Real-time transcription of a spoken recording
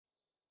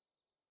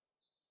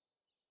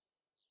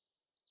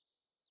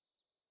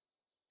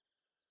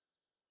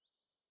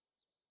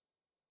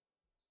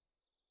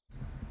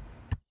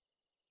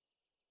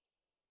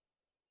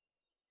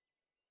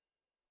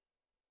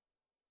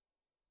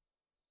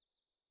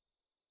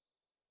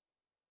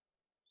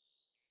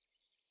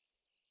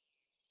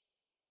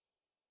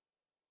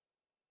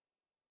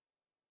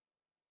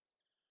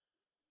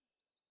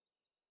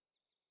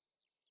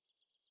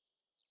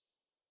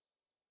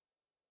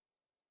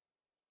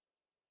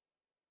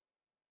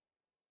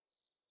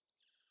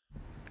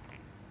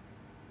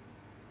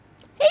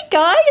Hey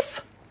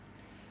guys!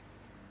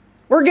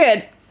 We're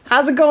good.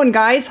 How's it going,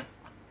 guys?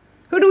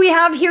 Who do we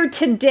have here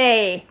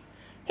today?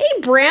 Hey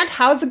Brant,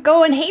 how's it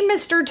going? Hey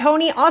Mr.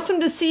 Tony, awesome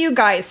to see you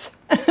guys.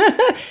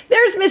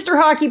 There's Mr.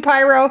 Hockey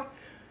Pyro.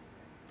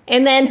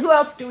 And then who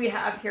else do we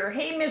have here?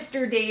 Hey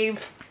Mr.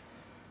 Dave.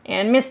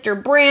 And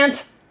Mr.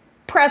 Brant.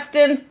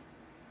 Preston.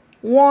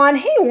 Juan.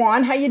 Hey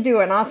Juan, how you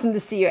doing? Awesome to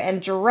see you.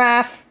 And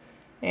Giraffe.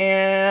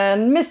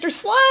 And Mr.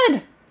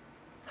 Sled.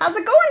 How's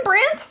it going,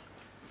 Brant?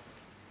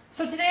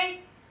 So today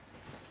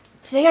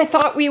I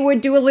thought we would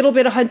do a little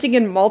bit of hunting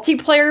in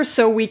multiplayer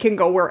so we can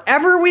go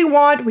wherever we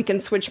want. We can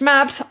switch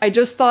maps. I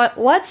just thought,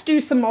 let's do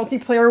some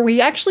multiplayer.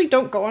 We actually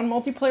don't go on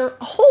multiplayer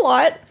a whole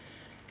lot.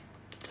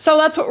 So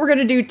that's what we're going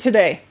to do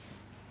today.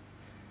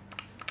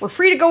 We're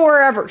free to go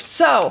wherever.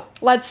 So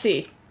let's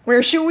see.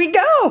 Where should we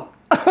go?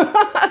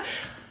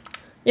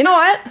 You know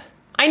what?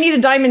 I need a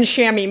diamond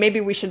chamois.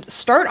 Maybe we should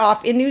start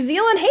off in New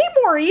Zealand. Hey,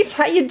 Maurice.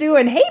 How you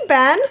doing? Hey,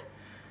 Ben.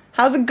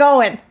 How's it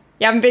going?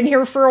 You haven't been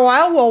here for a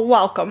while? Well,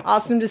 welcome.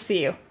 Awesome to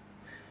see you.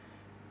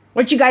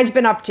 What you guys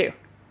been up to?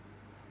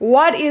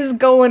 What is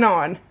going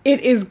on?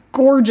 It is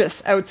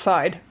gorgeous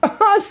outside.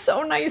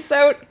 So nice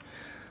out.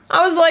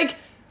 I was like,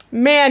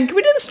 man, can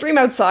we do the stream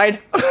outside?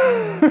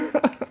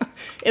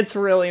 It's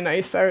really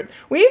nice out.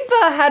 We've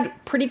had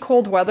pretty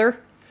cold weather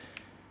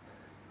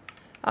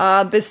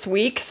this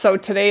week, so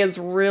today is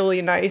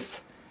really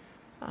nice.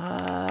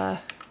 I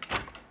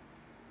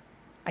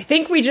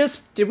think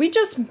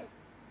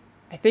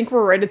I think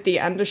we're right at the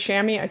end of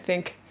chamois, I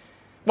think.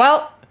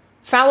 Well,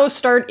 fallows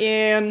start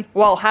in,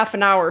 well, half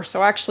an hour,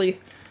 so actually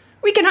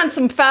we can hunt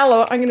some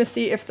fallow. I'm going to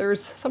see if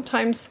there's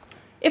sometimes,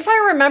 if I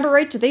remember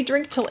right, do they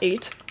drink till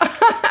 8?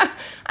 I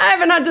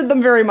haven't hunted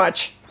them very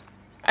much.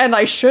 And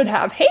I should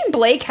have. Hey,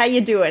 Blake, how you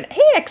doing?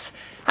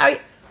 Hey,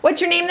 what's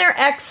your name there?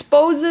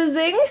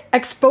 Exposing?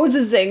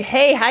 Exposing.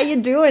 Hey, how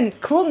you doing?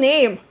 Cool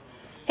name.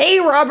 Hey,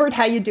 Robert,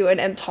 how you doing?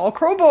 And Tall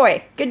Crow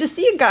Boy. Good to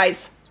see you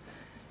guys.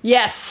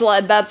 Yes,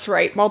 Sled, that's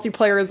right.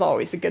 Multiplayer is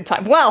always a good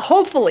time. Well,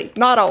 hopefully,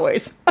 not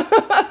always.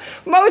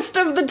 Most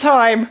of the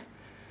time.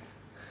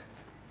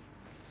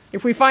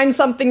 If we find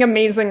something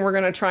amazing, we're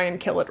going to try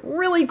and kill it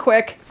really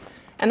quick.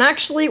 And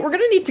actually, we're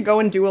going to need to go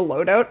and do a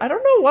loadout. I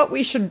don't know what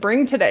we should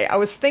bring today. I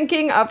was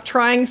thinking of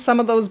trying some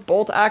of those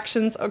bolt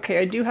actions. Okay,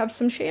 I do have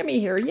some chamois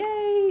here.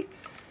 Yay!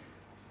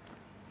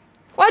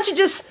 Why don't you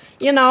just,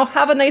 you know,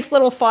 have a nice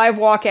little 5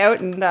 walk out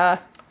and,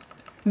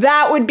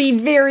 that would be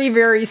very,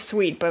 very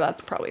sweet, but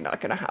that's probably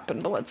not going to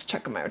happen. But let's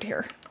check them out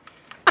here.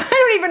 I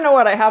don't even know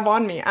what I have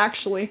on me,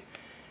 actually.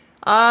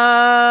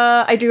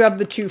 I do have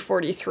the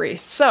 243,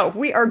 so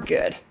we are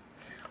good.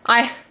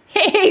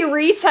 Hey,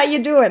 Reese, how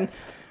you doing?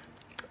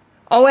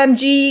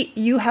 OMG,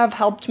 you have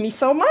helped me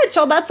so much.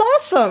 Oh, that's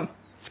awesome.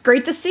 It's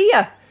great to see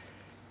you.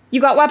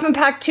 You got Weapon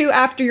Pack 2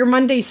 after your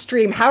Monday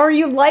stream. How are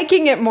you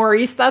liking it,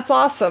 Maurice? That's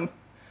awesome.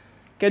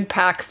 Good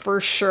pack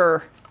for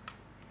sure.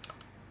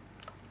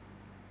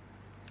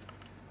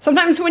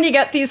 Sometimes when you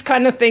get these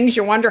kind of things,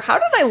 you wonder, how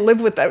did I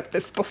live without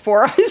this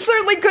before? I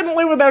certainly couldn't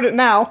live without it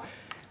now.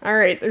 All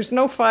right, there's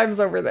no 5s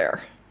over there.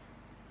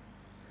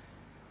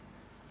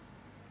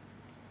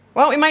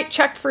 Well, we might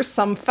check for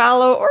some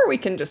fallow, or we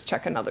can just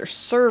check another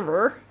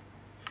server.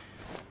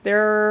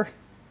 There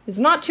is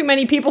not too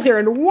many people here,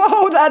 and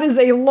whoa, that is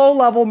a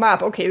low-level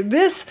map. Okay,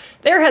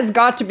 there has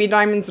got to be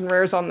diamonds and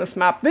rares on this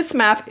map. This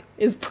map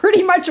is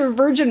pretty much a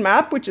virgin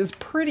map, which is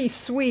pretty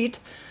sweet.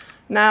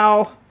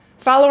 Now,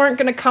 fallow aren't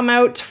going to come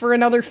out for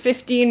another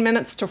 15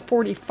 minutes to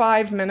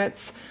 45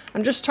 minutes.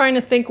 I'm just trying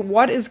to think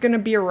what is going to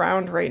be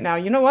around right now.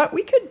 You know what?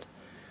 We could...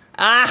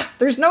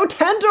 there's no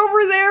tent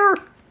over there!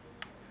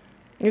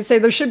 You can say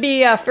there should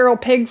be feral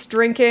pigs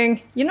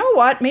drinking. You know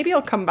what? Maybe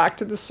I'll come back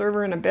to the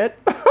server in a bit.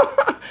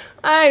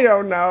 I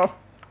don't know.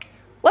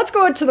 Let's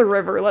go out to the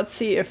river. Let's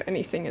see if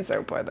anything is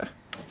out by the...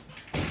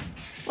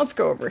 Let's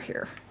go over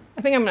here.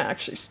 I think I'm going to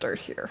actually start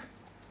here.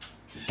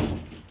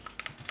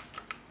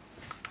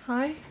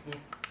 Hi.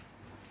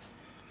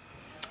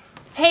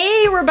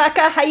 Hey,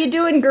 Rebecca. How you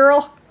doing,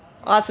 girl?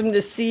 Awesome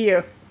to see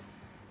you.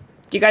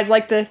 Do you guys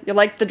like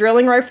the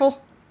drilling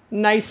rifle?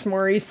 Nice,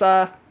 Maurice.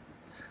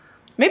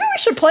 Maybe we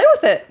should play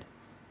with it.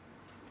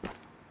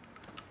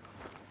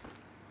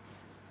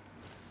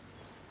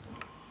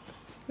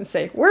 Let's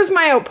say, where's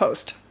my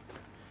outpost?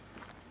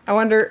 I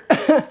wonder...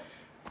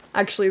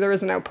 Actually, there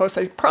is an outpost.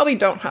 I probably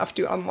don't have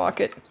to unlock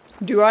it.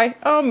 Do I?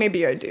 Oh,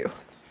 maybe I do.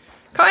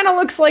 Kind of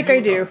looks like I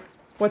do.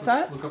 What's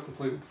that? Look up the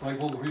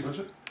flagpole before you touch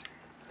it.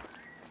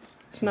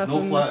 There's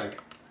no flag.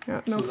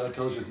 Yeah, no. So that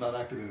tells you it's not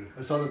activated.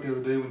 I saw that the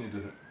other day when you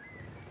did it.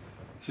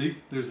 See?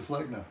 There's the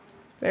flag now.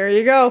 There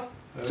you go.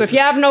 So if you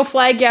have no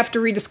flag, you have to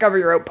rediscover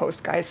your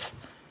outpost, guys.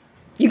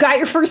 You got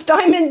your first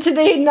diamond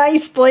today.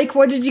 Nice, Blake.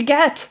 What did you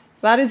get?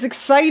 That is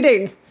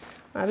exciting.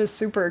 That is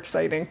super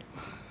exciting.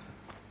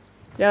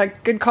 Yeah,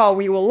 good call.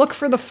 We will look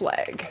for the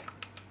flag.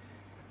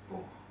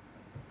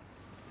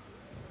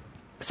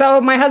 So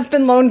my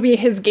husband loaned me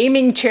his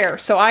gaming chair.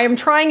 So I am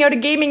trying out a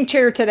gaming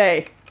chair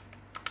today.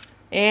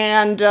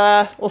 And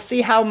we'll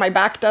see how my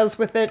back does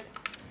with it.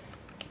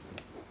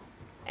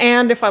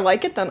 And if I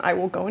like it, then I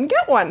will go and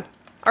get one.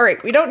 All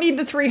right, we don't need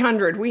the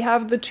 300. We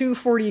have the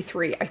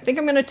 243. I think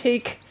I'm going to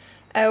take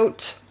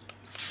out...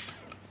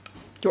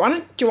 Do you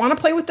want to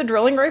play with the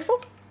drilling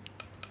rifle?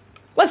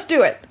 Let's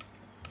do it.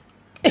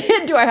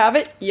 Do I have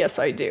it? Yes,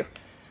 I do.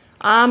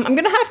 I'm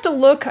going to have to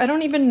look. I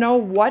don't even know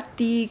what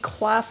the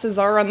classes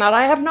are on that.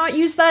 I have not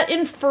used that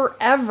in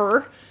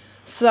forever.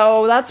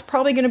 So that's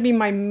probably going to be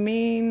my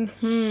main...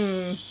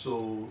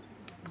 So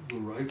the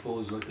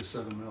rifle is like a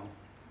 7mm.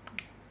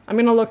 I'm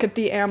going to look at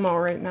the ammo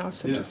right now,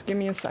 so just give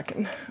me a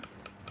second.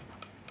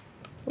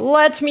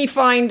 Let me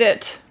find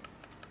it.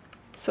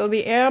 So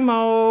the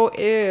ammo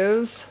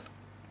is...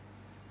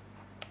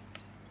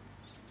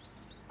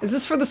 Is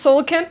this for the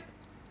Solican?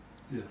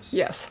 Yes.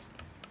 Yes.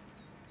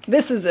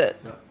 This is it.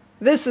 Yeah.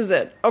 This is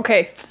it.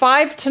 Okay,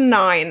 5 to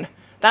 9.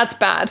 That's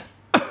bad.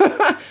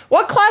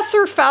 What class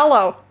are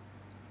fallow?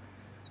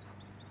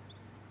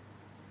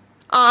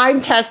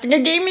 I'm testing a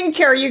gaming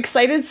chair. Are you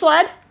excited,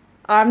 Sled?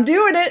 I'm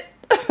doing it.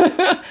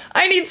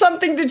 I need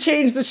something to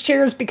change. This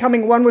chair is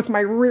becoming one with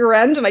my rear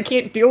end, and I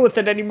can't deal with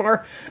it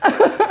anymore.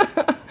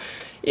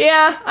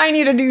 Yeah, I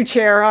need a new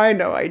chair. I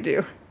know I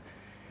do.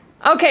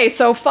 Okay,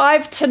 so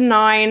 5 to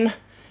 9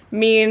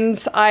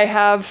 means I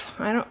have...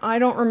 I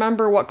don't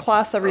remember what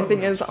class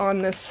everything is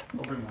on this.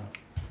 I'll bring that.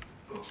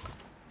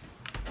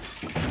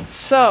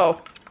 So,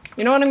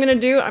 you know what I'm going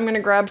to do? I'm going to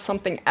grab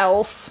something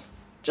else,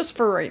 just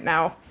for right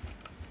now.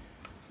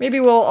 Maybe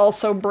we'll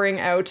also bring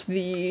out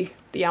the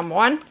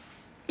M1.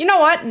 You know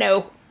what?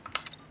 No.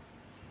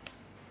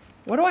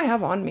 What do I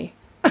have on me?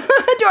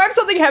 Do I have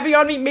something heavy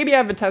on me? Maybe I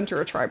have a tent or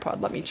a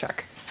tripod. Let me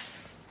check.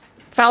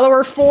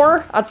 Fallower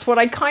 4. That's what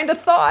I kind of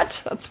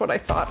thought. That's what I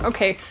thought.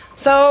 Okay,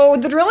 so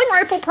the drilling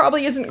rifle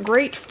probably isn't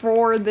great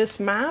for this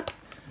map.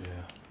 Yeah.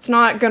 It's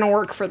not going to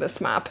work for this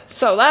map.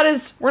 So that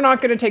is, we're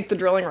not going to take the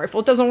drilling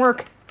rifle. It doesn't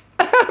work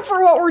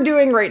for what we're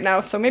doing right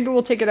now. So maybe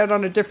we'll take it out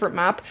on a different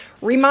map.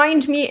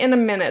 Remind me in a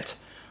minute.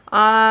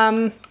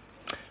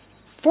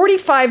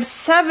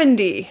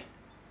 4570.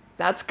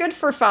 That's good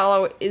for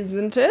fallow,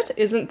 isn't it?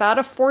 Isn't that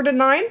a 4 to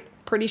 9?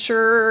 Pretty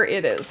sure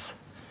it is.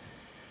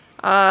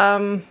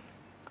 I'm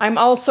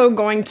also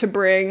going to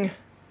bring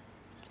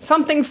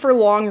something for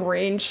long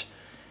range.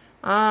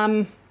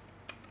 Yeah,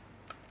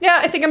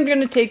 I think I'm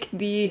going to take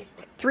the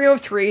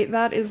 303.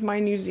 That is my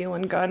New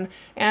Zealand gun.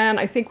 And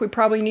I think we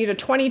probably need a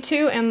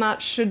 22, and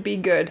that should be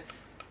good.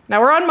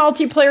 Now, we're on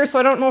multiplayer, so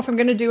I don't know if I'm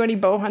going to do any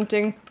bow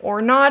hunting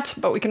or not,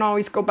 but we can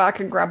always go back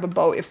and grab a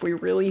bow if we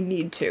really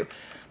need to.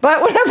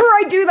 But whenever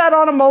I do that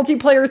on a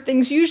multiplayer,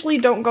 things usually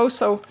don't go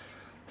so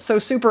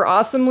super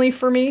awesomely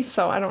for me,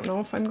 so I don't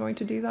know if I'm going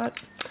to do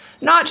that.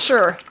 Not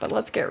sure, but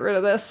let's get rid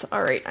of this.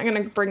 All right, I'm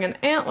going to bring an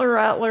antler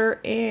rattler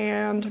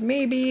and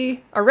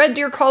maybe a red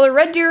deer collar.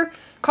 Red deer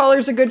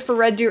collars are good for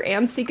red deer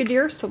and sika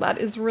deer, so that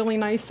is really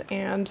nice.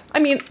 And I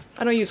mean,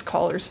 I don't use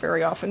collars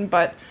very often,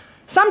 but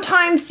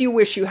sometimes you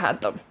wish you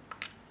had them.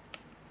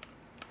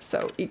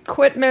 So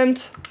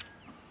equipment.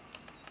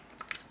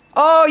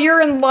 Oh, you're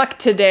in luck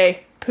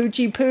today.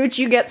 Poochie Pooch,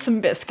 you get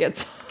some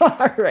biscuits.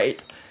 All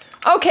right.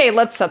 Okay,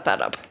 let's set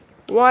that up.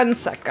 One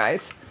sec,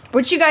 guys.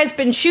 What you guys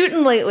been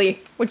shooting lately?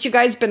 What you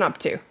guys been up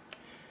to?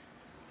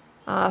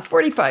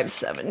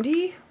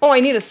 4570. Oh, I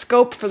need a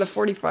scope for the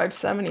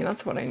 4570.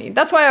 That's what I need.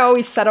 That's why I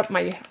always set up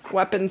my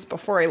weapons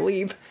before I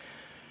leave.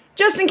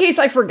 Just in case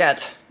I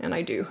forget. And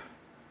I do.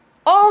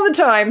 All the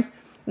time.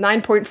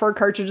 9.4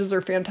 cartridges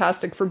are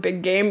fantastic for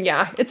big game.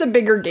 Yeah, it's a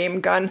bigger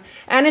game gun.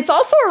 And it's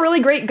also a really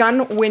great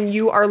gun when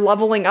you are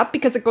leveling up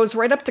because it goes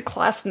right up to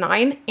class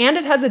 9 and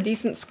it has a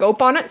decent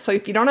scope on it. So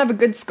if you don't have a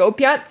good scope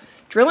yet,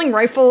 drilling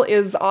rifle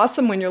is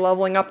awesome when you're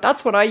leveling up.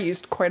 That's what I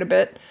used quite a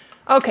bit.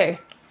 Okay.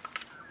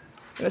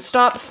 I'm gonna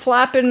stop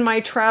flapping my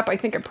trap. I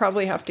think I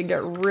probably have to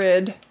get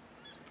rid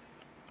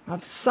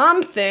of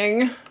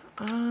something.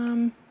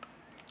 All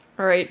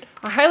right.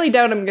 I highly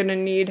doubt I'm gonna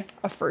need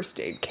a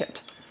first aid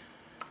kit.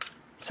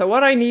 So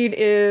what I need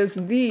is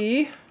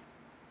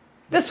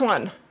this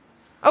one.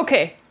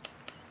 Okay.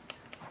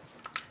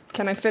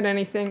 Can I fit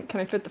anything? Can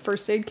I fit the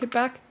first aid kit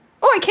back?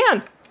 Oh, I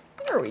can.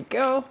 There we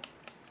go.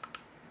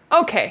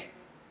 Okay.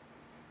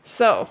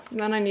 So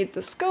then I need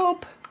the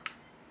scope.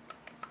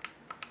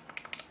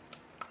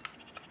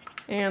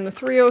 And the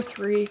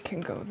 303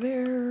 can go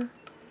there.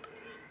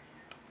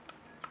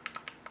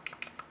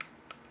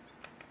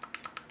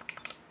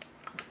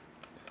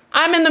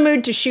 I'm in the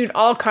mood to shoot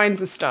all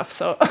kinds of stuff,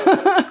 so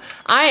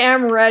I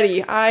am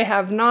ready. I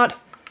have not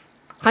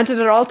hunted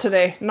at all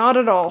today. Not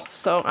at all.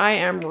 So I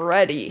am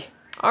ready.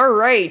 All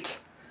right.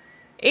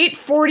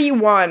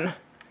 8:41.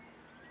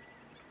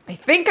 I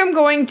think I'm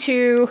going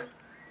to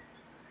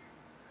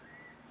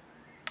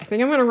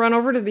run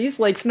over to these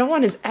lakes. No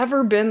one has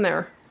ever been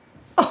there.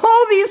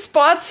 All these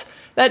spots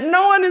that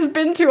no one has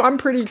been to. I'm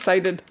pretty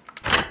excited.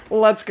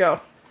 Let's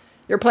go.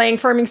 You're playing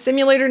Farming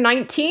Simulator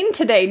 19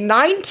 today.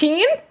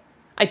 19?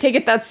 I take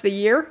it that's the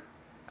year.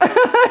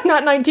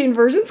 Not 19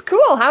 versions.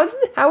 Cool. How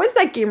is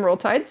that game, Roll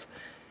Tides?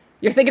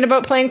 You're thinking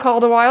about playing Call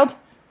of the Wild?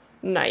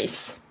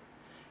 Nice.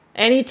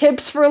 Any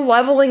tips for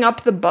leveling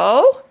up the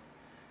bow?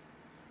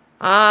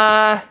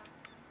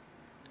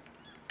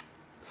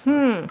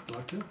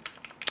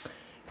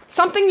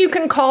 Something you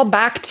can call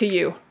back to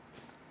you.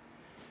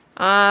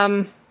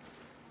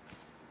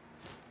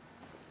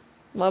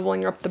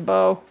 Leveling up the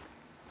bow.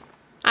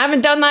 I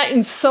haven't done that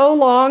in so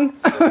long.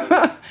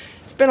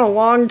 It's been a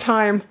long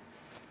time.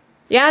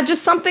 Yeah,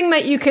 just something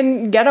that you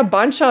can get a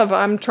bunch of.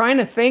 I'm trying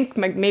to think,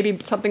 maybe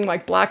something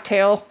like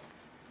blacktail.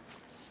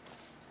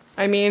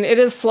 I mean, it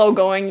is slow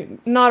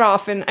going, not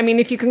often. I mean,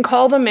 if you can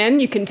call them in,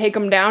 you can take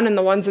them down, and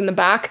the ones in the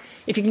back.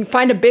 If you can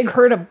find a big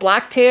herd of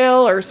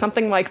blacktail or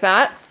something like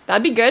that,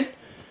 that'd be good.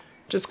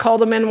 Just call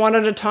them in one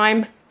at a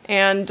time,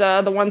 and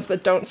the ones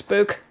that don't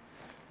spook.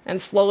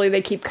 And slowly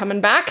they keep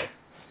coming back.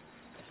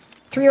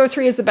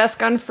 303 is the best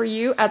gun for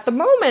you at the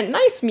moment.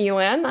 Nice,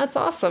 Milan. That's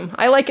awesome.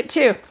 I like it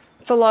too.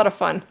 It's a lot of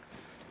fun.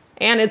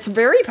 And it's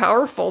very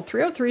powerful.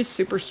 303 is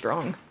super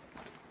strong.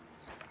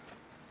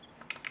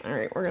 All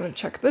right, we're going to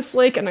check this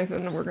lake, and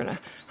then we're going to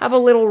have a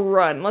little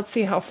run. Let's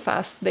see how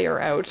fast they are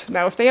out.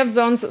 Now, if they have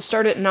zones that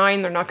start at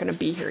 9, they're not going to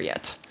be here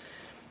yet.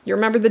 You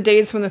remember the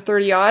days when the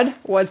 30-odd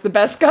was the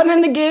best gun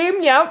in the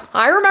game? Yep.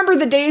 I remember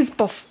the days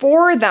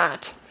before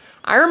that.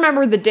 I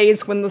remember the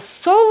days when the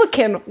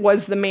Solican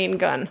was the main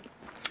gun.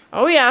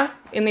 Oh yeah,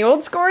 in the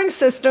old scoring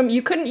system,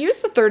 you couldn't use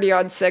the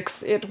 30-odd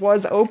 6. It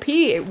was OP.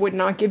 It would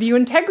not give you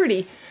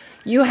integrity.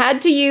 You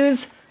had to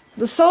use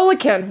the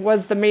Solican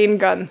was the main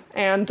gun.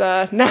 And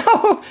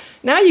now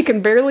you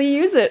can barely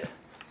use it.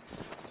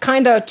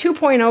 Kinda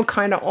 2.0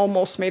 kinda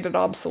almost made it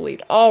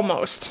obsolete.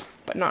 Almost,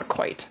 but not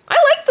quite. I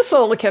like the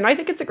Solican. I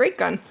think it's a great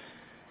gun.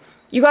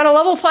 You got a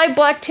level 5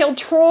 black-tailed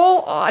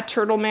troll? Aw,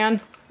 Turtle Man.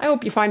 I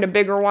hope you find a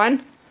bigger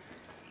one.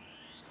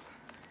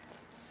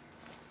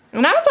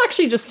 And I was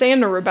actually just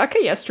saying to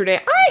Rebecca yesterday,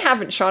 I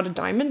haven't shot a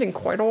diamond in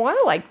quite a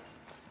while.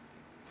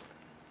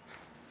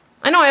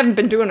 I know I haven't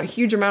been doing a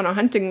huge amount of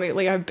hunting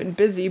lately. I've been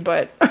busy,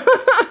 but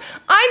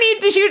I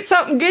need to shoot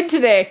something good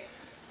today.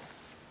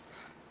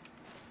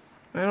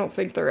 I don't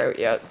think they're out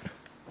yet.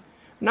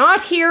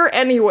 Not here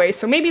anyway,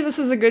 so maybe this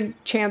is a good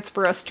chance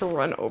for us to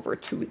run over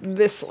to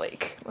this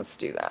lake. Let's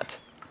do that.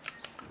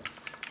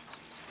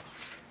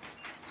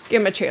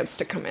 Give them a chance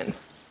to come in.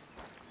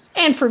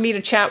 And for me to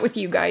chat with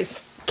you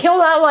guys. Kill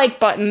that like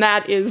button.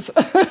 That is,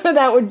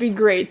 that would be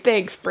great.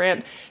 Thanks,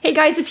 Brant. Hey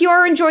guys, if you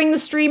are enjoying the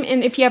stream,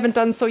 and if you haven't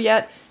done so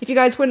yet, if you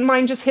guys wouldn't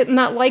mind just hitting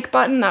that like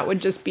button, that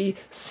would just be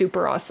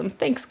super awesome.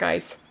 Thanks,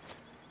 guys.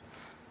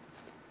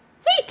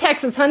 Hey,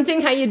 Texas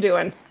Hunting, how you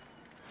doing?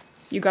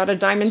 You got a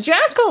diamond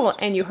jackal,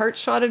 and you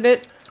heart-shotted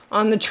it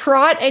on the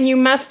trot, and you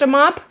messed him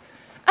up.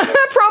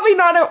 Probably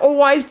not a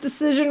wise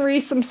decision,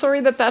 Reese. I'm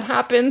sorry that that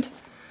happened.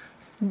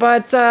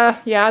 But,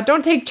 yeah,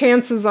 don't take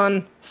chances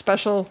on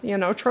special, you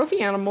know,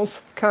 trophy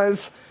animals,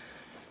 because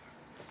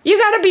you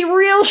gotta be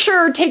real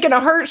sure taking a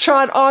heart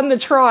shot on the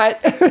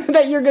trot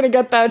that you're gonna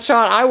get that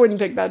shot. I wouldn't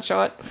take that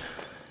shot.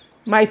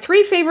 My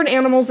 3 favorite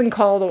animals in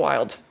Call of the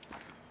Wild.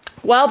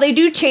 Well, they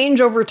do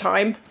change over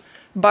time,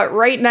 but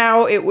right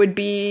now it would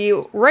be...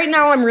 Right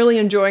now I'm really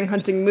enjoying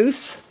hunting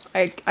moose.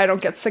 I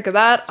don't get sick of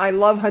that. I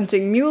love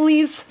hunting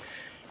muleys.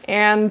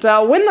 And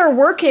when they're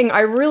working, I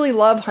really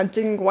love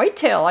hunting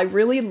whitetail. I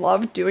really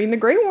love doing the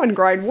Great One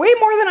grind, way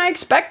more than I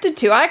expected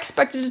to. I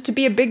expected it to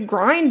be a big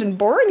grind and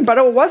boring, but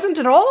it wasn't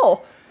at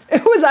all.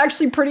 It was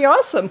actually pretty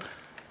awesome.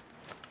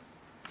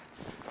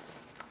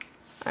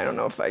 I don't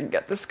know if I can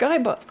get this guy,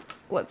 but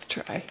let's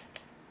try.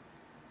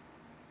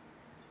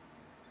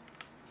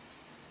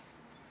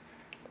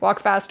 Walk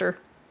faster.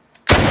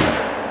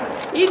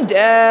 He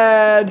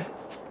dead.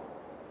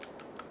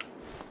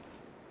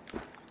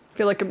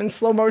 Feel like I'm in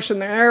slow motion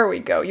there. There we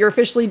go. You're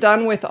officially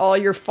done with all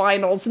your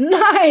finals.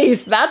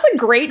 Nice! That's a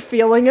great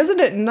feeling, isn't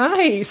it?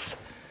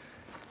 Nice!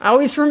 I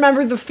always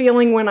remember the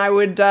feeling when I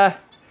would,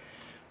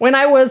 when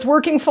I was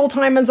working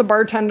full-time as a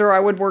bartender, I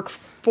would work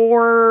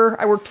 4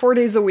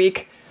 days a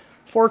week,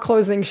 4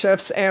 closing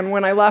shifts, and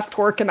when I left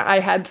work and I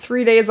had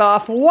 3 days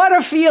off, what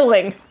a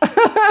feeling!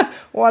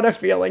 What a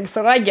feeling,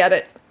 so I get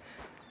it.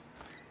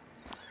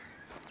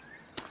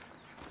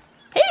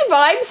 Hey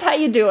Vibes, how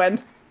you doing?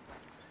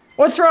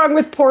 What's wrong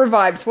with poor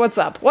Vibes? What's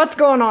up? What's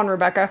going on,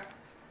 Rebecca?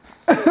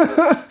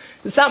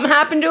 Did something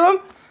happen to him?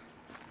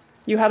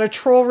 You had a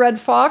troll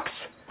red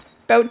fox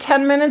about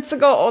 10 minutes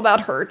ago? Oh,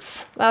 that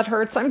hurts. That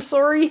hurts. I'm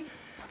sorry.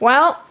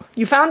 Well,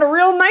 you found a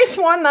real nice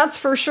one, that's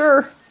for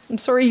sure. I'm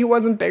sorry he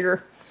wasn't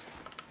bigger.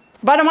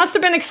 But it must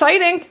have been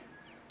exciting.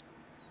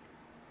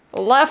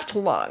 Left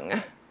lung.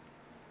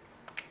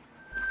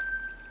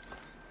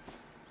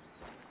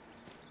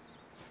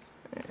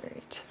 All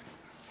right.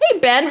 Hey,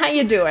 Ben, how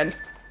you doing?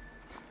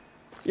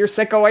 You're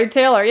sick of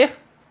whitetail, are you?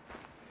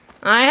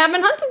 I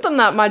haven't hunted them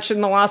that much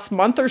in the last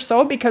month or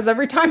so because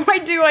every time I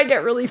do, I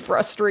get really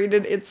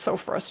frustrated. It's so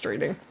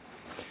frustrating.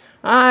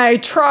 I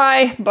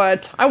try,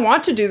 but I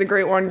want to do the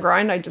Great One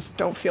grind. I just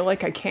don't feel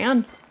like I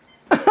can.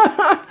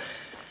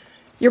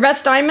 Your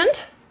best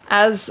diamond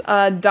as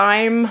a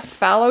dime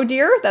fallow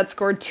deer that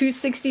scored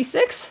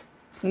 266.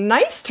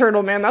 Nice,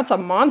 Turtle Man. That's a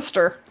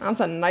monster. That's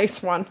a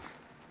nice one.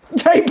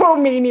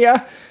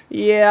 Typomania.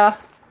 Yeah.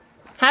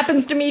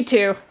 Happens to me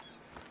too.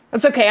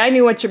 That's okay. I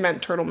knew what you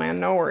meant, Turtle Man.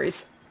 No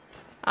worries.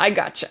 I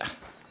gotcha.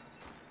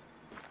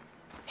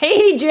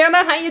 Hey,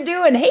 Jana, how you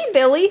doing? Hey,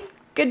 Billy.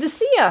 Good to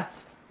see ya.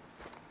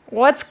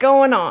 What's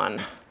going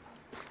on?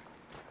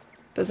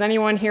 Does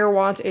anyone here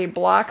want a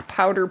black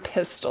powder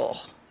pistol?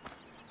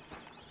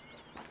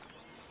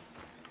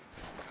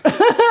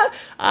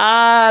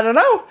 I don't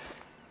know.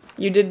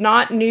 You did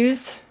not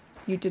news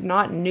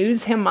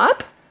him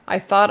up? I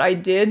thought I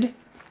did.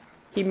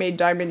 He made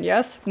diamond,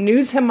 yes.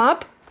 News him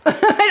up?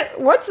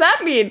 What's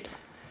that mean?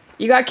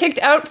 You got kicked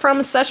out from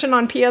a session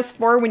on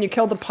PS4 when you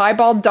killed a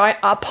piebald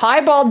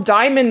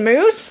diamond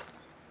moose?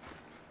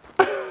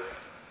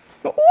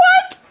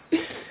 What?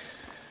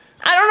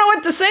 I don't know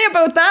what to say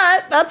about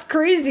that. That's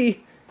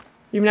crazy.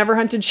 You've never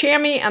hunted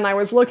chamois, and I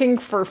was looking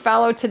for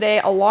fallow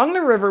today along the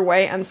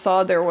riverway and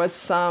saw there was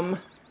some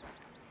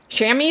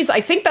chamois.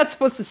 I think that's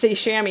supposed to say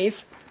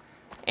chamois.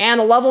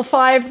 And a level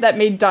 5 that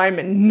made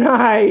diamond.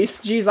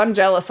 Nice. Jeez, I'm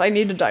jealous. I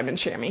need a diamond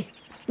chamois.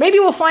 Maybe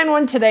we'll find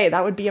one today.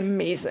 That would be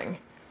amazing.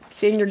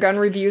 Seeing your gun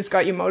reviews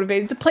got you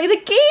motivated to play the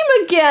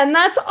game again.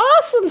 That's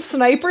awesome,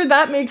 Sniper.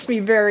 That makes me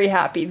very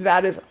happy.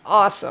 That is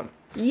awesome.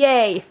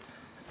 Yay.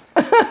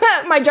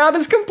 My job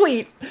is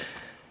complete.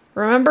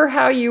 Remember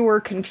how you were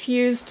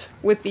confused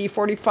with the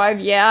 45?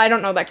 Yeah, I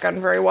don't know that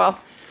gun very well.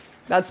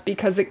 That's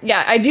because,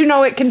 yeah, I do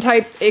know it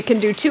can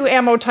do 2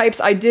 ammo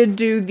types. I did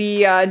do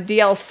the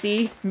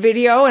DLC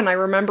video, and I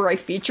remember I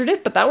featured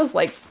it, but that was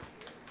like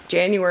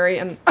January,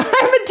 and I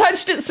haven't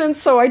touched it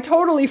since, so I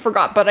totally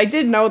forgot, but I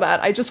did know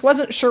that. I just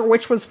wasn't sure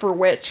which was for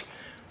which.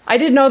 I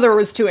did know there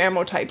was 2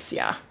 ammo types,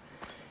 yeah.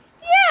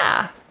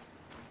 Yeah.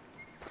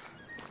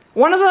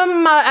 One of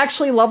them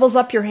actually levels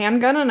up your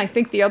handgun, and I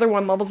think the other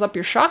one levels up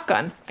your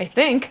shotgun. I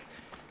think,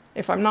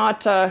 if I'm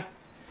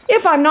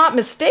not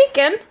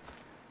mistaken.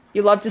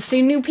 You love to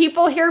see new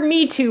people here?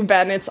 Me too,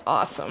 Ben. It's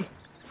awesome.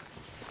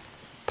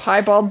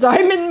 Piebald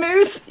diamond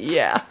moose?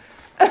 Yeah.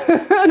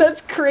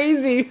 That's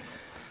crazy.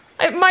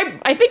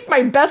 I think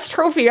my best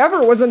trophy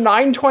ever was a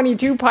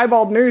 922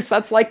 piebald moose.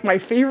 That's like my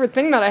favorite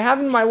thing that I have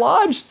in my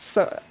lodge.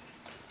 So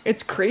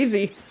it's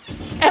crazy.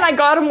 And I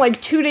got him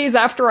like 2 days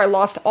after I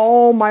lost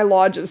all my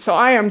lodges. So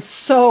I am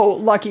so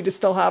lucky to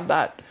still have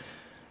that.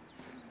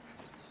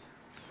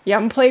 You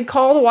haven't played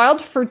Call of the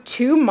Wild for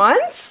 2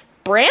 months?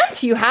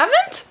 Brant, you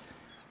haven't?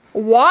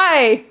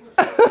 Why?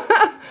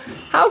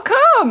 How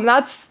come?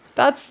 That's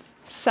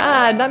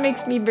sad. That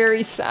makes me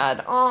very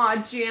sad.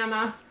 Aw,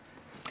 Jana.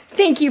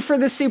 Thank you for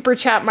the super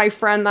chat, my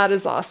friend. That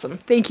is awesome.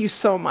 Thank you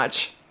so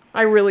much.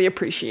 I really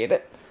appreciate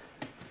it.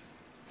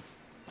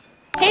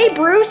 Hey,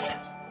 Bruce.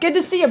 Good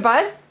to see you,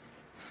 bud.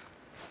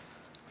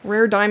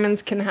 Rare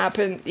diamonds can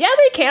happen. Yeah,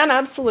 they can.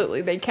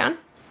 Absolutely, they can.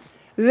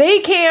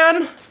 They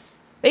can.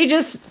 They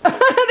just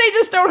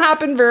don't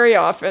happen very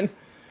often.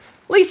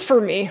 At least for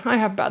me. I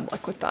have bad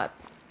luck with that.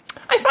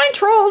 I find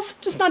trolls,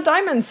 just not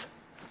diamonds.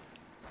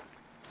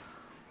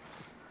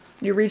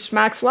 You reached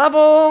max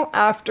level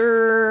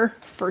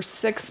for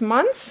 6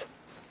 months?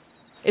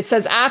 It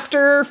says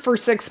after for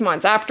 6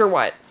 months. After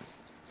what?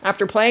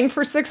 After playing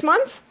for 6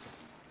 months?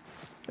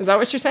 Is that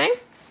what you're saying?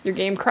 Your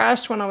game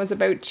crashed when I was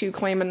about to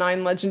claim a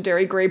 9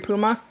 legendary gray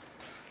puma?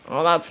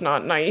 Oh, that's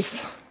not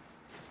nice.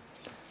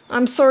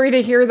 I'm sorry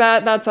to hear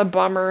that. That's a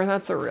bummer.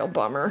 That's a real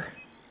bummer.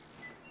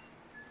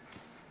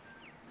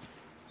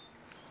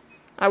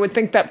 I would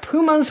think that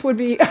pumas would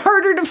be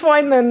harder to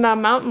find than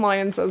mountain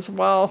lions as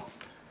well.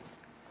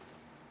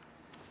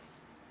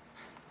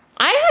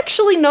 I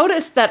actually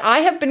noticed that I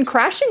have been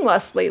crashing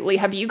less lately.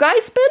 Have you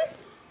guys been?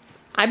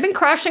 I've been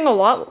crashing a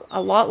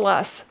lot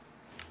less.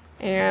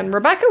 And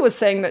Rebecca was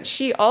saying that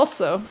she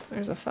also,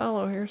 there's a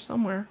fellow here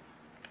somewhere.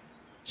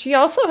 She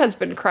also has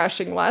been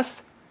crashing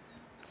less.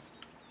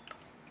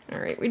 All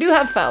right, we do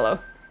have fallow.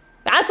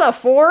 That's a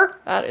 4.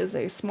 That is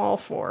a small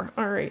 4.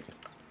 All right.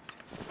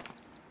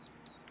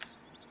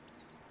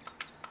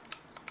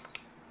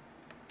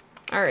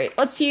 All right,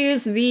 let's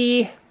use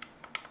the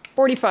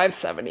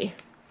 4570.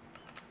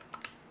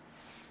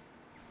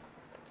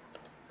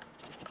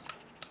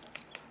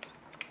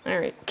 All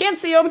right, can't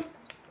see them.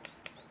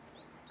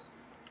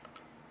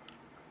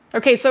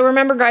 Okay, so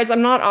remember, guys,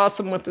 I'm not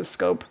awesome with the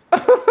scope.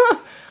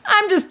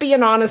 I'm just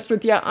being honest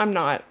with you. I'm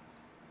not.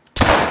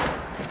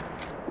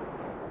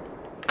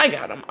 I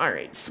got him. All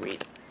right,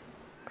 sweet.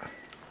 I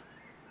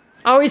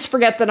always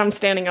forget that I'm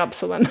standing up,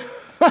 so then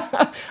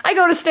I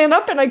go to stand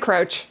up and I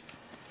crouch.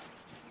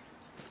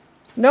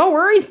 No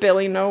worries,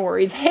 Billy. No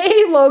worries.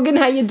 Hey, Logan,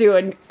 how you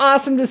doing?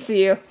 Awesome to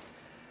see you.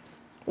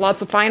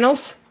 Lots of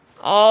finals?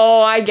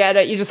 Oh, I get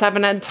it. You just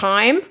haven't had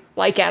time?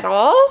 Like, at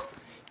all?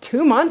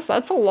 2 months?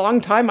 That's a long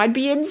time. I'd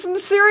be in some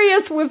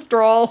serious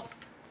withdrawal.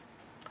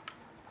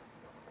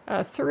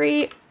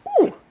 3.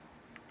 Ooh.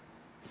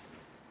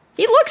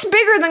 He looks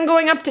bigger than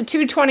going up to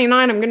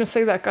 229. I'm going to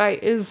say that guy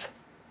is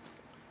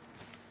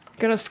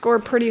going to score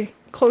pretty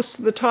close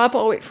to the top.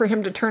 I'll wait for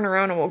him to turn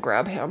around and we'll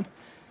grab him.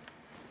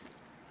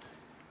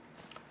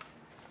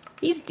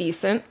 He's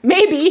decent.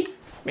 Maybe.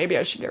 Maybe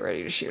I should get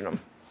ready to shoot him.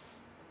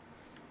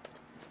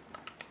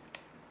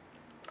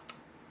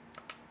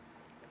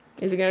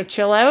 Is he going to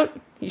chill out?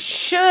 He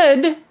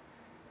should.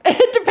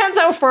 It depends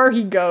how far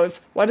he goes.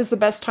 What is the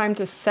best time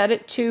to set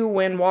it to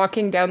when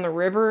walking down the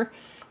river?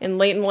 in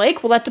Layton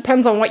Lake? Well, that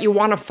depends on what you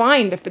want to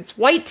find. If it's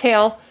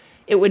whitetail,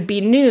 it would be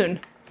noon.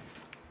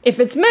 If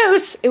it's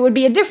moose, it would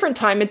be a different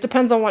time. It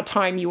depends on what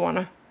time you want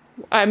to,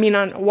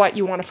 on what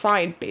you want to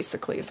find,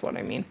 basically, is what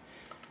I mean.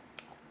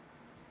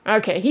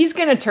 Okay, he's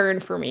going to turn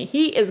for me.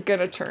 He is going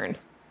to turn.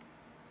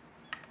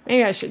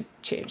 Maybe I should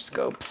change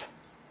scopes.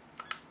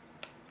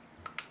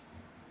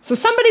 So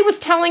somebody was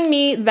telling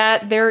me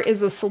that there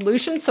is a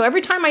solution. So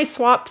every time I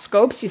swap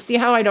scopes, you see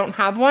how I don't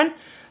have one?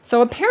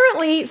 So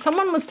apparently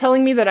someone was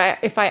telling me that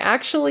if I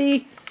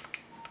actually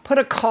put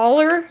a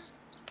collar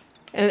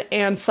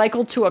and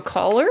cycle to a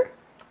collar,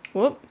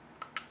 whoop,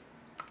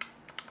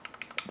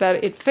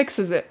 that it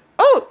fixes it.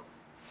 Oh,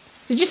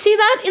 did you see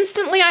that?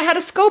 Instantly I had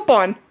a scope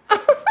on.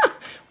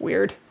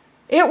 Weird.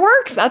 It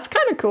works. That's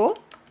kind of cool.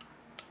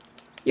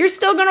 You're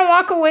still gonna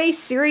walk away?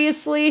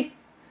 Seriously?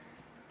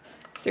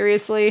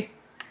 Seriously?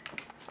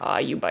 Ah,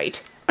 you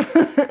bite.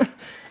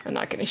 I'm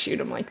not gonna shoot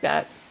him like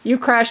that. You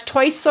crashed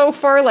twice so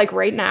far, like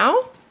right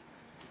now?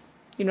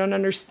 You don't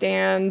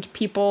understand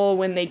people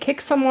when they kick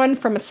someone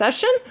from a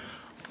session?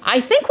 I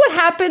think what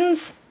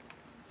happens...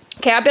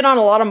 Okay, I've been on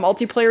a lot of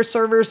multiplayer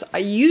servers. I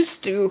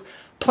used to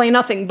play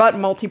nothing but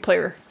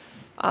multiplayer.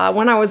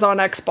 When I was on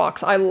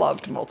Xbox, I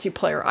loved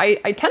multiplayer.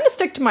 I tend to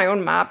stick to my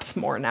own maps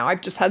more now.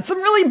 I've just had some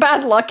really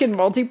bad luck in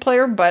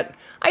multiplayer, but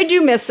I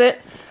do miss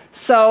it.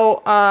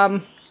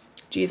 So,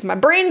 geez, my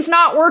brain's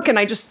not working.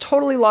 I just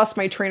totally lost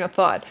my train of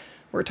thought.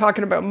 We're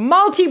talking about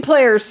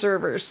multiplayer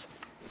servers.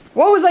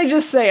 What was I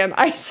just saying?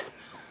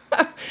 This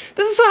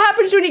is what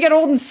happens when you get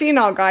old and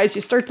senile, guys.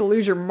 You start to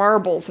lose your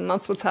marbles, and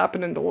that's what's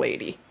happening to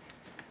Lady.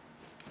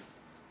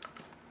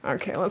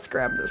 Okay, let's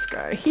grab this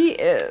guy. He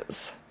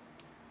is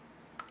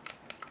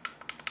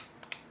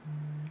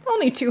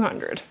only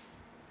 200.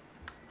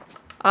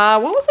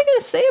 What was I going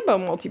to say about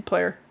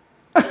multiplayer?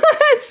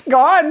 It's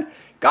gone.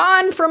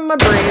 Gone from my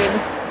brain.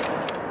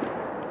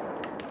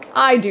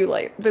 I do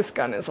like... This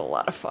gun is a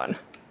lot of fun.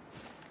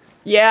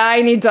 Yeah,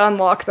 I need to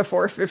unlock the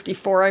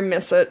 454. I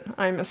miss it.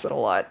 I miss it a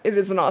lot. It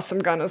is an awesome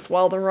gun as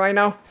well, the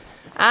Rhino.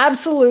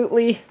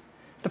 Absolutely.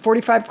 The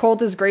 45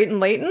 Colt is great in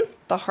Layton.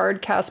 The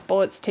hard cast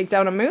bullets take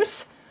down a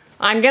moose.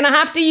 I'm going to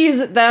have to use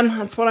it then.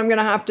 That's what I'm going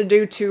to have to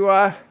do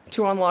to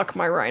unlock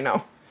my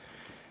Rhino.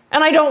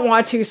 And I don't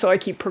want to, so I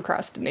keep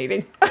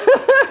procrastinating.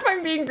 If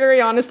I'm being very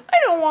honest, I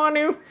don't want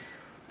to.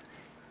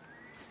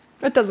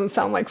 That doesn't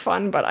sound like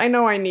fun, but I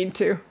know I need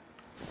to.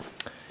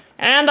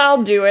 And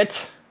I'll do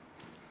it.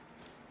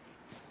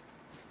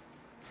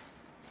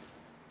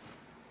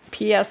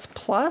 PS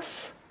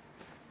Plus?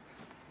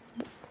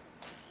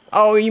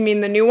 Oh, you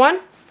mean the new one?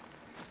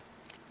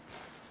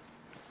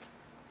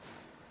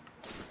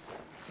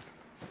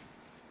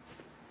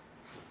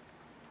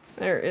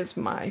 There is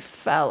my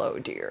fallow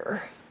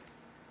deer.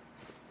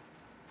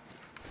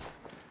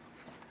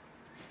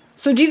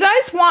 So do you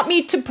guys want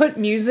me to put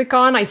music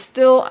on? I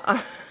still...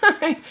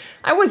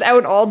 I was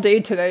out all day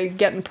today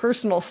getting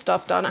personal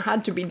stuff done. It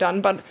had to be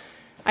done, but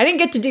I didn't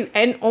get to do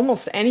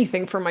almost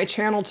anything for my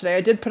channel today.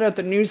 I did put out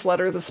the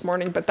newsletter this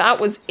morning, but that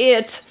was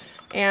it.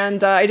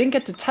 And I didn't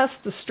get to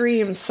test the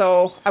stream,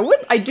 so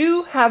I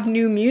do have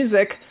new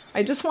music.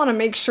 I just want to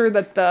make sure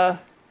that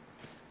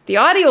the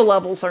audio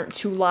levels aren't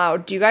too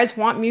loud. Do you guys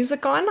want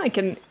music on? I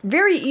can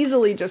very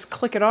easily just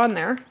click it on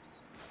there.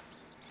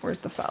 Where's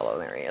the fallow?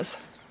 There he is.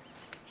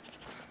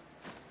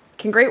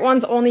 Can great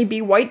ones only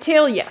be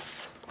whitetail?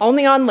 Yes.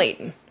 Only on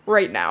Layton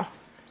right now.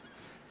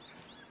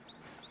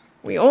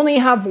 We only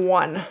have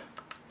one.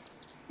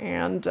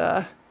 And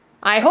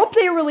I hope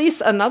they release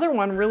another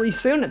one really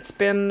soon. It's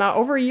been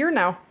over a year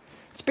now.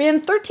 It's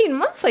been 13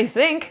 months, I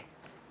think.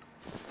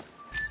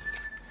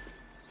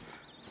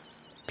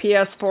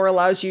 PS4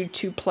 allows you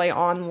to play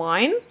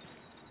online.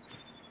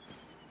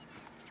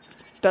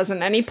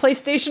 Doesn't any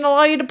PlayStation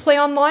allow you to play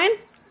online?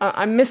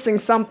 I'm missing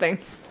something.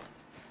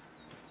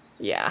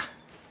 Yeah.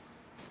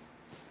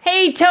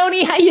 Hey,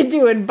 Tony, how you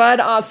doing, bud?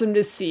 Awesome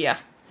to see ya.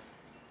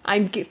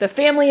 The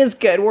family is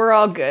good. We're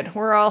all good.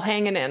 We're all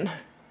hanging in.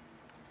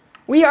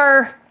 We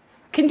are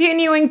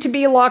continuing to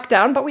be locked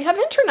down, but we have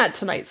internet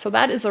tonight, so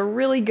that is a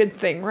really good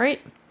thing,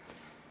 right?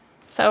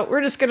 So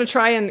we're just going to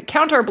try and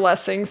count our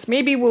blessings.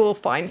 Maybe we'll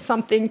find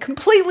something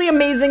completely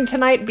amazing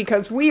tonight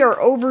because we are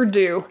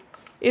overdue.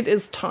 It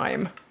is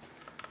time.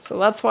 So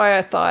that's why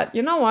I thought,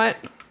 you know what?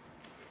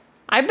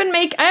 I've been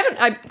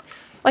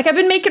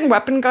making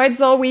weapon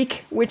guides all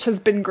week, which has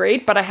been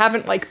great, but I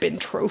haven't been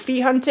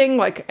trophy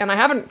hunting, and I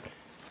haven't...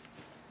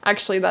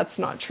 Actually, that's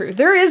not true.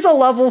 There is a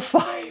level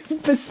 5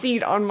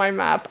 Beseed on my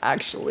map,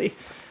 actually.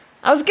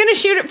 I was gonna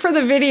shoot it for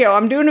the video.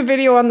 I'm doing a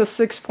video on the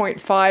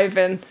 6.5,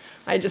 and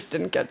I just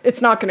didn't get...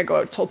 It's not gonna go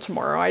out till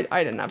tomorrow.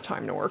 I didn't have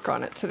time to work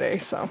on it today,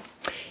 so...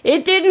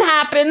 It didn't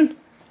happen!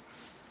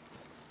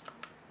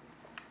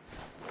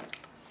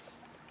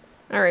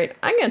 Alright,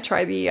 I'm gonna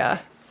try the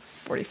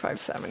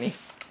 4570.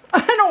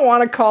 I don't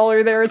want a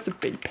collar there. It's a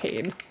big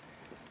pain.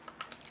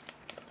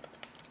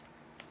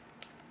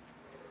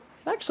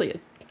 It's actually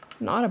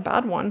not a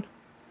bad one.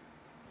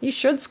 He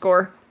should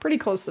score pretty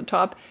close to the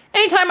top.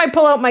 Anytime I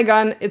pull out my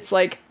gun, it's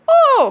like,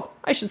 oh,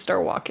 I should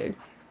start walking.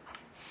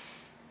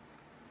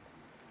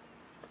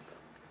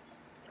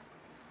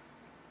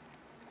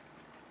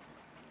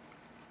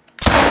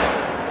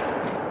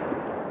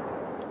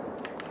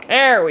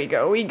 There we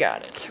go. We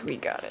got it. We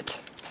got it.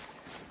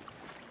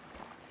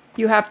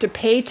 You have to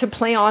pay to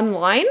play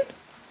online?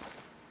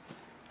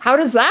 How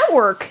does that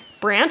work?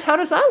 Brant, how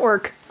does that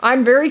work?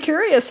 I'm very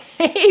curious.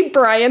 Hey,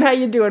 Brian, how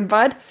you doing,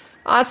 bud?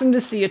 Awesome to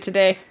see you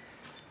today.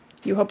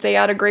 You hope they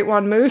add a Great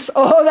One Moose?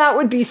 Oh, that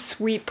would be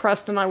sweet,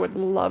 Preston. I would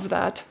love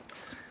that.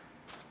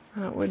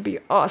 That would be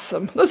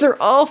awesome. Those are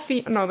all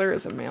no, there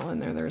is a male in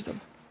there. There's a...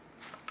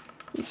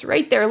 He's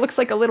right there. Looks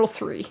like a little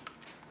 3.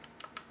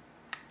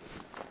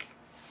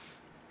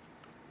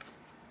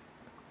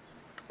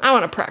 I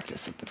want to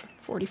practice with the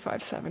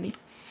 45-70.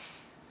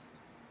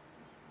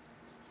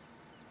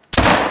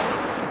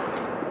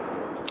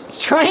 I was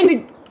trying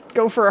to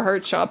go for a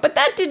heart shot, but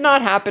that did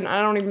not happen.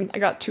 I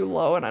got too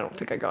low and I don't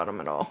think I got him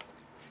at all.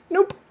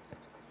 Nope.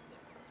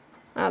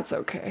 That's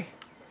okay.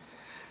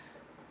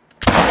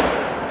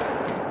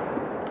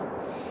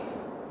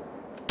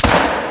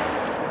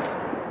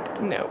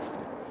 Nope.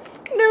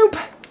 Nope.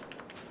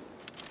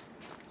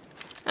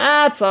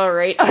 That's all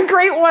right. A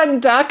Great One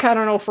duck. I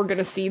don't know if we're going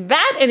to see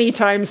that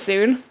anytime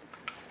soon.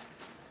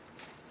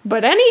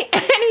 But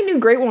any new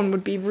Great One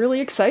would be really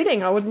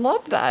exciting. I would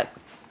love that.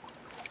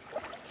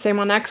 Same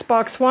on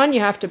Xbox One.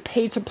 You have to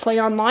pay to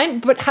play online.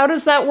 But how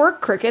does that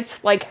work,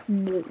 Crickets? Like,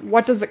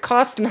 what does it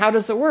cost and how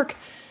does it work?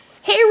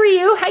 Hey,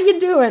 Ryu. How you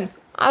doing?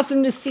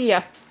 Awesome to see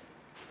ya.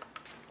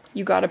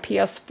 You got a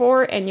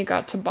PS4 and you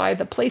got to buy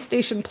the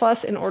PlayStation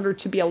Plus in order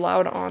to be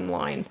allowed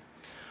online.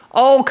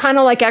 Oh, kind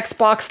of like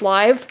Xbox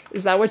Live?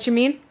 Is that what you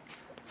mean?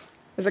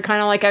 Is it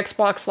kind of like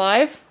Xbox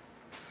Live?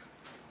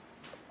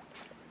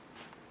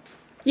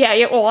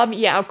 Yeah, well,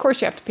 yeah, of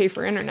course you have to pay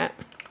for internet.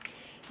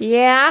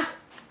 Yeah,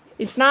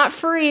 it's not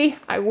free.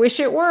 I wish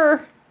it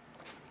were.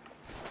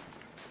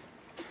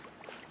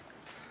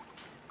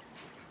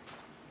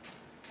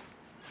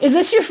 Is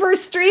this your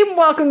first stream?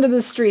 Welcome to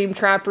the stream,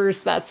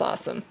 Trappers. That's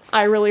awesome.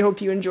 I really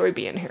hope you enjoy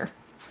being here.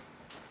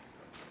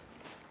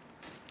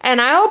 And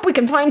I hope we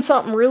can find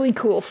something really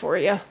cool for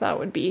you.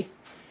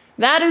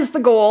 That is the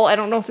goal. I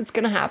don't know if it's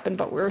going to happen,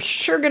 but we're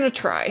sure going to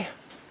try.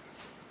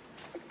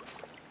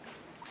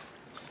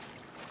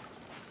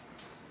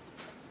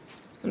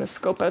 I'm going to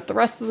scope out the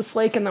rest of this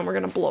lake and then we're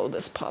going to blow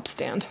this pop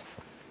stand.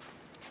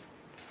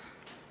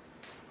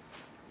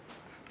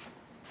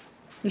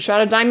 You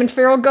shot a diamond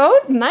feral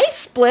goat?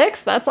 Nice,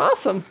 Splix. That's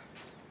awesome.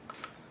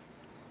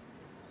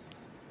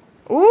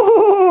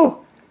 Ooh!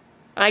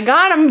 I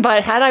got him,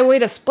 but had I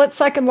waited a split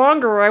second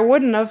longer, I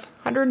wouldn't have.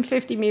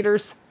 150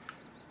 meters.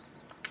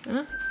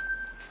 Huh?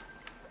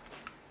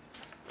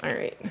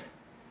 Alright.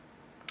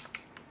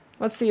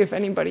 Let's see if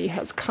anybody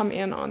has come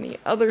in on the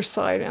other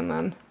side and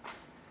then...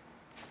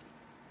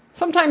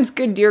 Sometimes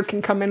good deer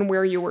can come in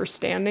where you were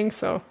standing,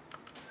 so...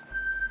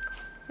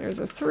 There's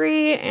a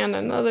 3, and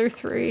another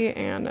 3,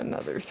 and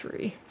another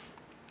 3.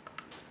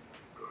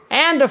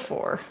 And a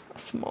 4. A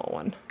small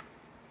one.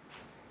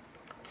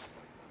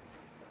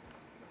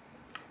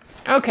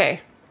 Okay.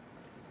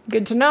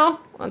 Good to know.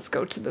 Let's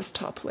go to this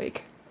top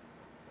lake.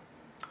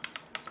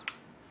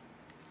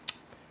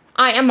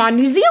 I am on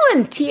New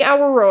Zealand! T.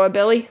 Awaroa,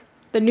 Billy.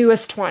 The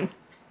newest one.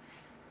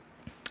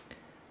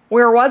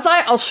 Where was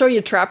I? I'll show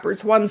you,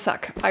 Trappers. One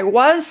sec. I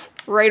was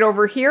right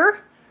over here.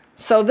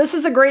 So this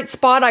is a great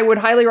spot. I would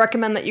highly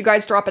recommend that you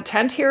guys drop a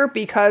tent here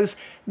because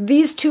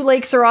these 2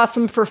 lakes are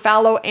awesome for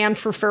fallow and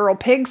for feral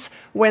pigs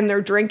when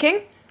they're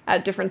drinking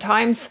at different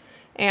times.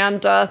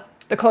 And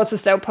the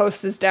closest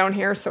outpost is down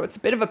here, so it's a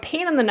bit of a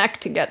pain in the neck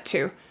to get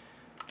to.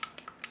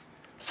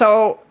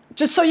 So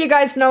just so you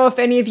guys know, if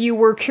any of you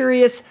were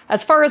curious,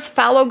 as far as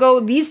fallow go,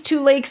 these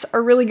 2 lakes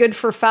are really good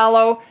for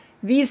fallow.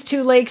 These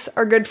 2 lakes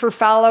are good for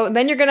fallow.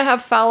 Then you're going to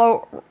have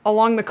fallow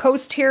along the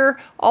coast here,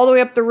 all the way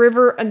up the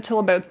river until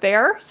about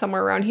there,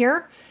 somewhere around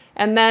here.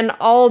 And then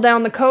all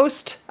down the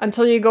coast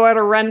until you go out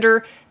of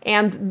Render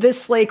and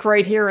this lake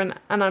right here. And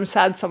I'm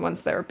sad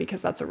someone's there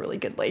because that's a really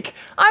good lake.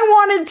 I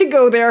wanted to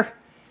go there.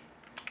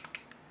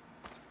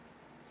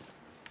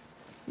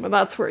 But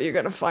that's where you're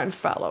going to find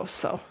fallow,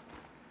 so...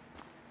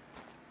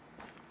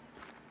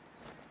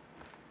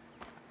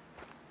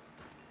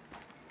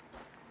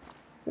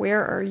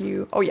 Where are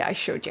you? Oh yeah, I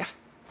showed you.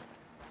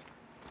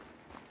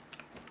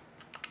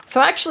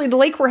 So actually the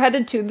lake we're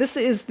headed to, this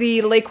is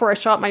the lake where I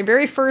shot my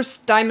very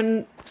first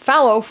diamond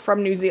fallow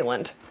from New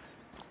Zealand.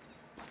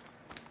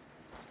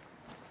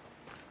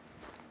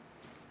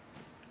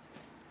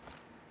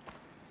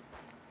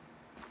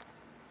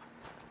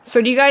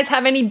 So do you guys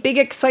have any big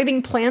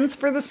exciting plans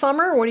for the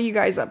summer? What are you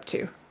guys up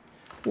to?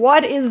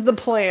 What is the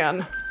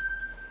plan?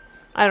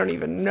 I don't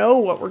even know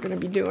what we're going to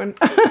be doing.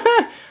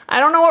 I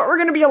don't know what we're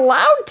going to be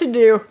allowed to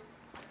do.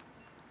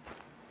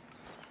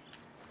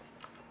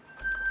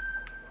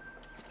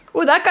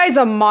 Ooh, that guy's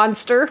a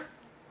monster.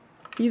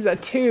 He's a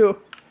 2.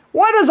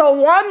 What does a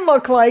 1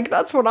 look like?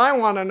 That's what I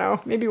want to know.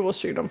 Maybe we'll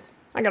shoot him.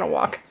 I'm going to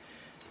walk.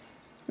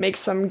 Make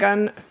some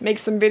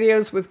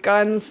videos with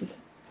guns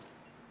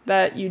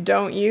that you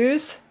don't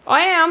use.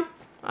 I am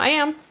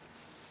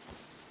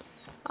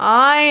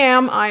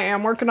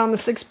working on the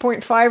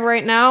 6.5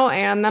 right now,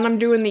 and then I'm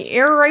doing the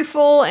air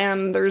rifle,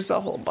 and there's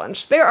a whole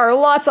bunch. There are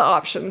lots of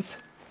options.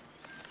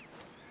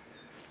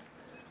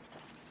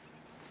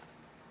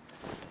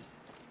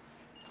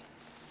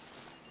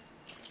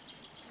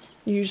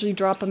 You usually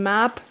drop a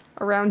map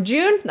around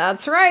June.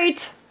 That's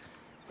right.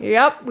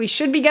 Yep, we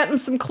should be getting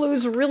some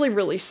clues really,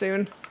 really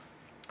soon.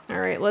 All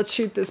right, let's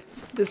shoot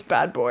this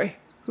bad boy.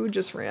 Who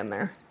just ran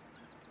there?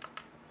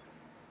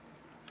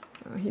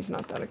 Oh, he's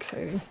not that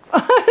exciting.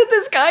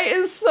 This guy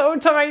is so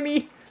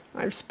tiny.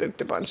 I've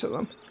spooked a bunch of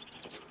them.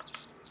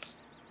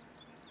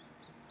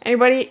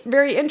 Anybody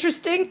very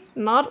interesting?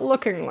 Not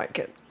looking like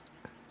it.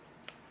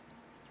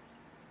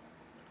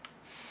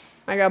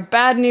 I got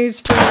bad news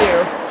for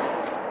you.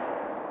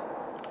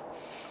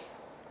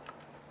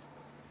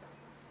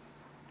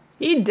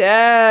 He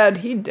dead.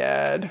 He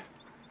dead.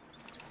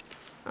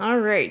 All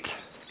right.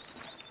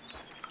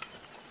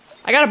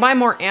 I gotta buy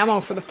more ammo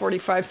for the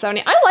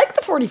 4570. I like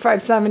the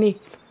 4570.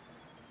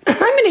 I'm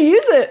gonna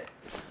use it.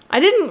 I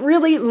didn't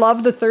really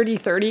love the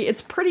 3030.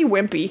 It's pretty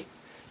wimpy.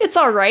 It's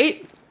all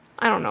right.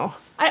 I don't know.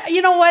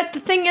 You know what? The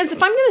thing is,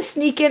 if I'm gonna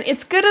sneak in,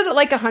 it's good at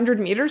like 100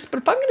 meters, but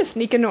if I'm gonna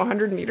sneak into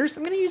 100 meters,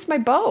 I'm gonna use my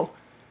bow.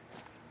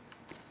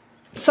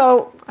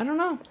 So, I don't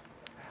know.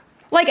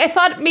 Like, I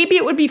thought maybe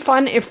it would be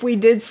fun if we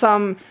did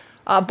some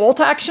bolt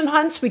action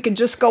hunts. We could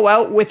just go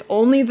out with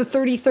only the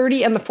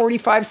 30-30 and the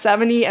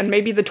 45-70 and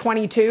maybe the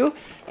 22.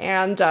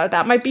 And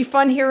that might be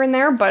fun here and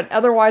there, but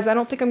otherwise I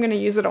don't think I'm going to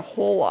use it a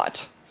whole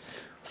lot.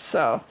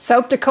 So,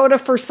 South Dakota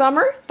for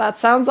summer? That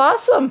sounds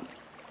awesome.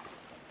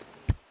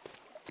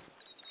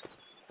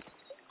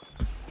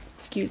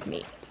 Excuse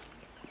me.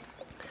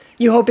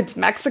 You hope it's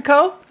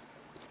Mexico?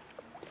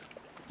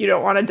 You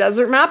don't want a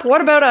desert map?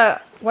 What about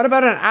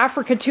an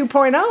Africa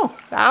 2.0?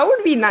 That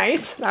would be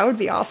nice. That would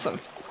be awesome.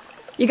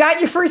 You got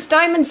your first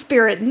diamond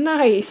spirit.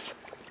 Nice.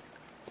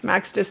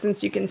 Max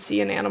distance you can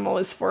see an animal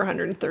is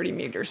 430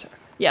 meters.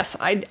 Yes,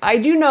 I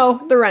do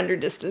know the render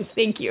distance.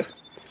 Thank you.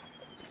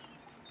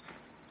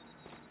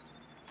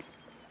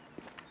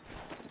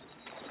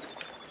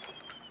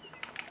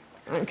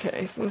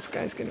 Okay, so this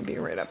guy's going to be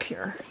right up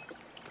here.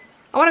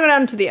 I want to go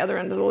down to the other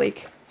end of the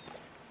lake.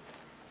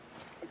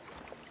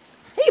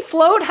 Hey,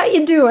 Float, how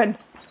you doing?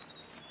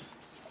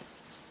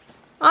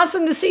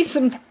 Awesome to see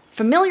some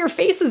familiar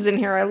faces in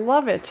here. I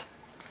love it.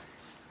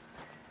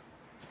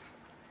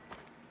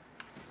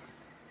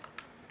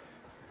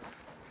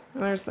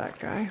 There's that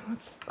guy.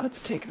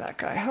 Let's take that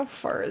guy. How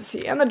far is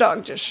he? And the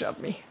dog just shoved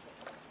me.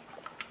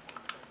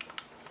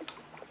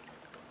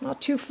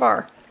 Not too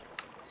far.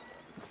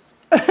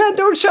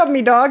 Don't shove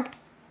me, dog.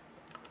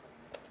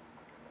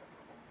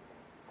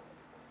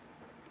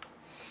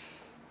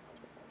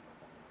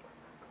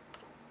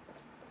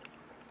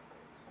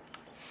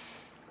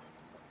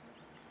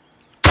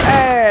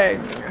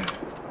 Bang.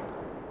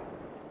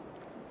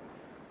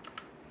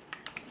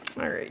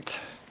 All right.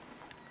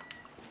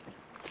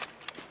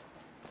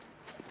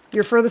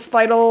 Your furthest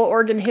vital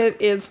organ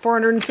hit is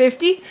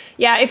 450.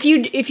 Yeah, if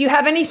you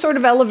have any sort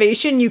of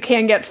elevation, you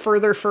can get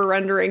further for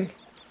rendering.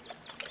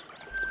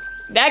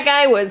 That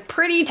guy was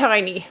pretty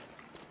tiny.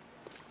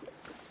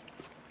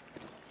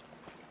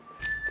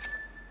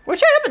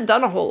 Which I haven't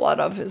done a whole lot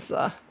of is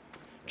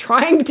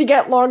trying to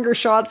get longer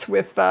shots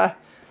with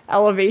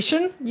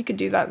elevation. You could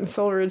do that in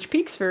Solar Ridge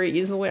Peaks very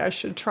easily. I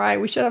should try.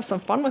 We should have some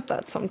fun with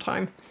that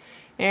sometime.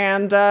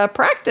 And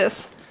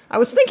practice. I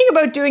was thinking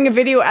about doing a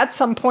video at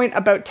some point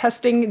about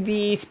testing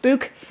the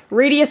spook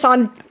radius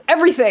on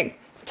everything.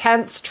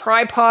 Tents,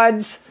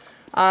 tripods,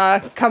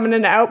 coming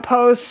into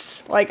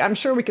outposts. Like, I'm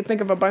sure we could think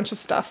of a bunch of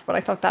stuff, but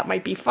I thought that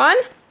might be fun.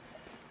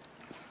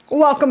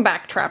 Welcome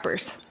back,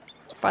 trappers.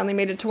 Finally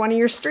made it to one of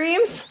your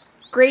streams.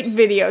 Great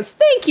videos.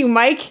 Thank you,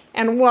 Mike,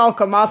 and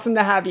welcome. Awesome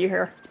to have you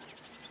here.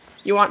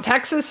 You want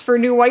Texas for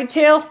new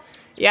whitetail?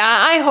 Yeah,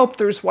 I hope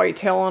there's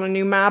whitetail on a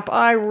new map.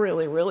 I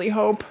really, really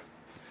hope.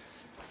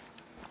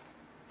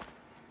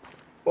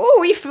 Oh,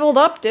 we filled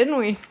up, didn't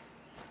we?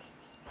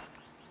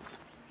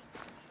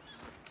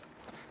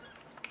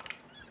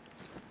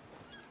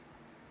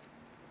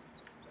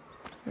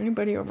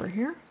 Anybody over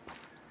here?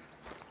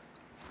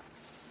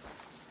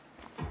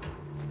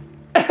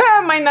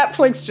 My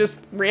Netflix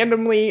just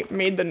randomly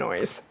made the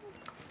noise.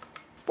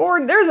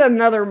 Forward, there's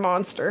another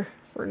monster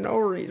for no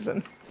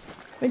reason.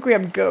 I think we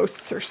have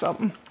ghosts or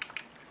something.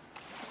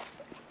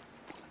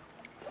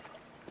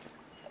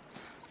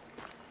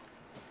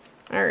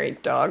 All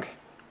right, dog.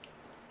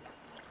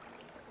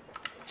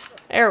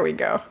 There we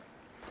go.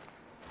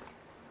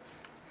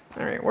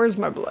 All right, where's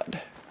my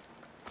blood?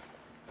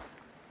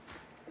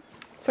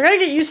 So I gotta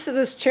get used to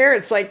this chair.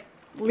 It's like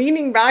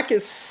leaning back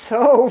is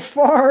so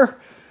far.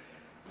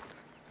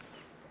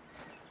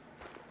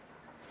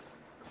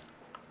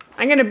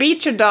 I'm gonna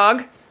beat you,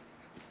 dog.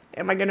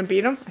 Am I gonna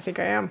beat him? I think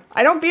I am.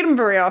 I don't beat him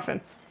very often.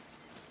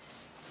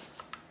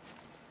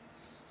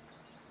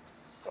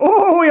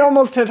 Oh, we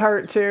almost hit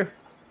heart too.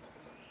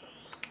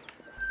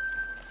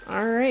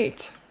 All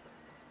right.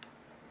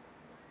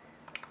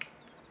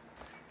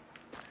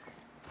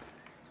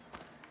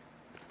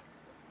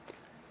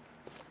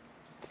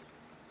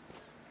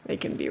 They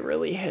can be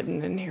really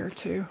hidden in here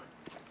too.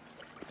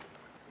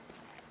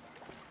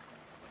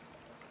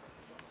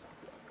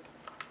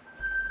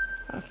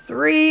 A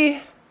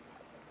 3.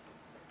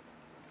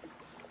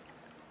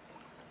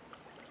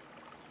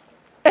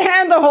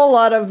 And and a whole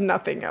lot of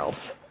nothing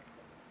else.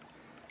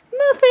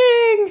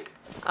 Nothing.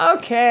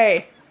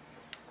 Okay.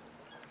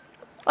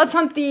 Let's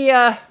hunt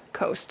the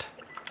coast.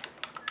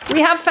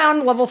 We have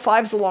found level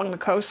 5s along the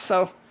coast,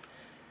 so...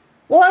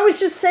 Well, I was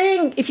just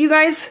saying, if you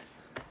guys...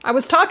 I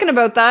was talking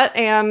about that,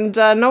 and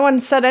no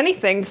one said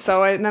anything,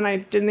 so then I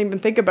didn't even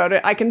think about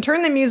it. I can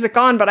turn the music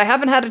on, but I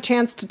haven't had a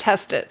chance to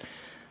test it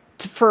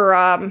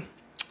for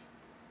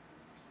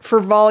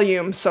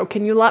volume, so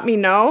can you let me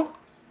know?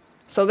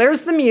 So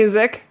there's the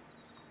music.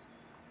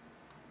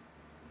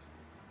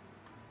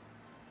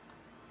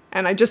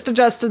 And I just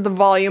adjusted the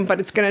volume, but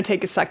it's going to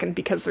take a second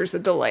because there's a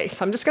delay.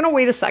 So I'm just going to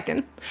wait a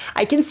second.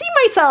 I can see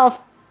myself.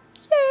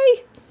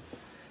 Yay!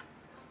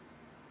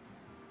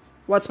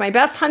 What's my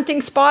best hunting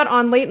spot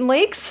on Layton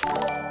Lakes?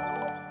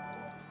 I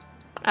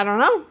don't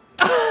know.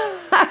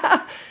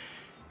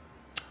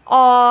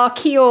 Aw,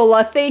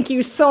 Keola, thank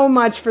you so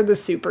much for the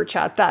super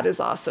chat. That is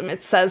awesome.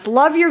 It says,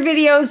 love your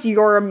videos.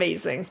 You're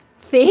amazing.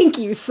 Thank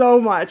you so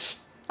much.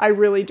 I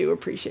really do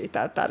appreciate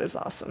that. That is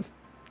awesome.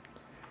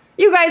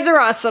 You guys are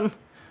awesome.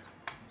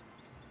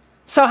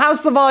 So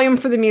how's the volume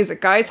for the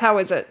music, guys? How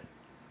is it?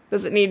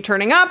 Does it need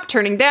turning up,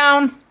 turning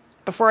down?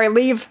 Before I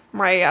leave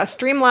my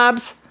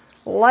Streamlabs,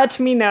 let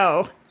me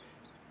know.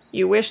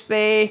 You wish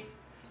that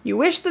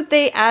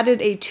they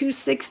added a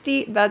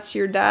 260, that's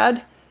your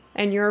dad,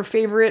 and your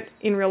favorite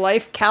in real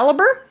life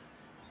caliber?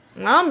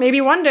 Well,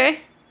 maybe one day.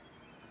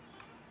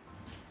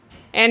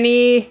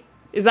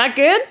 Is that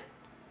good?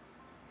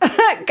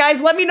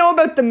 Guys, let me know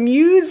about the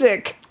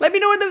music. Let me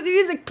know about the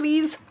music,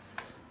 please.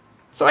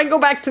 So I can go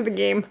back to the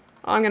game.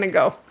 I'm gonna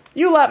go.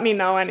 You let me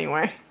know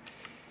anyway.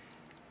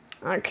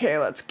 Okay,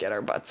 let's get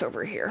our butts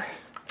over here.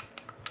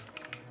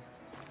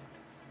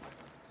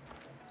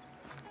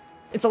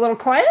 It's a little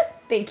quiet.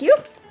 Thank you.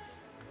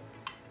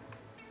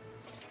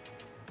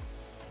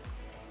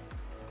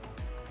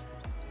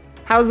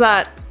 How's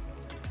that?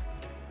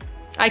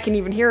 I can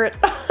even hear it.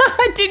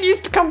 It didn't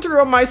used to come through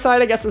on my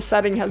side. I guess the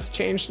setting has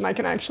changed and I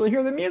can actually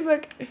hear the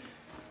music.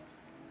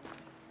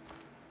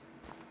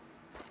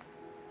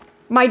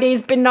 My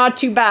day's been not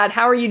too bad.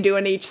 How are you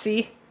doing,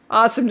 HC?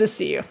 Awesome to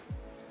see you.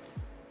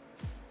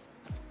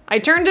 I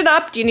turned it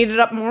up. Do you need it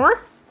up more?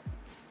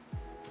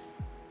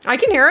 I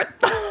can hear it.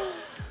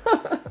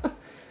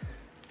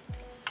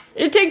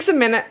 It takes a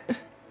minute.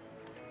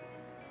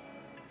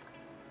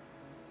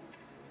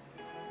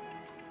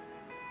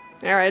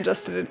 There, I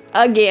adjusted it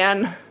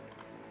again.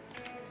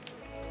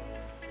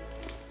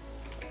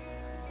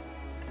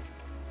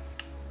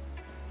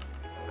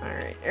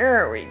 Alright,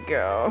 there we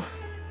go.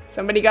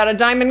 Somebody got a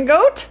diamond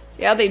goat?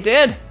 Yeah, they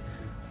did.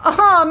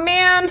 Oh,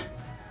 man.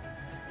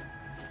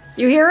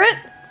 You hear it?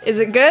 Is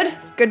it good?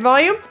 Good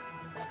volume?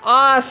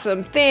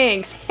 Awesome,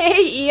 thanks.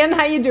 Hey, Ian,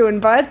 how you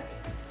doing, bud?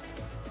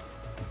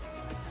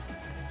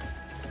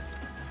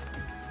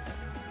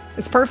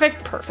 It's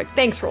perfect? Perfect.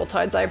 Thanks, Roll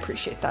Tides. I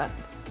appreciate that.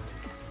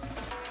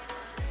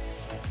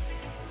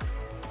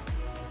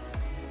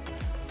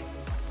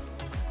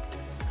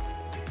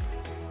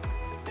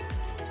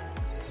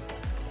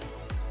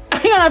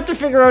 I'm gonna have to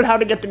figure out how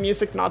to get the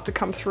music not to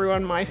come through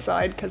on my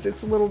side because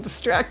it's a little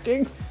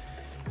distracting.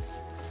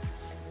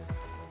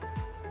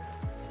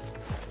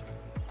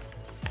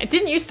 It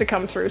didn't used to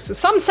come through, so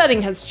some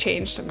setting has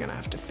changed. I'm gonna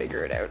have to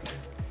figure it out.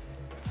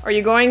 Are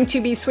you going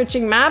to be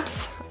switching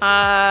maps?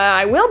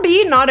 I will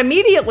be, not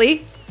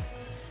immediately.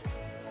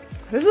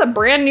 This is a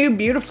brand new,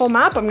 beautiful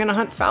map. I'm gonna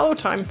hunt fallow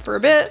time for a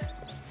bit.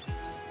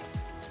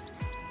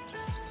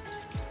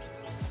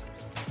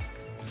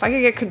 If I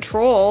could get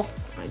control,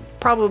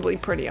 probably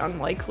pretty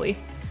unlikely.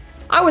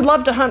 I would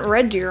love to hunt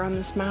red deer on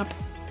this map.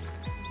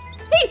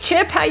 Hey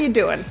Chip, how you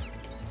doing?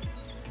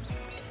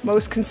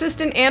 Most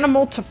consistent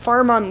animal to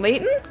farm on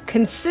Layton?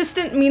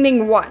 Consistent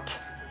meaning what?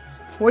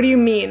 What do you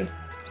mean?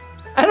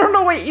 I don't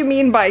know what you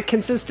mean by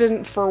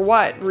consistent for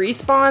what?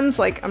 Respawns?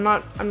 Like, I'm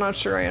not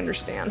sure I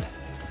understand.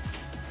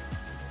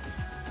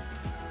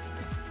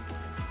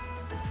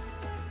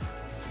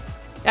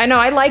 I know,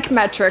 I like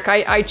metric.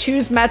 I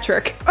choose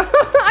metric.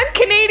 I'm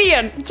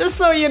Canadian, just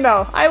so you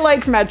know. I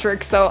like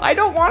metric, so I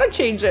don't want to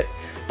change it.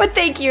 But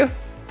thank you.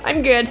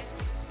 I'm good.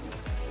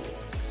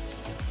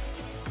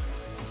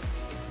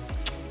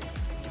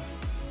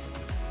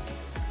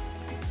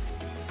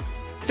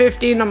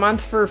 $15 a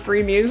month for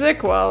free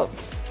music? Well,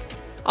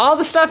 all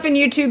the stuff in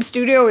YouTube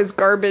Studio is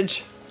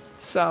garbage.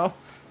 So,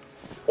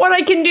 what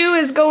I can do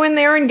is go in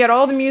there and get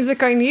all the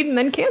music I need and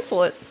then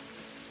cancel it.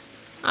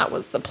 That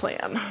was the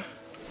plan.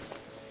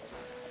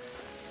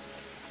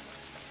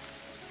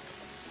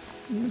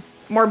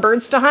 More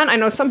birds to hunt? I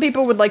know some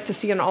people would like to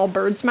see an all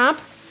birds map.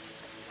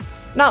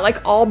 Not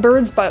like all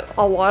birds, but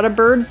a lot of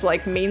birds,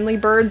 like mainly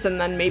birds, and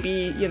then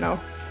maybe, you know,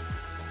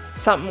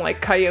 something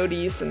like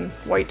coyotes and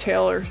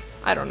whitetail, or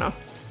I don't know.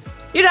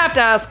 You'd have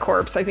to ask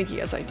Corpse. I think he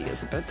has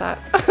ideas about that.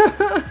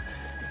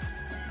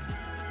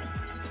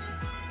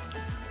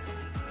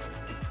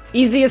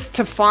 Easiest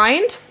to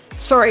find?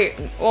 Sorry,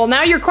 well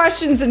now your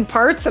question's in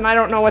parts and I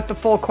don't know what the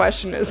full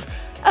question is.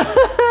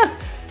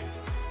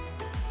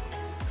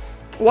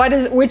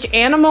 Which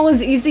animal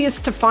is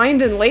easiest to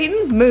find in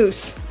Layton?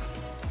 Moose.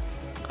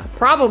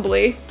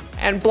 Probably.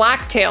 And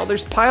blacktail.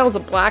 There's piles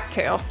of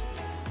blacktail.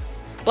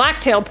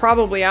 Blacktail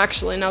probably,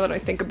 actually, now that I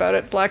think about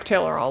it.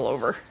 Blacktail are all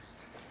over.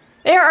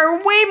 There are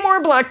way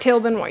more blacktail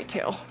than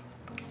whitetail.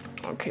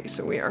 Okay,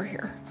 so we are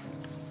here.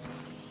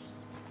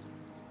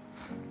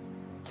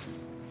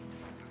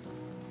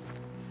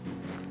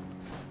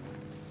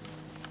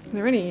 Is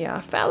there any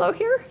fallow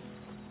here?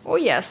 Oh,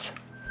 yes.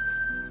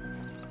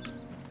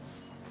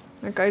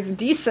 That guy's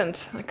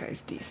decent. That guy's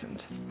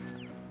decent.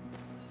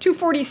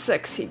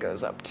 246 he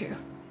goes up to.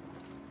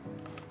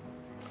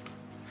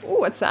 Oh,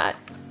 what's that?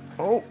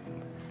 Oh,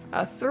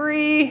 a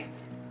 3.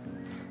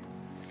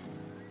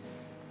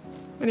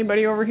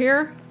 Anybody over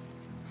here?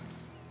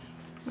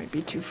 Might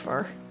be too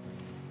far.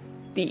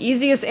 The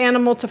easiest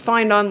animal to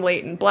find on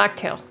Layton,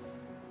 blacktail.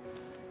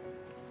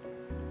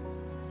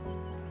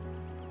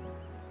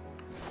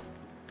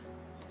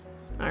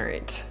 All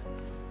right.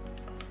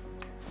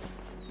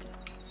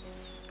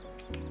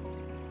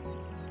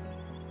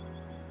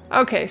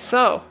 Okay,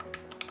 so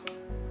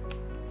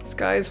this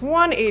guy's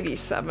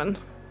 187.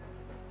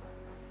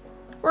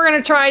 We're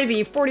gonna try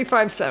the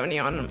 4570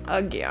 on him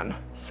again.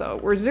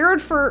 So we're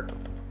zeroed for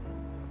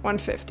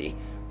 150.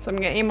 So I'm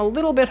gonna aim a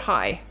little bit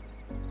high.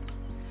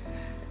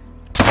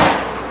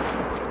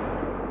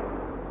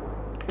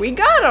 We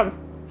got him!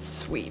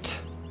 Sweet.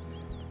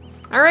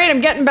 All right,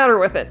 I'm getting better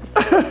with it.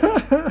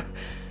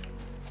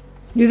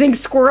 You think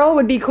squirrel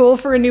would be cool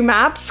for a new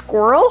map?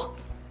 Squirrel?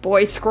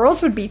 Boy,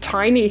 squirrels would be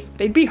tiny.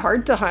 They'd be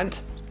hard to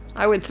hunt.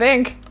 I would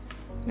think.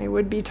 They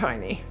would be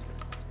tiny.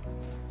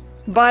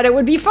 But it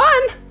would be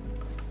fun!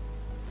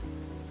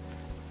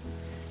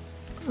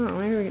 Oh,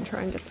 maybe we can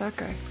try and get that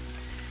guy.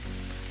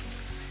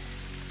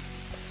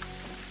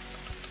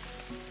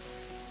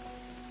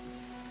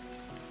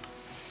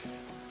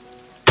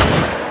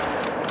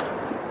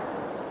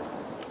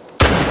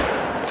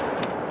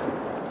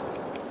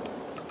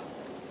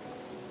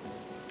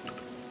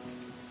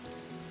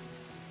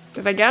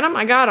 Did I get him?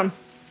 I got him.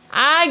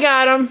 I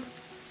got him.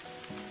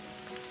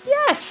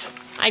 Yes,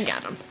 I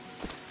got him.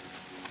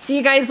 See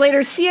you guys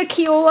later. See ya,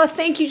 Keola.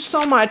 Thank you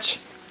so much.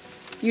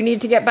 You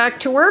need to get back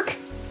to work?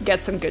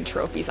 Get some good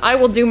trophies. I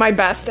will do my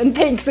best. And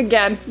thanks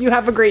again. You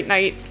have a great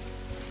night.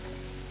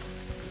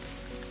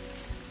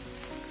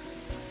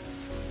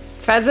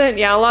 Pheasant?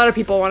 Yeah, a lot of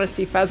people want to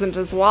see pheasant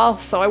as well.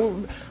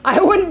 So I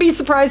wouldn't be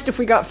surprised if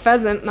we got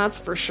pheasant, that's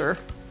for sure.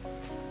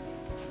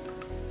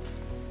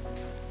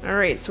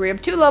 Alright, so we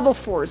have 2 level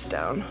 4s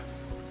down.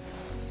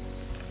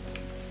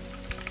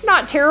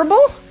 Not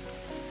terrible.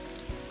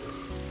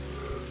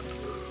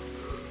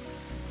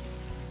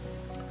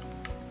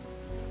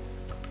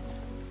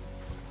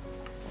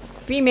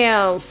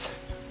 Females.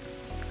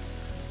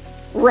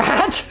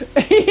 Rat?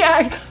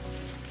 Yeah.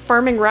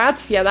 Farming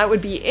rats? Yeah, that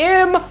would be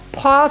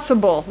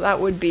impossible. That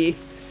would be...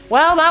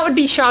 Well, that would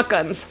be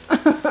shotguns.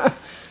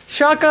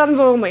 Shotguns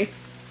only.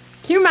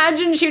 Can you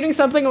imagine shooting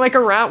something like a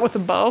rat with a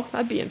bow?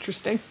 That'd be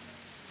interesting.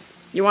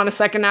 You want a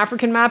second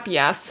African map?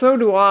 Yeah, so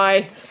do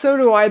I. So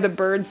do I, the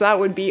birds. That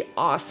would be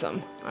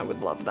awesome. I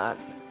would love that.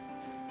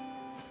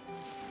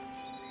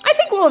 I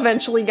think we'll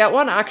eventually get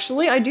one,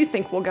 actually. I do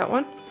think we'll get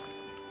one.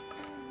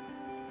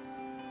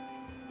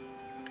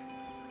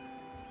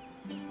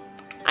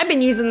 I've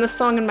been using this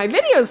song in my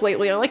videos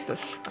lately. I like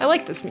this. I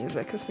like this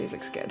music. This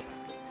music's good.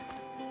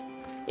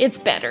 It's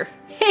better.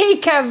 Hey,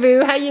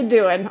 Cotw, how you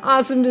doing?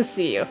 Awesome to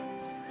see you.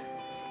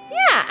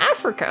 Yeah,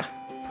 Africa.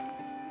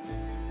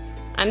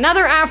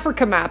 Another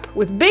Africa map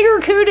with bigger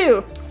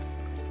kudu.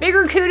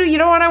 Bigger kudu, you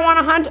know what I want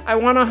to hunt? I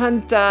want to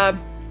hunt, I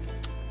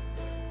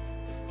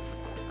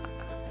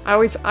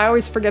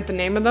always forget the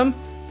name of them.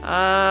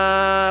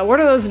 What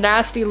are those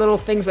nasty little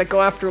things that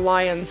go after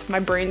lions?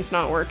 My brain's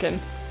not working.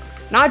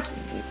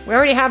 We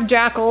already have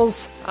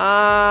jackals.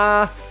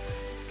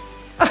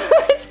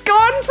 It's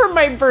gone from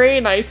my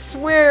brain, I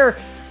swear.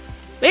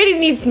 Lady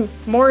needs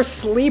more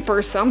sleep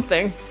or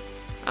something.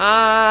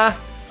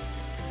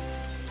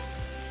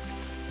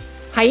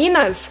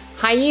 Hyenas.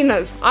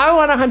 Hyenas. I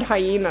want to hunt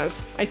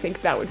hyenas. I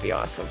think that would be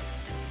awesome.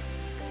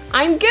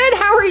 I'm good.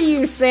 How are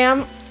you,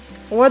 Sam?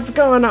 What's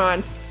going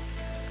on?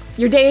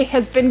 Your day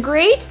has been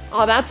great?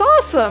 Oh, that's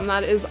awesome.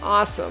 That is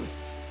awesome.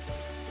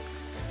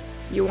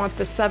 You want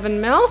the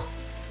 7mm?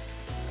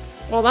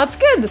 Well, that's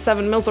good. The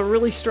 7mm's a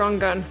really strong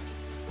gun.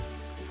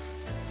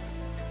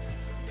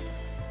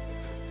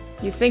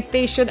 You think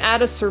they should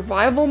add a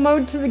survival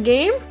mode to the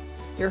game?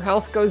 Your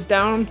health goes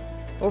down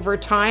over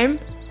time.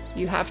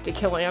 You have to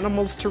kill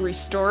animals to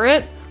restore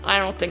it. I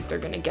don't think they're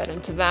gonna get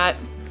into that.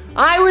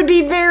 I would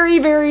be very,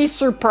 very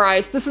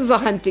surprised. This is a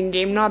hunting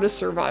game, not a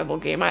survival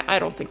game. I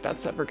don't think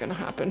that's ever gonna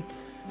happen.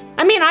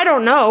 I mean, I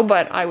don't know,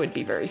 but I would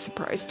be very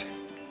surprised.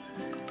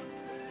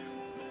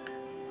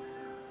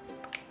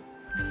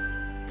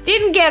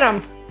 Didn't get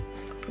him.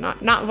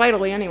 Not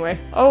vitally anyway.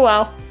 Oh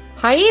well.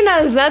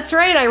 Hyenas, that's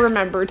right, I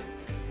remembered.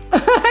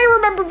 I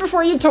remembered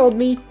before you told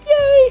me.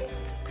 Yay!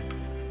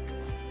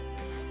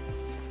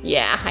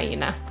 Yeah,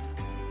 hyena.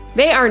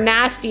 They are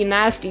nasty,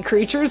 nasty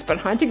creatures, but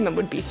hunting them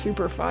would be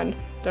super fun,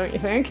 don't you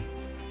think?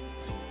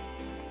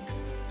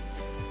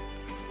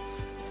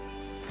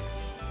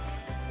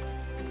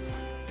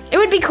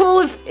 be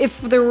cool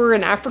if there were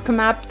an Africa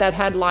map that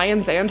had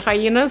lions and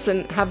hyenas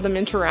and have them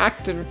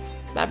interact, and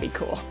that'd be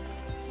cool.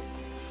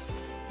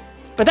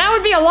 But that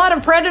would be a lot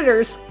of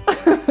predators.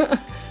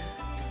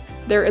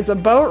 There is a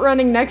boat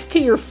running next to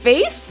your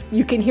face.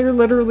 You can hear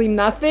literally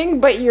nothing,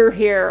 but you're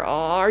here.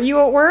 Aw, are you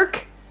at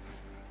work?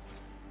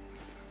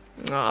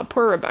 Aw,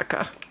 poor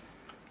Rebecca.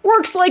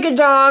 Works like a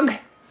dog.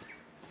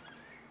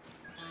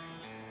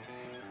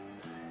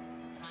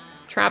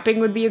 Trapping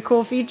would be a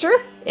cool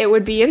feature. It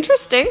would be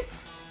interesting.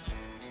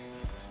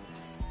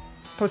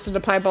 Posted a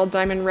piebald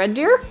diamond red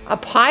deer. A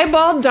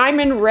piebald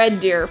diamond red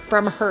deer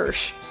from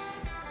Hirsch.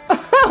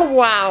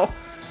 Wow.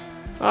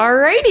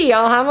 Alrighty,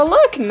 I'll have a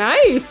look.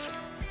 Nice.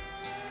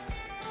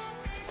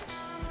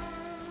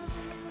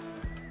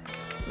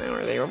 Now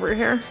are they over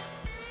here?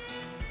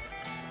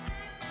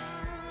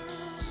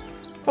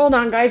 Hold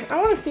on, guys. I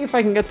want to see if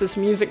I can get this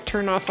music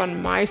turned off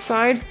on my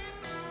side.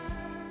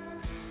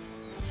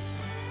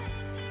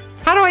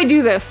 How do I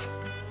do this?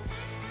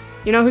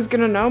 You know who's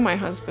gonna know? My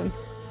husband.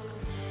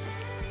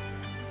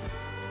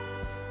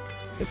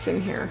 It's in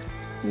here.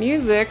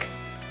 Music.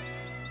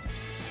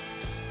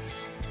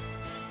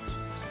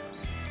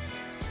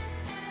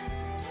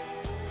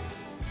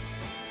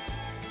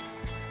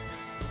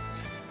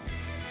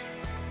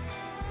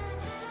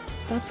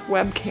 That's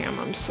webcam,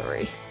 I'm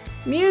sorry.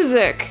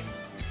 Music!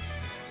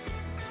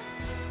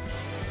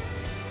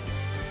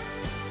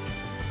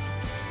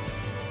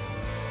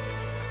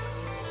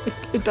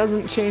 It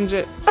doesn't change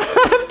it. I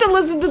have to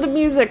listen to the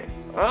music.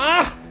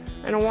 Ah,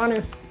 I don't want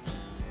to.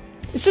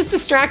 It's just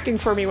distracting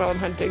for me while I'm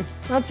hunting.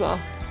 That's all.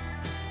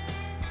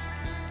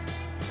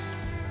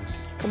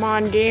 Come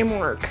on, game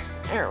work.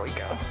 There we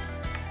go.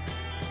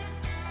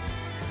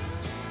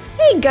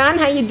 Hey, Gun,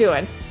 how you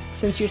doing?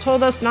 Since you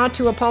told us not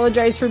to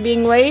apologize for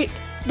being late,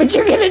 but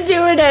you're gonna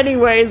do it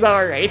anyways.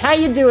 All right. How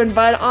you doing,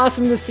 bud?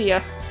 Awesome to see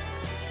ya.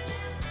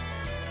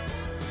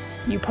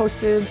 You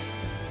posted...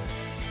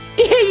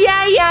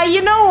 Yeah,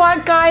 you know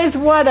what, guys?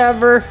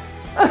 Whatever.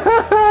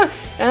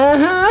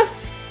 Uh-huh.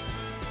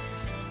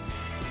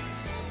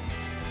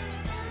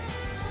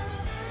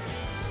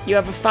 You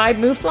have a 5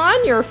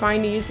 Mouflon? You're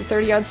fine to use the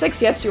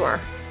 30-06? Yes, you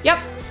are. Yep.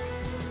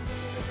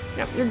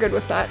 Yep, you're good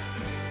with that.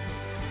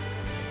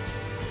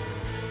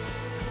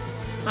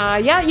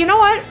 Yeah, you know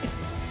what?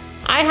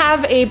 I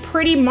have a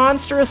pretty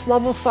monstrous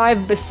level 5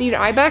 Baseed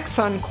Ibex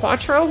on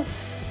Quattro.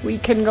 We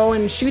can go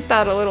and shoot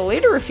that a little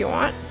later if you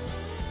want.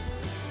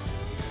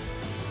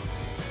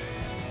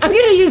 I'm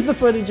gonna use the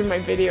footage in my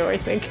video, I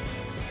think,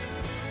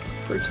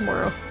 for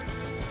tomorrow.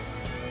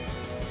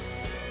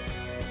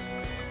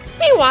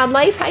 Hey,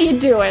 Wildlife, how you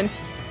doing?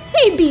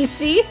 Hey,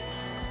 BC.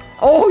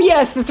 Oh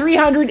yes, the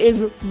 300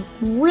 is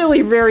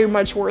really very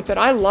much worth it.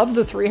 I love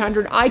the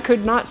 300. I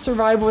could not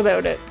survive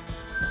without it.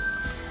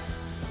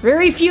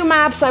 Very few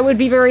maps I would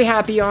be very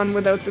happy on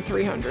without the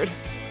 300.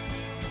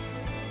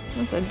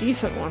 That's a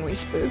decent one we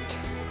spooked.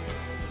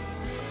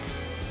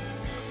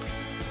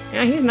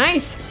 Yeah, he's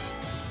nice.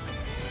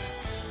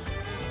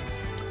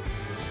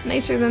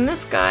 Nicer than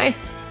this guy.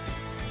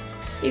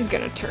 He's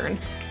gonna turn.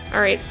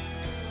 Alright.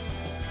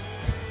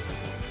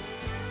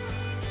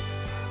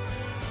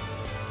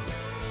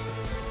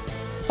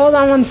 Hold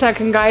on one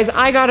second, guys.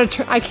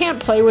 I can't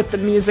play with the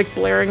music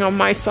blaring on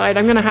my side.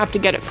 I'm gonna have to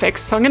get it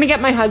fixed. So I'm gonna get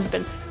my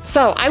husband.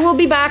 So I will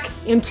be back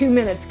in 2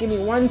 minutes. Give me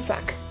 1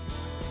 sec.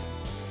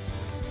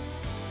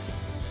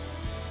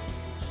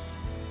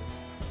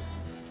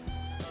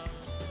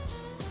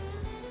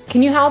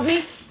 Can you help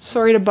me?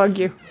 Sorry to bug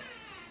you.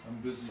 I'm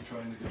busy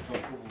trying to get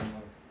comfortable.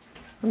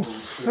 I'm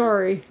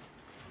sorry.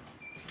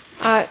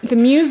 The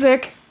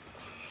music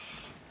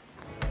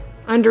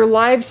under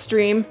live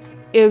stream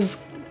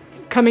is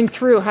coming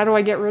through. How do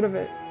I get rid of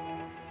it?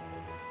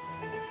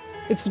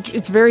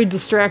 It's very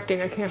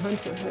distracting. I can't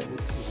hunt with it.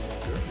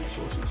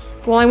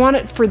 Well, I want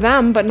it for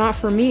them, but not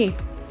for me.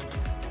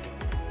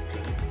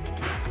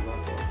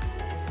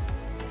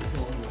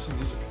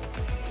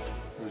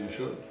 Well, you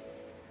should.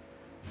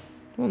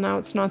 Well, now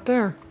it's not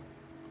there.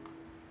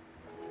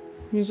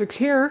 Music's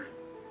here.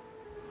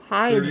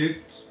 Hide.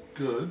 38's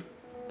good.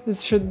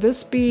 Should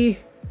this be...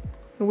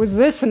 It was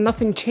this and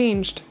nothing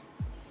changed.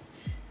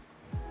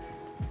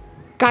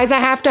 Guys, I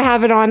have to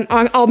have it on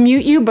I'll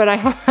mute you, but I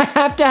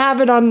have to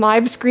have it on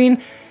live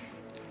screen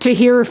to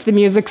hear if the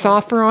music's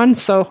off or on,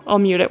 so I'll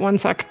mute it 1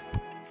 sec.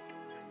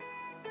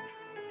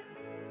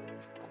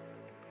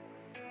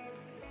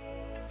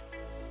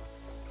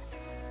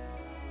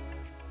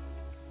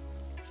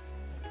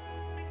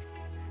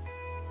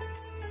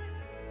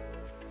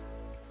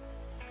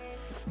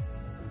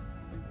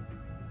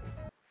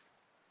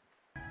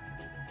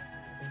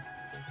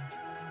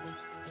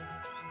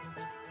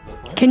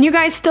 Can you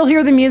guys still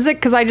hear the music?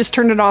 Because I just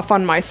turned it off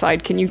on my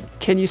side. Can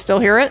you still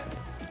hear it?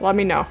 Let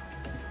me know.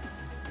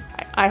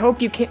 I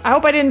hope you can. I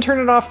hope I didn't turn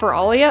it off for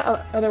all of you.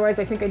 Otherwise,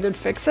 I think I did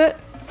fix it.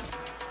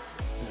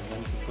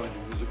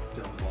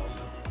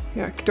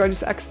 Yeah. Do I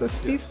just X this,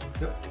 Steve?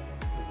 Yes. Yep.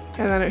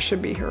 And then it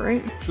should be here,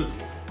 right? Should.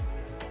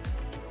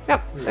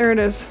 Yep. There it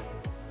is.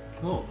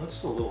 No, that's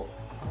still a little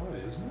high,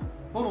 isn't it?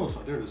 Oh no, it's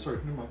not. There it is. Sorry,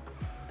 never mind.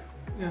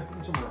 Yeah,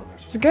 somewhere around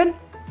there. Is it good?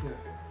 Yeah.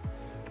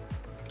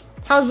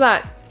 How's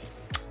that?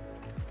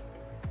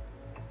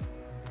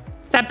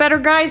 Is that better,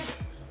 guys?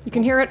 You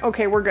can hear it?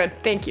 Okay, we're good.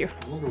 Thank you.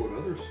 I wonder what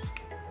other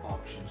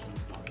options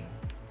we've done.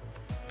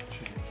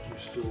 Changed. You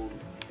still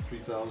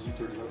 3,000,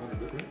 3,500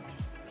 bit rate?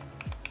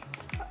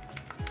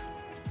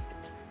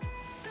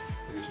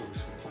 I guess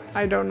nobody's complaining.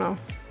 I don't know.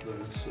 That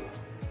it's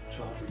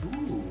choppy.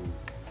 Ooh.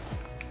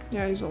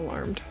 Yeah, he's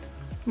alarmed.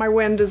 My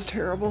wind is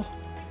terrible.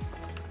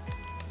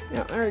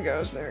 Yeah, there he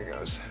goes. There he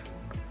goes.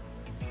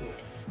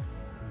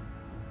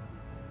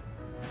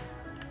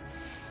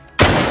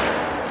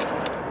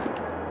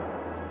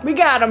 We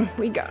got him.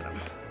 We got him.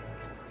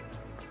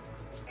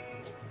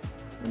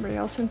 Anybody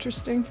else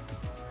interesting?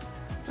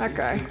 That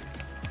guy.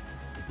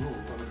 No,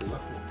 I'm at the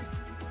left one.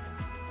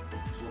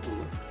 It's not to the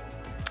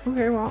left.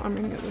 Okay, well, I'm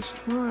gonna get this.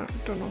 Well, I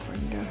don't know if I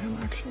can get him,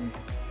 actually.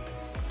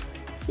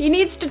 He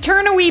needs to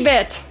turn a wee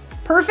bit.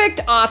 Perfect.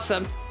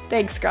 Awesome.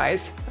 Thanks,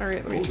 guys. All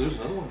right, let me... Oh, there's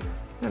another one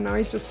there. I know,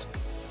 he's just...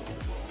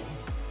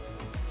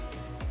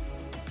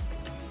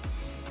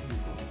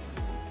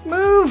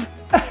 Move!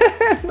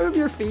 Move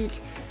your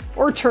feet.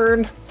 Or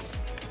turn.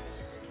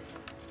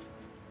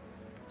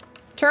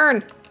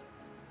 Turn.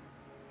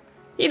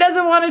 He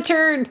doesn't want to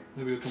turn.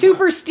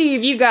 Super back.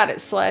 Steve, you got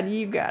it, Sled.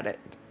 You got it.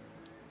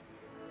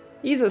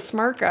 He's a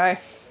smart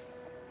guy.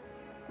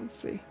 Let's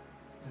see.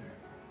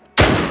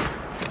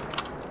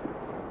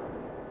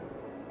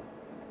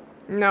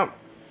 Nope.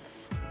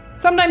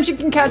 Sometimes you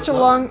can catch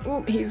along.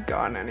 Oop, he's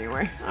gone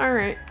anyway. All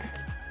right.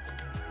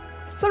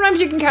 Sometimes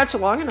you can catch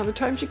along and other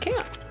times you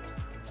can't.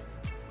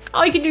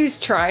 All you can do is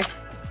try.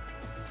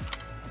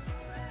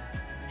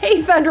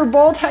 Hey,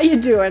 Thunderbolt, how you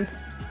doing?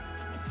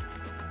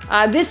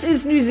 This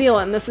is New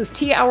Zealand. This is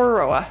Te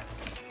Awaroa.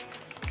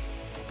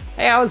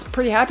 Hey, I was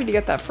pretty happy to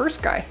get that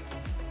first guy.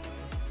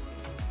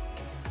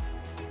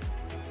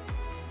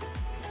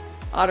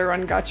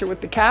 Otterun got you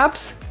with the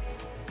caps.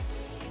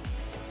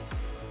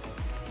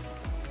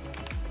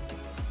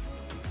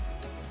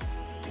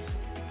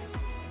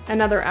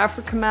 Another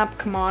Africa map.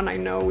 Come on, I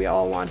know we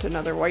all want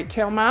another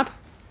whitetail map.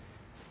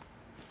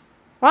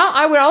 Well,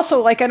 I would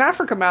also like an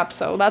Africa map,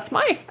 so that's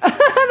my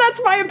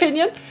that's my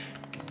opinion.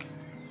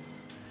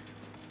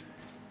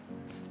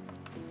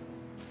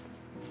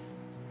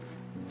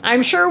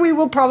 I'm sure we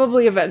will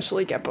probably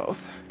eventually get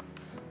both.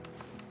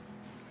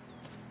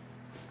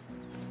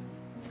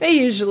 They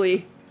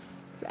usually,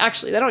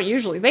 actually, they don't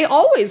usually. They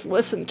always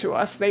listen to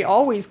us. They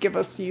always give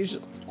us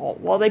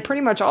well, they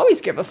pretty much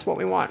always give us what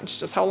we want. It's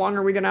just how long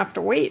are we going to have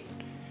to wait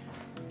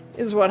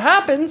is what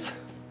happens.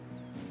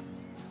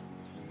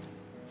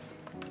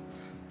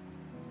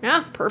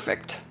 Yeah,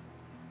 perfect.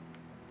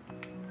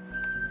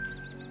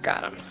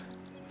 Got him.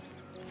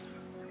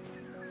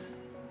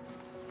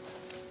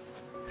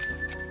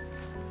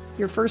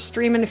 Your first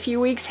stream in a few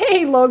weeks.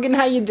 Hey, Logan,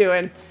 how you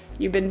doing?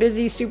 You've been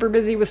busy, super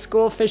busy with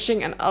school,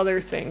 fishing, and other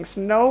things.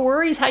 No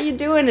worries. How you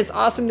doing? It's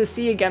awesome to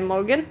see you again,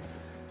 Logan.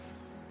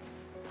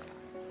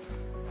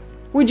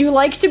 Would you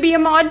like to be a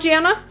mod,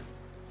 Jana?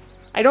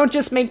 I don't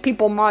just make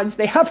people mods.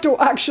 They have to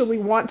actually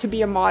want to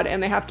be a mod,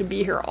 and they have to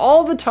be here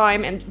all the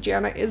time, and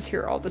Jana is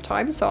here all the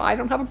time, so I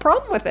don't have a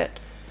problem with it.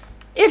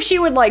 If she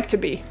would like to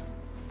be.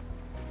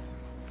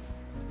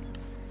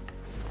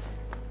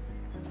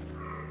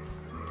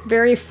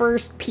 Very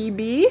first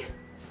PB.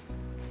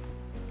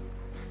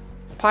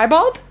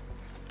 Piebald?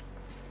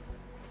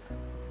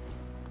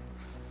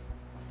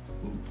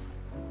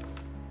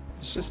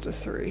 It's just a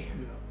 3.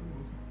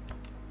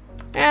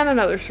 And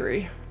another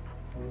 3.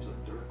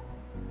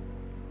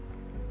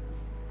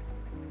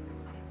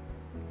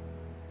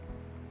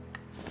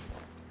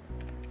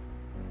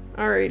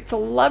 All right, it's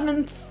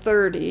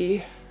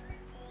 11:30.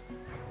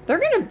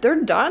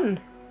 They're done.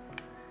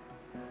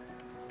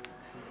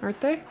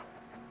 Aren't they?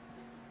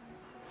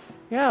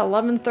 Yeah,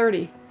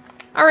 11:30.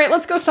 All right,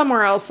 let's go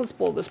somewhere else. Let's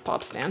blow this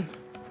pop stand.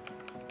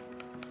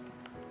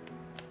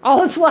 All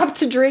that's left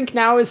to drink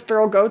now is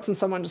feral goats, and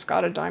someone just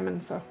got a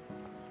diamond, so.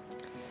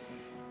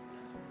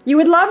 You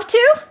would love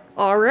to?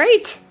 All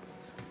right.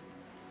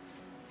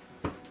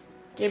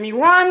 Give me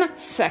 1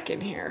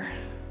 second here.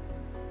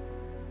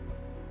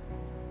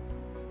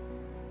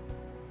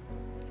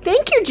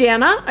 Thank you,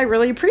 Jana. I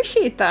really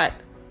appreciate that.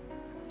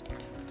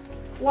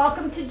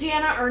 Welcome to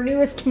Jana, our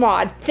newest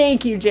mod.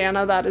 Thank you,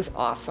 Jana. That is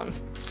awesome.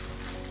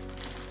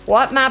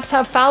 What maps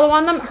have fallow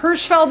on them?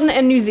 Hirschfelden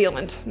and New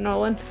Zealand.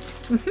 Nolan.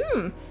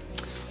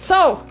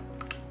 So,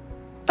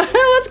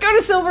 let's go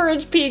to Silver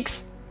Ridge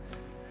Peaks.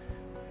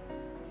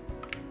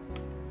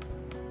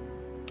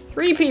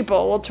 3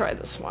 people. We'll try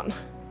this one.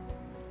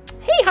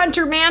 Hey,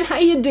 Hunter Man. How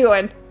you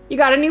doing? You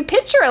got a new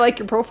picture. I like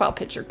your profile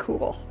picture.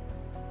 Cool.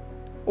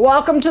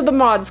 Welcome to the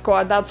mod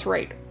squad. That's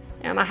right.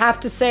 And I have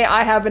to say,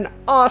 I have an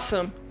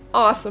awesome,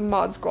 awesome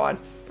mod squad.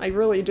 I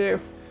really do.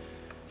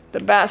 The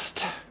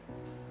best.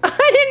 I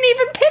didn't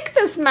even pick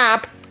this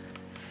map.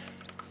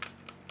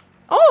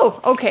 Oh,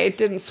 okay. It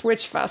didn't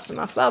switch fast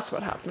enough. That's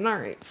what happened. All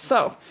right.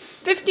 So,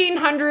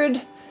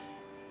 1,500.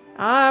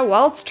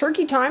 Well, it's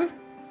turkey time.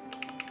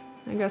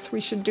 I guess we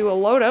should do a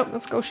loadout.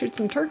 Let's go shoot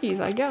some turkeys,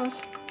 I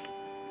guess.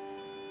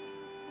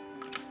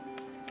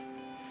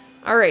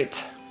 All right.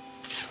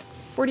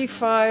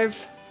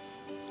 45.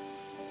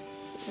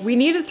 We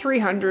needed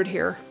 300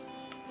 here.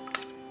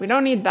 We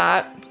don't need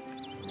that.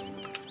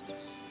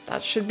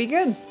 That should be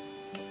good.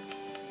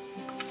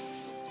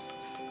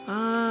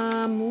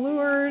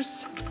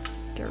 Lures.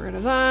 Get rid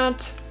of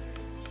that.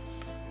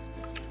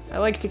 I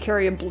like to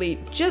carry a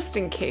bleat just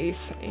in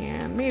case,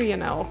 and maybe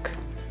an elk.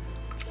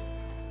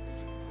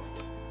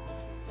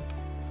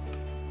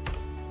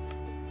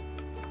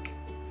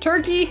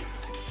 Turkey.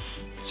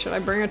 Should I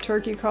bring a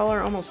turkey collar?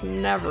 Almost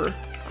never.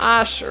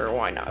 Ah, sure,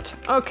 why not?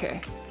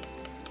 Okay.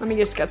 Let me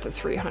just get the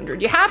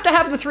 300. You have to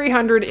have the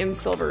 300 in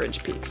Silver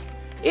Ridge Peaks.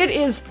 It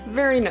is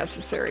very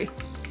necessary.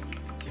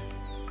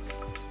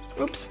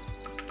 Oops.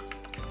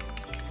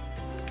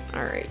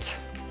 All right.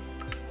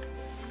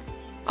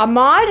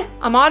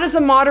 Ahmad is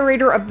a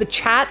moderator of the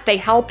chat. They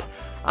help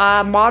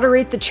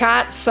moderate the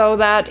chat so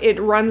that it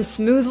runs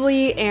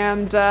smoothly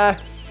and,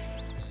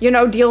 you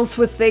know, deals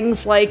with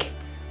things like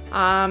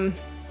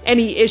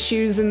any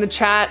issues in the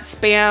chat,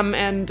 spam,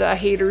 and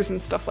haters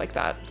and stuff like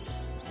that.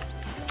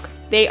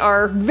 They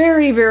are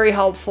very, very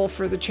helpful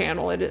for the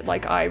channel.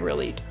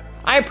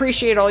 I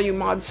appreciate all you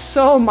mods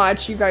so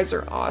much. You guys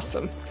are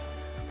awesome.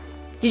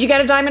 Did you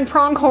get a diamond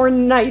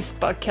pronghorn? Nice,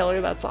 Buck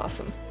Killer. That's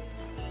awesome.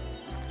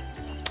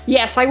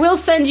 Yes, I will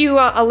send you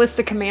a list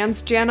of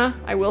commands, Jana.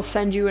 I will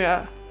send you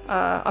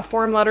a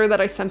form letter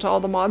that I sent to all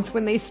the mods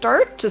when they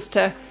start, just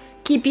to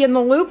keep you in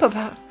the loop of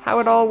how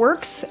it all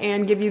works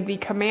and give you the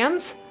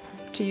commands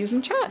to use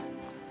in chat.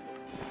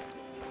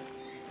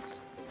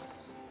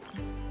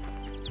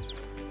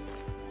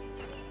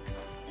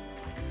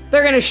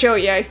 They're gonna show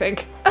you, I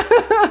think.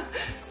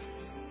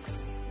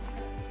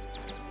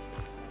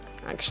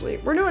 Actually,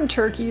 we're doing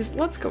turkeys.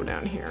 Let's go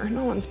down here.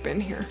 No one's been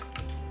here.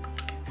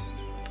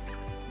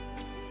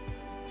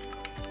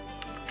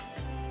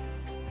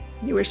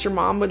 You wish your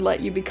mom would let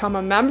you become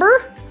a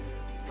member?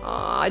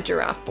 Aw,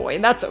 Giraffe Boy,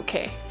 that's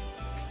okay.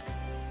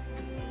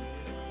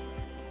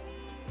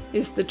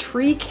 Is the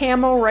tree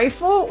camo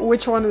rifle?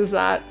 Which one is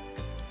that?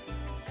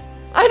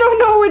 I don't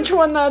know which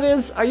one that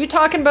is. Are you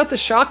talking about the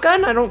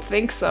shotgun? I don't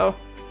think so.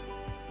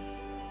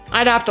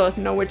 I'd have to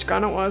know which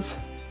gun it was.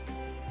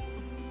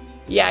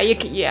 Yeah, you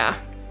can, yeah.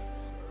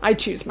 I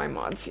choose my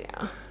mods,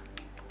 yeah.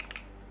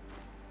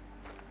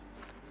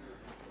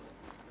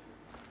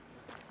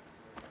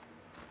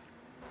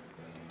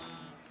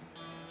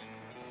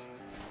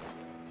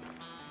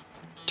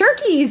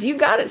 Turkeys! You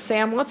got it,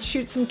 Sam. Let's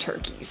shoot some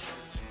turkeys.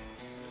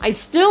 I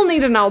still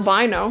need an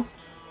albino.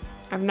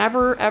 I've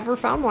never, ever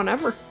found one,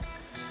 ever.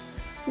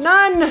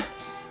 None!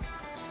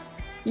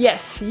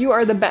 Yes, you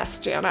are the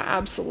best, Jana.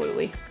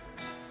 Absolutely.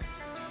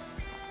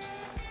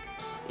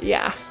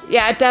 Yeah.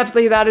 Yeah,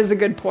 definitely that is a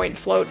good point,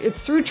 Float.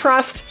 It's through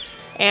trust,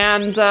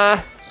 and,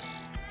 I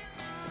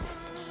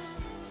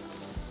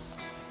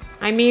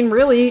mean,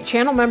 really,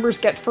 channel members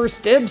get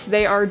first dibs.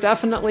 They are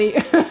definitely,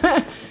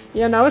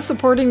 you know,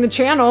 supporting the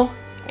channel,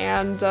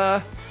 and,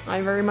 I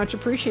very much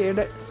appreciate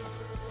it.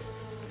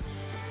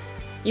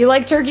 You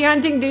like turkey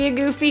hunting, do you,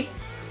 Goofy?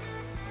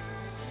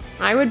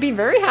 I would be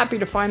very happy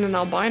to find an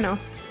albino.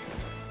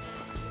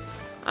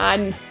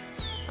 I'm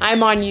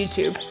on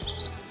YouTube.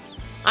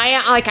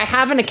 I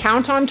have an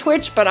account on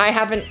Twitch, but I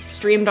haven't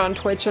streamed on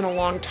Twitch in a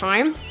long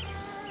time.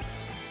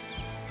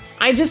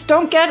 I just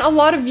don't get a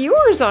lot of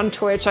viewers on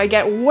Twitch. I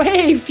get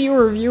way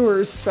fewer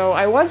viewers, so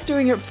I was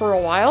doing it for a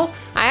while.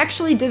 I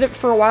actually did it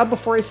for a while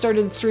before I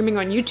started streaming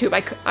on YouTube.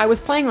 I was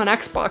playing on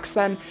Xbox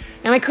then,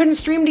 and I couldn't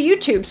stream to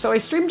YouTube, so I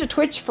streamed to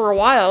Twitch for a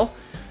while.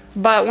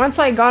 But once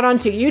I got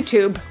onto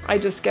YouTube, I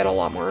just get a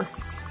lot more,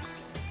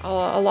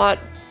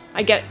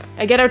 I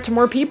get out to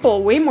more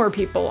people, way more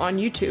people on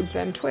YouTube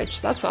than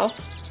Twitch, that's all.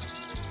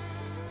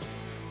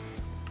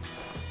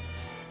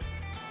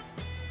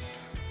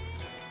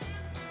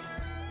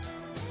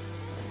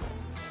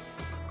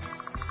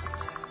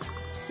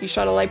 You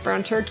shot a light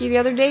brown turkey the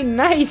other day?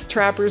 Nice,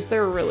 trappers,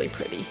 they're really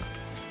pretty.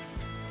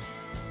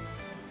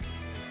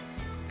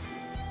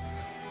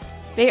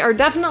 They are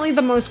definitely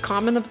the most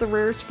common of the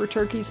rares for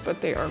turkeys,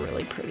 but they are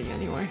really pretty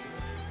anyway.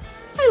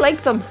 I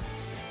like them.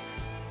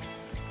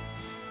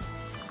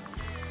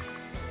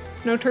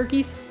 No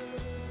turkeys?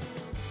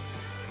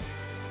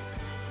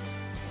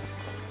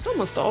 It's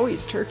almost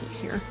always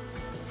turkeys here.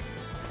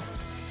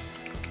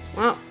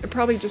 Well, it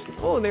probably just...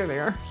 Oh, there they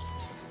are.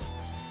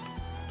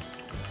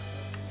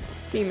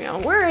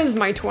 Female. Where is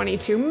my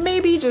 22?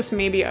 Maybe, just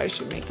maybe, I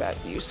should make that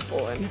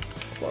useful and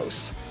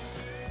close.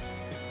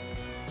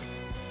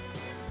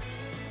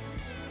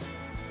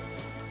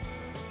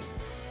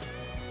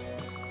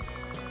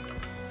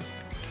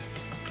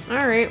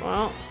 Alright,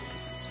 well.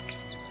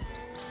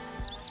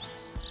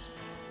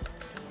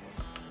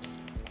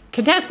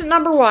 Contestant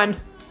number 1.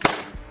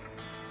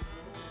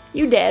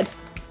 You dead.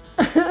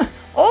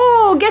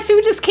 Oh, guess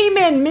who just came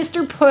in?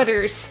 Mr.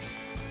 Putters.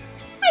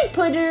 Hi,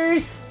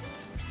 Putters.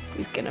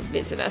 He's gonna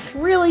visit us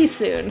really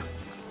soon.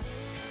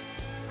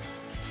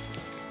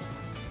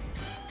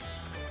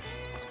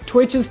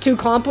 Twitch is too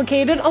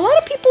complicated. A lot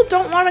of people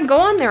don't want to go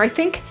on there. I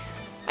think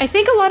I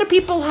think a lot of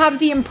people have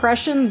the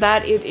impression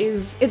that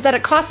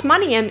it costs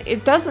money, and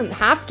it doesn't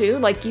have to.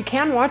 Like, you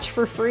can watch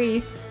for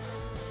free.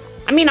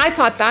 I mean, I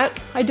thought that.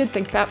 I did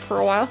think that for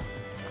a while.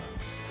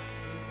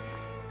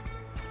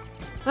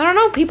 I don't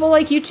know, people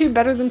like YouTube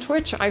better than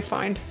Twitch, I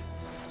find.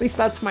 At least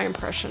that's my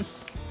impression.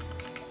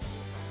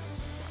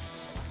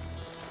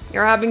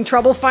 You're having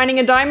trouble finding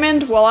a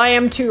diamond? Well, I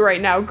am too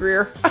right now,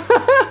 Greer.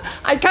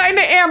 I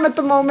kinda am at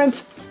the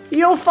moment.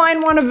 You'll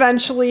find one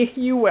eventually,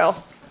 you will.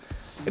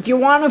 If you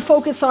want to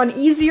focus on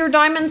easier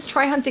diamonds,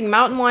 try hunting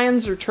mountain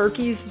lions or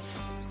turkeys.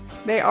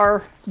 They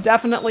are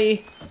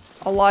definitely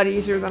a lot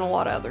easier than a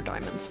lot of other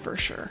diamonds, for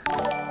sure.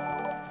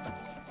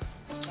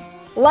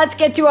 Let's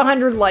get to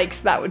 100 likes,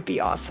 that would be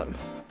awesome.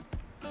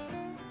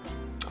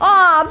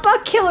 Ah,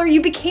 Buck Killer,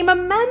 you became a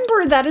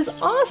member, that is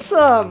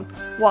awesome.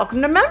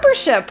 Welcome to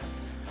membership.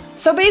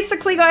 So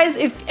basically, guys,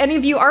 if any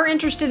of you are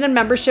interested in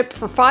membership,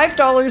 for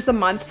 $5 a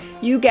month,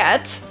 you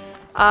get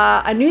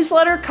a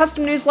newsletter,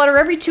 custom newsletter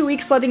every 2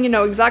 weeks, letting you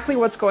know exactly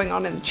what's going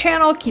on in the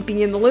channel, keeping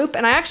you in the loop.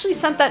 And I actually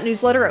sent that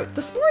newsletter out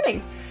this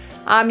morning.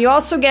 You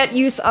also get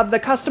use of the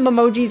custom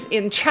emojis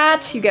in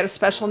chat. You get a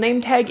special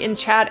name tag in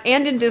chat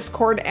and in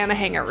Discord, and a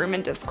hangout room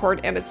in Discord,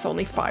 and it's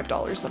only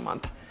 $5 a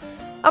month.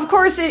 Of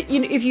course,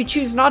 if you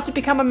choose not to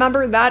become a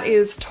member, that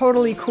is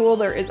totally cool.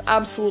 There is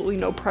absolutely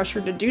no pressure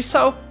to do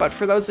so. But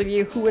for those of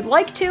you who would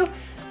like to,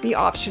 the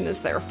option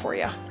is there for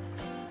you.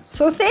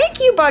 So thank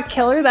you, Buck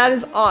Killer. That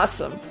is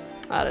awesome.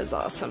 That is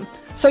awesome.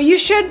 So you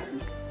should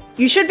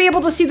be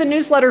able to see the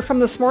newsletter from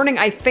this morning,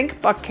 I think,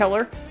 Buck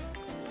Killer.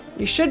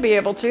 You should be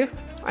able to.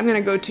 I'm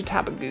gonna go to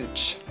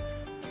Tabagooch.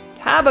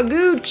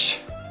 Tabagooch!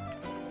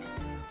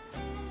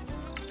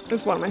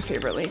 It's one of my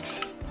favorite lakes.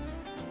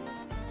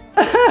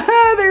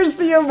 There's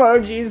the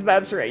emojis.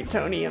 That's right,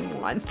 Tony and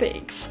Juan.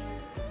 Thanks.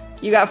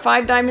 You got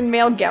 5 diamond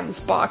male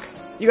Gemsbach.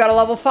 You got a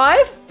level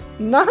 5?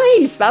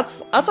 Nice!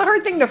 That's a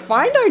hard thing to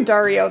find,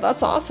 Dario.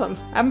 That's awesome.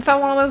 I haven't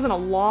found one of those in a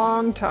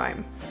long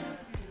time.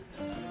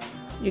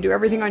 You do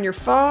everything on your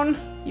phone.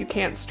 You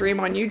can't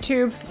stream on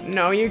YouTube.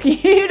 No, you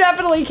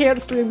definitely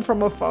can't stream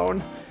from a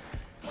phone.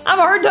 I have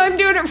a hard time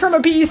doing it from a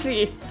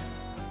PC.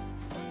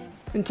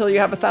 Until you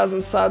have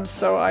 1,000 subs,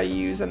 so I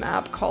use an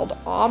app called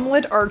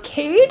Omelette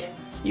Arcade.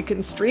 You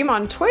can stream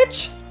on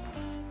Twitch.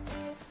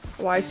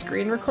 Why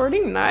screen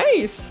recording?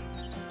 Nice.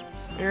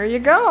 There you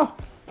go.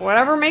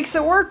 Whatever makes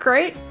it work,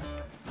 right?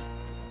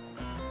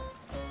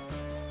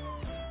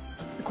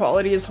 The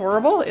quality is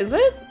horrible, is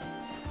it?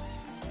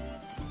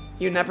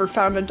 You never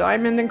found a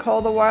diamond in Call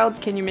of the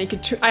Wild? Can you make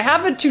it? I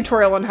have a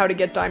tutorial on how to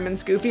get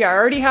diamonds, Goofy. I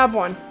already have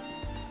one.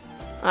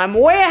 I'm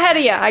way ahead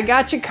of you. I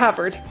got you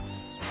covered.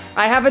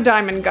 I have a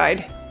diamond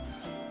guide.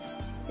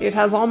 It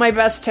has all my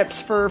best tips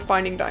for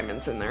finding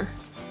diamonds in there.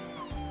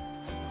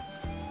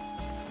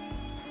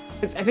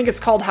 I think it's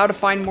called How to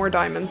Find More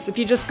Diamonds. If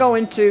you just go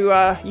into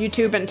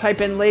YouTube and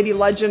type in Lady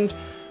Legend,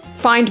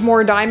 Find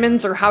More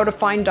Diamonds, or How to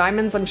Find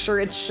Diamonds, I'm sure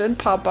it should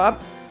pop up.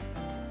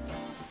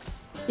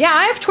 Yeah,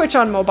 I have Twitch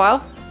on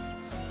mobile.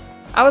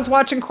 I was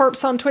watching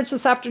Corpse on Twitch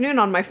this afternoon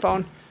on my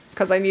phone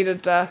because I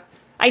needed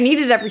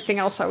everything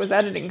else I was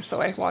editing,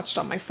 so I watched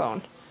on my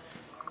phone.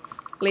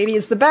 Lady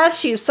is the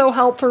best. She is so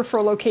helpful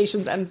for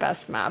locations and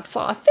best maps.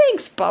 Aw,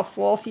 thanks, Buff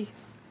Wolf.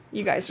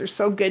 You guys are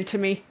so good to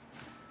me.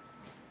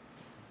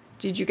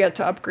 Did you get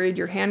to upgrade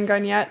your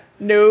handgun yet?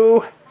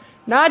 No,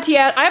 not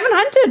yet. I haven't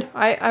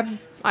hunted.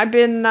 I've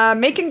been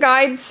making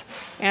guides,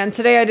 and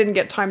today I didn't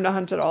get time to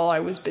hunt at all. I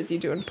was busy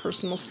doing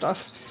personal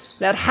stuff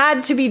that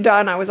had to be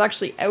done. I was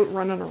actually out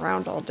running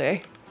around all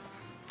day,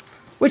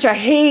 which I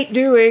hate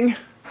doing.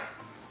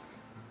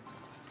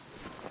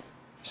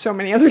 So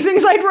many other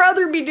things I'd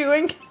rather be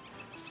doing.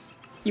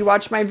 You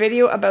watched my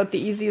video about the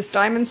easiest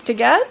diamonds to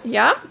get?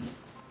 Yeah.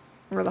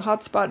 Or the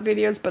hotspot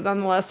videos, but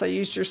nonetheless, I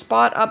used your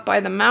spot up by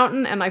the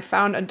mountain and I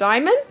found a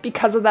diamond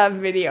because of that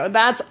video.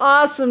 That's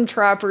awesome,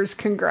 Trappers.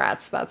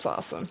 Congrats. That's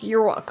awesome.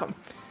 You're welcome.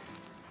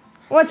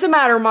 What's the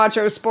matter,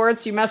 Macho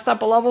Sports? You messed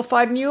up a level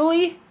 5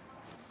 muley?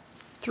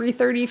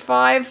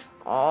 335?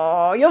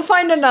 Oh, you'll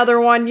find another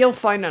one. You'll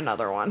find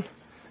another one.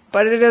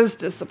 But it is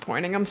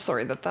disappointing. I'm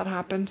sorry that that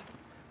happened.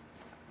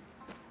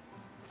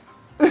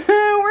 Where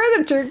are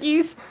the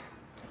turkeys?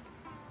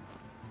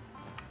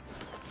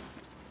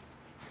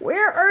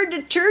 Where are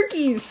the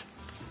turkeys?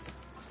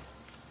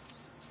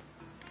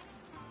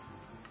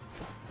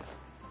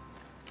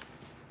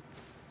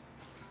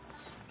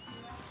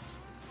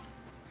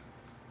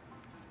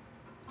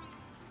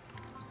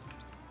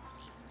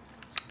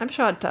 I've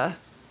shot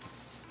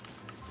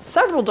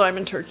several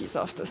diamond turkeys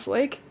off this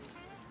lake.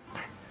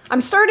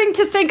 I'm starting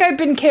to think I've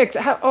been kicked.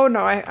 Oh no,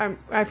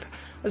 I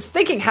was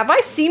thinking, have I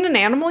seen an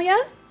animal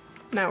yet?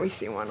 Now we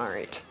see one, all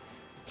right.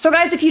 So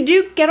guys, if you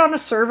do get on a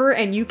server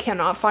and you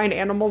cannot find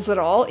animals at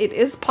all, it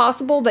is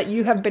possible that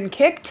you have been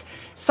kicked.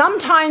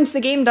 Sometimes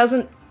the game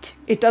doesn't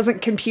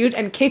compute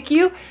and kick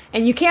you,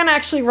 and you can't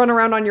actually run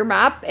around on your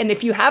map. And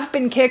if you have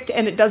been kicked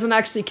and it doesn't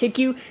actually kick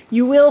you,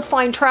 you will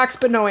find tracks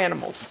but no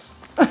animals.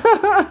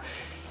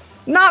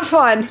 Not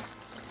fun.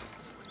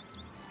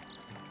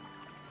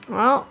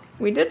 Well,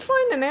 we did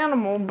find an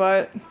animal,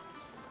 but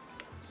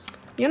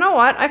You know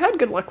what? I've had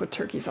good luck with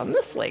turkeys on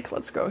this lake.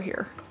 Let's go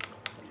here.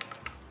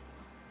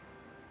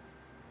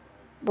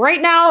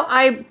 Right now,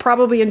 I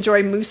probably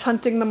enjoy moose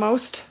hunting the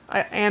most,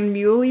 and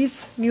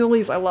muleys.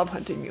 Muleys, I love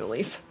hunting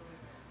muleys.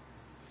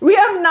 We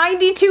have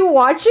 92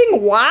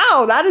 watching?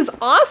 Wow, that is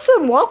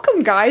awesome.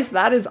 Welcome, guys.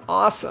 That is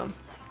awesome.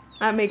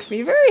 That makes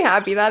me very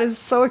happy. That is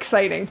so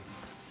exciting.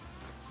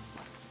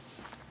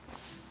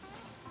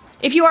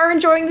 If you are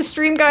enjoying the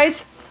stream,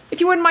 guys, if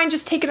you wouldn't mind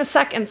just taking a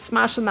sec and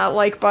smashing that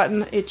like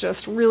button, it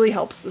just really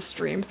helps the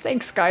stream.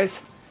 Thanks,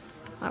 guys.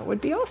 That would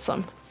be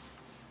awesome.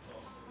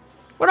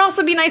 Would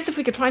also be nice if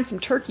we could find some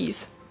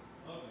turkeys.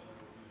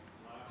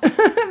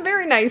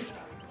 Very nice.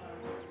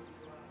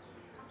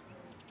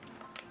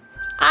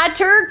 A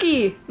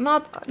turkey!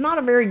 Not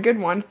a very good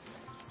one.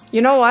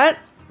 You know what?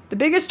 The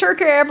biggest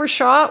turkey I ever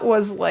shot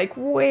was like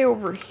way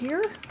over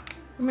here.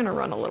 I'm gonna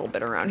run a little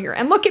bit around here.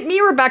 And look at me,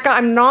 Rebecca,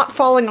 I'm not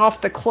falling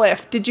off the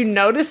cliff. Did you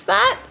notice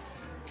that?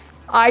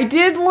 I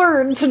did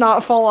learn to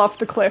not fall off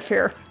the cliff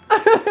here.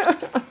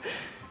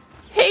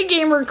 Hey,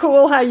 Gamer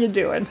Cool, how you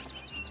doing?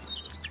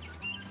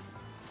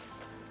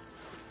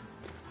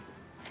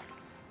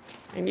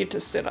 I need to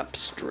sit up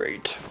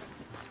straight.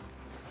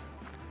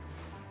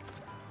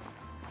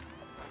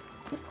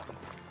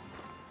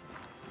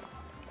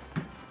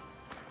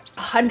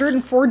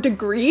 "104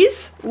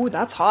 degrees? Ooh,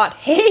 that's hot.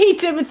 Hey,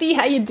 Timothy,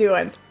 how you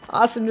doing?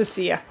 Awesome to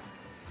see you.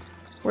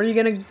 When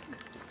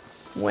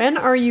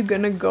are you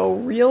gonna go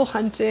real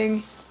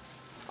hunting?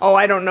 Oh,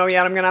 I don't know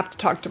yet. I'm gonna have to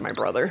talk to my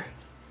brother.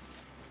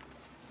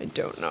 I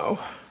don't know.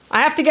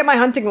 I have to get my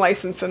hunting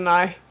license,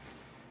 and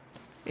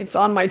it's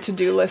on my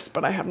to-do list,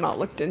 but I have not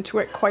looked into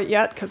it quite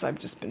yet because I've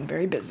just been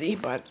very busy,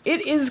 but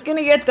it is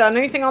gonna get done.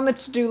 Anything on the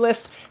to-do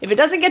list, if it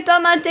doesn't get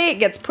done that day, it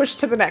gets pushed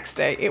to the next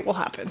day. It will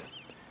happen.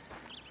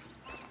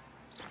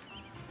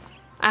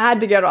 I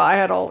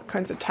had all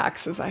kinds of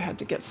taxes I had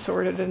to get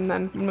sorted, and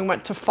then when we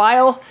went to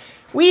file,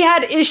 we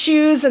had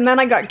issues, and then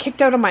I got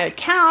kicked out of my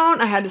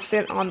account. I had to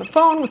sit on the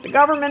phone with the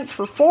government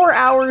for 4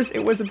 hours.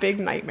 It was a big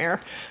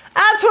nightmare.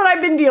 That's what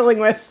I've been dealing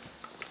with.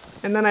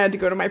 And then I had to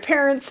go to my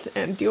parents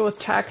and deal with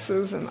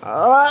taxes, and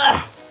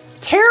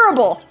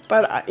terrible.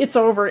 But it's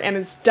over and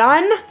it's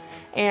done,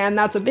 and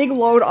that's a big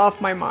load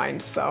off my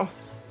mind, so.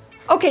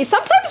 Okay,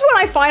 sometimes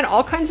when I find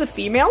all kinds of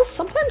females,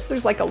 sometimes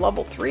there's like a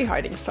level 3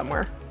 hiding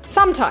somewhere.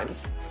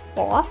 Sometimes.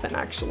 Well, often,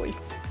 actually.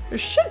 There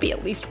should be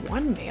at least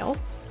one male.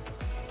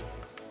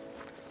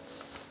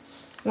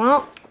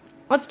 Well,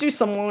 let's do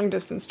some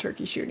long-distance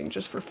turkey shooting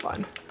just for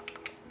fun.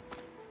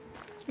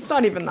 It's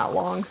not even that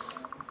long.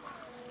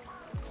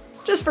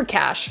 Just for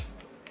cash.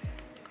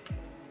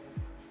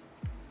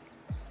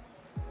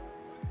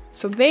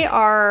 So they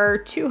are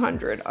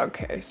 200.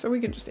 Okay, so we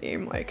can just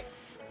aim like...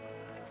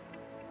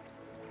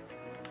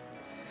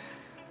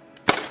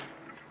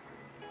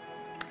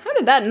 How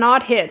did that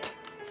not hit?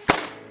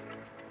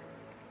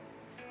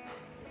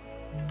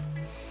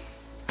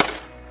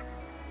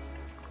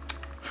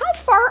 How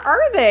far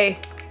are they?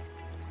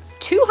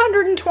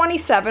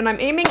 227. I'm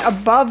aiming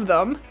above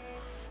them.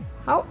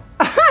 How?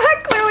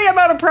 Clearly I'm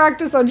out of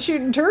practice on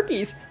shooting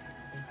turkeys.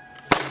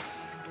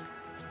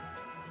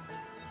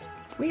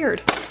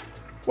 Weird.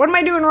 What am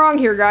I doing wrong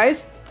here,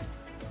 guys?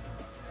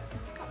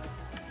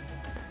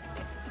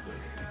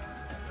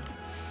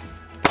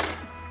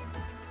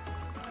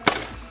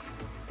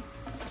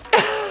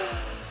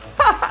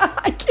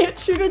 I can't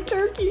shoot a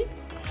turkey.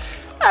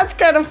 That's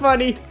kind of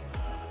funny.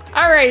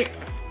 All right.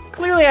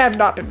 Clearly I have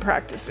not been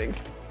practicing.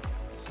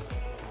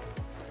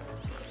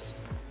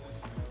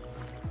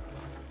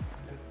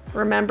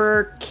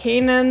 Remember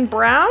Kanan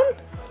Brown?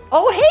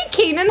 Oh, hey,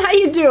 Kanan, how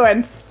you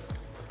doing?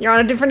 You're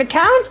on a different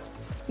account?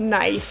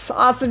 Nice.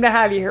 Awesome to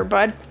have you here,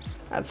 bud.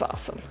 That's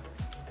awesome.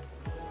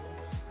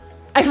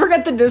 I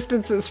forget the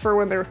distances for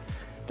when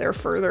they're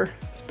further.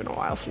 It's been a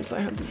while since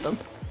I hunted them.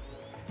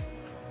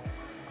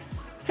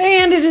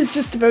 And it is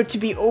just about to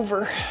be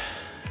over.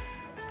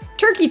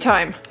 Turkey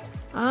time.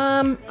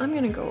 I'm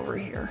gonna go over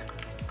here.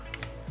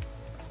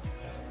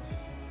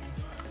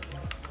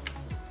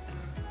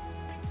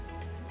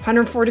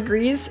 104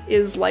 degrees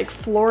is like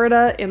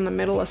Florida in the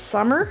middle of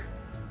summer.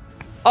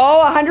 Oh,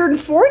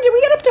 104? Did we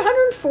get up to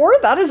 104?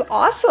 That is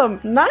awesome.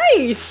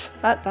 Nice.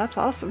 That's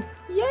awesome.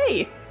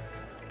 Yay.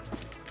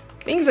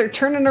 Things are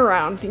turning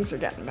around. Things are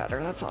getting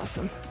better. That's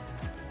awesome.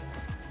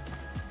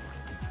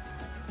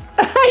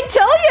 I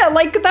tell you,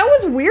 like, that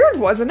was weird,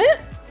 wasn't it?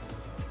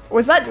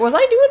 Was I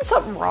doing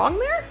something wrong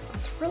there?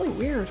 That's really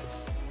weird.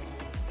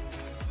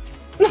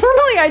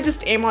 Normally I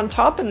just aim on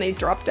top and they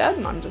drop dead,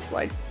 and I'm just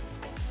like,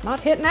 not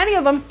hitting any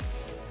of them.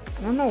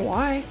 I don't know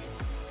why.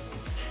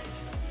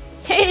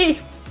 Hey,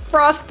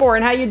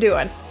 Frostborn, how you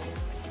doing?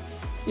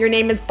 Your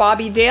name is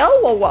Bobby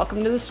Dale? Well,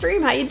 welcome to the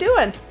stream. How you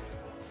doing?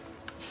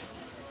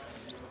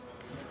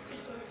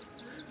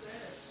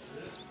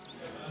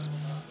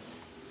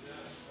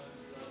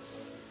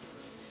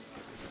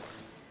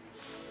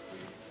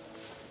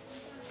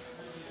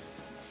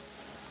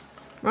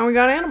 Well, we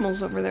got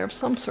animals over there of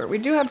some sort. We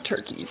do have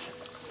turkeys.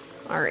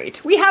 All right.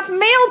 We have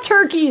male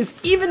turkeys!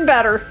 Even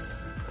better.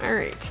 All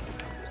right.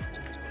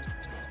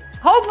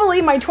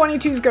 Hopefully my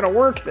 22 is gonna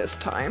work this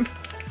time.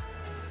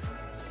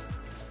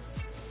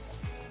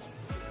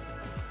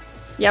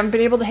 You haven't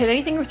been able to hit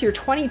anything with your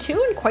 22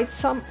 in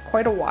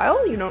quite a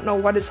while. You don't know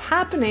what is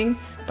happening,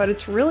 but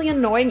it's really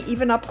annoying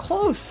even up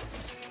close.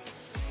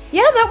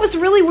 Yeah, that was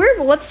really weird.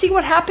 Well, let's see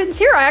what happens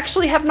here. I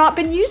actually have not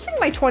been using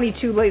my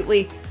 22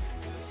 lately.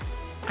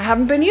 I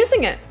haven't been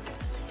using it.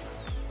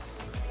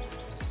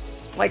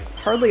 Like,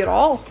 hardly at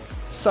all.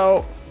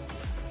 So,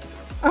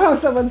 oh,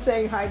 someone's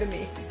saying hi to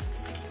me.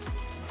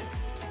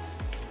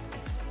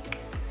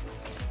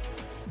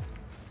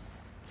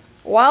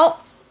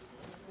 Well,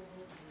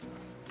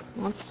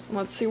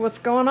 let's see what's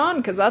going on,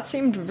 because that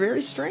seemed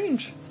very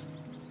strange.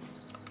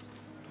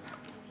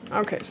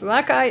 Okay, so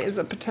that guy is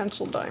a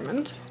potential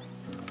diamond.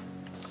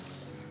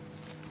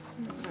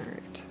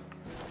 Alright.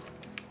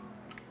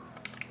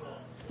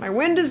 My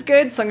wind is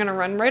good, so I'm going to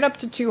run right up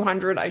to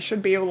 200. I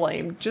should be able to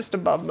aim just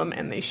above them,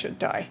 and they should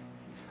die.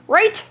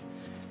 Right!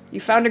 You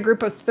found a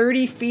group of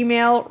 30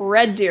 female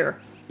red deer.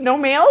 No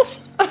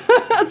males?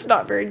 That's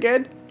not very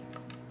good.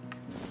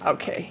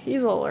 Okay,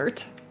 he's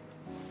alert.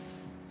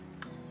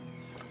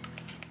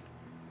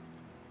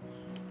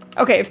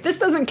 Okay, if this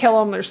doesn't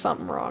kill him, there's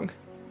something wrong.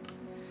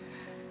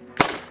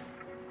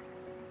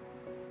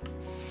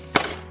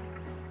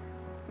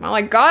 Well,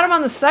 I got him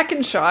on the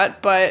second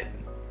shot, but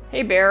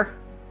hey, bear.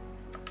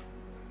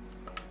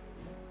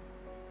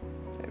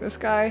 Okay, this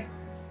guy.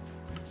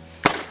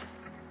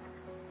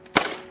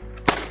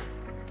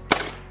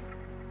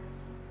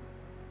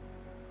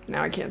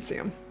 Now I can't see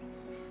him.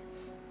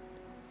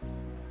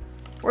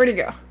 Where'd he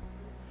go?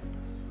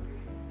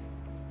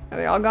 Are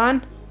they all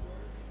gone?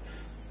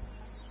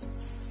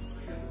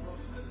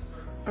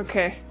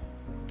 Okay.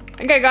 I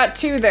think I got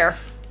 2 there.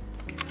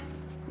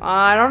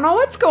 I don't know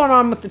what's going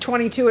on with the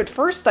 22 at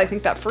first. I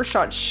think that first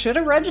shot should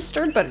have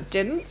registered, but it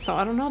didn't. So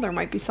I don't know. There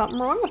might be something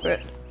wrong with it.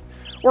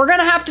 We're going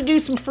to have to do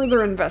some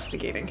further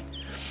investigating.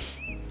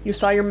 You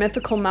saw your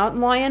mythical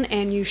mountain lion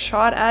and you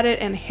shot at it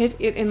and hit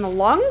it in the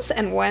lungs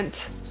and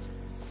went...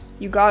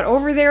 You got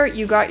over there,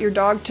 you got your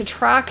dog to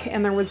track,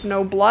 and there was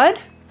no blood.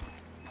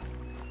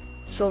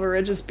 Silver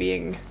Ridge is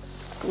being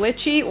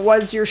glitchy.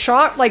 Was your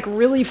shot, like,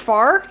 really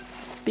far?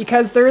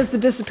 Because there is the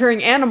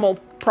disappearing animal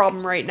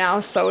problem right now,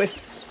 so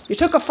if you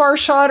took a far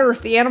shot or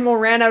if the animal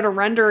ran out of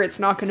render, it's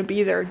not going to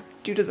be there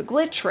due to the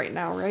glitch right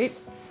now, right?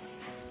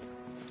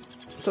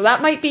 So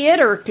that might be it,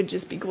 or it could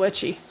just be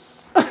glitchy.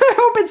 I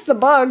hope it's the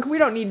bug. We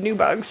don't need new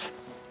bugs.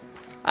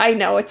 I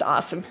know, it's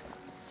awesome.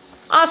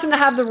 Awesome to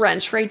have the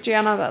wrench, right,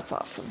 Jana? That's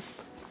awesome.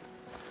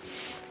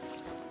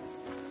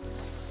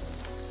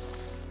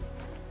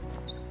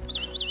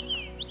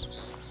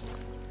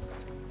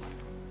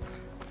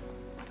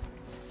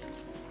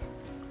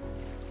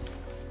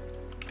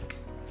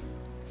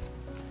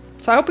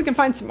 So I hope we can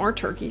find some more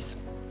turkeys.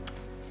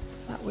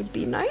 That would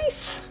be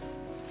nice.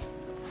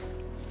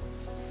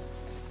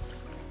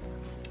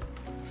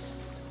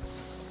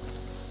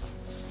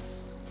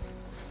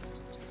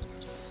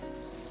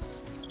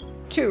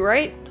 Two,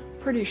 right?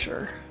 Pretty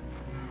sure.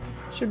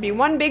 Should be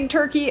 1 big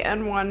turkey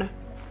and 1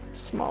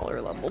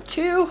 smaller level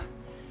 2.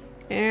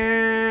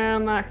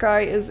 And that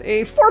guy is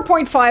a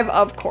 4.5,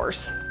 of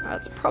course.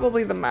 That's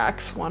probably the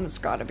max one. It's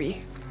gotta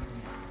be.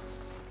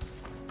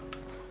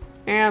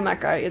 And that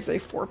guy is a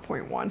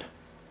 4.1.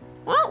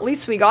 Well, at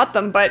least we got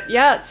them, but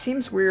yeah, it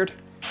seems weird.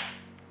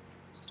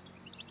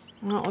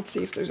 Well, let's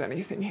see if there's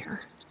anything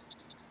here.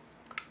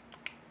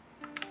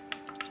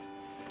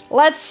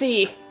 Let's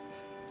see.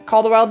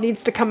 Call of the Wild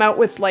needs to come out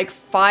with like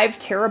 5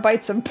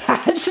 terabytes of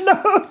patch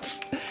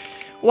notes.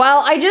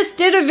 Well, I just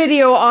did a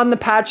video on the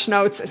patch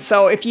notes,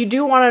 so if you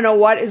do want to know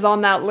what is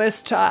on that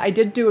list, I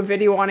did do a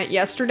video on it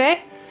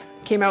yesterday.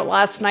 Came out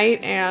last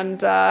night,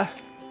 and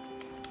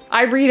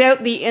I read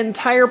out the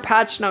entire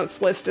patch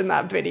notes list in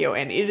that video,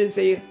 and it is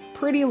a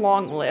pretty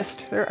long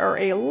list. There are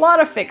a lot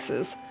of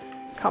fixes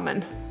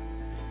coming.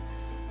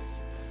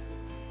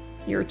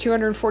 You're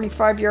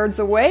 245 yards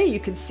away. You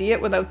can see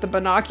it without the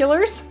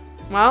binoculars.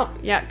 Well,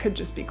 yeah, it could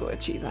just be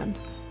glitchy then.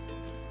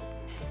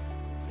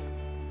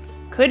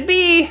 Could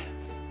be.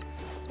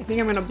 I think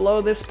I'm gonna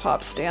blow this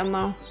pop stand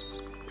though.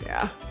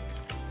 Yeah.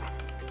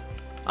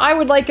 I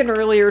would like an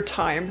earlier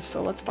time,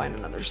 so let's find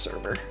another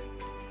server.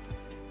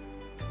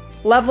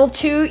 Level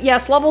 2,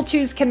 yes, level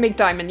 2s can make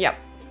diamond, yep.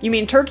 You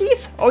mean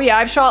turkeys? Oh yeah,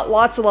 I've shot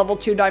lots of level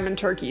 2 diamond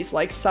turkeys,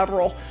 like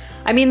several.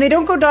 I mean, they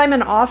don't go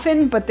diamond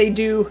often, but they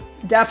do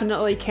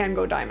definitely can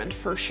go diamond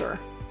for sure.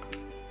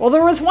 Well,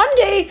 there was one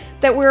day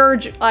that we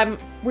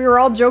were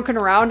all joking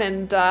around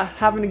and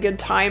having a good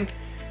time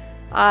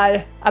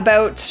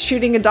about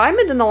shooting a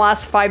diamond in the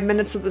last 5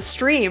 minutes of the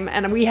stream,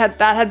 and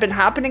that had been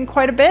happening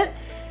quite a bit.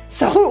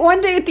 So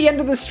one day at the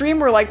end of the stream,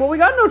 we're like, well, we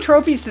got no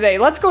trophies today.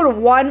 Let's go to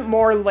one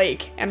more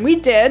lake. And we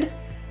did.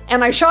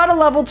 And I shot a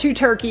level 2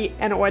 turkey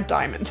and it went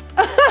diamond.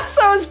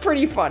 So it was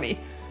pretty funny.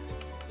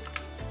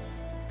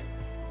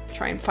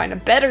 Try and find a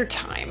better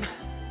time.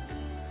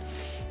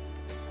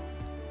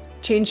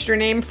 Changed your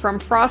name from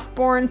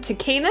Frostborn to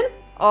Kanan.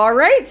 All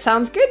right,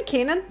 sounds good,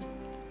 Kanan.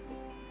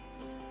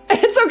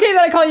 It's okay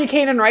that I call you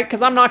Kanan, right?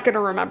 Because I'm not going to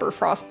remember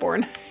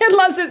Frostborn.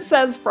 Unless it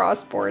says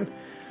Frostborn.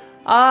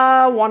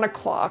 1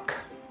 o'clock.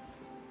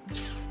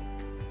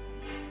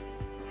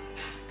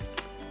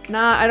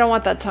 Nah, I don't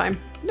want that time.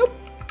 Nope.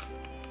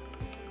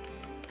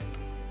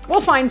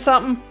 We'll find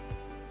something.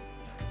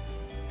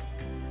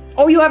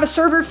 Oh, you have a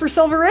server for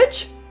Silver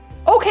Ridge?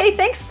 Okay,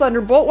 thanks,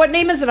 Thunderbolt. What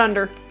name is it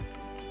under?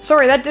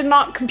 Sorry, that did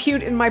not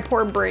compute in my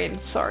poor brain.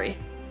 Sorry.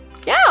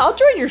 Yeah, I'll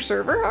join your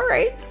server. All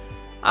right.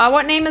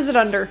 What name is it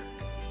under?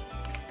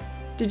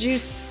 Did you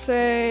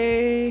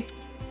say...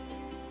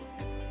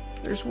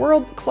 There's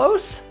World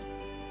Close?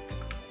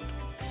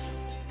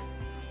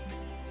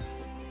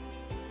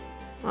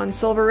 On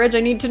Silver Ridge. I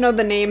need to know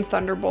the name,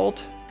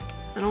 Thunderbolt.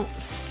 I don't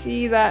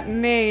see that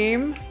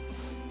name.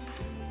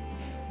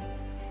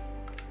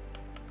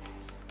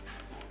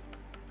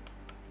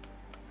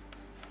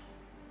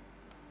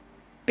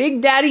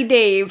 Big Daddy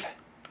Dave.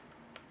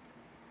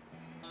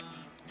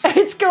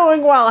 It's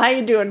going well. How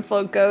you doing,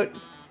 Float Goat?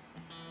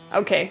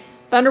 Okay.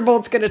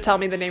 Thunderbolt's gonna tell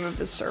me the name of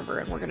his server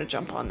and we're gonna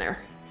jump on there.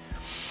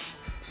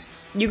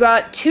 You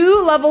got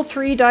 2 level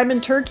 3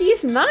 diamond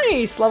turkeys.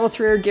 Nice. Level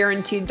 3 are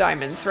guaranteed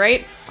diamonds,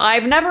 right?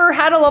 I've never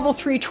had a level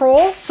 3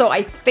 troll, so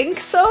I think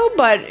so,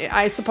 but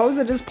I suppose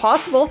it is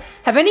possible.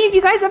 Have any of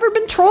you guys ever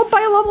been trolled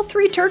by a level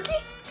 3 turkey?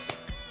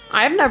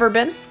 I've never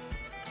been.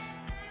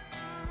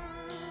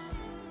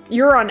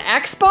 You're on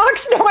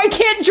Xbox? No, I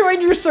can't join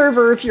your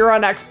server if you're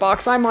on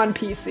Xbox. I'm on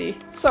PC.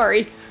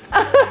 Sorry.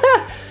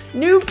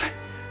 Nope.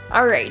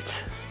 All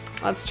right.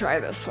 Let's try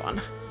this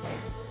one.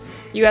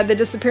 You had the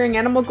disappearing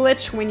animal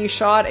glitch when you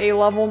shot a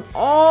level...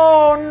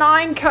 Oh,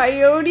 9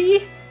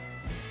 coyote?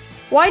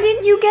 Why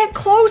didn't you get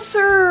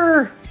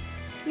closer?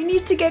 You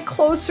need to get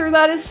closer.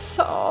 That is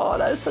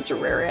such a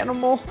rare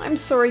animal. I'm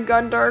sorry,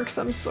 Gundarks.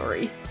 I'm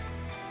sorry.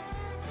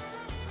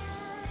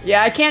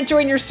 Yeah, I can't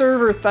join your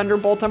server,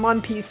 Thunderbolt. I'm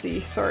on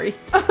PC. Sorry.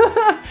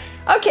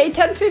 Okay,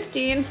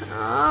 10:15.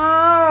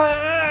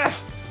 I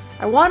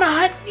want to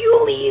hunt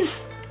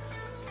muleys.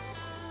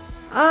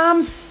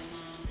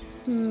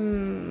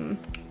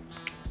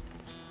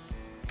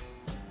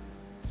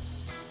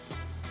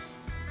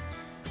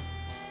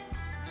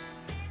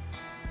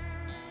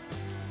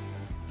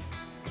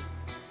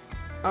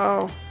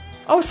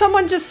 Oh,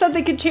 someone just said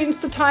they could change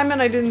the time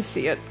and I didn't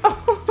see it.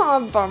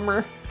 Oh,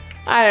 bummer.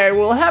 I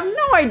will have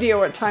no idea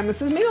what time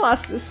this is. Maybe I'll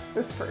ask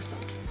this person.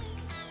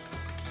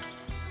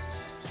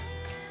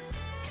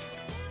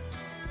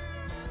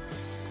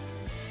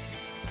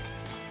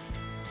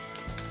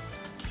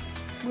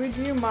 Would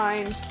you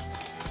mind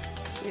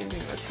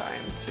changing the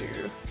time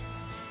to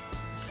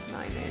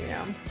 9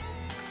 a.m.?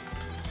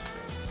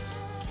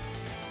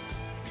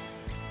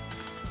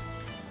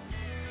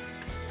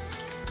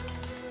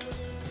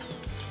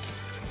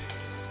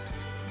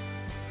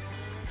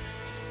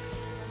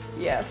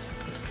 Yes,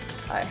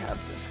 I have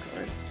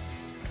Discord.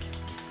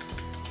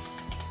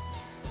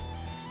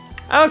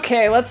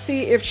 Okay, let's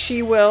see if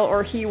she will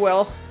or he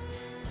will.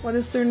 What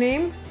is their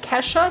name?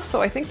 Kesha,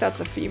 so I think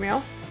that's a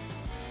female.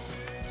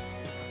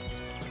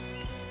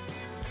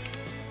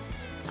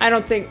 I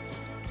don't think...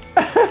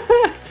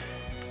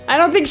 I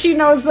don't think she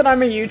knows that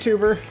I'm a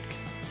YouTuber.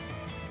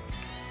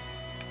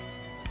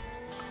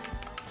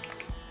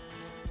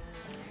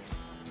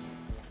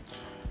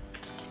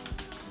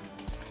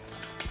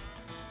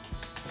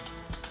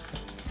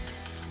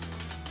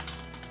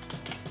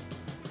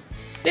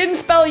 Didn't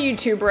spell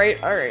YouTube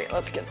right. All right,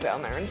 let's get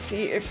down there and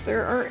see if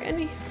there's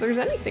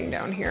anything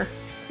down here.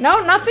 No,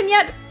 nothing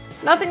yet.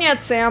 Nothing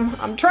yet, Sam.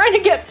 I'm trying to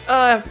get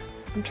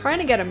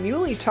a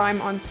muley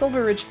time on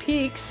Silver Ridge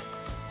Peaks.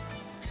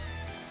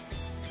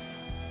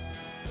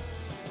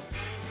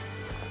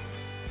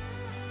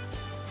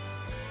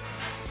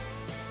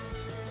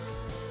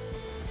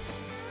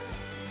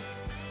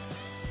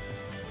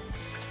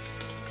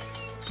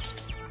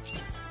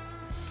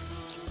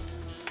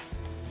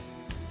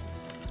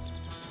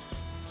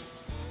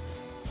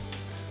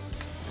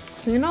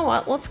 So you know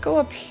what? Let's go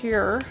up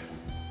here.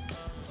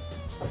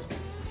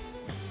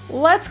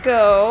 Let's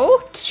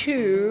go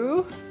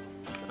to...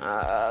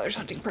 there's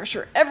hunting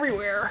pressure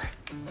everywhere.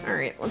 All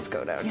right, let's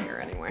go down here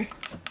anyway.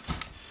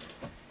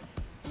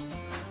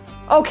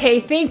 Okay,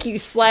 thank you,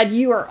 Sled.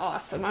 You are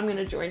awesome. I'm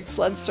gonna join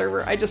Sled's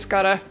server. I just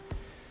gotta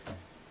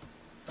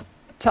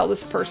tell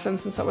this person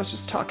since I was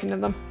just talking to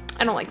them.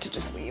 I don't like to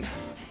just leave.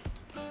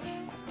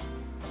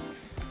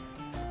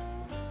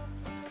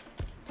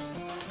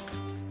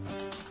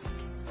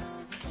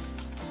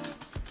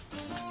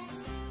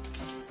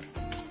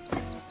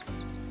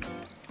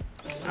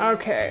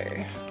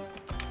 Okay.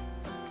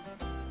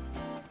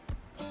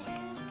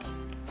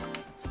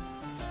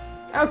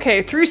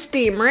 Okay, through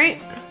Steam,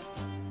 right?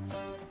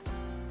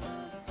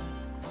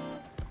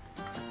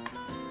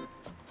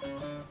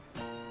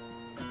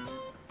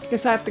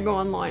 Guess I have to go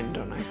online,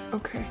 don't I?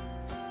 Okay.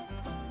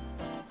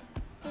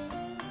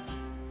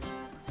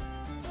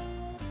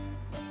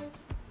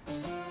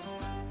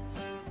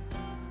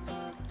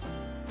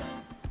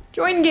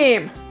 Join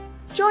game.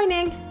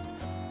 Joining.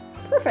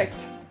 Perfect.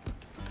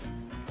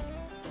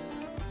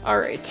 All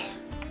right.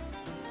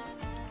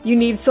 You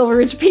need Silver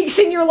Ridge Peaks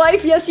in your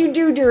life? Yes, you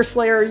do, dear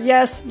Slayer.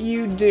 Yes,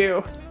 you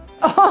do.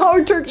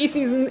 Oh, turkey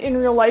season in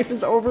real life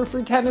is over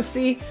for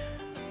Tennessee.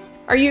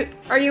 Are you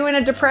in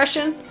a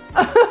depression?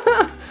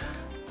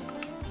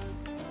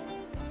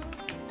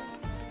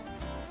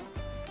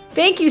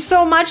 Thank you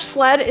so much,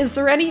 Sled. Is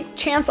there any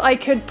chance I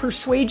could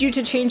persuade you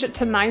to change it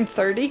to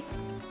 9:30?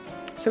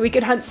 So we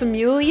could hunt some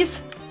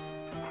muleys?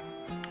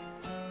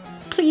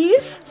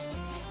 Please?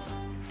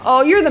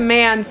 Oh, you're the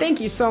man. Thank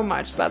you so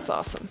much. That's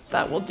awesome.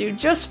 That will do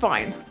just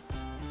fine.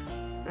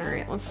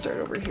 Alright, let's start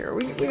over here.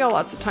 We got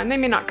lots of time. They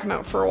may not come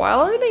out for a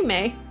while, or they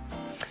may.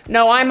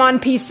 No, I'm on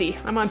PC.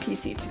 I'm on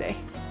PC today.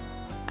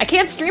 I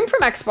can't stream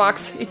from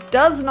Xbox. It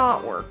does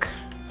not work.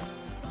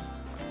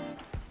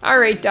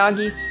 Alright,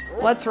 doggy.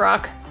 Let's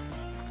rock.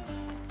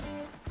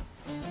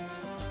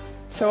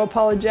 So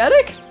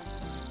apologetic?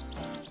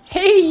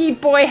 Hey,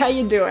 Yeet boy, how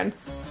you doing?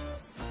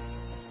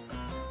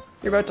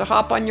 You're about to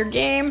hop on your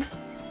game,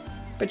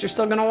 but you're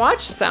still gonna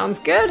watch? Sounds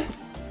good.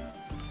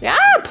 Yeah,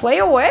 play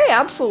away,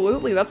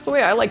 absolutely. That's the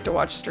way I like to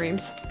watch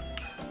streams.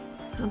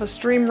 Have a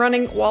stream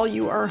running while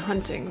you are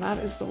hunting. That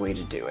is the way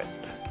to do it.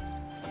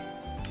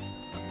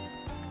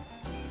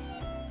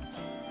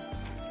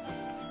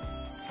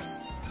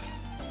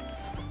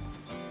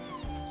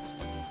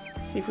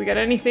 Let's see if we got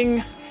anything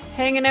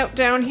hanging out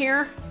down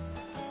here.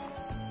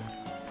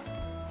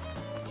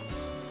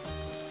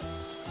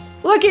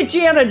 Look at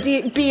Gianna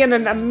being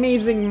an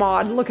amazing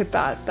mod. Look at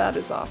that. That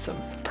is awesome.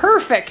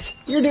 Perfect.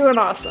 You're doing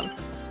awesome.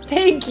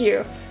 Thank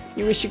you.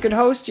 You wish you could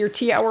host your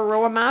T-Hour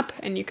Roa map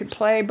and you could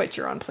play, but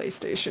you're on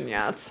PlayStation.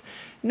 Yeah, it's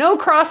no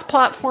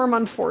cross-platform,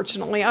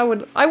 unfortunately.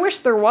 I wish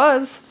there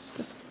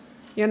was.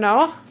 You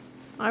know?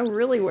 I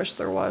really wish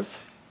there was.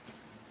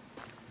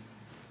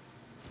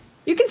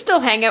 You can still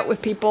hang out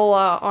with people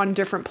on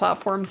different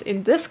platforms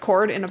in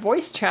Discord in a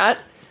voice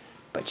chat,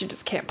 but you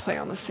just can't play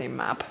on the same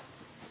map.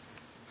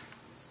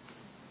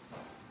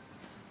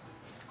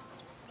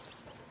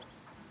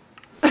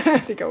 I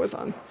think I was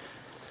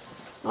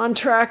on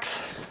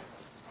tracks.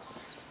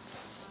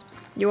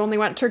 You only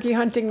went turkey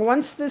hunting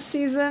once this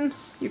season.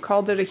 You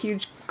called it a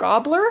huge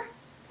gobbler,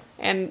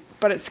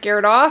 but it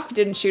scared off.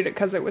 Didn't shoot it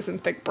because it was in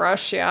thick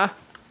brush. Yeah,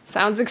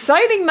 sounds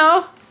exciting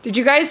though. Did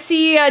you guys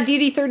see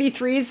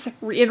DD33's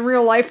in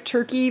real life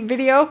turkey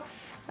video?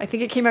 I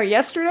think it came out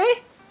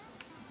yesterday.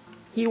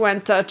 He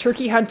went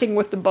turkey hunting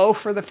with the bow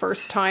for the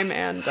first time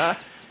and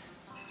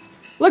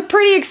looked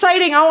pretty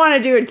exciting. I want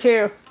to do it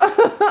too.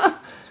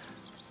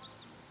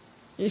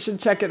 You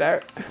should check it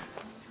out.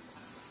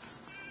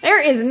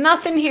 There is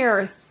nothing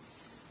here.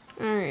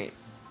 Alright.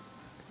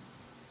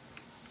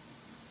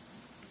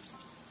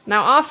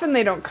 Now often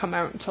they don't come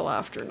out until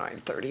after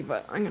 9:30,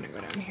 but I'm gonna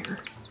go down here.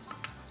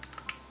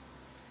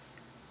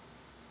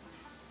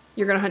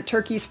 You're gonna hunt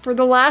turkeys for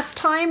the last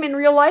time in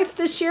real life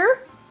this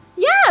year?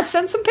 Yeah,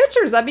 send some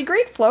pictures. That'd be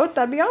great, Float.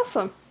 That'd be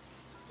awesome.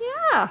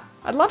 Yeah,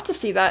 I'd love to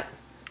see that.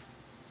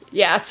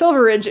 Yeah,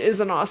 Silver Ridge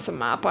is an awesome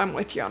map. I'm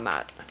with you on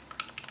that.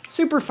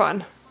 Super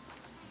fun.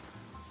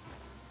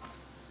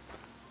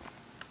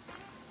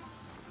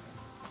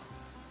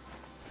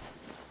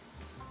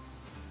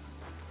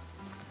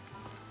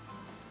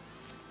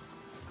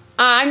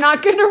 I'm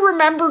not going to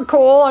remember,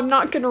 Cole. I'm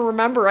not going to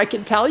remember. I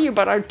can tell you,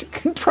 but I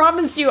can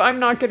promise you I'm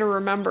not going to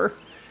remember.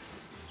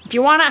 If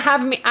you want to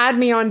have me add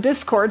me on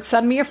Discord,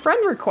 send me a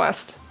friend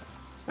request.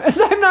 As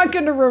I'm not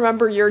going to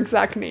remember your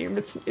exact name.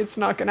 It's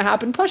not going to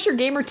happen. Plus your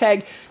gamer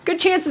tag. Good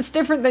chance it's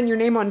different than your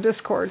name on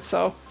Discord,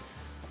 so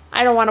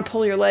I don't want to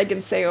pull your leg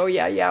and say, oh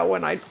yeah,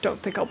 when I don't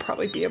think I'll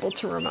probably be able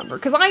to remember.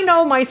 Because I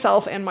know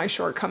myself and my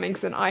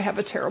shortcomings, and I have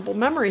a terrible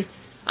memory.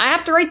 I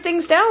have to write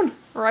things down,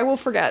 or I will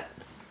forget.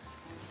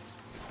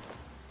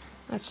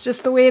 That's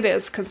just the way it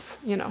is, because,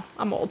 you know,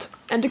 I'm old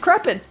and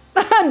decrepit.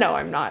 No,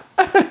 I'm not.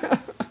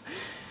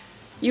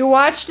 You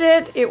watched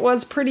it. It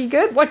was pretty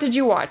good. What did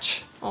you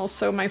watch?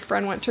 Also, my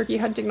friend went turkey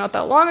hunting not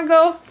that long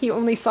ago. He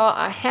only saw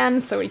a hen,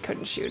 so he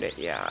couldn't shoot it.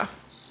 Yeah.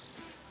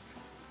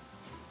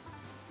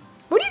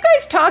 What are you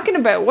guys talking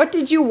about? What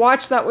did you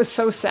watch that was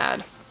so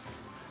sad?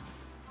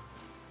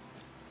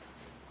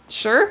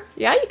 Sure.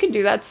 Yeah, you can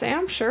do that,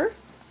 Sam. Sure.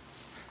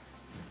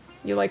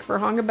 You like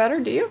Verhonga better,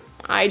 do you?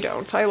 I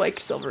don't. I like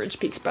Silver Ridge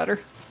Peaks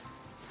better.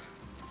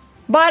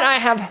 But I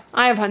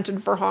have hunted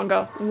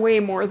Verhonga way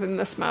more than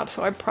this map,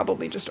 so I've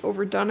probably just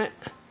overdone it.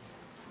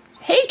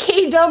 Hey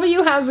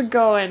KW, how's it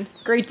going?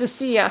 Great to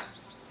see ya.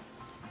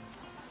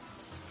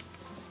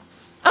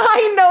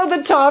 I know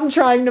the Tom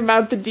trying to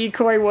mount the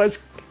decoy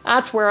was...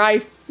 That's where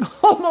I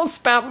almost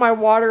spat my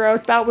water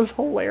out. That was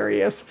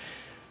hilarious.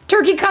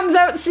 Turkey comes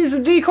out, sees the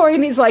decoy,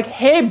 and he's like,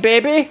 hey,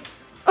 baby.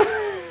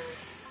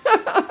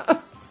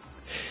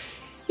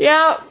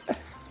 Yeah.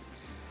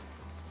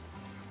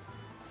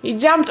 He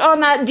jumped on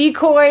that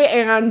decoy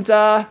and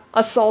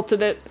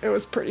assaulted it. It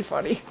was pretty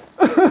funny.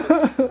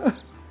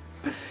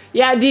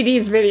 Yeah,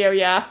 DD's video,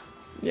 yeah.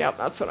 Yeah,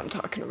 that's what I'm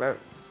talking about.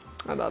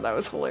 I thought that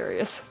was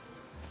hilarious.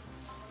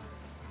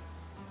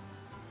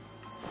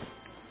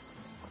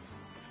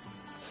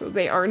 So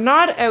they are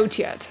not out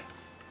yet.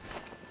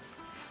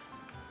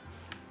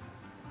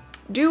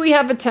 Do we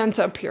have a tent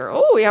up here?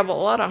 Oh, we have a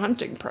lot of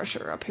hunting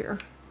pressure up here.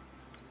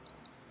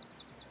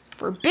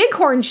 For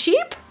bighorn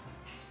sheep?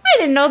 I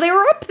didn't know they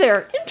were up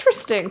there.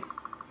 Interesting.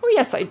 Oh,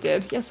 yes, I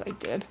did. Yes, I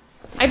did.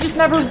 I've just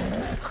never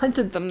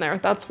hunted them there.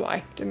 That's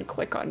why. Didn't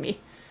click on me.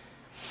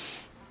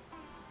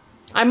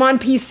 I'm on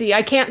PC.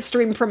 I can't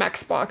stream from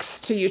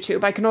Xbox to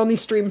YouTube. I can only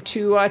stream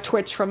to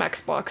Twitch from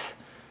Xbox.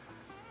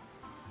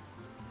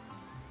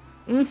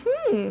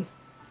 Mm-hmm.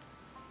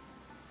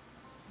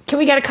 Can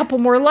we get a couple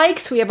more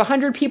likes? We have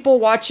 100 people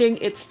watching.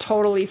 It's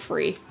totally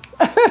free.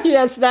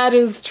 Yes, that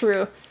is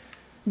true.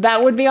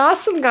 That would be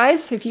awesome,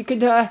 guys. If you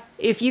could,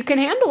 if you can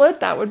handle it,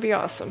 that would be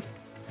awesome.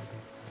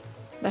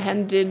 The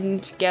hen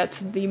didn't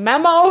get the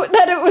memo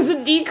that it was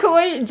a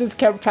decoy. It just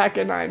kept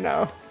pecking, I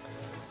know.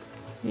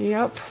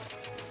 Yep.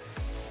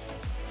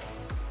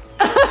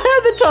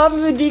 The top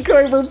of the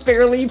decoy were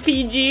barely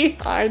PG.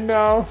 I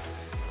know.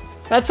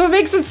 That's what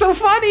makes it so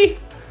funny.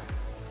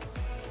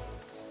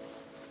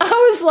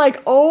 I was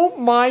like, oh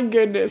my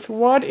goodness,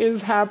 what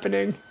is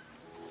happening?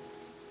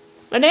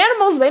 And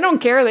animals, they don't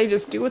care. They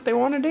just do what they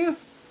want to do.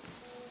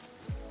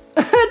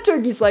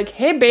 Turkey's like,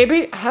 hey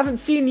baby, I haven't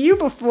seen you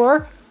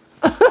before.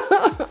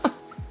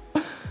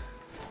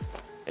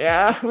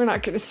 Yeah, we're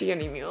not going to see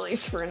any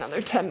muleys for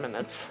another 10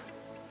 minutes.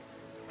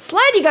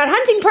 Sled, you got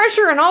hunting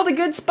pressure in all the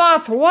good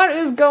spots. What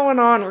is going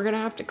on? We're going to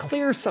have to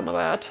clear some of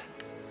that.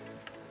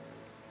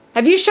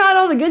 Have you shot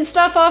all the good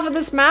stuff off of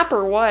this map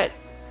or what?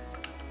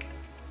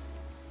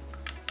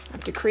 I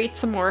have to create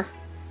some more.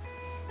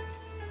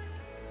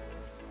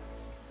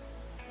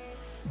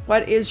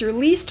 What is your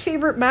least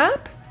favorite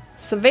map?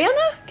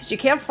 Savannah? Because you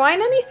can't find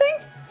anything?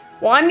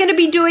 Well, I'm going to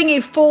be doing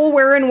a full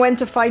where and when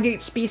to find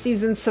each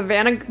species in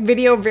Savannah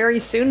video very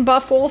soon,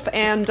 Buff Wolf,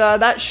 and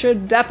that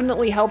should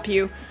definitely help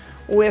you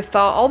with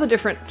all the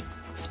different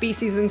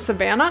species in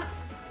Savannah.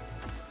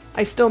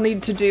 I still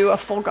need to do a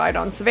full guide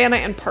on Savannah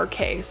and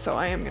Parquet, so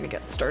I am going to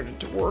get started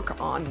to work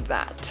on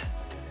that.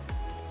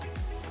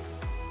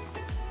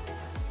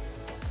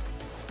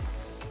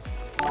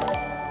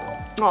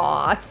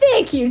 Aw,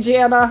 thank you,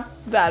 Jana.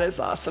 That is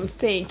awesome.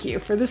 Thank you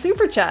for the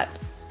super chat.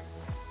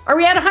 Are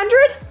we at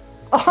 100?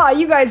 Aw,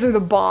 you guys are the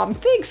bomb.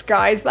 Thanks,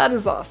 guys. That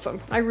is awesome.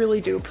 I really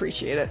do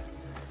appreciate it.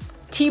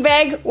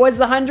 Teabag was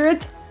the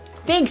 100th.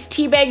 Thanks,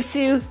 Teabag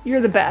Sue.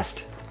 You're the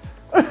best.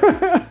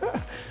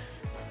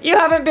 You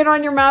haven't been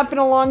on your map in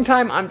a long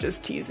time. I'm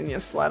just teasing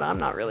you, Sled. I'm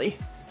not really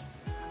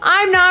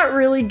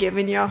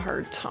giving you a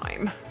hard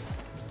time.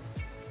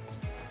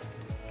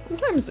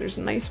 Sometimes there's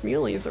nice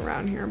muleys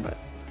around here, but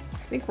I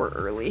think we're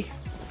early.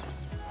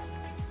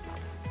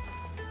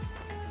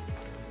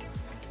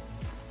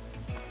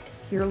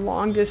 Your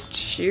longest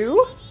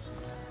shoe?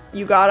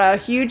 You got a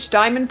huge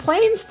Diamond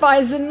Plains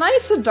bison.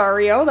 Nice,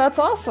 Dario. That's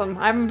awesome.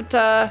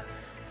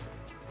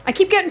 I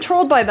keep getting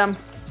trolled by them.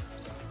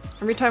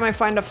 Every time I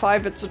find a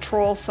 5, it's a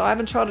troll, so I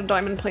haven't shot a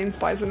Diamond Plains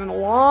bison in a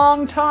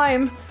long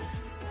time.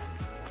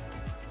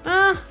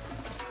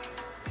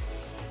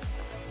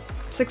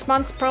 6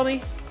 months,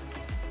 probably.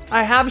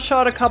 I have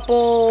shot a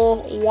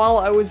couple while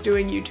I was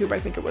doing YouTube. I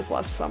think it was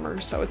last summer,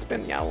 so it's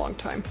been, yeah, a long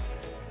time.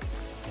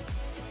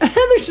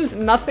 There's just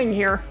nothing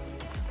here.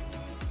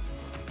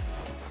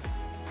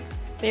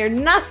 They're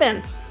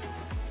nothing.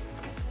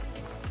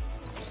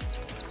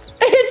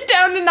 It's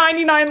down to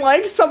 99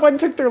 likes. Someone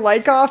took their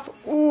like off.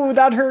 Ooh,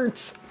 that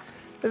hurts.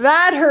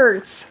 That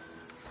hurts.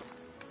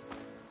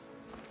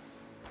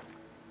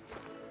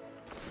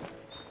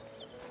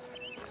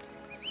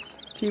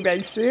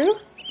 Teabag Sue?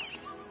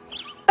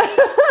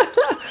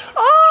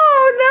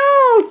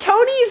 Oh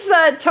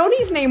no!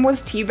 Tony's name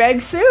was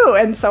Teabag Sue,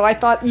 and so I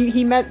thought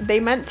they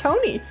meant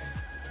Tony.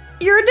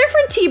 You're a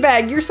different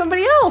Teabag. You're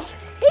somebody else.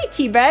 Hey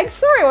Teabag,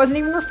 sorry I wasn't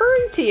even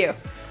referring to you.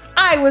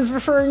 I was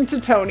referring to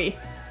Tony.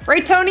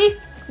 Right, Tony?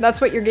 That's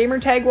what your gamer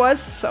tag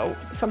was, so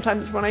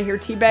sometimes when I hear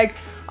Teabag,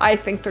 I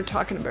think they're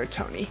talking about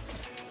Tony.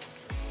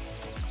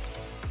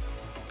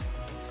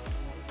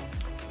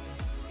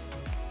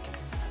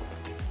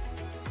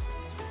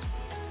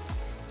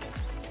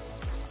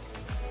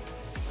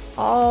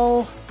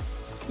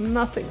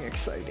 Nothing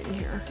exciting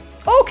here.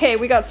 Okay,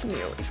 we got some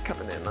muleys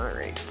coming in.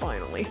 Alright,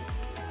 finally.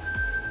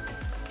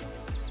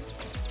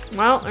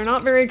 Well, they're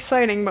not very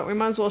exciting, but we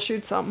might as well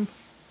shoot some.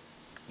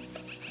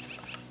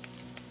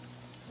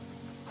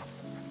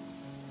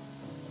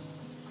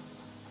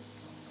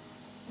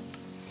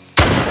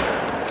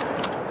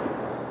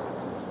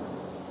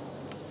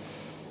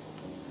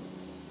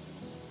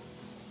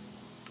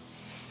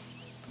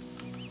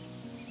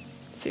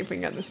 Let's see if we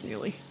can get this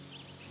muley.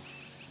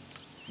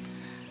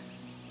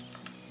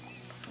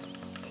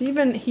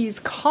 He's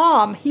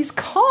calm. He's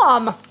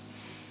calm.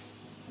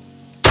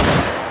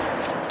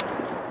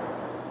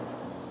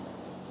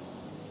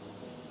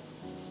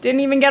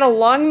 Didn't even get a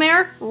lung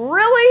there?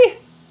 Really?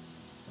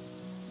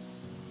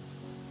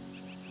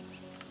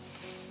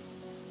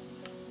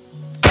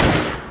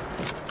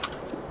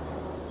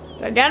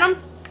 Did I get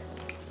him?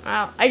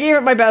 Wow, I gave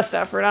it my best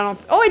effort.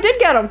 Oh, I did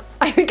get him.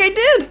 I think I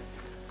did.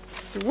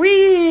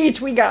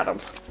 Sweet, we got him.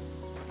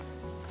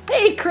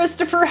 Hey,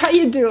 Christopher, how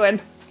you doing?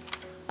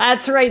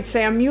 That's right,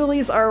 Sam.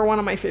 Muleys are one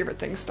of my favorite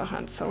things to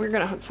hunt, so we're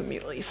gonna hunt some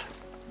muleys.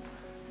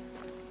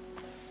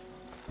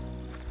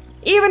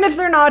 Even if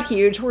they're not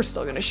huge, we're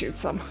still gonna shoot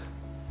some.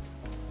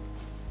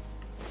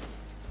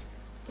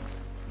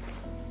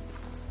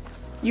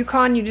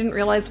 Yukon, you didn't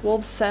realize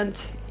wolves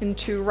sent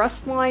into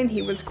rust line.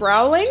 He was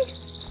growling,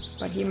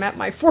 but he met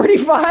my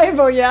 45.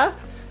 Oh yeah?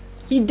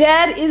 He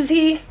dead, is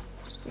he?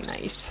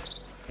 Nice.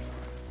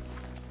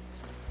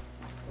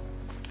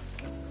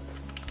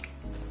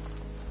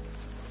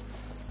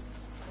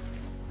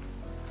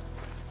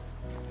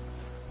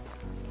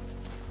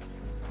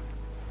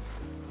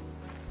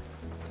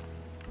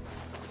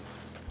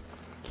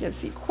 Can't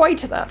see quite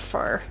that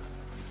far.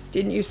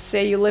 Didn't you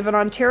say you live in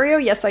Ontario?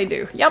 Yes, I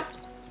do. Yep.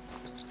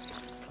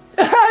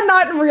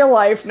 Not in real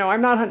life. No, I'm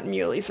not hunting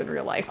muleys in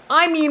real life.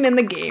 I mean in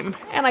the game.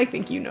 And I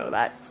think you know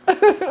that.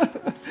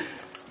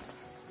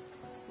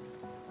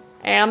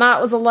 And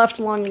that was a left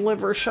lung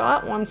liver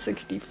shot.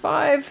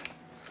 165.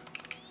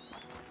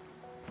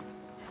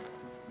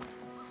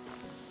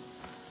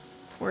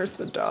 Where's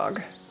the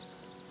dog?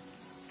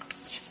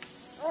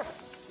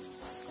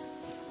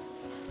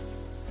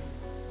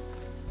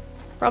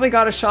 Probably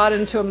got a shot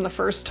into him the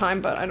first time,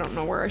 but I don't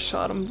know where I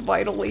shot him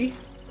vitally.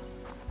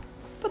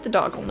 But the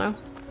dog will know.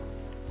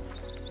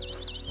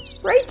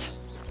 Right?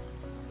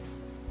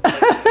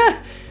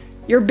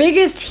 Your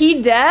biggest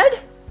he dead?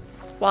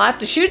 Well, I have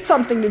to shoot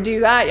something to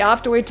do that. You'll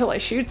have to wait till I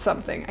shoot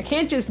something. I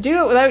can't just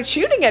do it without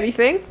shooting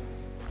anything.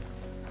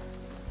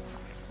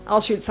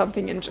 I'll shoot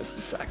something in just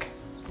a sec.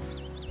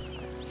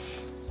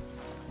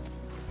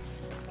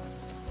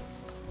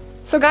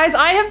 So guys,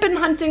 I have been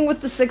hunting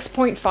with the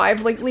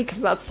 6.5 lately because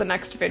that's the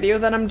next video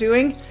that I'm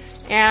doing.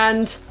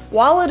 And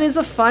while it is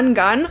a fun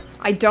gun,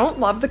 I don't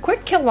love the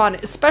quick kill on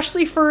it,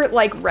 especially for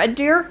like red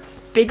deer,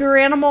 bigger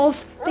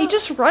animals. They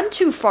just run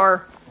too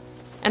far.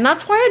 And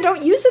that's why I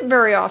don't use it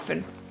very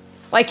often.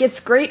 Like it's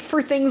great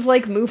for things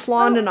like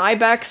mouflon and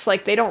ibex,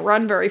 like they don't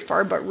run very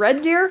far, but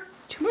red deer,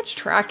 too much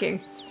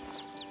tracking.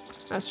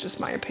 That's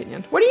just my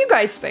opinion. What do you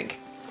guys think?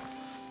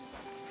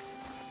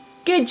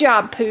 Good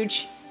job,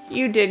 Pooch.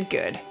 You did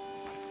good.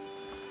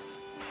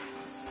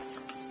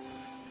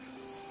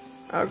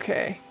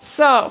 Okay,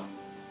 so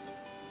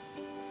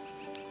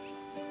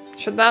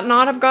should that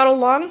not have got a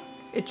lung?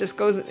 It just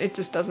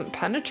doesn't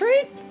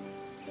penetrate?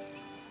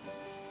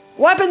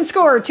 Weapon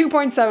score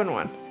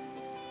 2.71.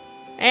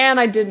 And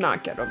I did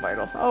not get a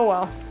vital. Oh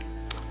well.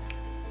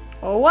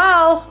 Oh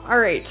well.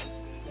 Alright.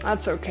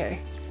 That's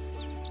okay.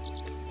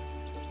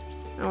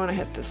 I want to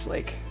hit this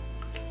lake.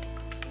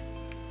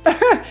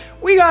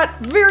 We got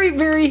very,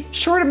 very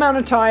short amount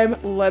of time.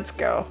 Let's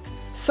go.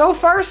 So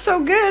far,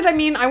 so good. I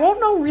mean, I won't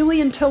know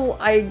really until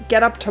I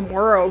get up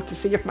tomorrow to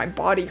see if my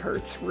body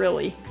hurts,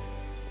 really.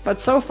 But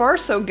so far,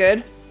 so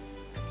good.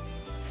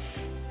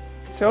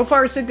 So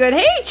far, so good.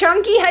 Hey,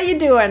 Chunky, how you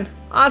doing?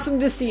 Awesome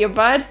to see you,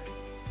 bud.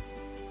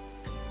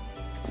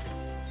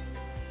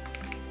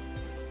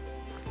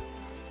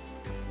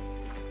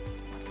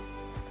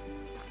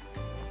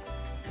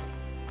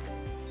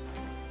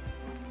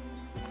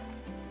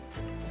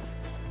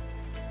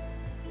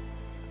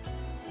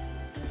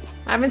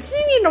 I haven't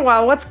seen you in a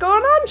while. What's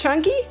going on,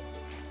 Chunky?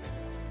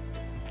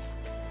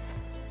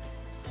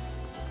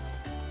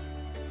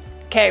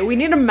 Okay, we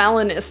need a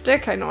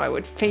melanistic. I know I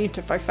would faint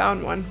if I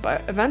found one,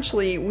 but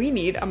eventually we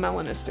need a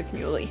melanistic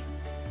muley.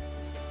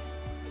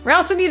 We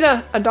also need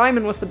a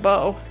diamond with the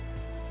bow.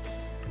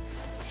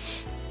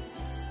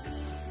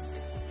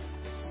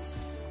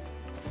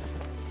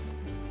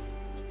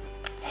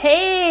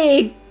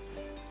 Hey!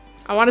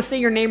 I want to say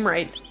your name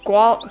right.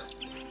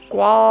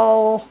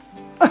 Gualarme?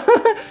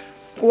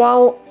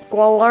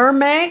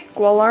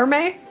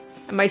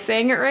 Am I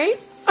saying it right?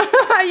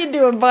 How you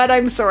doing, bud?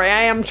 I'm sorry,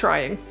 I am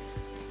trying.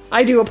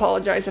 I do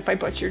apologize if I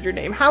butchered your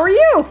name. How are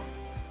you?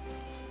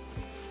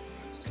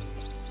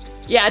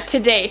 Yeah,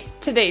 today.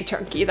 Today,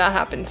 Chunky. That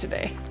happened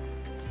today.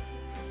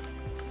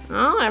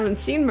 Oh, I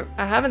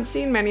haven't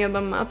seen many of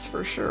them, that's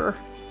for sure.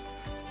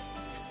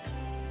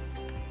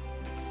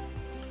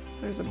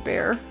 There's a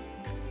bear.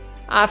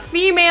 A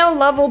female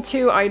level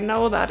 2. I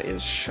know that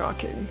is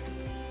shocking.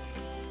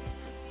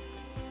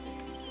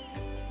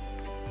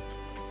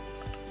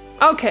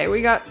 Okay,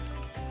 we got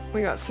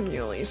some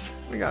muleys.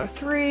 We got a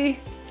 3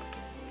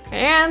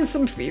 and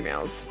some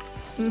females.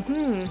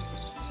 And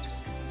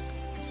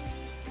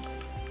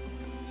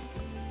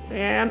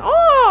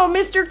oh,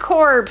 Mr.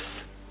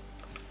 Corpse,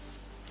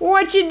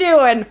 what you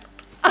doing?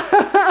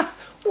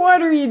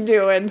 What are you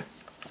doing?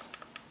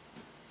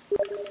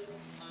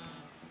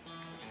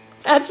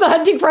 That's the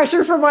hunting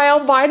pressure for my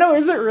albino.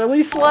 Is it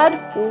really,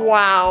 Sled?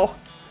 Wow.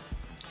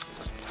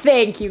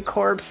 Thank you,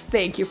 Corpse.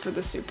 Thank you for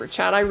the super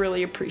chat. I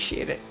really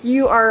appreciate it.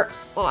 You are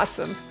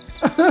awesome.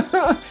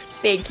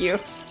 Thank you.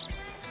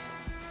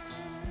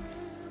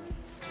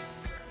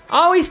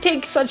 Always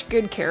take such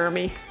good care of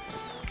me.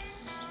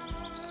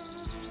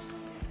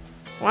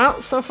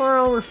 Well, so far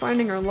all we're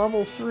finding are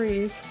level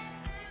 3s.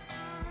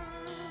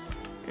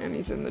 And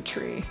he's in the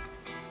tree.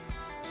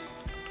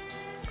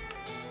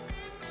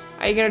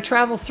 Are you gonna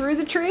travel through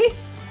the tree?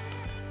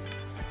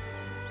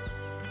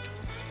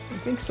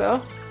 think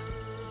so.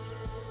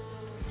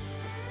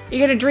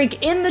 You're gonna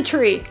drink in the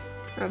tree.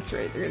 That's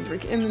right, you're gonna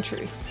drink in the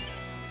tree.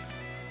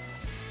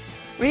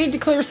 We need to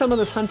clear some of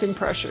this hunting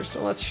pressure,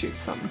 so let's shoot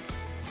something.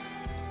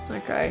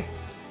 That guy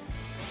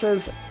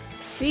says,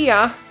 see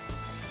ya.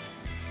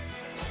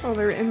 Oh,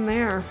 they're in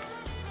there.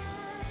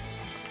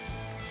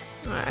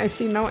 I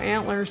see no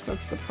antlers,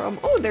 that's the problem.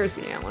 Oh, there's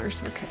the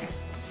antlers, okay.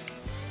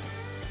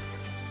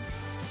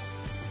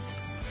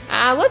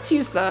 Let's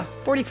use the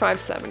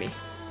 4570.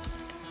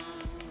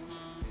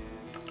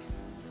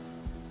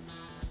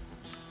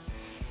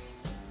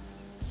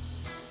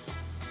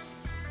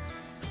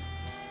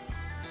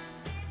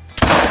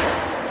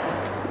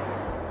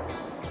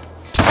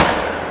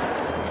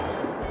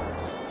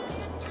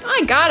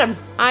 I got him.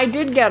 I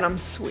did get him.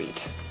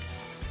 Sweet.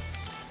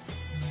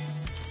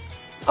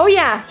 Oh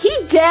yeah, he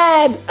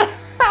dead.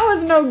 That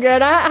was no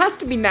good. It has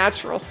to be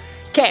natural.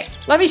 Okay,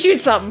 let me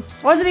shoot something.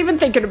 Wasn't even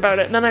thinking about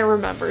it, and then I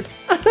remembered.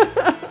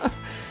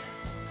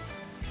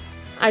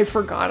 I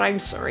forgot, I'm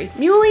sorry.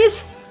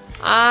 Muleys?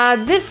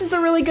 This is a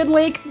really good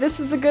lake.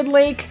 This is a good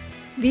lake.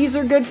 These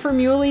are good for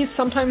muleys.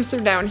 Sometimes they're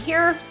down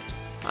here.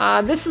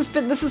 This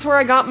is where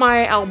I got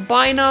my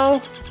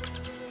albino.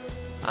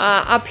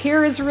 Up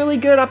here is really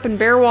good, up in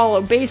Bear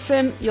Wallow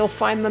Basin. You'll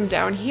find them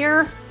down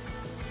here.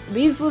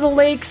 These little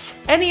lakes,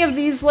 any of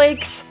these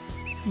lakes.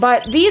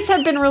 But these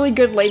have been really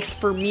good lakes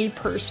for me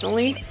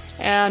personally.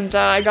 And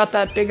I got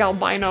that big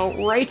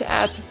albino right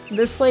at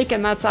this lake,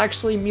 and that's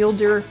actually Mule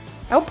Deer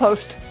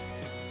Outpost.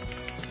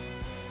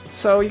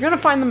 So you're gonna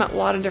find them at a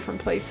lot of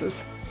different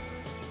places.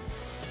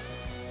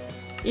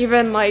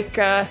 Even like,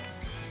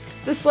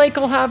 this lake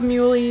will have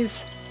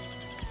muleys.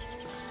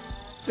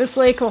 This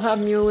lake will have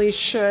muleys,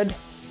 should.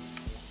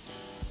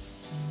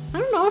 I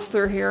don't know if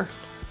they're here.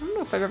 I don't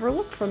know if I've ever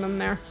looked for them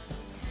there.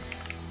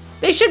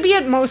 They should be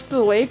at most of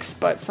the lakes,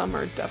 but some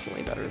are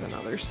definitely better than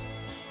others.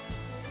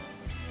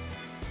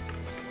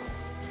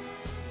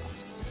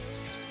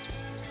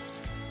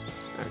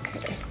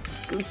 Okay, let's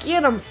go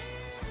get them.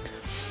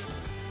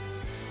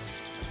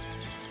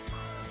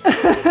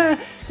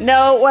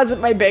 No, it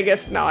wasn't my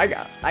biggest. No, I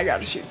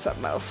gotta shoot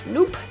something else.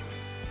 Nope.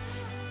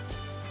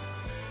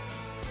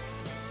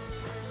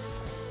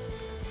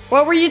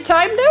 What were you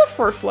timed out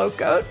for, Float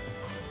Goat?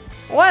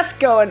 What's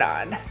going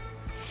on?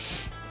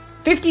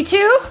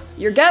 52?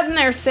 You're getting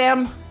there,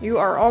 Sam. You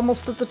are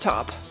almost at the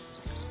top.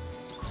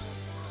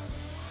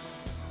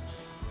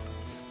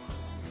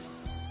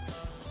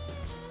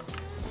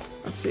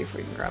 Let's see if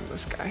we can grab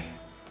this guy.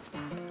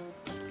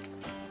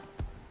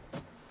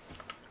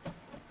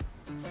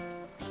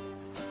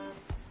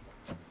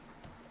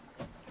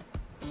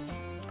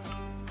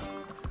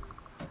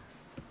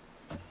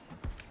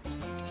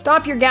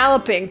 Stop your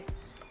galloping.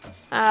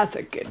 That's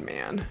a good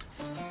man.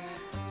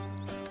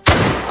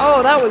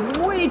 Oh, that was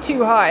way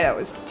too high. That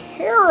was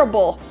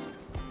terrible.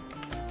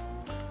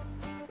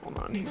 Hold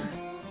on here.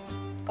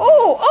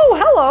 Oh,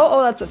 hello.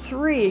 Oh, that's a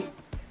 3.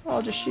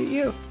 I'll just shoot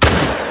you.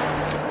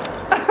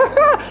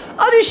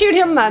 I'll just shoot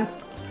him then.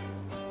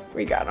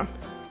 We got him.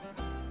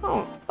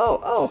 Oh.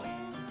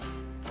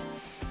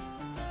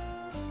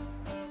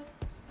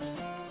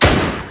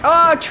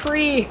 Oh,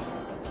 tree.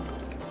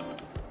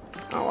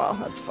 Oh well,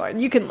 that's fine.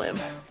 You can live.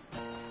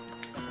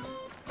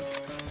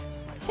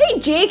 Hey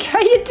Jake, how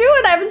you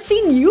doing? I haven't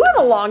seen you in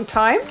a long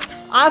time.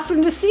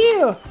 Awesome to see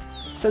you.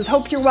 Says,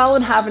 hope you're well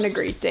and having a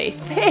great day.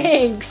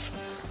 Thanks.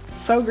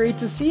 So great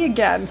to see you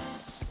again.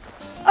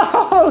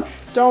 Oh,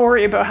 don't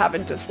worry about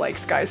having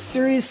dislikes, guys.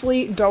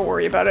 Seriously, don't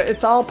worry about it.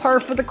 It's all par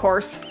for the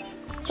course.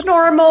 It's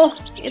normal.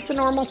 It's a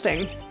normal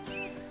thing.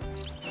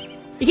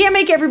 You can't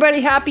make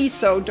everybody happy,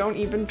 so don't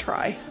even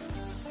try.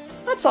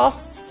 That's all.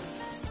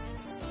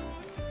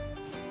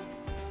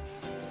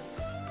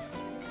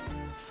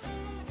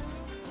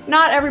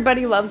 Not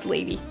everybody loves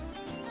Lady.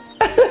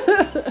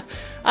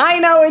 I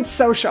know it's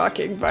so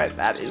shocking, but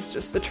that is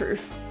just the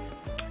truth.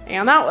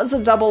 And that was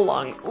a double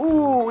lung.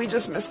 Ooh, we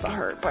just missed the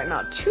heart by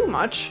not too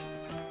much.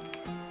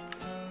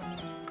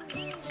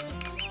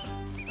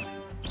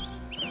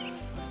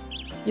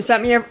 You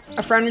sent me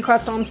a friend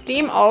request on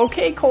Steam?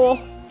 Okay, cool.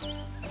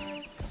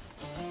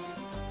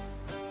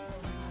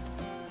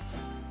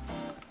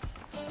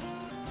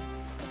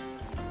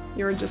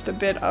 You were just a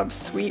bit of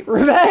sweet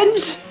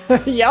revenge.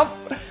 Yep.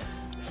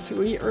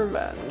 Sweet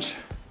revenge.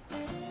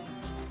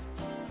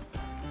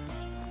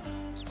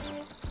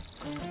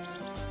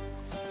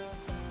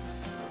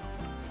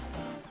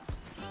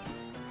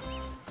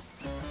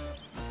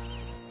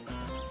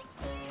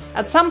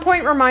 At some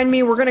point, remind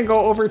me, we're gonna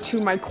go over to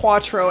my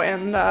Quattro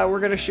and we're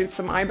gonna shoot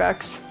some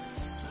ibex.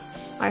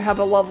 I have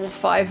a level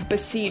 5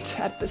 Beseet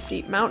at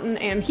Beseet Mountain,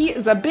 and he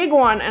is a big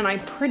one, and I'm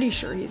pretty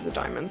sure he's a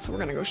diamond, so we're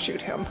gonna go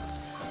shoot him.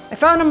 I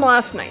found him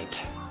last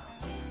night.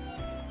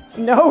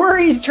 No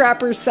worries,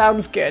 Trappers.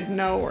 Sounds good.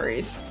 No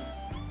worries.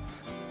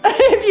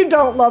 If you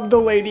don't love the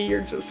lady,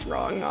 you're just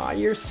wrong. Aw,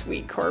 you're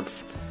sweet,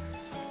 corpse.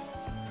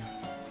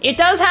 It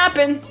does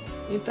happen.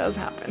 It does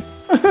happen.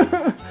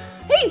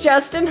 Hey,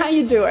 Justin. How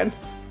you doing?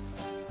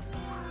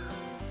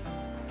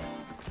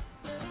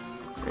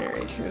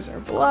 Alright, here's our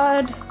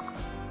blood.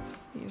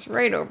 He's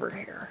right over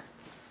here.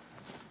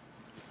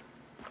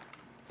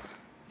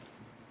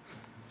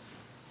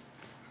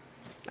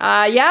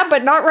 Yeah,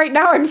 but not right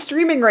now. I'm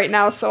streaming right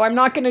now, so I'm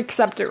not going to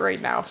accept it right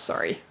now.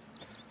 Sorry.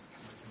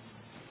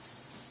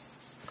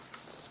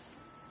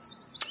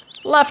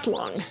 Left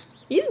lung.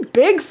 He's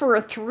big for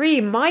a 3.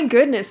 My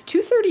goodness.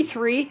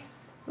 233. It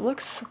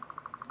looks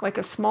like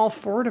a small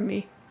 4 to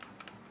me.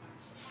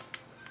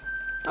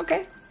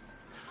 Okay.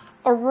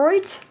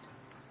 Aroit.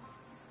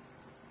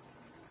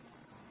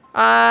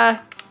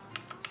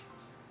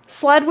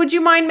 Sled, would you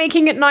mind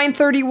making it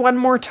 9:30 one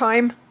more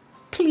time?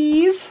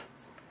 Please?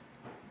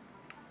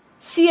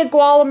 See ya,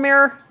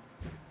 Gualamir.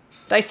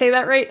 Did I say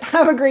that right?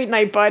 Have a great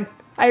night, bud.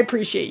 I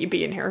appreciate you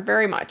being here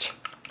very much.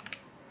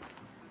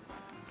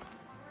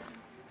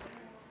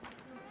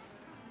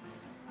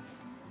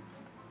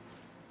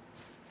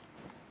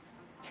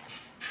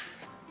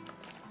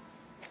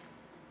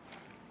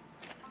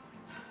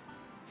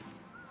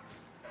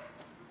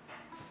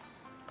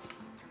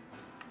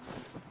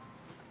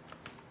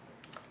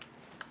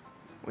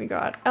 We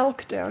got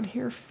elk down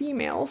here,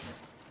 females.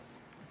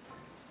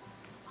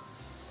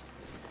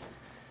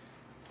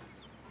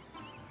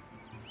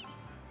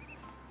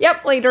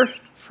 Yep, later,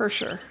 for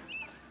sure.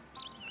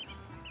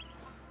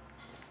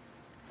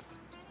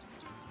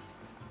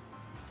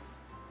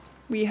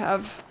 We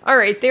have, all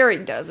right, there he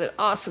does it.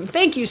 Awesome.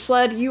 Thank you,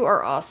 Sled. You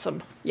are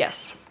awesome.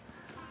 Yes.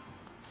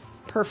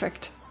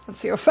 Perfect.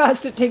 Let's see how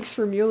fast it takes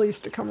for muleys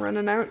to come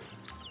running out.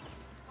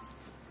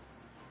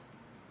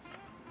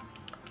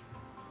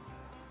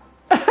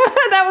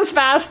 That was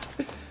fast.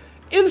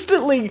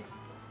 Instantly.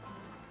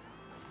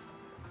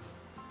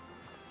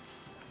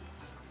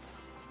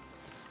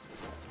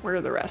 Where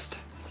are the rest?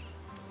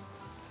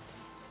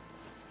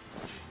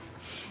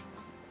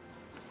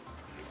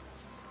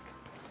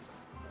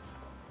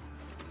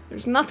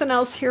 There's nothing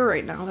else here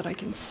right now that I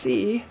can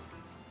see.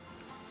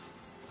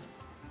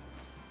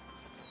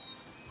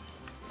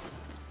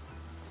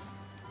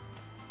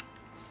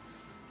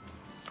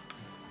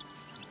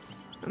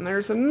 And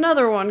there's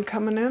another one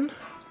coming in.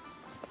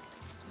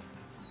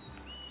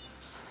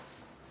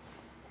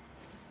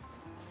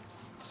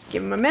 Just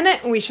give him a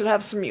minute and we should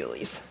have some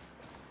muleys.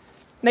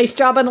 Nice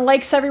job on the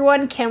likes,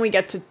 everyone. Can we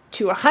get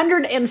to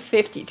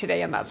 150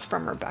 today? And that's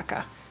from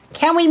Rebecca.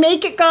 Can we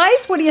make it,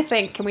 guys? What do you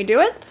think? Can we do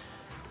it?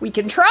 We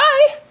can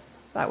try.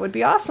 That would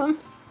be awesome.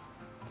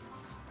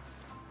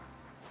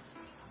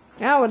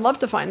 Yeah, I would love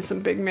to find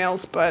some big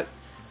males, but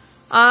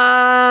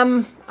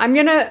I'm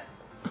gonna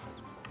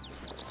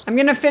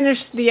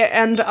finish the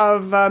end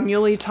of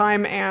Muley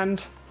time,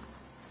 and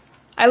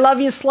I love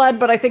you, Sled,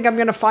 but I think I'm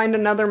gonna find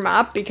another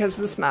map because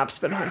this map's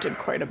been hunted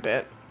quite a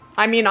bit.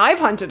 I mean, I've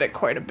hunted it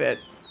quite a bit.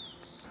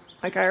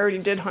 Like, I already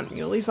did hunt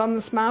muleys on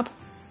this map.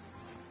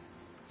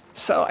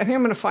 So, I think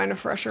I'm gonna find a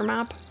fresher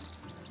map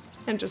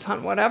and just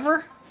hunt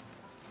whatever.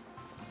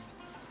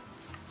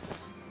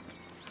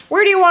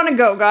 Where do you want to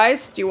go,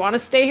 guys? Do you want to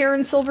stay here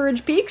in Silver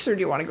Ridge Peaks, or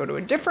do you want to go to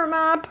a different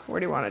map?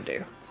 What do you want to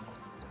do?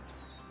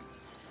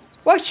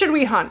 What should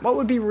we hunt? What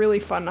would be really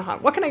fun to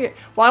hunt? What can I get?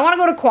 Well, I want to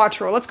go to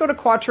Cotw. Let's go to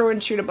Cotw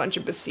and shoot a bunch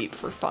of Beseat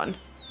for fun.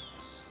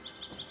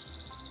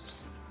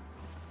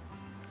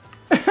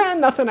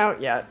 Nothing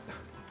out yet.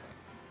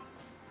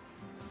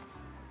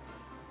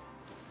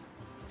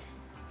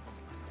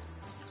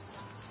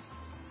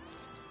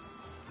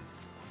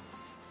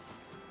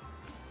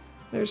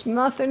 There's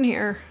nothing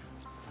here.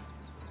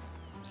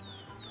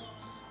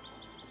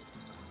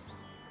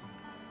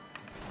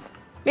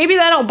 Maybe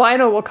that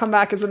albino will come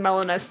back as a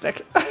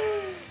melanistic.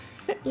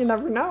 You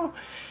never know.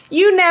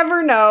 You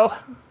never know.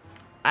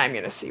 I'm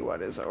gonna see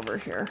what is over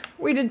here.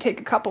 We did take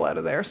a couple out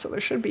of there, so there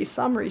should be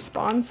some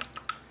respawns.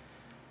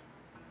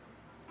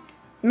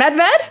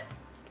 Medved?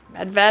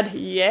 Medved,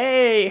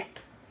 yay.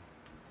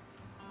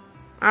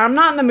 I'm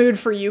not in the mood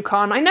for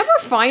Yukon. I never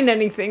find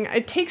anything.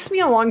 It takes me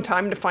a long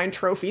time to find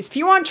trophies. If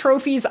you want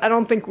trophies, I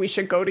don't think we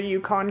should go to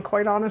Yukon,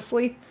 quite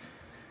honestly.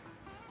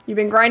 You've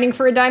been grinding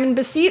for a diamond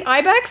Beseat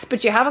Ibex,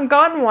 but you haven't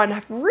gotten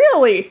one.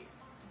 Really?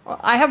 Well,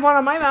 I have one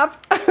on my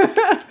map.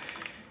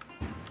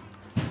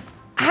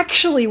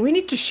 Actually, we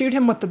need to shoot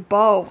him with the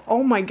bow.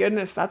 Oh my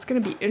goodness, that's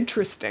going to be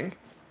interesting.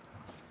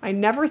 I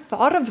never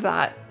thought of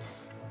that.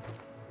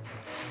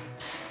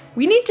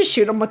 We need to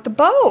shoot him with the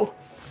bow.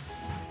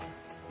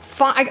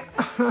 Fine.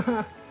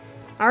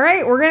 All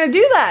right, we're going to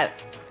do that.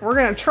 We're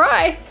going to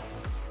try.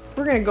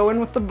 We're going to go in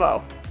with the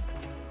bow.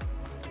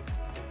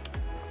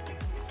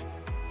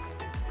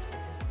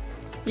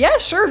 Yeah,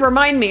 sure.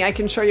 Remind me. I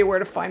can show you where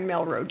to find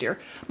male roe deer.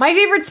 My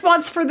favorite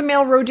spots for the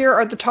male roe deer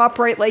are the top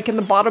right lake and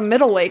the bottom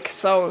middle lake.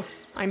 So,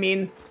 I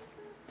mean,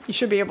 you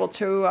should be able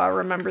to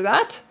remember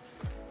that.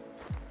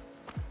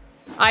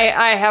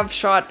 I have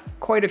shot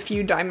quite a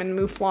few diamond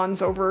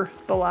mouflons over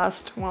the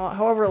last, well,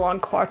 however long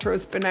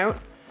Quattro's been out.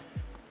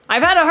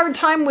 I've had a hard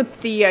time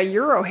with the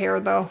Euro hair,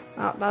 though.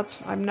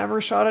 I've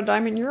never shot a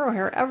diamond Euro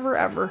hair,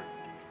 ever.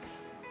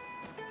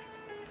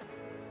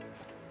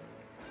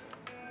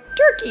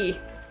 Turkey!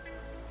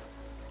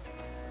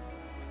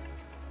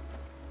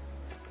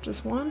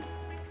 Just one?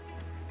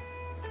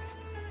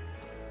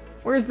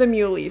 Where's the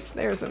muleys?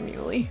 There's a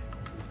muley.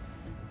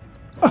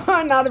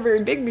 Not a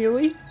very big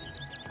muley.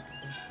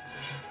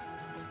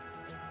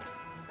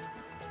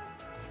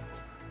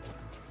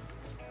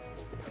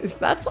 Is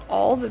that's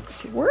all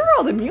that's... Where are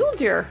all the mule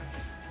deer?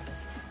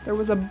 There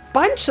was a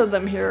bunch of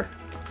them here.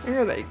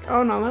 Where are they?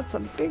 Oh no, that's a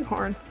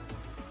bighorn.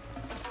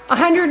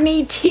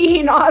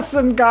 118,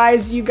 awesome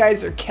guys. You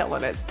guys are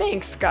killing it.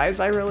 Thanks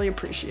guys, I really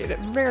appreciate it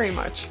very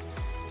much.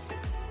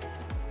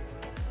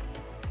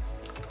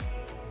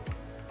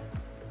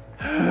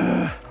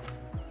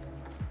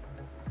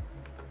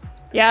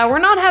 Yeah, we're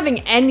not having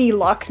any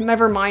luck.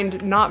 Never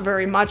mind, not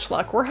very much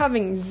luck. We're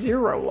having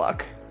 0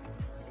 luck.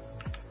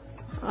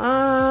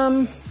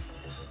 I'm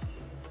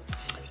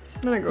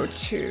gonna go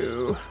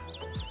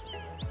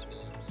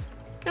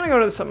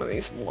to some of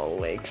these low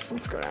lakes.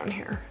 Let's go down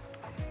here.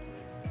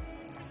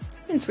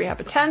 Since we have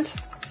a tent.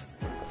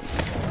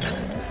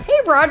 Hey,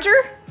 Roger.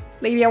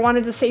 Lady, I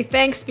wanted to say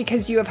thanks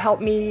because you have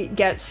helped me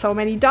get so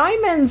many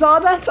diamonds. Oh,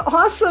 that's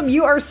awesome.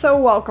 You are so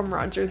welcome,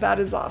 Roger. That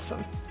is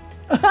awesome.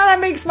 That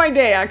makes my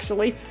day,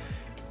 actually.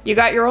 You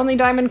got your only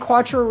diamond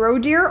Cotw roe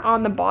deer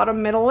on the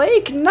bottom middle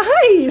lake.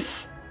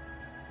 Nice!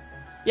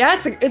 Yeah,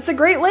 it's a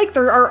great lake.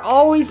 There are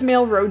always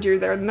male roe deer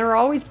there, and there are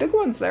always big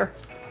ones there.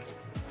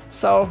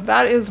 So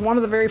that is one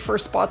of the very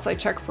first spots I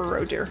check for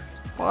roe deer.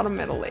 Bottom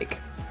middle lake.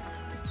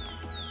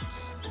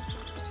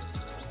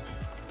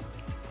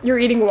 You're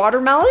eating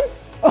watermelon?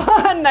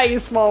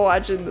 Nice, while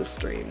watching the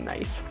stream.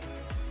 Nice.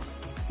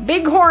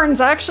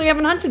 Bighorns. I actually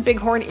haven't hunted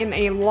bighorn in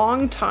a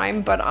long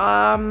time, but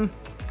I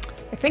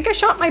think I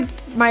shot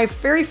my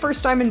very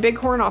first diamond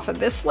bighorn off of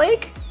this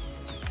lake.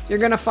 You're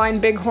gonna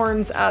find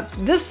bighorns at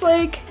this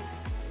lake.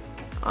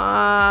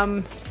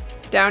 Down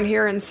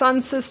here in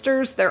Sun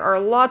Sisters, there are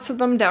lots of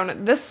them down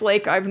at this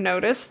lake, I've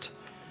noticed.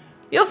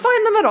 You'll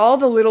find them at all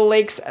the little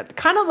lakes, at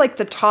kind of like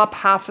the top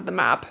half of the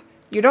map.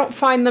 You don't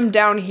find them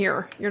down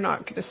here. You're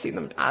not gonna see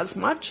them as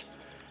much,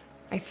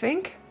 I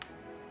think.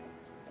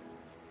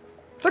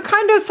 They're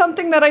kind of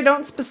something that I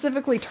don't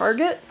specifically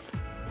target.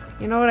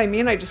 You know what I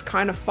mean? I just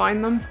kind of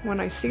find them when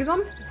I see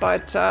them.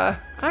 But I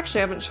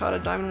actually haven't shot a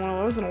diamond one of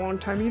those in a long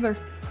time either.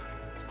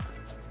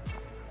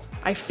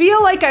 I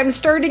feel like I'm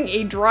starting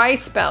a dry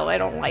spell. I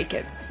don't like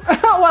it.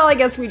 Well, I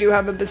guess we do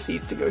have a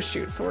Beseat to go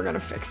shoot, so we're gonna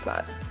fix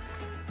that.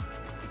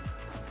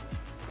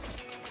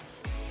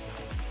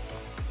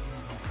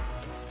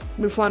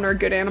 Mouflon are a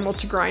good animal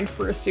to grind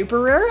for a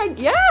super rare?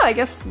 Yeah, I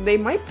guess they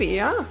might be,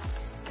 yeah.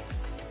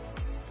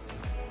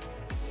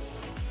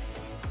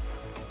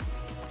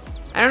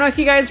 I don't know if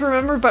you guys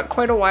remember, but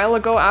quite a while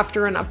ago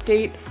after an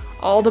update,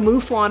 all the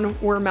Mouflon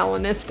were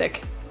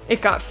melanistic.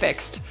 It got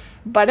fixed.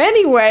 But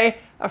anyway,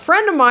 a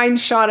friend of mine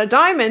shot a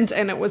diamond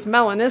and it was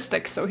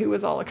melanistic, so he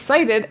was all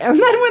excited. And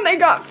then when they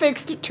got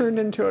fixed, it turned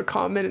into a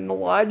common in the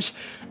lodge.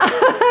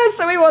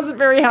 So he wasn't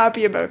very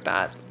happy about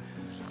that.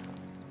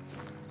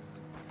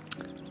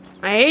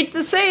 I hate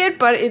to say it,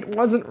 but it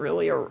wasn't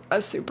really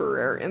a super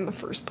rare in the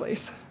first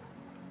place.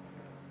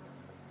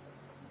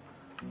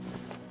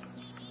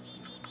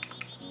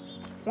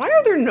 Why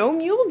are there no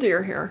mule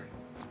deer here?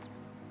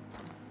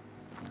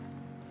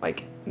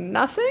 Like,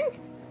 nothing?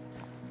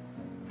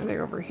 Are they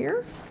over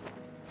here?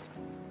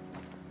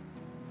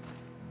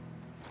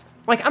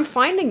 Like, I'm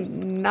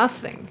finding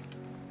nothing.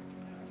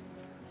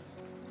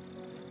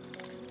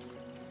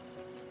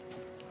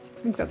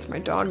 I think that's my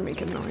dog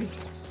making noise.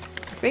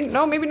 I think,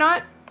 no, maybe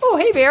not. Oh,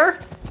 hey, bear.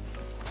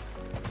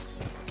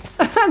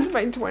 That's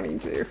my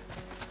 22.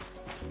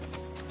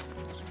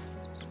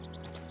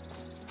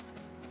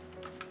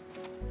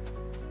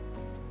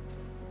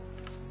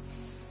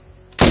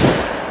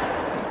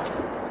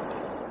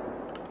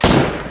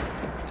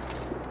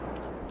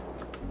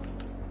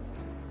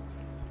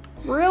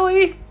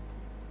 Really?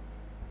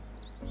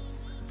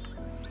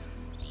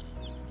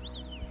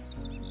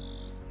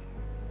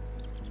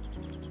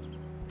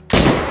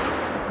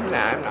 Nah,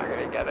 I'm not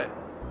gonna get it.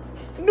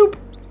 Nope.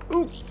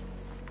 Oop.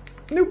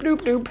 Nope,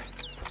 nope, nope.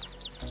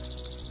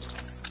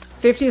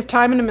 50th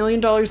time and $1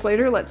 million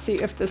later. Let's see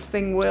if this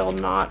thing will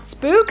not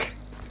spook.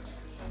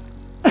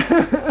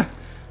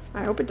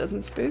 I hope it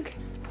doesn't spook.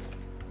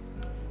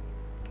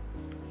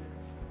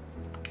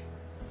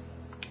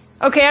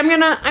 Okay, I'm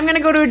gonna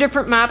go to a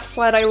different map,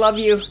 Sled. I love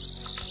you.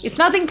 It's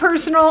nothing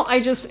personal.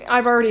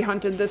 I've already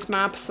hunted this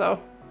map, so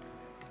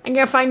I'm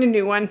gonna find a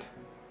new one.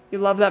 You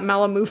love that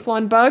Mela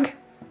Mouflon bug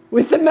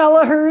with the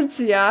Mela herds,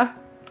 yeah.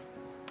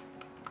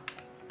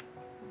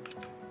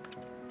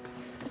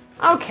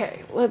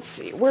 Okay, let's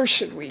see. Where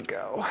should we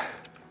go?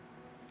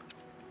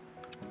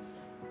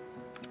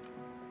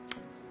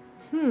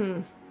 Do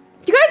you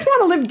guys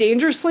want to live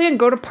dangerously and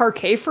go to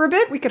Parquet for a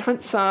bit? We could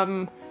hunt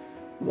some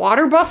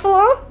water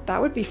buffalo. That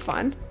would be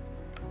fun.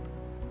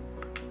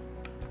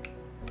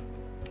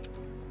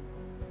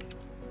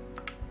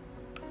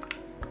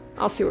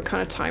 I'll see what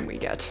kind of time we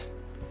get.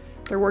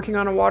 They're working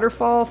on a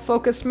waterfall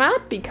focused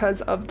map because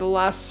of the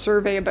last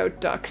survey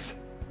about ducks.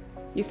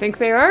 You think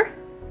they are?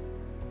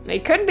 They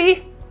could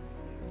be.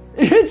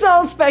 It's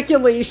all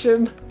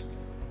speculation.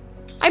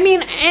 I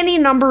mean, any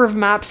number of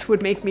maps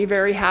would make me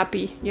very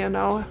happy, you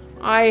know?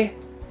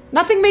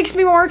 Nothing makes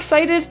me more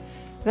excited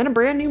than a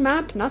brand new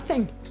map.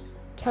 Nothing.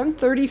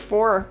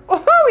 1034.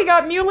 Oh, we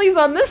got muleys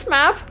on this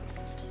map.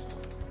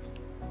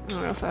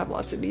 I also have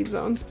lots of need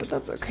zones, but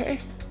that's okay.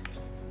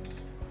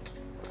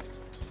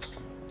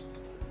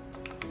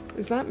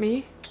 Is that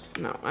me?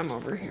 No, I'm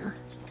over here.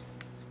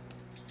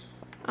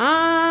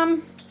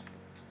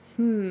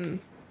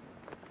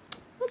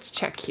 Let's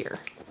check here.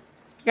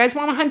 You guys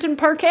want to hunt in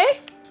parquet?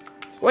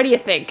 What do you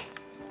think?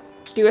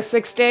 Do a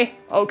 6-day?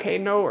 Okay,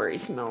 no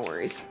worries, no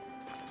worries.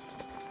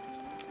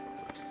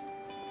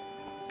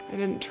 I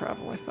didn't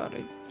travel, I thought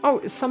I... Oh,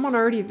 is someone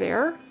already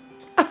there?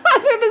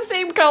 They're the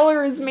same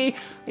color as me.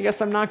 I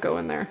guess I'm not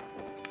going there.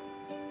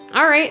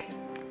 All right,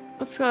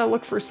 let's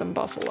look for some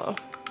buffalo.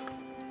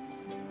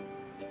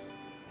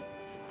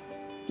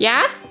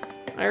 Yeah?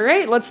 All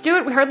right, let's do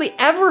it. We hardly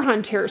ever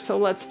hunt here, so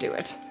let's do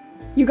it.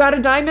 You got a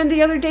diamond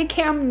the other day,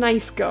 Cam?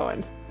 Nice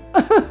going.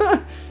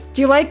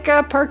 Do you like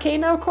Parquet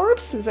now,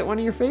 Corpse? Is it one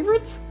of your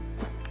favorites?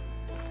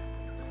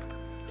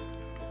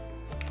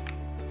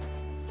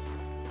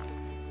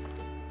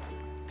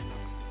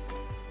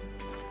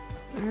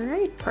 All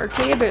right,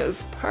 Parquet it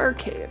is.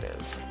 Parquet it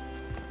is.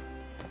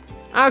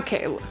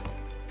 Okay.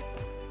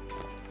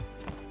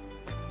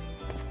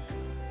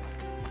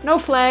 No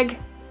flag.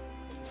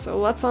 So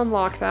let's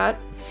unlock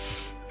that.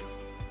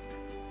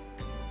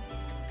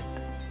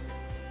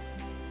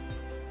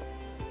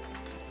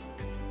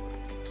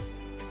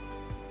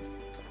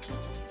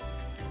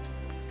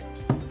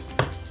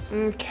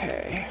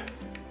 Okay.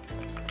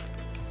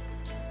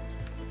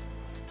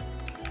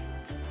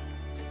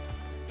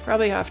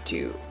 Probably have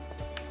to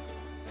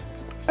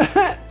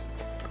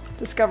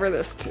discover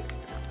this too.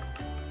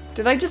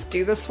 Did I just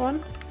do this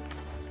one?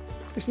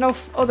 There's no,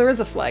 oh, there is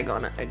a flag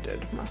on it. I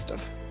did, must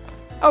have.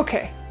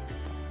 Okay.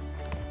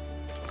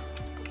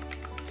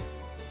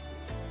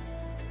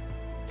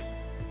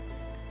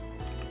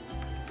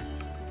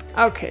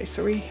 Okay,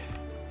 so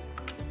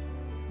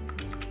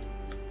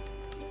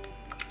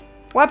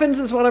weapons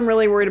is what I'm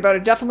really worried about. I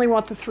definitely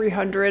want the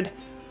 300.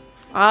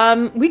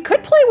 We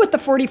could play with the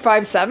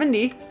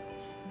 4570.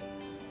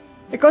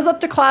 It goes up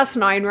to class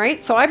 9,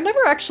 right? So I've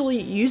never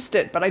actually used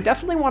it, but I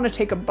definitely want to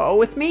take a bow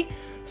with me.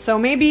 So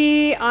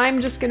maybe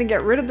I'm just going to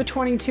get rid of the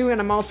 22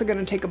 and I'm also going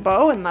to take a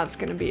bow and that's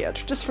going to be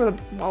it. Just for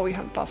while we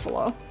hunt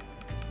buffalo.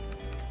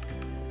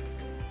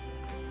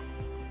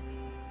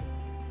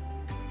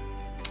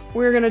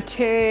 We're going to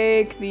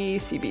take the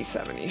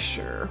CB70,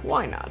 sure.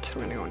 Why not?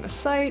 We're going to go into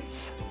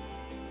sights.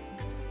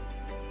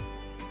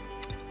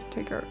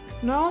 Take our...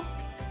 No?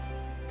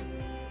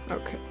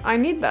 Okay. I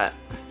need that.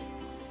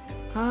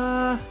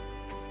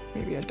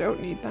 Maybe I don't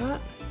need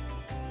that.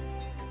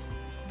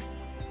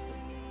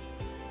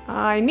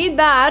 I need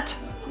that.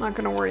 I'm not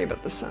going to worry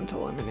about the scent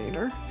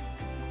eliminator.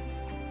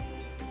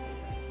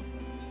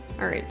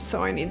 Alright,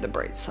 so I need the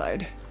bright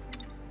side.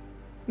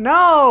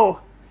 No!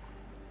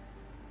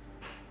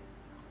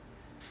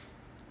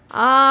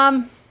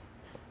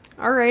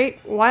 Alright,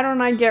 why don't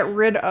I get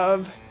rid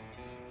of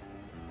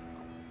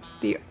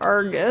the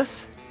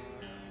Argus?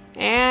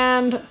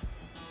 And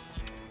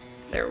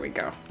there we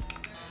go.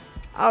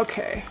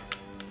 Okay.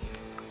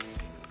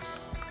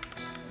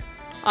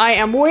 I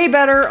am way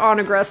better on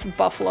aggressive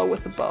buffalo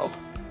with the bow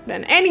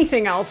than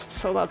anything else,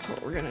 so that's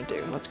what we're gonna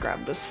do. Let's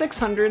grab the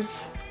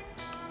 600s.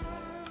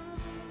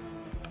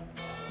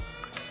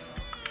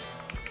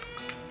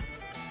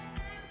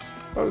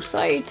 Bow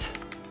sight.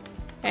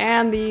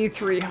 And the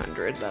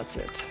 300, that's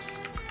it.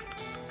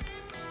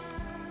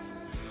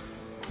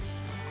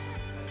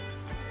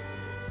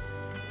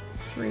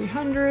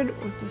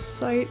 $300 with the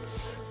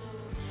sights.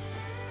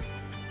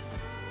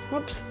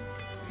 Whoops.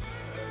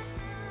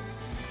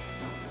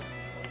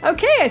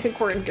 Okay, I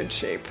think we're in good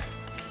shape.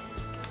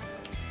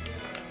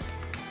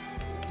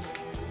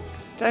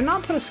 Did I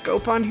not put a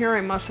scope on here?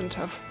 I mustn't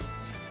have.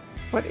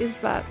 What is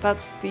that?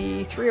 That's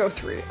the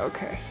 303.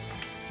 Okay.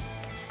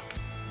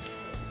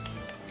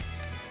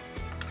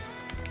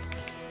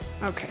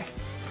 Okay.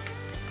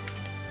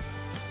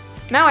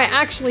 Now I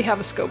actually have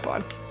a scope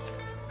on.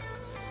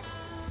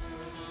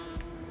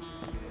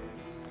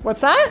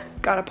 What's that?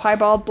 Got a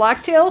piebald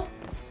blacktail?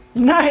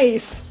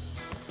 Nice!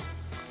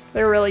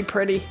 They're really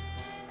pretty.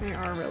 They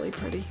are really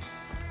pretty.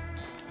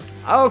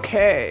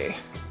 Okay.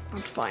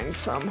 Let's find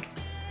some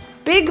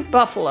big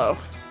buffalo.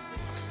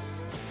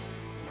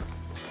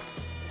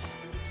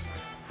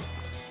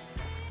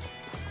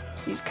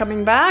 He's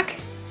coming back.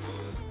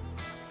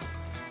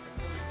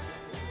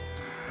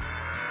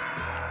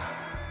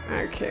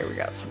 Okay, we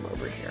got some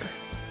over here.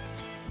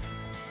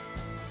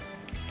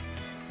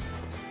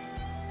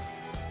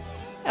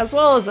 As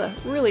well as a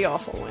really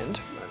awful wind.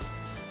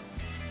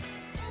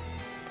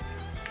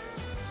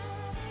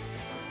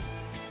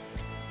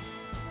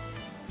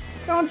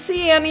 Don't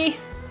see any.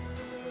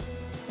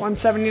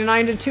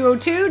 179 to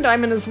 202.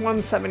 Diamond is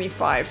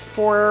 175.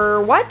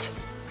 For what?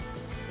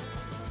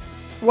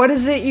 What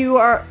is it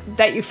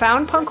that you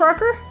found, punk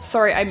rocker?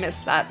 Sorry, I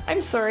missed that.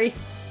 I'm sorry.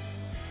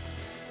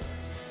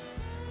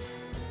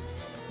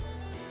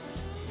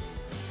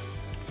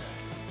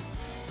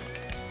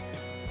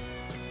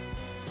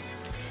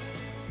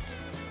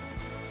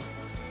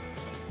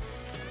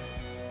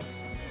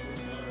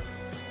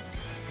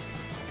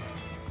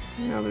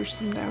 Now there's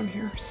some down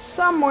here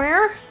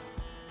somewhere.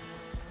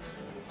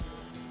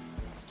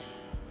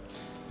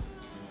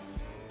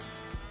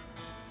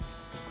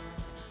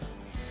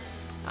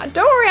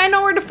 Don't worry, I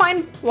know where to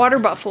find water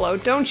buffalo.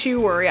 Don't you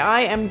worry,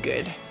 I am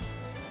good.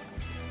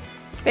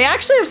 They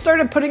actually have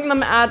started putting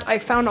them at, I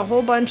found a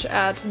whole bunch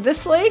at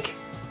this lake.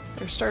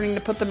 They're starting to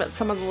put them at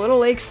some of the little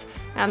lakes,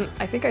 and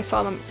I think I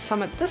saw them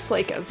some at this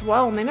lake as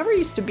well, and they never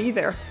used to be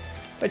there.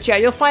 But yeah,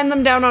 you'll find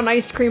them down on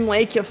Ice Cream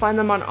Lake, you'll find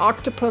them on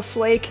Octopus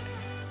Lake,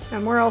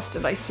 and where else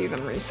did I see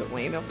them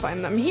recently? You'll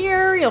find them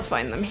here, you'll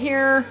find them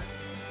here.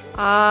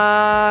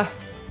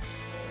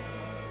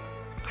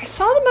 I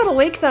saw them at a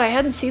lake that I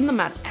hadn't seen them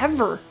at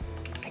ever.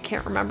 I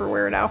can't remember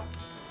where now.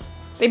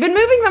 They've been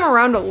moving them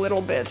around a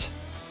little bit,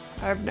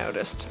 I've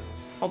noticed.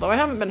 Although I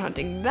haven't been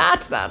hunting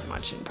that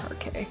much in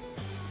Parquet.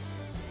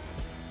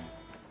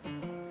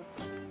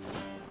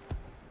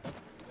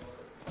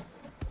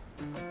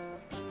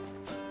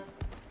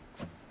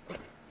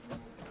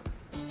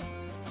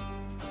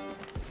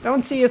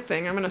 Don't see a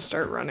thing. I'm gonna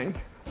start running.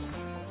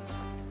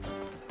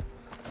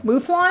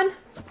 Mouflon?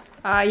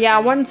 Yeah,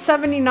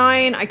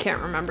 179. I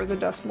can't remember the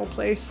decimal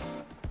place.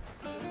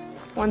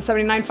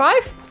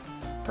 179.5?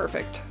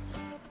 Perfect.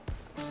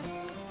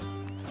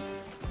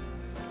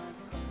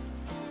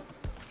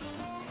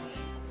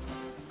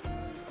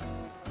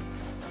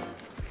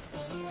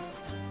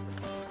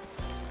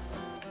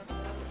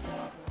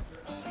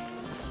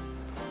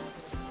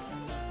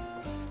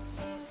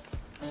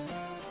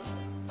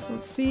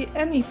 Don't see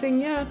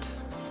anything yet.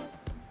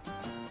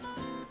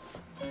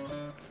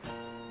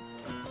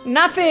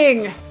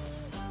 Nothing!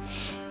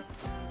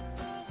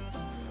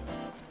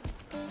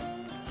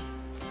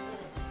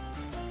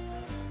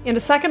 In a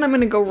second, I'm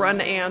gonna go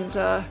run and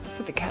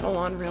put the kettle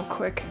on real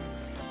quick.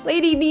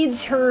 Lady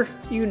needs her,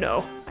 you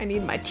know. I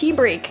need my tea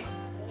break.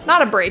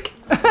 Not a break,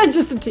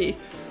 just a tea.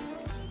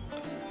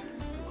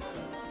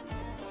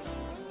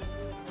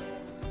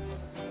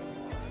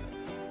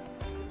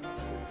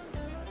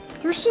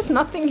 There's just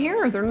nothing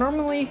here. They're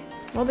normally,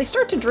 well, they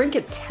start to drink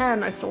at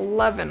 10. It's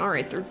 11. All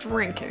right, they're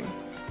drinking.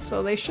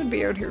 So they should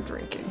be out here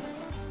drinking.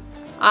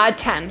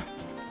 10.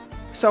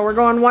 So we're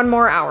going 1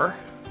 more hour.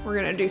 We're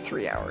gonna do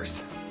 3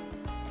 hours.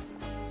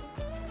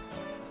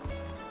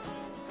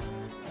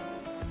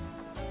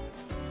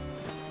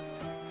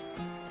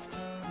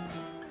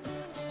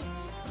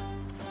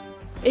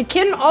 It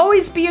can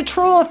always be a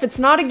troll. If it's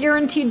not a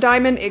guaranteed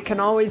diamond, it can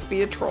always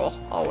be a troll.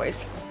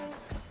 Always.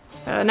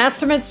 An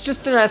estimate's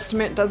just an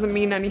estimate. Doesn't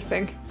mean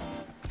anything.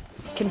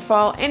 It can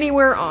fall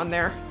anywhere on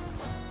there.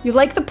 You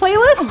like the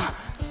playlist?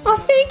 Oh,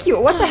 thank you.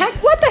 What the heck?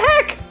 What the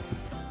heck?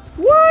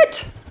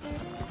 What?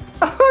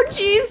 Oh,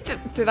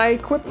 jeez. Did I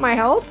equip my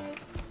health?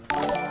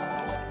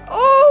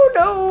 Oh,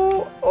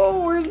 no.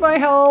 Oh, where's my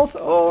health?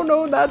 Oh,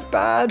 no, that's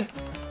bad.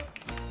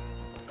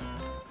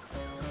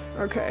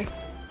 Okay.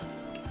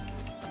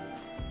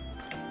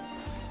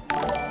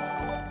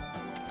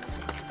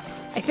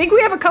 I think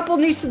we have a couple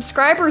new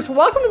subscribers.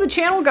 Welcome to the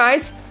channel,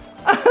 guys.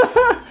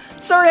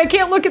 Sorry, I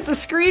can't look at the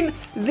screen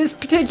this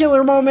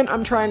particular moment.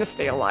 I'm trying to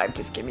stay alive.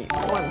 Just give me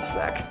 1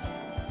 sec.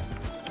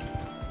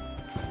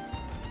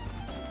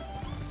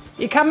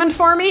 You coming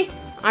for me?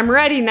 I'm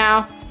ready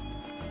now.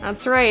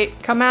 That's right.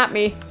 Come at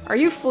me. Are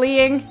you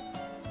fleeing?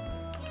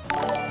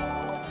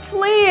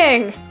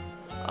 Fleeing!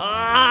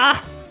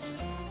 Ah!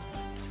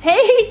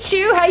 Hey,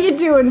 Chew, how you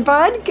doing,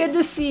 bud? Good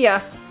to see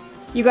ya.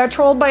 You got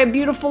trolled by a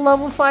beautiful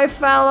level 5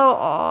 fallow.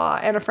 Aw,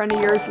 and a friend of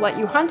yours let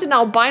you hunt an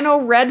albino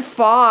red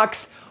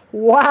fox.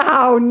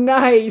 Wow,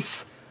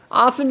 nice.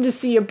 Awesome to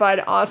see you,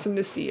 bud. Awesome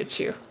to see you,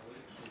 Chew.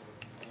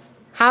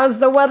 How's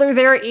the weather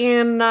there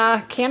in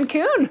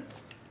Cancun?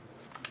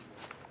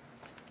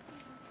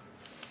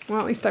 Well,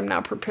 at least I'm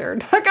now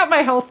prepared. I got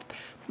my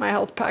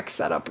health pack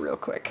set up real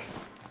quick.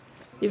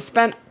 You've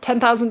spent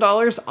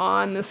 $10,000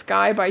 on this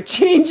guy by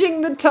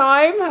changing the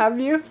time, have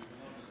you?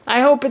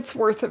 I hope it's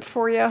worth it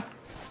for you.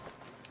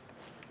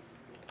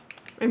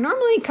 I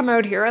normally come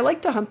out here. I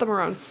like to hunt them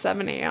around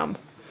 7 a.m.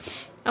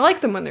 I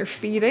like them when they're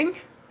feeding.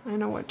 I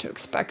know what to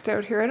expect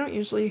out here. I don't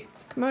usually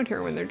come out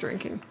here when they're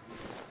drinking.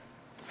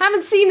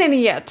 Haven't seen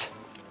any yet.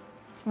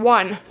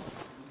 1.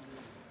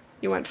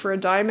 You went for a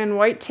diamond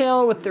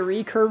whitetail with the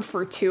recurve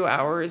for 2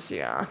 hours.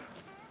 Yeah.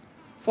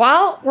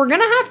 Well, we're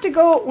going to have to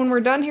go, when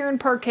we're done here in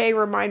Parquet,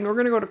 we're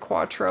going to go to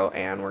Cotw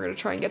and we're going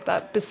to try and get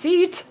that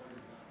Beseat.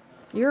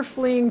 You're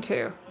fleeing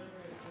too.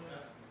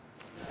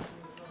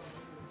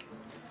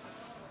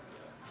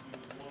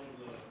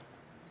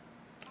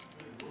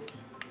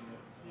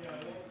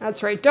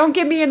 That's right. Don't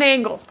give me an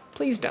angle.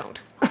 Please don't.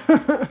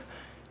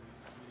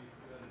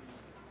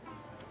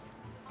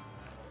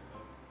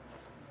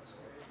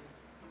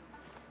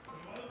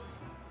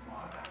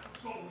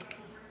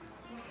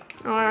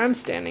 Oh, I'm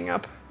standing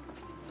up.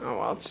 Oh,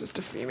 well, it's just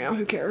a female.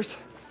 Who cares?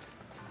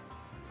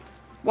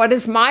 What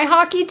is my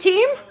hockey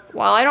team?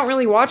 Well, I don't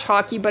really watch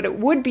hockey, but it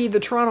would be the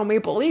Toronto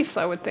Maple Leafs,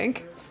 I would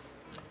think.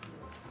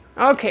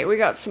 Okay, we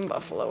got some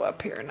buffalo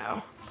up here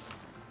now.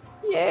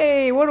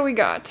 Yay, what do we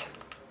got?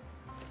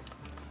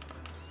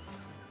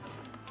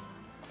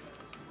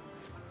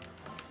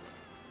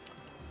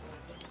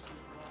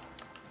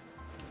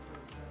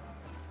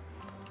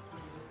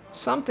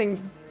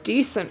 something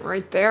decent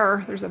right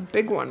there. There's a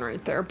big one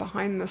right there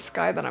behind this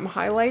guy that I'm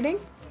highlighting.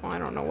 Well, I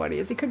don't know what he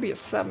is. He could be a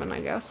 7, I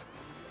guess.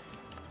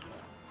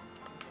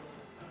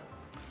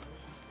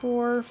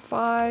 4,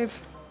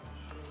 5,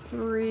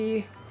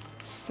 3,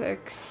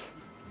 6.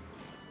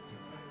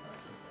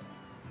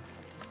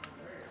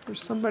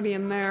 There's somebody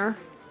in there.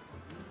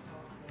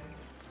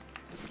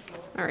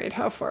 All right,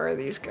 how far are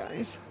these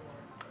guys?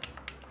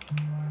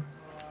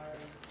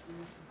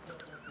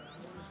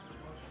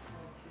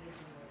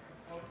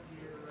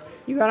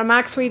 You got a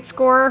max weight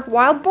score.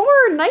 Wild boar.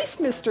 Nice,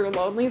 Mr.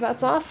 Lonely.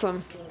 That's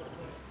awesome.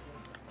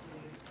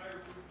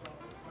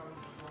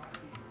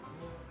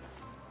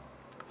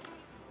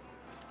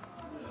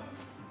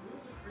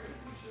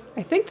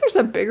 I think there's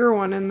a bigger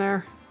one in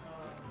there.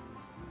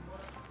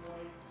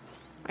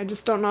 I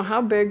just don't know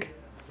how big.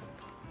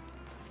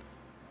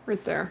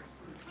 Right there.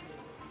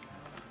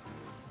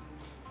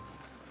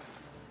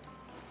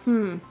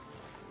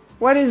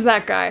 What is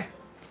that guy?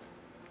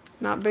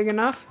 Not big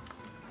enough?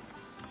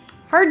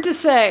 Hard to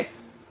say.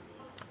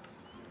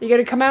 You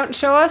gonna come out and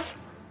show us?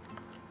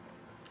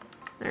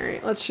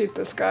 Alright, let's shoot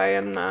this guy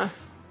and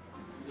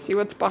see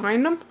what's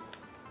behind him.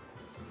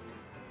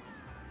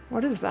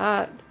 What is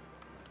that?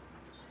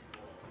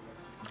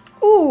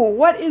 Ooh,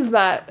 what is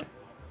that?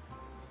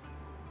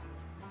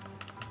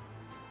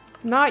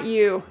 Not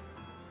you.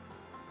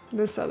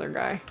 This other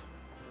guy.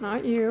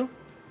 Not you.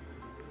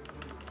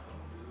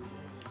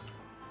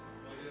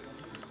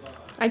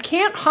 I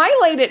can't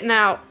highlight it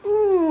now.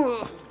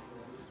 Ooh.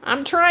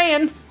 I'm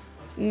trying.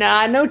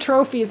 Nah, no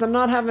trophies. I'm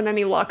not having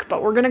any luck,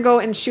 but we're gonna go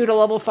and shoot a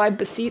level 5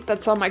 Beseat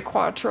that's on my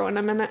Cotw in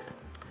a minute.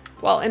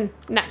 Well,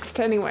 next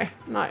anyway.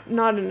 Not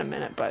in a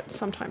minute, but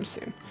sometime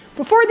soon.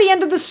 Before the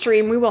end of the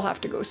stream, we will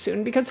have to go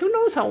soon because who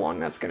knows how long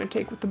that's gonna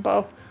take with the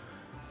bow.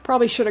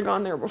 Probably should have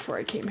gone there before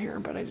I came here,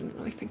 but I didn't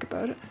really think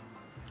about it.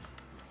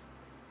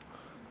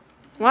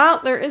 Well,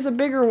 there is a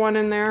bigger one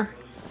in there.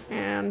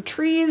 And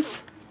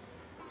trees.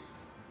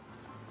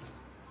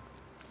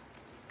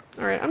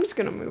 Alright, I'm just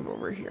gonna move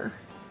over here.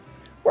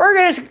 We're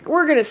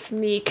gonna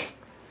sneak.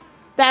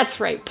 That's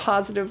right,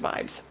 positive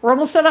vibes. We're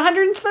almost at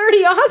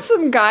 130.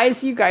 Awesome,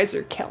 guys. You guys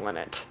are killing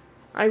it.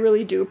 I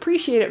really do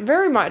appreciate it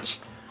very much.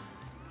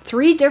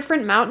 3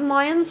 different mountain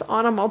lions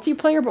on a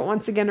multiplayer, but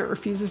once again, it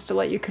refuses to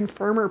let you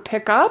confirm or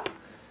pick up.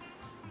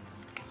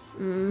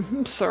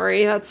 I'm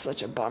sorry, that's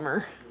such a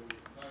bummer.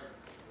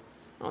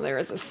 Oh, there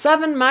is a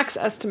 7, max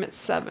estimate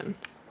 7.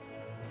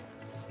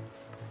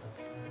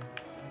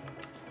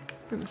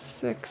 And a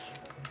 6.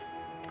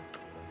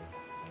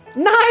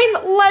 9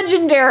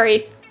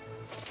 legendary!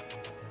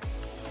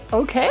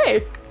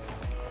 Okay.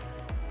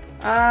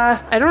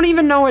 I don't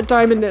even know what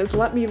diamond is.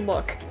 Let me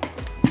look.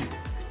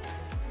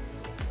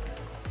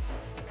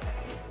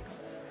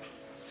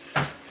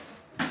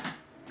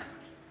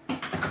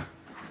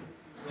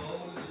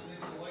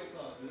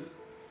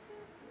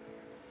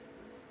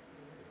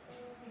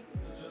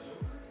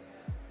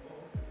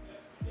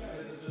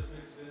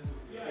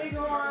 Big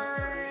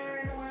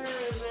horn, where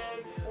is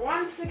it?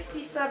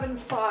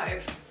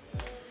 167.5.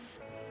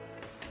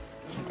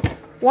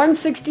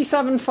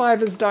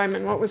 167.5 is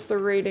diamond. What was the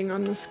rating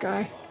on this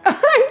guy?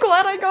 I'm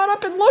glad I got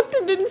up and looked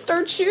and didn't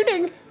start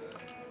shooting.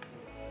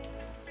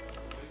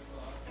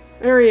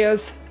 There he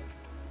is.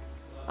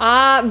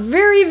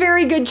 Very,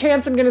 very good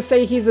chance I'm gonna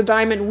say he's a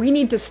diamond. We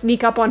need to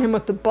sneak up on him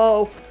with the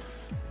bow.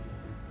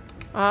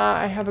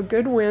 I have a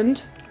good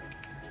wind.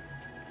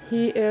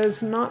 He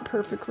is not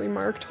perfectly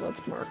marked.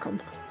 Let's mark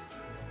him.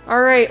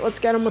 Alright, let's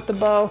get him with the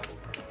bow.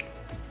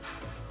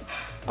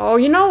 Oh,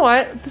 you know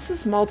what? This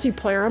is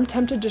multiplayer. I'm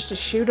tempted just to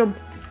shoot him.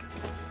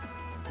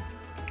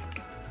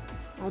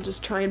 I'll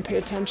just try and pay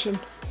attention.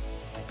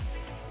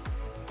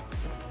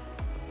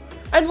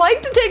 I'd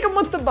like to take him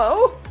with the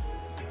bow.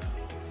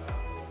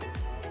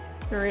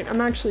 Alright,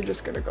 I'm actually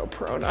just gonna go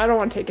prone. I don't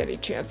want to take any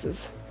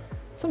chances.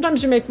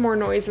 Sometimes you make more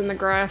noise in the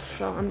grass,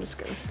 so I'm just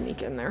gonna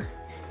sneak in there.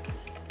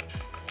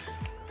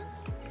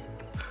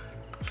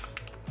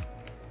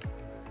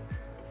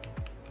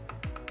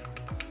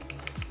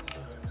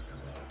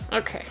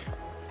 Okay.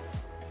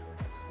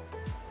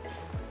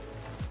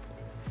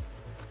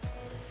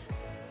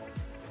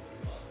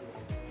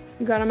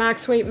 You got a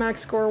max weight, max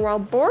score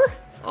wild boar?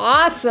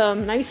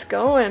 Awesome, nice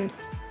going.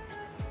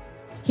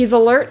 He's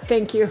alert,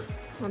 thank you.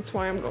 That's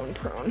why I'm going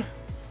prone.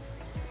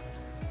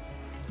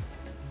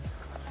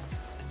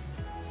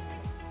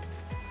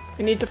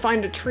 I need to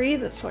find a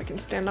tree so I can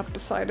stand up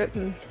beside it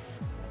and...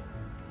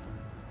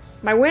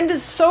 My wind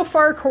is so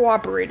far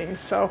cooperating,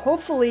 so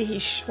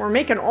hopefully we're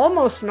making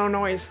almost no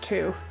noise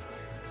too.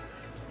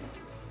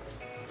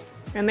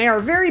 And they are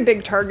very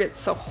big targets,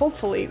 so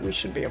hopefully we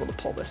should be able to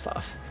pull this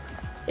off.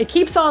 It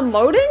keeps on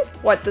loading?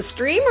 What, the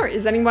stream? Or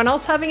is anyone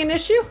else having an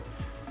issue?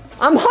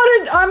 I'm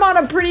on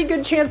a pretty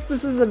good chance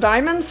this is a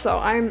diamond, so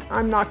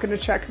I'm not gonna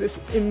check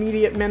this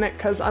immediate minute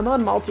because I'm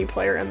on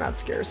multiplayer and that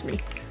scares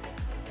me.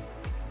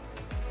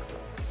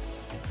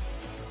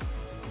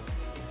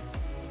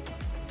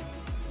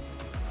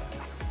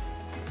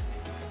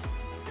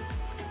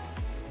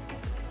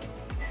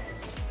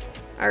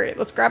 Alright,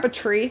 let's grab a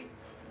tree.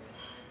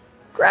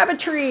 Grab a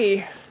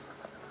tree.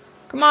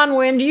 Come on,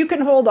 wind. You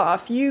can hold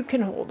off. You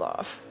can hold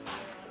off.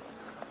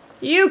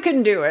 You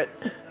can do it.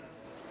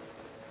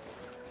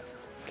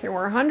 Okay,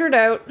 we're 100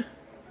 out.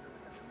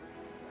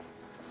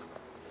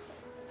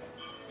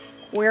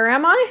 Where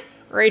am I?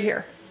 Right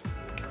here.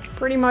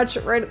 Pretty much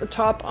right at the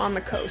top on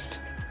the coast.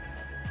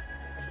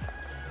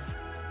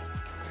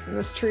 And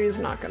this tree is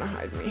not going to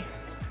hide me.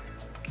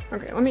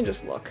 Okay, let me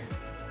just look.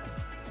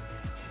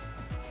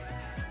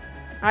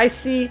 I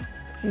see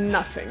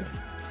nothing.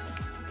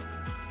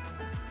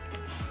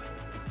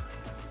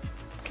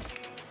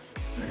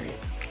 Alright.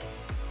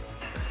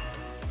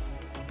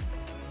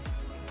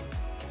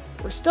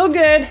 We're still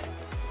good.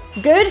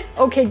 Good?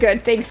 Okay,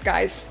 good. Thanks,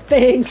 guys.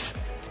 Thanks.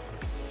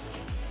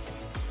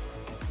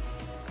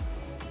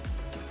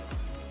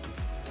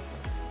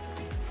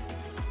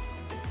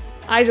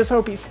 I just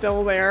hope he's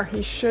still there.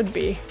 He should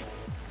be.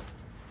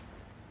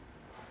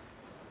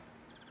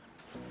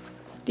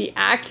 The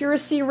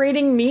accuracy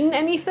rating mean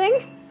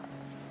anything?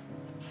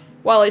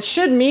 Well, it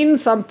should mean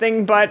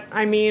something, but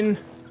I mean,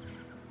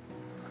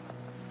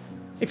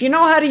 if you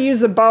know how to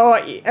use a bow,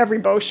 every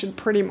bow should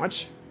pretty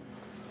much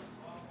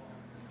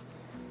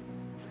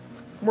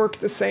work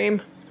the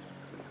same.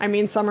 I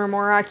mean, some are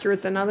more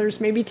accurate than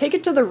others. Maybe take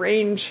it to the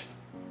range.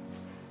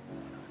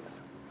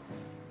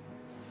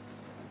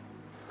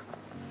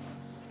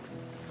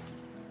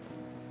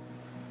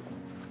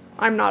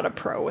 I'm not a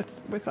pro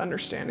with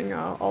understanding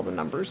all the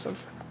numbers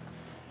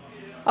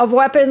of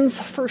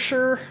weapons, for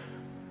sure.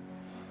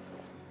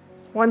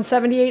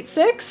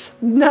 178.6?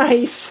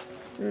 Nice.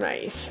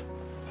 Nice.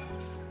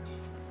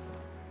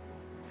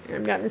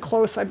 I'm getting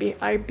close. I'd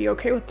be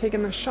okay with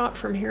taking the shot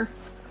from here.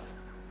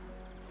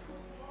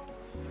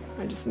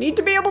 I just need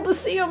to be able to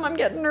see him. I'm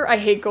getting I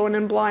hate going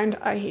in blind.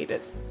 I hate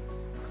it.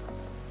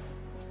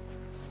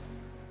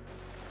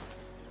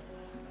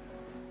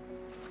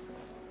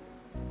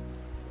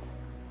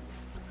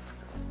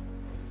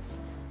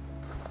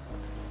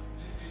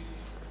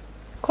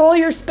 Cole,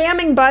 you're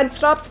spamming, bud.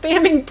 Stop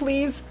spamming,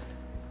 please.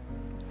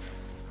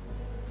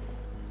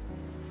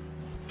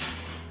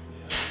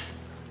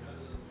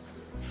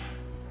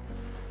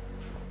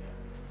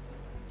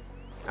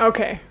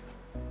 Okay.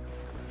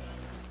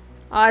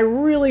 I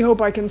really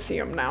hope I can see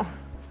him now.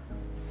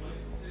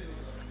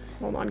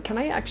 Hold on, can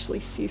I actually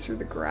see through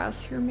the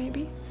grass here,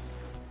 maybe?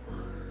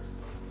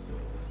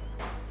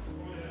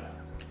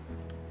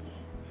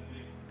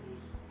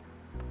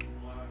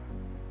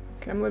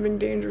 Okay, I'm living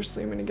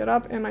dangerously. I'm gonna get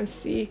up and I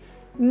see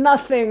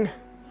nothing.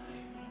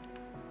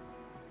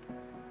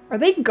 Are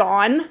they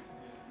gone?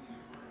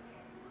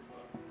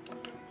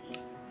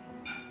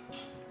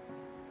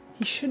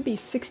 He should be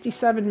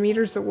 67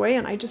 meters away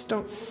and I just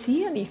don't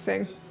see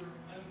anything.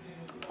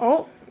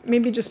 Oh,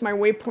 maybe just my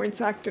waypoint's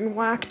acting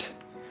whacked.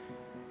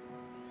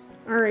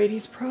 Alright,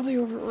 he's probably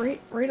over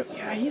right,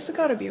 yeah, he's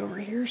gotta be over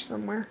here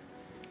somewhere.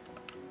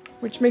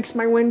 Which makes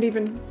my wind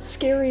even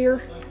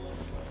scarier.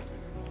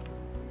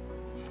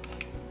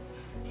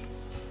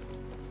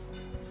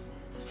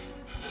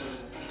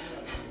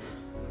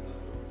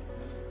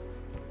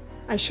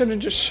 I should have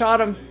just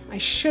shot him. I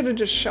should have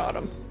just shot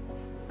him.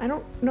 I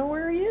don't know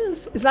where he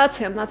is. That's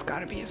him. That's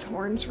gotta be his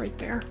horns right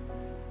there.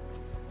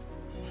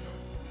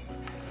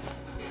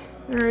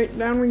 Alright,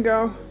 down we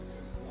go.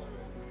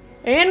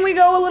 And we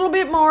go a little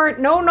bit more.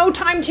 No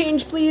time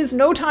change, please.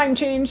 No time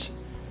change.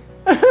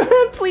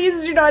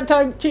 Please do not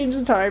change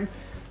the time.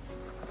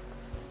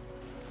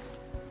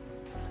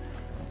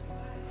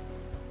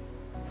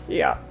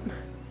 Yeah.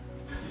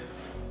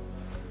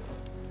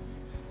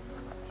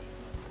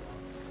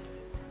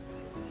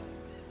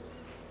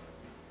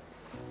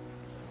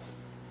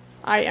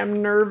 I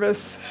am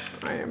nervous.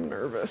 I am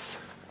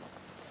nervous.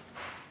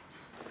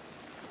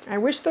 I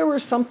wish there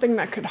was something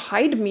that could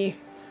hide me.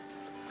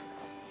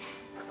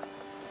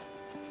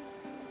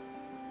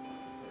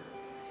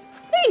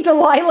 Hey,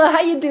 Delilah, how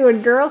you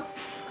doing, girl?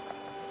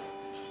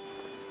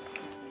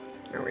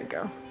 There we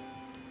go.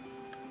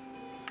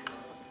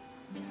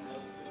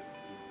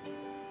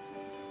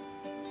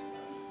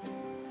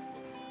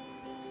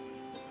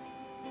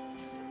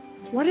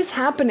 What is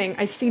happening?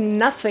 I see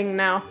nothing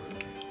now.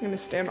 I'm gonna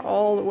stand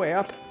all the way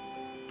up.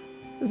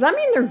 Does that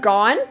mean they're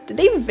gone? Did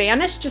they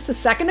vanish just a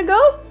second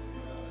ago?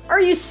 Are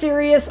you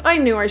serious? I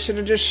knew I should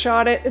have just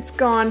shot it. It's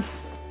gone.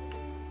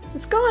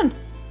 It's gone.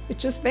 It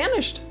just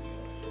vanished.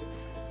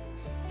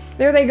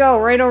 There they go,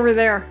 right over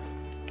there.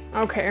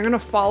 Okay, I'm gonna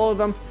follow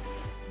them.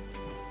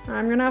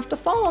 I'm gonna have to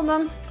follow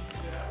them.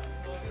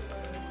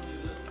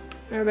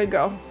 There they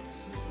go.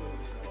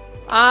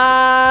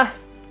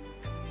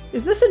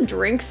 Is this a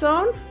drink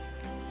zone?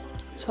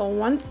 Till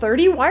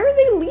 1:30? Why are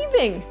they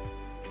leaving?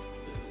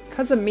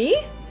 Because of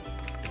me?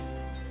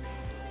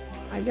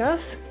 I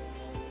guess.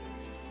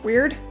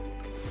 Weird.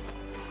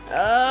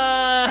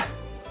 And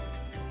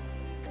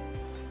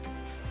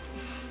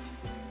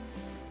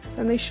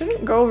they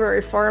shouldn't go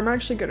very far. I'm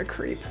actually gonna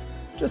creep.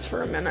 Just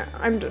for a minute.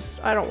 I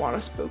don't want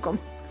to spook them.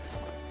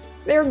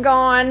 They're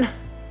gone.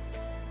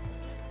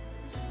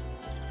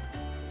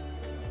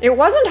 It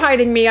wasn't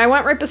hiding me. I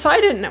went right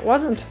beside it and it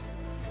wasn't.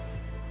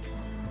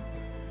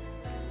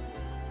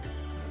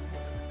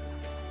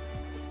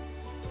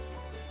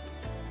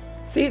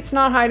 See, it's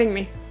not hiding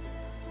me.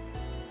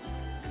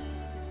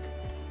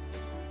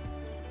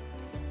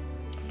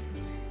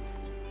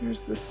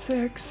 There's the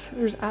 6.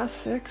 There's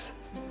S6.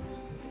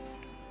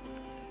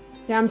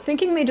 Yeah, I'm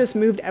thinking they just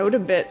moved out a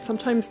bit.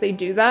 Sometimes they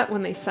do that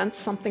when they sense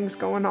something's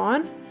going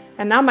on.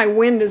 And now my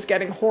wind is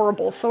getting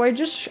horrible, so I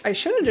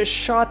should have just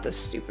shot this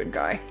stupid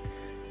guy.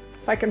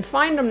 If I can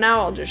find him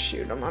now, I'll just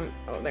shoot him.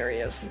 Oh, there he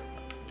is.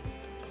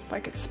 If I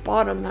could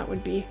spot him, that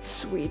would be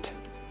sweet.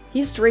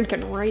 He's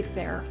drinking right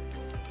there.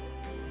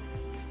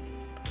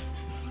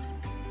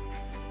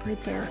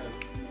 Right there.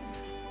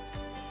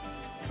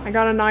 I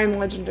got a 9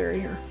 legendary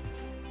here.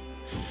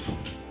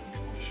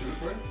 Shoot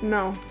it right?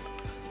 No.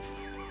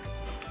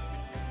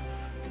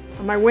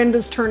 My wind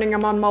is turning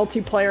him on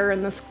multiplayer,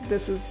 and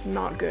this is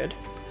not good.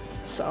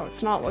 So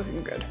it's not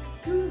looking good.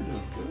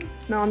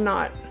 No, I'm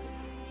not.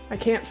 I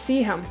can't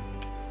see him.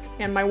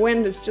 And my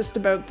wind is just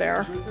about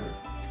there. He's right there.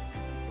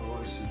 Oh,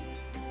 I see.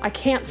 I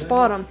can't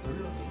spot him.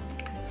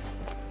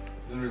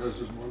 Didn't realize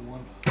there's more than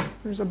one.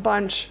 There's a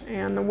bunch,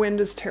 and the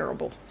wind is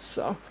terrible.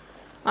 So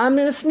I'm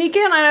gonna sneak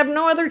in. I have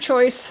no other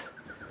choice.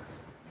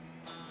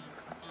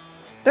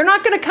 They're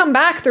not gonna come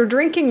back. They're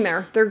drinking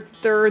there. They're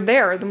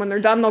there. Then when they're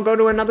done, they'll go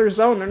to another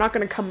zone. They're not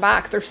gonna come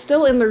back. They're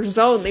still in their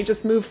zone. They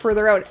just moved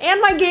further out.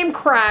 And my game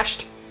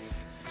crashed.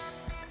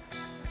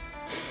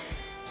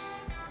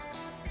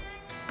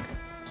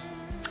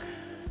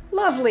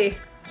 Lovely.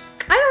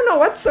 I don't know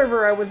what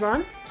server I was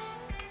on.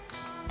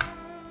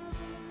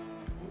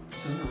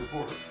 It's in the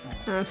report.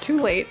 Too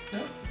late.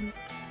 Yeah.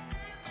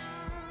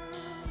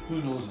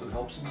 Who knows if it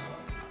helps them or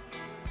not?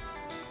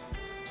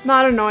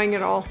 Not annoying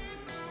at all.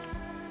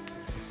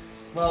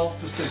 Well,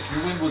 just think,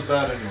 your wind was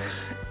bad anyways.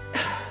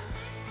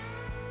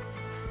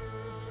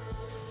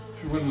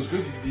 If your wind was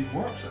good, you could be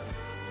more upset.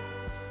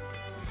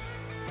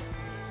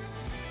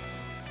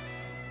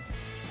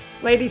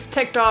 Lady's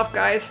ticked off,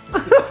 guys.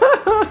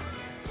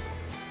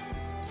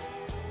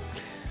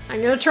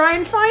 I'm gonna try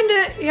and find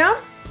it. Yeah,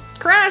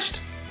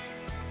 crashed.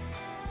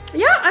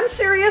 Yeah, I'm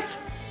serious.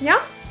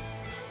 Yeah.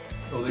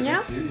 Oh, they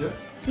can't see it yet?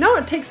 No,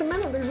 it takes a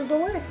minute. There's a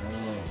delay.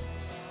 Oh.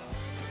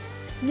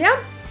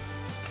 Yeah.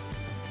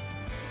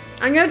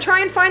 I'm gonna try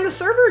and find the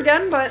server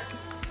again, but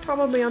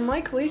probably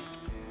unlikely.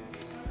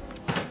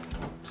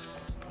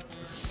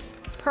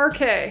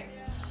 Parquet.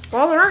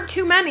 Well, there aren't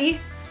too many.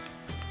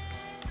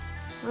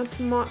 That's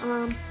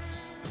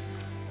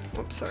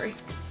oops, sorry.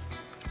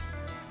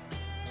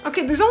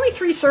 Okay, there's only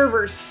 3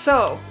 servers,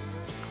 so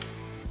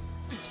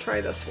let's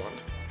try this one.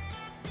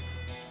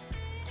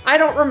 I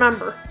don't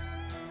remember.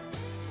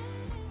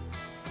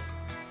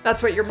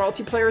 That's what your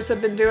multiplayers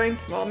have been doing?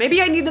 Well,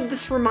 maybe I needed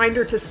this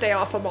reminder to stay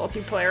off of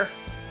multiplayer.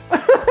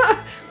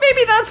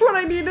 Maybe that's what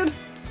I needed.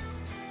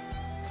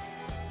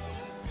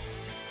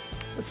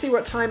 Let's see,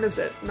 what time is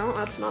it? No,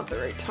 that's not the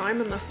right time.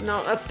 And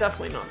no, that's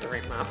definitely not the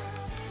right map.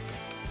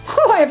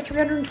 Oh, I have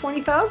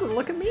 320,000.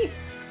 Look at me.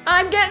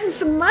 I'm getting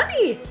some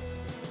money.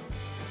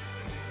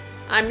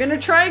 I'm gonna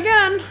try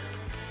again.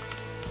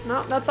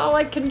 No, that's all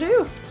I can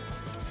do.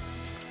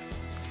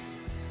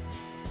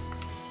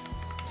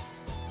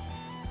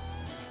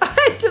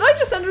 Did I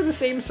just enter the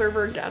same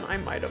server again? I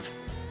might have.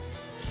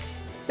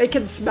 They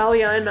can smell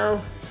you, I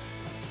know.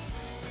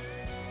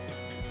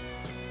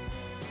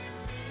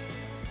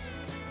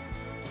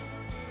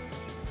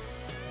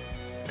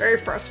 Very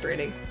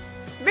frustrating.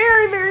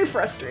 Very, very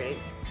frustrating.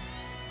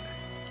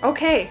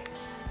 Okay.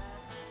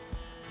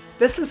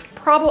 This is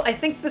probably, I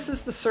think this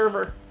is the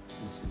server.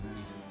 What's the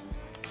name?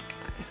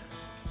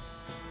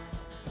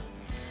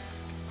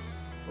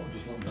 Oh,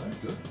 just one guy?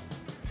 Good.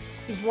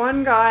 There's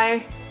one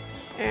guy,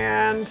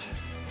 and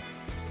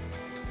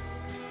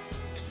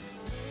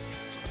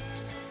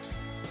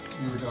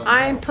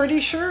I'm pretty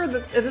sure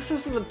that this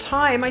is the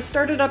time. I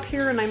started up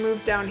here and I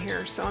moved down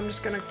here, so I'm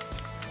just gonna,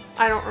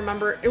 I don't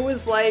remember. It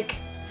was like,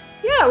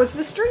 yeah, it was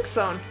this drink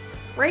zone.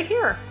 Right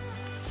here.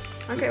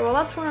 Okay, well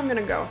that's where I'm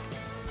gonna go.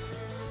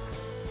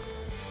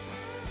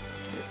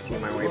 Let's see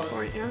my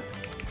waypoint, yeah.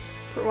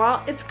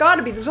 Well, it's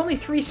gotta be. There's only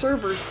 3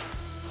 servers.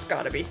 It's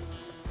gotta be.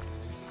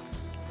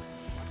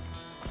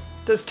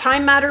 Does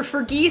time matter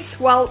for geese?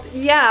 Well,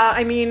 yeah,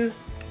 I mean,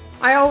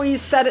 I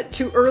always set it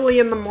too early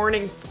in the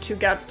morning to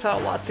get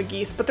lots of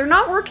geese, but they're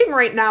not working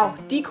right now.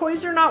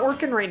 Decoys are not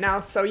working right now,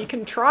 so you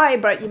can try,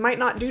 but you might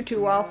not do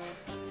too well.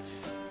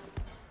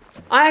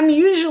 I'm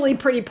usually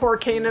pretty poor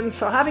Canaan,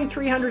 so having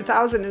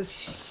 300,000 is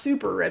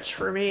super rich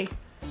for me.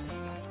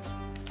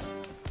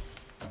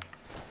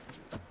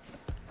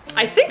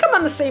 I think I'm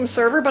on the same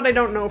server, but I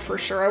don't know for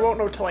sure. I won't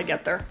know till I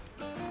get there.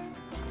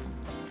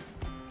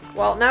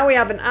 Well, now we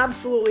have an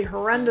absolutely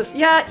horrendous...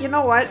 Yeah, you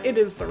know what? It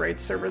is the right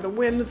server. The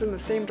wind is in the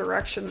same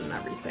direction and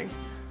everything.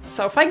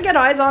 So if I can get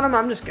eyes on him,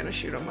 I'm just going to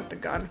shoot him with the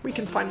gun. We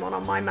can find one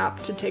on my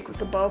map to take with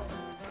the bow.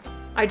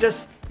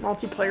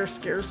 Multiplayer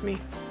scares me.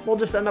 We'll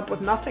just end up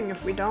with nothing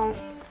if we don't.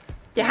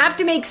 You have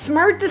to make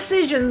smart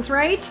decisions,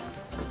 right?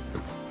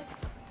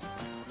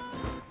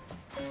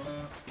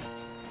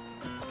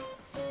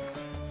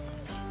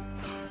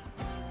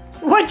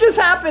 What just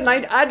happened?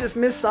 I just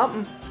missed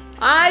something.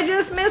 I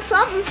just missed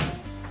something.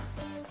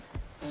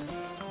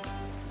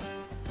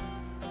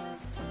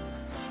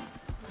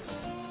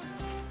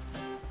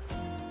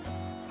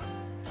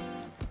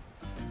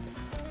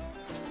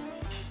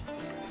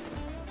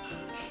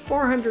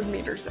 400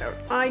 meters out.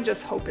 I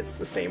just hope it's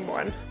the same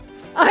one.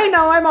 I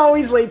know, I'm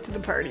always late to the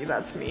party.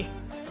 That's me.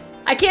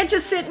 I can't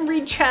just sit and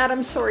read chat.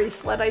 I'm sorry,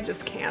 Sled. I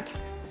just can't.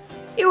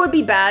 It would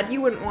be bad. You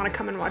wouldn't want to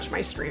come and watch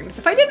my streams.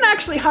 If I didn't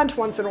actually hunt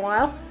once in a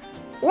while.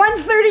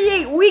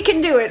 138. We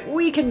can do it.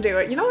 We can do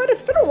it. You know what?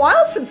 It's been a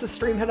while since the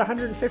stream hit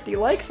 150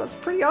 likes. That's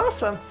pretty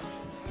awesome.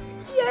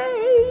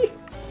 Yay!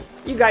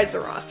 You guys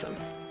are awesome.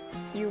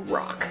 You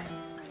rock.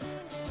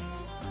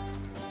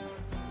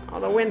 Oh,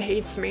 the wind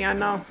hates me. I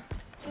know.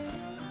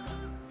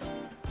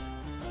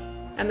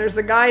 And there's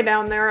a guy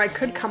down there. I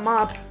could come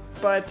up,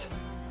 but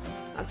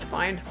that's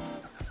fine.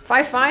 If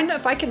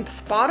I can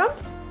spot him,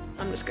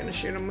 I'm just gonna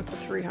shoot him with the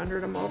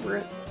 300. I'm over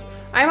it.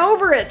 I'm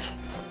over it!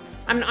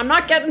 I'm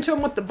not getting to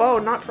him with the bow,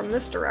 not from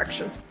this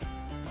direction.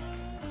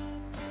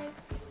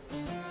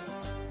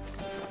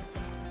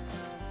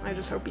 I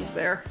just hope he's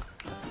there.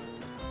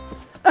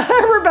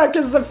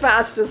 Rebecca's the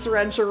fastest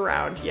wrench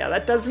around. Yeah,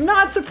 that does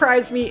not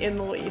surprise me in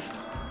the least.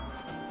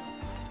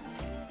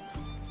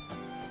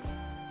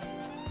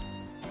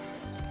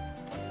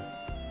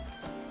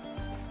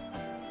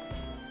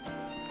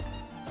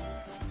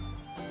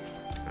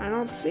 I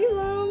don't see them.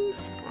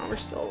 Oh, we're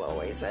still a little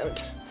ways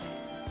out.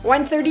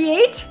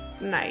 138?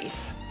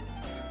 Nice.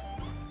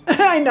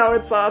 I know,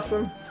 it's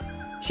awesome.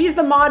 She's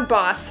the mod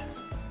boss.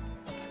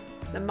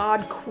 The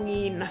mod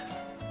queen.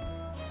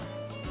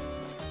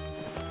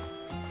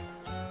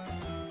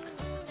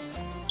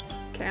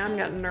 Okay, I'm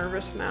getting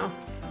nervous now.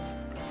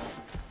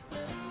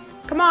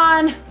 Come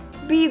on,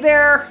 be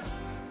there.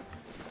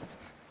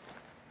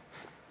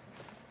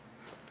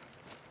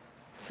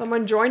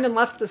 Someone joined and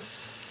left the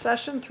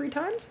session 3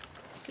 times?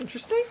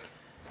 Interesting.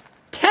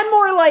 10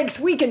 more likes,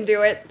 we can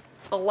do it.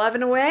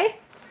 11 away.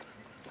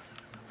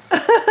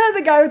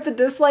 The guy with the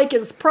dislike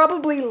is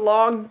probably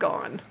long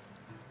gone.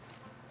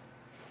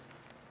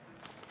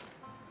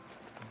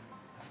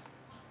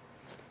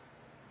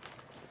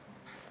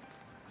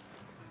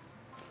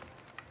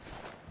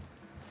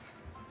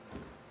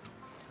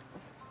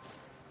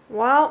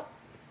 Well,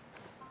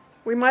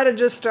 we might have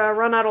just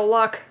run out of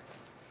luck.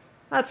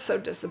 That's so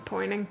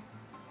disappointing.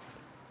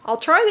 I'll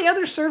try the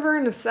other server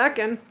in a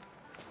second.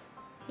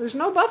 There's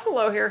no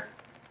buffalo here.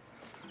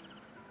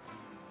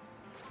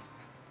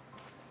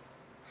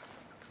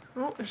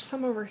 Oh, there's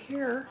some over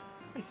here,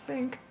 I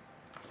think.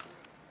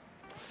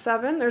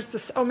 7, there's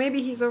this, oh,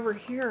 maybe he's over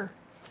here.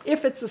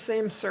 If it's the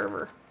same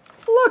server.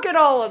 Look at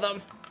all of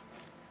them.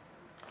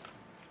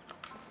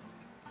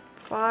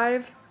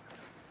 5,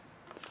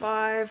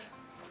 5,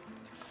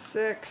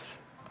 6.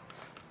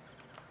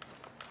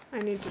 I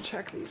need to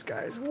check these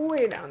guys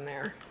way down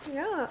there.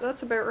 Yeah,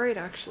 that's about right,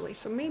 actually.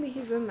 So maybe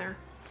he's in there.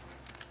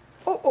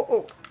 Oh, oh,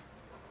 oh.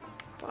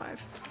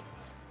 5.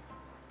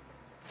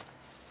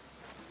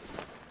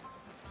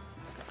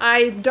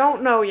 I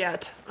don't know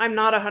yet. I'm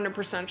not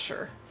 100%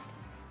 sure.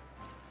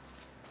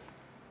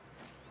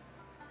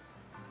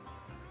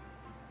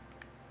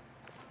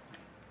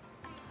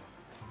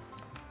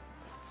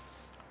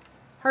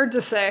 Hard to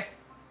say.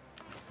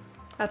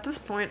 At this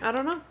point, I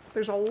don't know.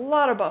 There's a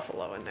lot of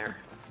buffalo in there.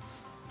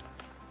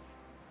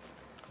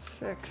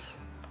 6.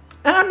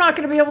 And I'm not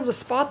going to be able to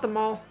spot them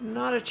all.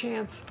 Not a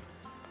chance.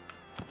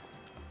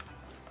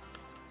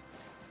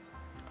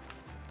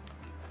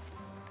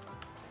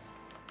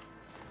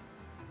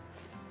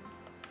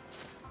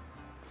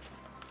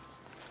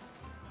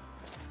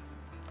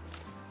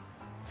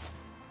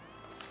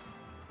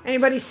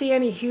 Anybody see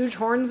any huge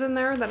horns in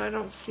there that I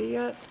don't see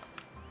yet?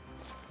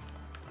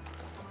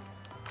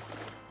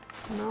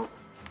 No.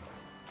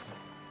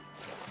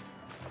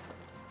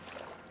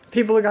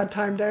 People who got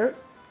timed out.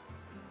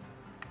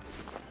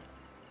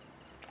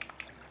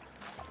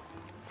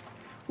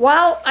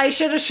 Well, I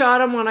should have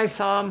shot him when I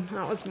saw him.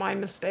 That was my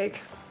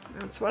mistake.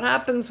 That's what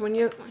happens when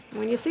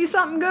you see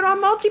something good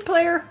on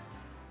multiplayer.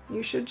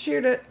 You should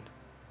shoot it.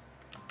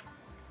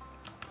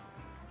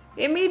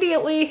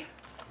 Immediately.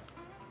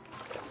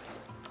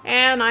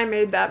 And I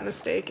made that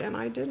mistake, and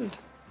I didn't.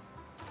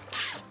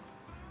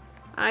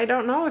 I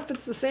don't know if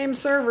it's the same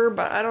server,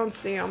 but I don't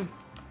see them.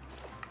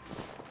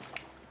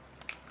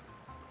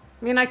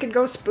 I mean, I could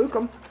go spook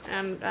them,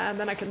 and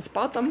then I can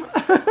spot them.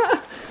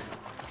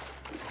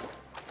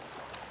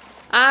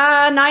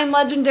 9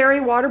 legendary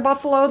water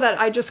buffalo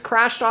that I just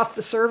crashed off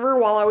the server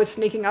while I was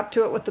sneaking up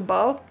to it with the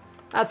bow.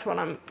 That's what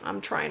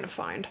I'm trying to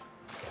find.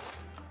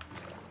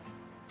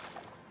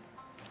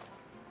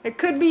 It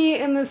could be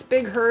in this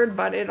big herd,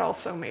 but it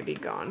also may be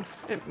gone.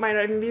 It might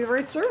not even be the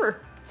right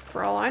server,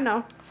 for all I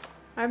know.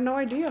 I have no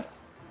idea.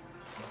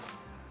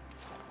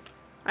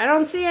 I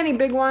don't see any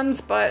big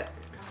ones, but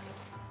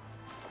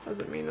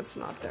doesn't mean it's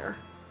not there.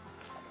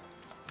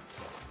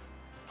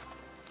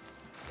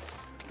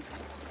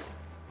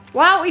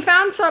 Wow, we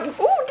found something.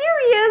 Oh, there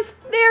he is.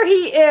 There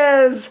he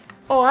is.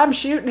 Oh, I'm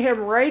shooting him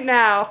right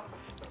now.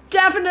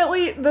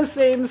 Definitely the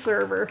same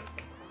server.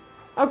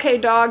 Okay,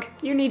 dog,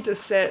 you need to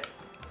sit.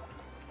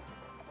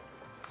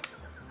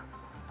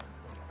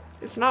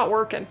 It's not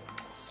working.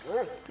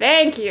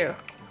 Thank you.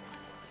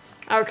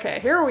 Okay,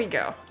 here we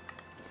go.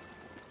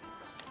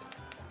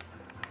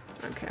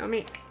 Okay, let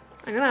me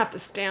I'm gonna have to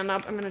stand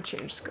up. I'm gonna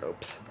change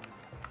scopes.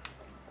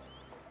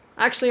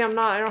 Actually, I'm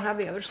not. I don't have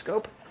the other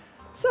scope.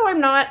 So I'm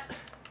not.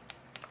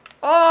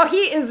 Oh,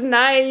 he is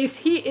nice.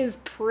 He is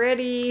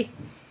pretty.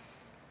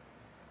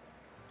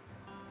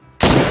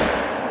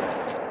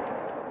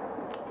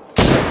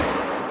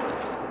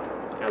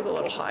 That was a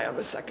little high on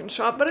the second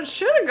shot, but it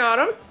should have got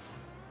him.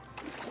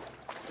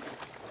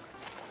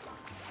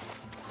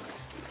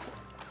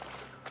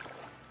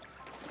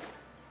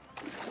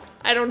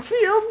 I don't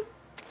see him.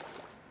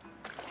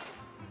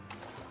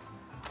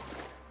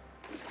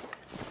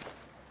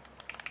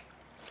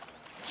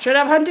 Should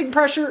have hunting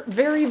pressure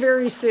very,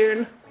 very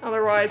soon.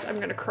 Otherwise, I'm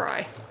gonna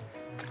cry.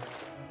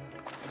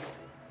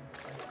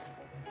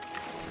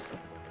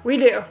 We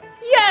do.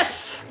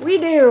 Yes, we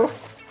do.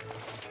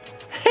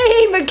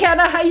 Hey,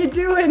 McKenna, how you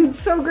doing?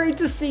 So great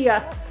to see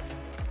ya.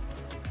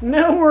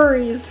 No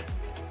worries.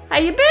 How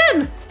you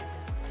been?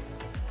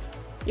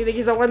 You think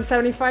he's a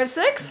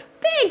 175.6?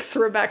 Thanks,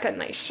 Rebecca.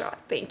 Nice shot.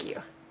 Thank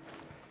you.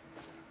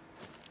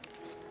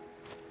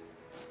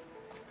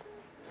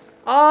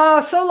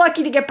 Oh, so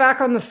lucky to get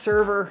back on the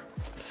server.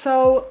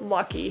 So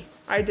lucky.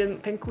 I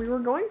didn't think we were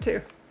going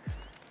to.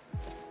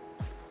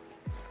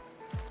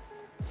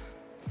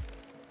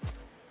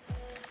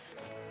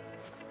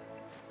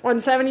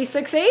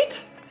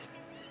 $176.8?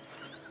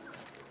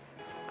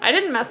 I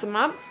didn't mess him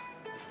up.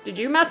 Did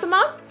you mess him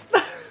up?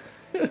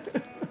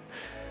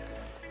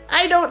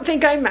 I don't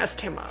think I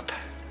messed him up.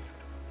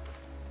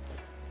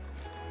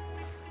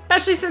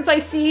 Especially since I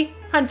see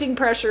hunting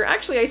pressure.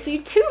 Actually, I see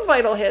 2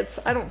 vital hits.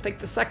 I don't think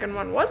the second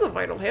one was a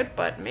vital hit,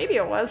 but maybe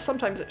it was.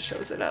 Sometimes it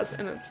shows it as,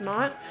 and it's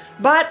not.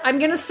 But I'm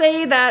gonna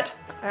say that,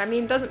 I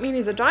mean, doesn't mean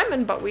he's a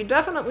diamond, but we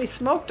definitely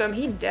smoked him.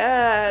 He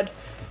dead.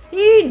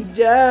 He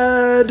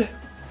dead.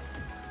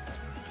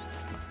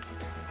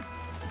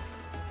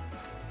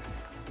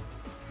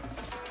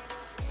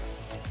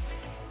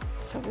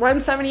 So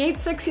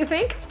 178.6, you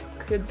think?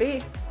 Could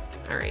be.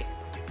 All right.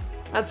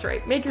 That's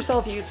right. Make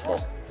yourself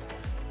useful.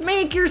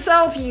 Make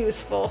yourself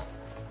useful.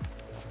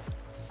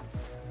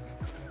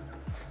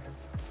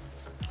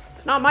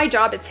 It's not my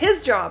job, it's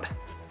his job.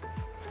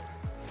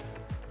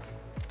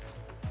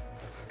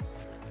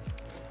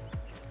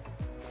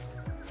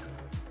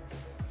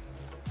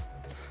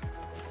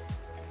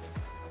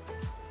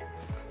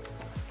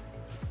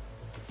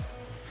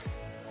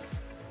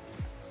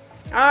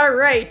 All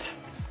right.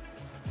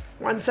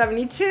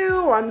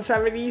 172,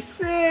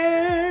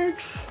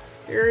 176.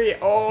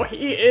 Oh,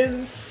 he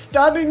is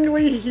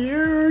stunningly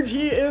huge.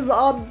 He is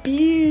a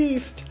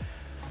beast.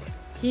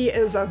 He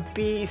is a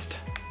beast.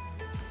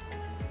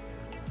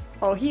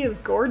 Oh, he is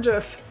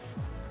gorgeous.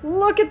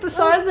 Look at the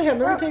size of him.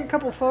 Let me take a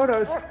couple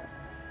photos.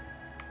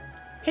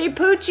 Hey,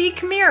 Poochie,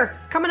 come here.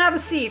 Come and have a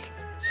seat.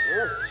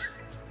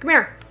 Come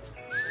here.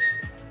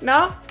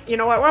 No? You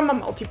know what? I'm a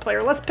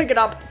multiplayer. Let's pick it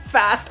up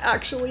fast,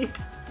 actually.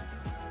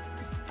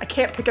 I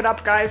can't pick it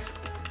up, guys.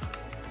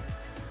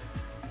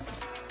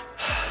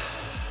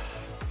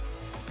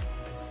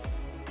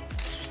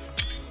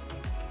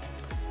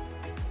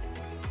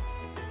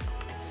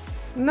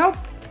 Nope.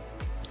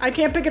 I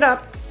can't pick it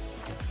up.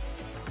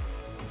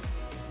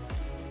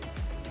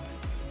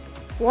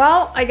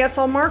 Well, I guess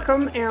I'll mark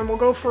him and we'll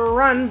go for a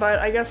run, but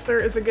I guess there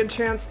is a good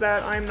chance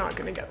that I'm not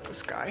going to get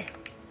this guy.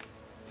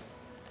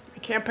 I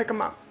can't pick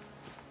him up.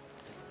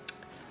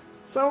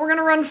 So we're going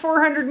to run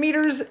 400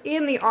 meters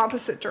in the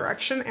opposite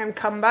direction and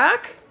come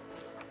back.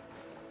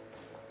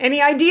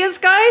 Any ideas,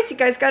 guys? You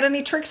guys got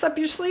any tricks up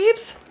your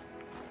sleeves?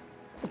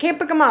 I can't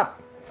pick him up.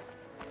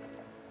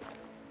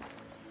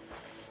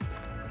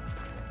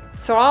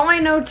 So all I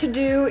know to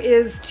do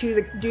is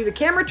to do the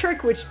camera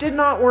trick, which did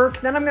not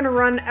work. Then I'm going to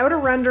run out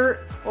of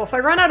render. Well, if I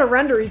run out of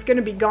render, he's going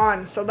to be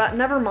gone. So that,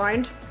 never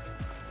mind.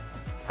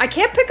 I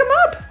can't pick him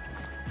up.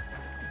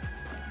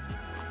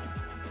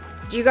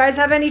 Do you guys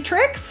have any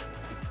tricks?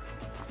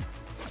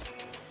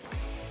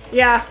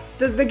 Yeah,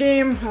 this is the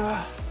game.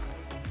 Ugh.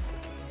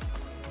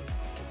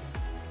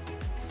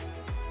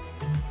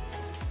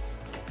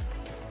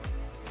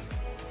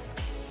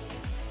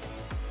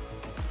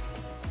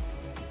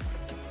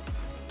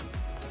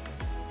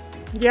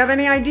 Do you have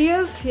any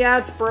ideas? Yeah,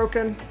 it's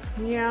broken.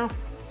 Yeah.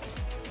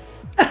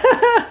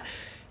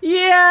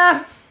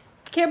 Yeah.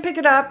 Can't pick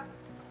it up.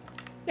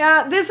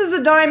 Yeah, this is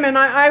a diamond.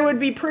 I would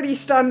be pretty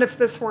stunned if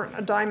this weren't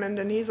a diamond,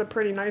 and he's a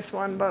pretty nice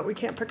one, but we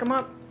can't pick him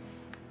up.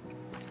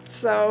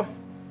 So,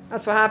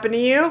 that's what happened to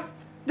you.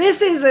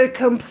 This is a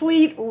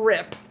complete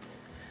rip.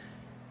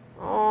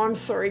 Oh, I'm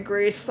sorry,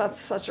 Grace. That's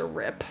such a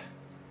rip.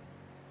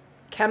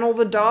 Kennel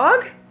the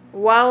dog?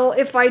 Well,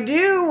 if I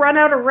do run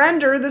out of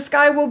render, this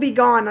guy will be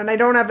gone, and I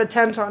don't have a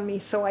tent on me,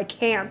 so I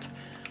can't.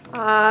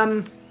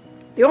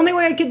 The only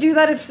way I could do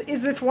that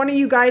is if one of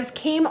you guys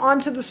came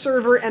onto the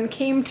server and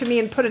came to me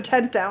and put a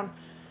tent down.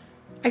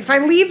 If I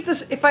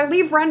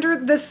leave render,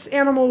 this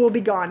animal will be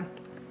gone.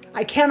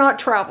 I cannot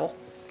travel.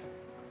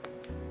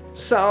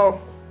 So,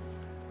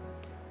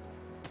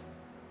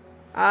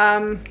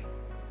 are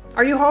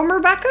you home,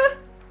 Rebecca?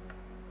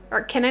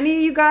 Or can any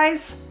of you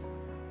guys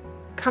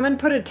come and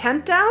put a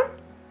tent down?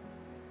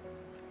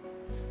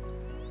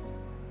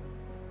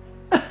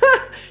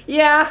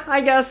 Yeah,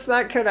 I guess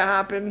that could have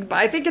happened. But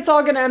I think it's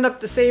all going to end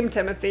up the same,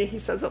 Timothy. He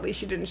says at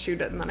least you didn't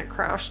shoot it and then it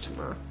crashed.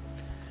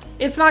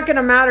 It's not going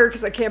to matter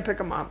because I can't pick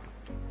them up.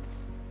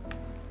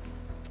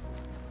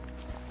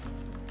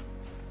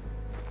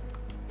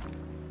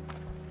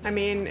 I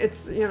mean,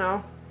 it's, you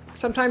know,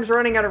 sometimes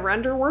running out of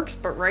render works,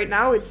 but right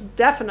now it's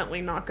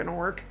definitely not going to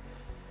work.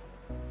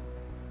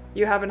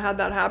 You haven't had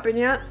that happen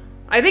yet?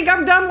 I think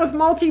I'm done with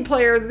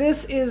multiplayer.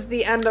 This is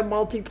the end of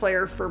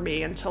multiplayer for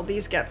me until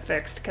these get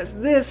fixed, because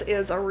this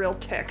is a real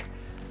tick.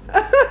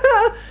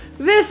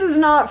 This is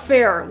not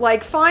fair.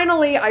 Like,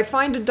 finally, I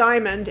find a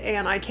diamond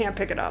and I can't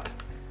pick it up.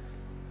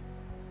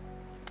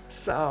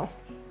 So,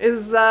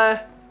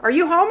 are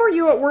you home or are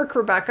you at work,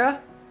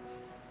 Rebecca?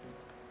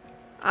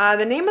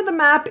 The name of the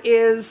map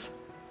is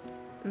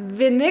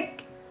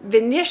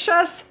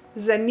Vinicius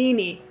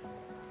Zanini.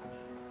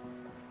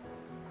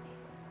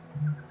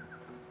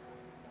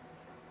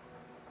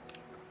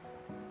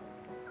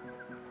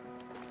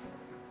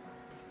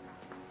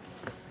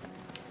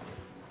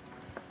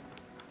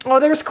 Oh,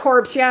 there's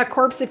Corpse. Yeah,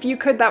 Corpse, if you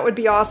could, that would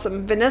be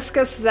awesome.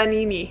 Vinicius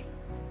Zanini.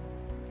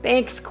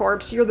 Thanks,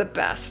 Corpse. You're the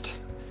best.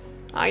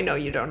 I know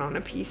you don't own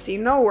a PC.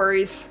 No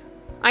worries.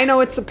 I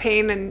know it's a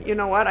pain, and you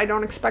know what? I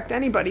don't expect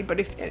anybody,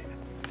 but if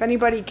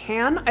anybody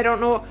can, I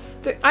don't know.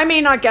 I may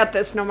not get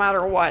this no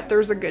matter what.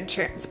 There's a good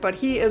chance, but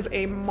he is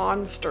a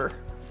monster.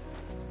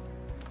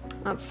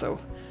 That's so...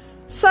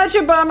 Such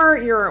a bummer.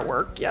 You're at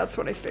work. Yeah, that's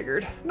what I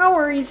figured. No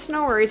worries.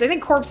 No worries. I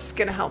think Corpse is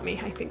going to help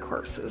me. I think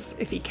Corpse is,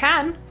 if he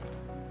can.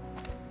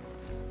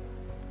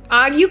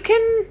 You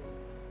can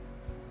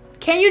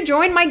you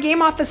join my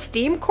game off of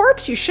Steam,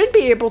 Corpse? You should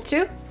be able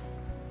to.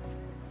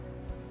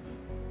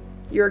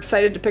 You're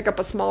excited to pick up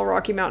a small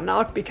Rocky Mountain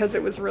elk because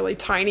it was really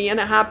tiny and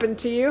it happened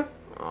to you?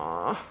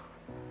 Aw.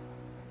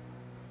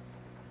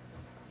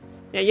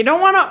 Yeah, you don't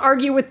want to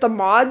argue with the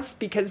mods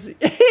because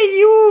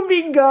you will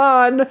be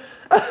gone.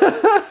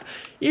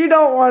 You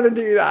don't want to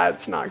do that.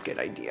 It's not a good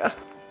idea.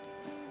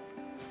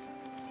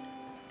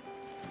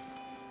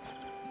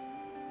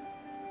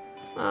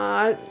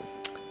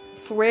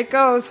 It's the way it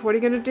goes. What are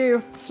you gonna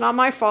do? It's not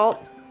my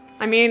fault.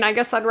 I mean, I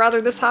guess I'd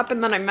rather this happen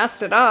than I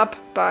messed it up,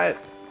 but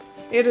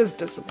it is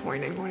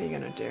disappointing. What are you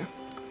gonna do?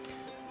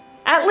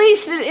 At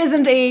least it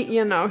isn't a,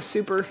 you know,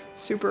 super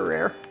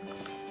rare.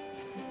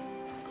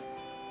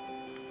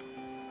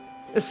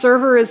 The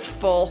server is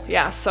full.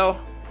 Yeah, so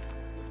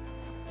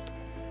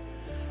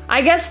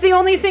I guess the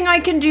only thing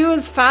I can do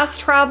is fast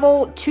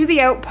travel to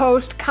the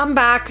outpost, come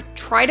back,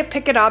 try to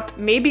pick it up.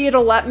 Maybe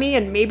it'll let me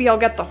and maybe I'll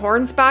get the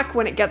horns back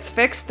when it gets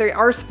fixed. They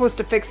are supposed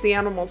to fix the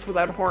animals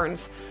without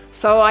horns.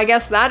 So I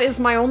guess that is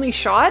my only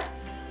shot.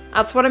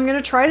 That's what I'm gonna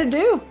try to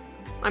do.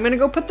 I'm gonna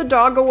go put the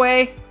dog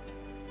away.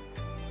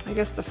 I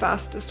guess the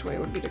fastest way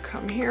would be to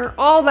come here.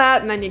 All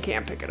that, and then you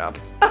can't pick it up.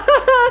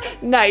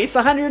 Nice,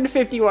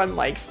 151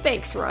 likes.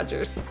 Thanks,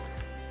 Rogers.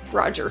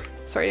 Roger.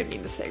 Sorry, I didn't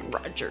mean to say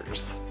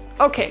Rogers.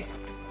 Okay.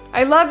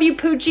 I love you,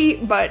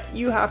 Poochie, but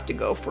you have to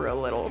go for a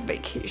little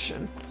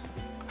vacation.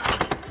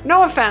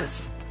 No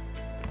offense.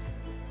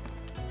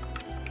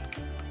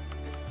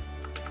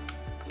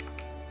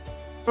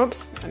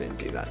 Oops, I didn't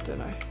do that, did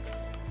I?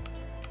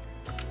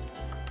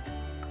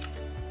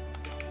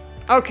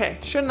 Okay,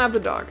 shouldn't have the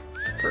dog.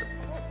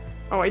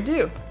 Oh, I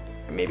do.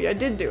 Maybe I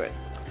did do it.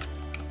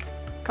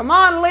 Come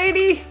on,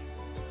 lady!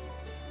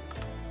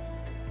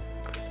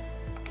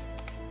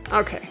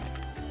 Okay.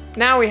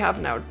 Now we have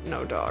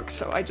no dog,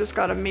 so I just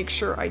gotta make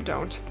sure I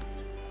don't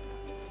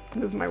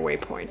move my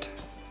waypoint.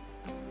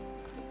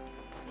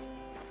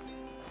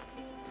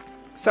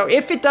 So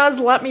if it does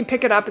let me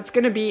pick it up, it's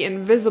gonna be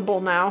invisible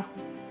now.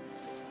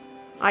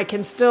 I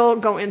can still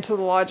go into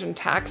the lodge and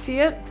taxi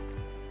it.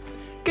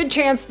 Good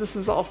chance this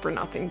is all for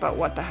nothing, but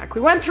what the heck.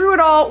 We went through it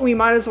all, we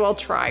might as well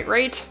try,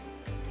 right?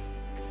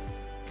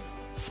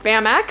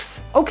 Spam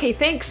X? Okay,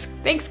 thanks.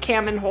 Thanks,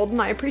 Cam and Holden.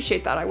 I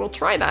appreciate that. I will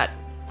try that.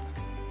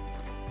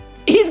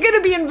 He's gonna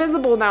be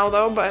invisible now,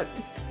 though, but...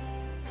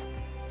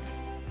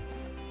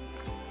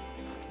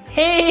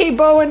 Hey,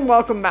 Bowen,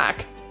 welcome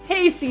back.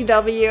 Hey,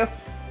 CW.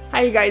 How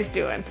you guys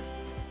doing?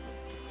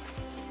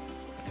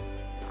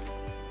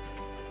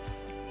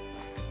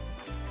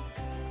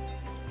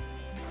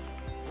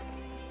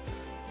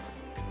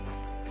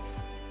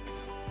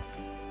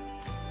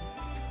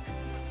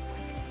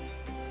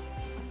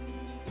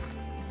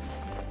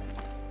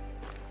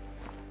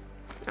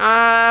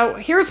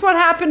 Here's what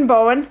happened,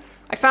 Bowen.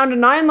 I found a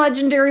 9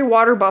 legendary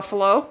water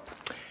buffalo,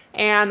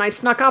 and I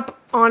snuck up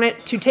on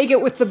it to take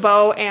it with the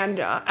bow,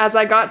 and as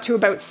I got to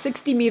about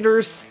 60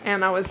 meters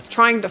and I was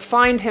trying to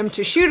find him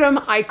to shoot him,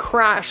 I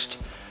crashed.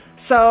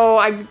 So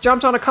I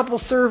jumped on a couple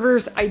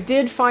servers, I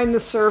did find the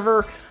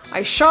server,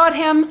 I shot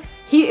him,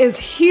 he is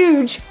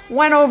huge,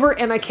 went over,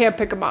 and I can't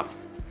pick him up.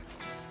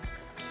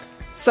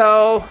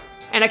 So,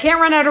 and I can't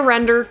run out of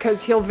render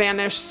because he'll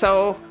vanish,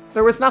 so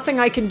there was nothing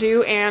I can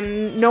do,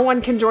 and no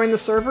one can join the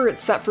server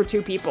except for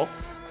 2 people.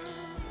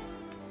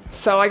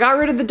 So I got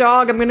rid of the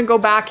dog, I'm gonna go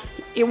back.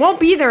 It won't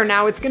be there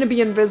now, it's gonna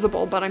be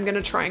invisible, but I'm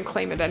gonna try and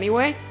claim it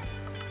anyway.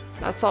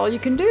 That's all you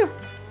can do.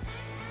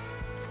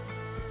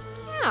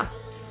 Yeah.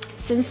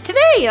 Since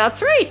today,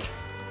 that's right.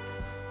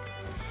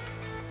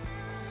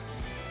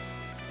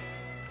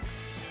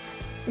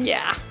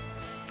 Yeah.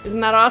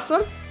 Isn't that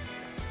awesome?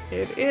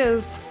 It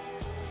is.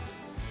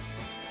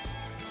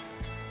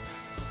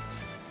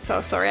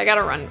 So sorry, I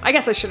gotta run. I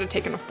guess I should have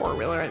taken a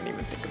four-wheeler. I didn't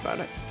even think about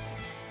it.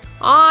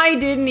 I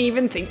didn't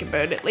even think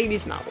about it.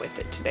 Lady's not with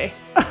it today.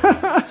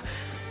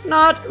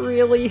 Not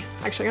really.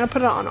 Actually, I'm gonna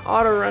put it on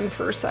auto run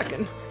for a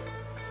second.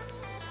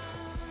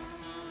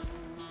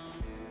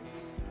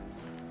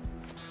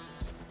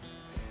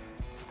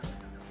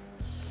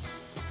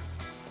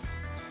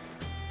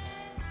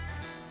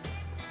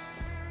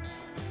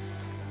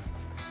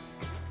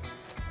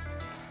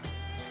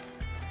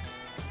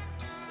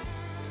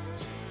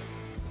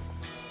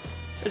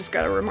 I just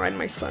gotta remind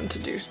my son to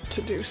do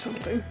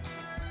something.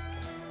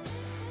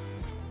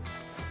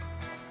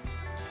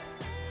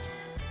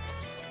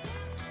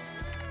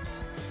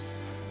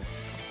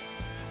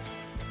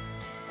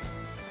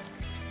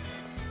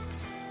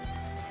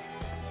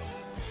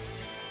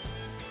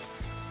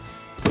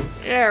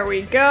 There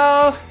we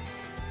go.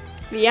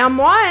 The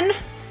M1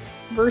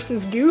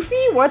 versus Goofy?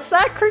 What's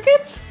that,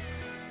 Crickets?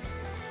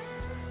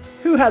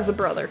 Who has a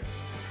brother?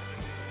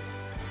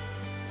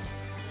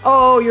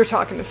 Oh, you're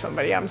talking to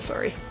somebody. I'm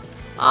sorry.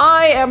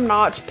 I am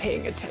not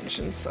paying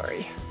attention.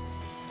 Sorry.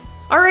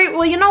 All right.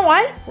 Well, you know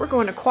what? We're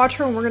going to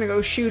Cotw and we're going to go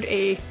shoot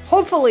a,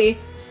 hopefully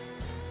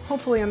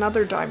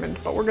another diamond,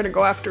 but we're going to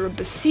go after a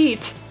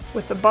beseat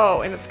with the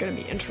bow and it's going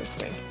to be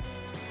interesting.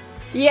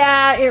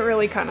 Yeah, it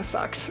really kind of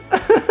sucks.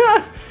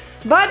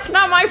 But it's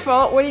not my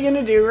fault. What are you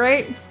going to do,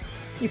 right?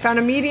 You found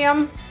a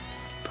medium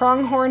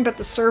pronghorn, but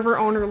the server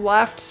owner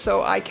left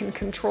so I can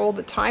control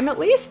the time at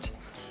least.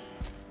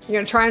 You're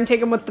gonna try and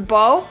take him with the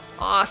bow?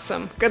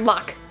 Awesome. Good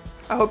luck.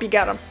 I hope you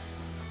get him.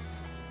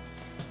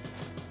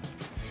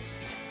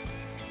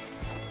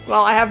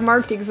 Well, I have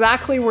marked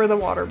exactly where the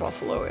water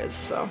buffalo is,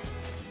 so.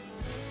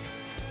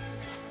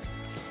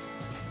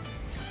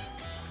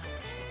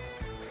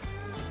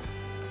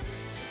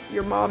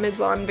 Your mom is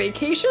on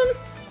vacation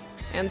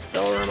and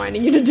still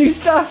reminding you to do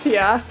stuff,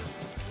 yeah?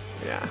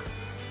 Yeah.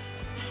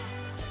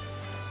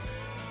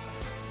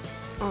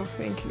 Oh,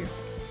 thank you.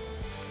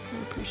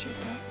 I appreciate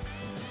that.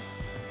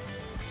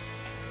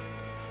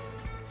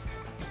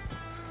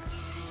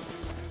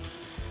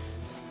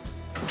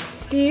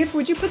 Steve,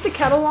 would you put the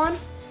kettle on?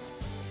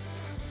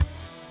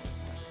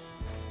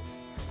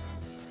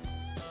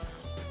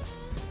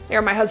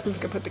 There, my husband's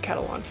gonna put the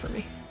kettle on for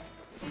me.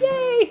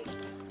 Yay!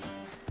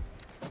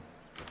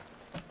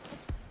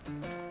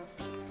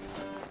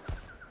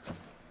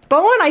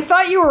 Bowen, I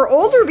thought you were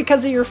older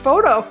because of your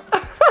photo.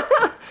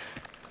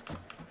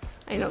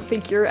 I don't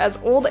think you're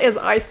as old as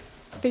I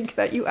think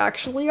that you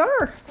actually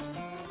are.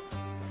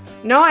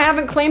 No, I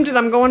haven't claimed it.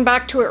 I'm going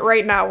back to it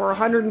right now. We're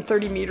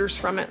 130 meters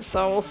from it,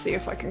 so we'll see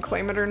if I can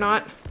claim it or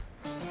not.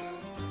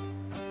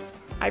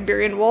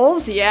 Iberian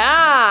wolves?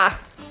 Yeah!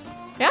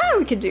 Yeah,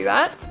 we could do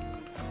that.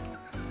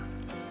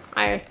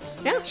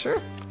 Yeah,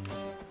 sure.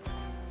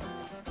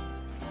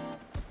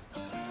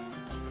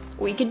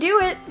 We could do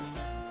it.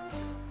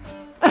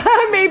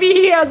 Maybe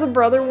he has a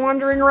brother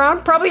wandering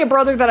around. Probably a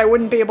brother that I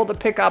wouldn't be able to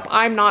pick up.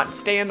 I'm not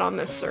staying on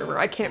this server.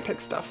 I can't pick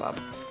stuff up.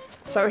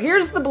 So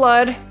here's the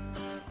blood.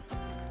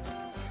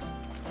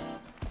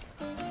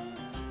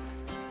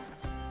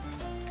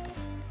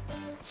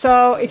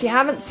 So if you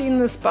haven't seen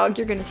this bug,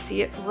 you're gonna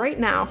see it right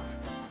now.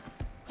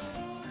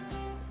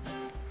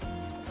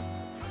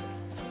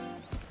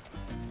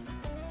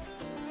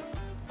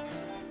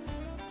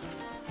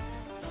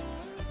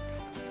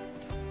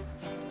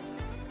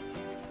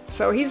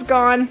 So he's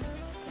gone.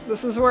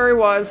 This is where he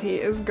was. He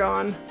is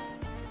gone.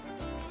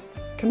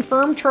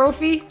 Confirmed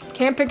trophy.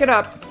 Can't pick it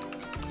up.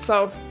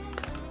 So,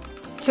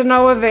 to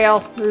no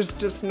avail. There's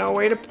just no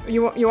way to...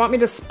 You want me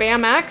to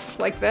spam X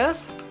like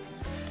this?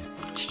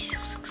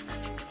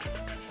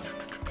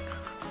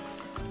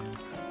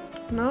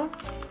 No?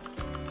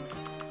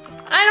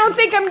 I don't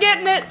think I'm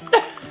getting it.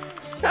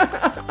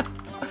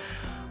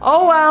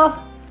 Oh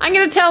well. I'm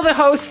gonna tell the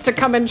host to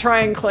come and try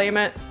and claim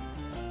it.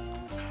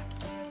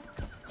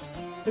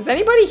 Is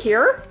anybody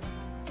here?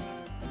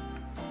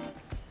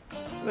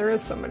 There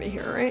is somebody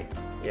here, right?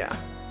 Yeah.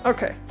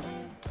 Okay.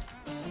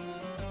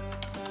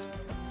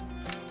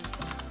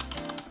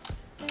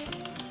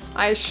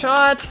 I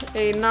shot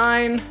a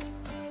 9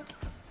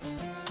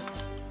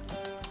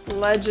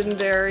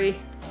 legendary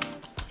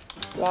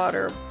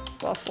water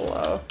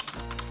buffalo.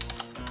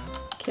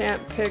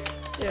 Can't pick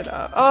it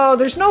up. Oh,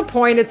 there's no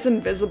point. It's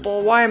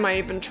invisible. Why am I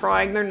even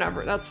trying? They're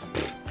never... That's...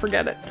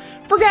 Forget it.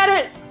 Forget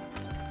it!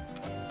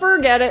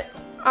 Forget it.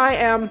 I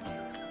am...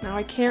 Now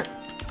I can't...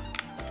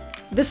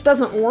 This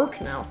doesn't work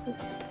now.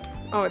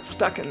 Oh, it's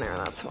stuck in there.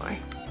 That's why.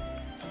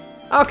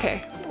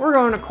 Okay. We're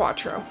going to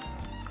Cotw.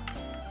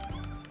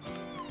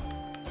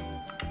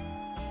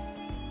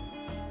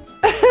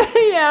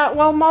 Yeah,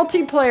 well,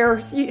 multiplayer.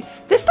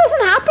 This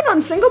doesn't happen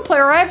on single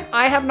player.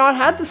 I have not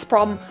had this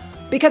problem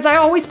because I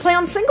always play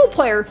on single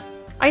player.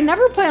 I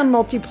never play on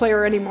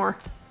multiplayer anymore.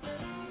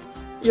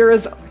 You're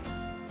as...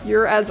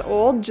 You're as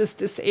old, just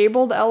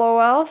disabled,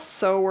 LOL.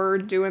 So we're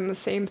doing the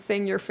same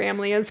thing your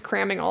family is,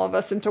 cramming all of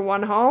us into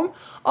one home.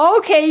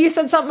 Okay, you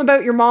said something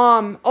about your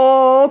mom.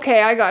 Oh,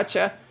 okay, I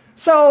gotcha.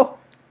 So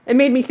it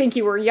made me think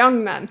you were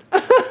young then.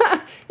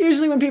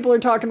 Usually when people are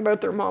talking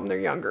about their mom, they're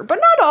younger. But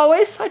not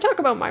always. I talk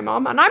about my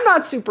mom, and I'm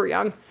not super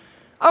young.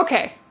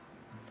 Okay.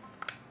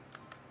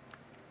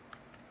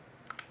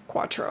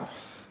 Quattro.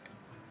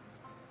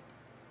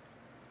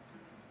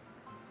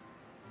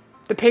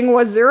 The ping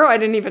was 0? I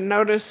didn't even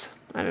notice.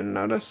 I didn't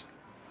notice.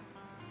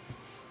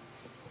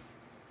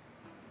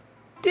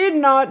 Did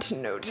not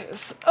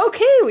notice.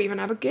 Okay, we even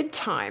have a good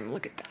time.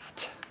 Look at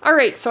that. All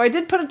right, so I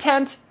did put a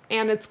tent,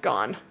 and it's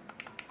gone.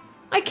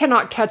 I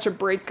cannot catch a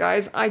break,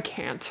 guys. I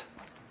can't.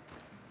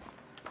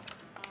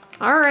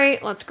 All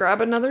right, let's grab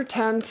another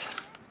tent.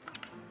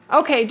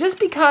 Okay, just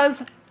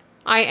because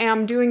I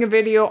am doing a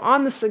video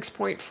on the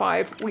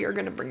 6.5, we are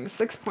going to bring the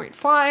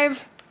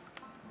 6.5.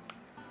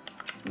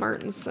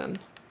 Martinson.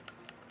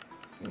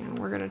 And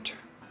we're going to...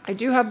 I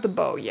do have the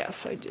bow.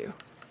 Yes, I do.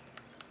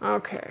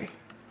 Okay.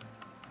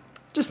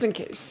 Just in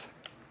case.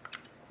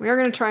 We are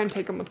going to try and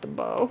take him with the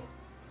bow.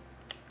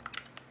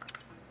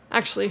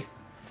 Actually,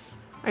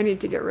 I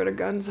need to get rid of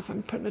guns if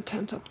I'm putting a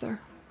tent up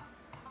there.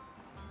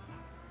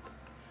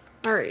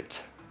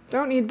 Alright.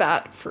 Don't need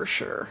that for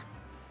sure.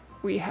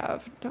 We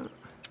have...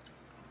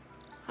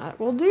 That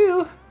will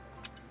do.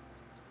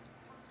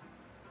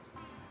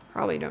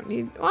 Probably don't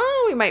need...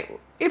 Well, we might...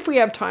 If we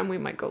have time, we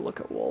might go look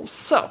at wolves.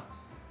 So...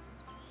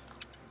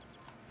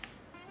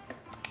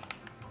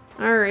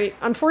 Alright,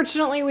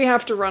 unfortunately we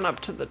have to run up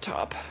to the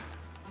top.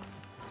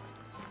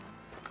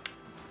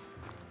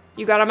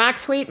 You got a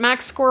max weight,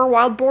 max score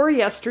wild boar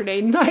yesterday.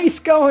 Nice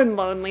going,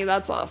 Lonely.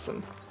 That's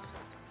awesome.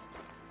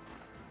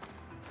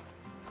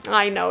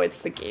 I know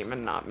it's the game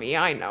and not me.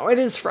 I know, it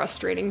is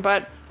frustrating,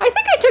 but I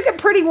think I took it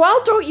pretty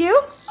well, don't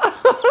you?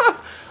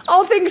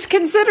 All things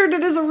considered,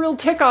 it is a real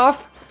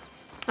tick-off.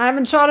 I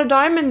haven't shot a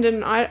diamond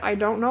in, I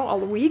don't know, a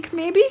week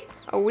maybe?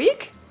 A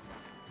week?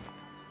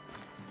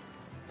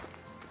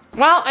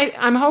 Well,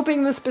 I'm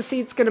hoping this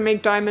Basit's gonna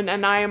make diamond,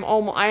 and I am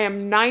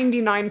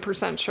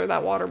 99% sure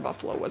that water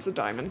buffalo was a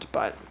diamond,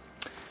 but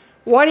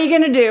what are you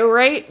gonna do,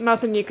 right?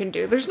 Nothing you can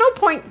do. There's no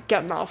point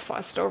getting all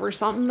fussed over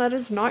something that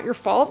is not your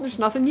fault. There's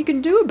nothing you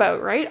can do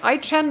about, right? I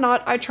try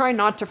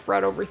not to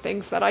fret over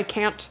things that I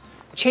can't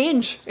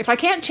change. If I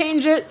can't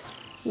change it,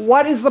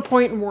 what is the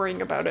point in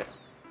worrying about it?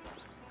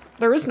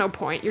 There is no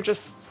point. You're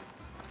just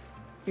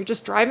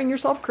driving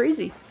yourself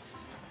crazy.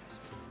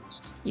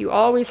 You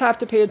always have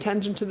to pay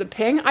attention to the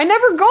ping. I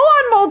never go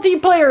on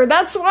multiplayer.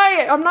 That's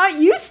why I'm not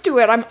used to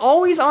it. I'm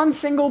always on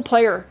single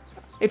player.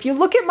 If you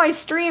look at my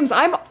streams,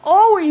 I'm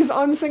always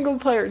on single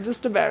player,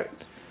 just about.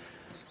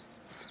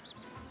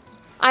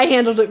 I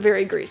handled it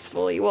very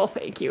gracefully. Well,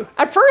 thank you.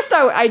 At first,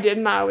 I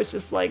didn't. I was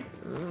just like,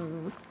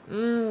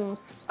 not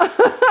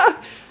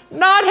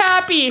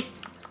happy.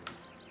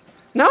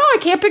 No, I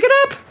can't pick it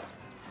up.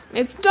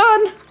 It's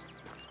done.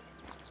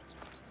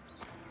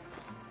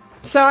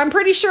 So I'm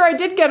pretty sure I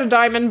did get a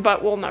diamond,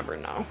 but we'll never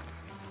know.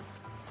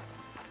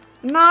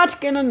 Not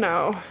gonna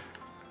know.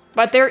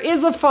 But there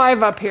is a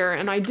 5 up here,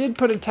 and I did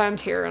put a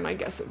tent here, and I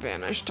guess it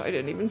vanished. I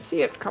didn't even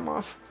see it come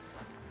off.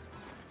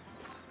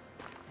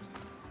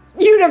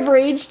 You'd have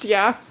raged,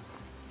 yeah.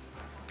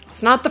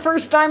 It's not the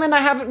first diamond I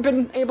haven't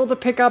been able to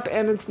pick up,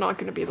 and it's not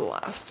gonna be the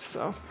last,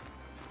 so.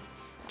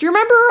 Do you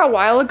remember a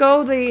while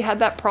ago they had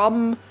that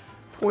problem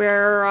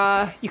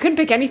where you couldn't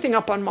pick anything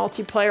up on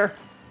multiplayer?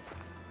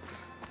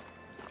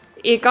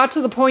 It got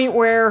to the point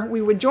where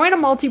we would join a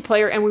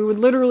multiplayer and we would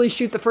literally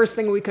shoot the first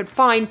thing we could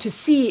find to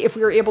see if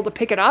we were able to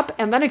pick it up.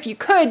 And then if you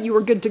could, you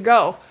were good to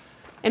go.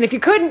 And if you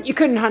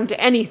couldn't hunt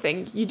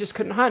anything. You just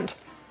couldn't hunt.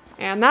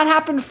 And that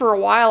happened for a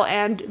while.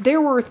 And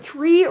there were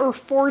 3 or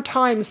 4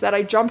 times that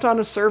I jumped on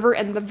a server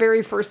and the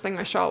very first thing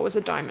I shot was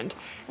a diamond.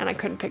 And I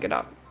couldn't pick it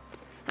up.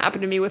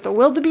 Happened to me with a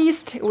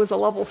wildebeest. It was a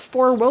level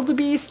 4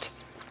 wildebeest.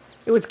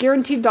 It was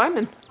guaranteed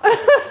diamond.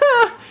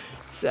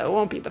 So it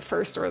won't be the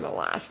first or the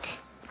last.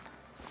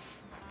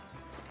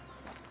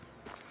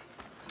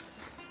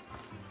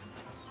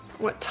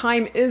 What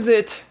time is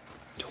it?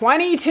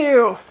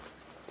 22.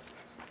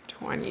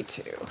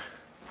 22.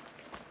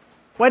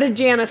 What did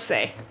Janice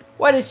say?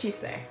 What did she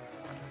say?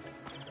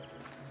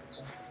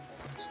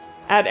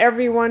 Add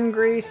everyone,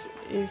 Grace.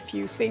 If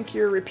you think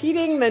you're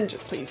repeating, then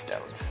just please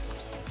don't.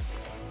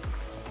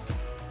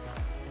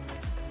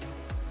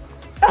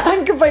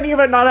 I'm complaining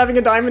about not having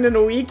a diamond in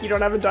a week. You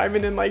don't have a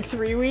diamond in like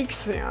 3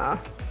 weeks. Yeah.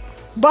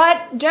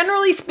 But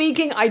generally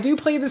speaking, I do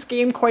play this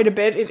game quite a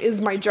bit. It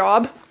is my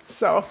job,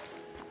 so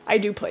I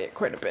do play it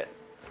quite a bit.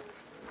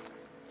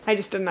 I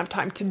just didn't have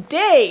time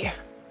today.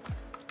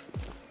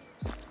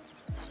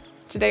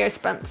 Today I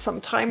spent some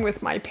time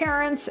with my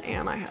parents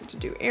and I had to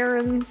do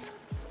errands.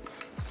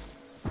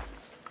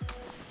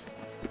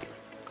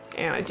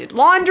 And I did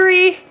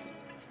laundry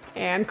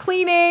and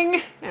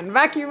cleaning and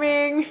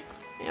vacuuming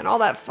and all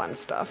that fun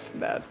stuff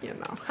that, you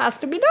know, has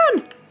to be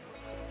done.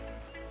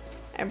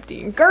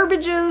 Emptying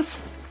garbages.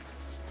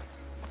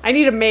 I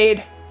need a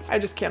maid. I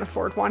just can't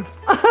afford one.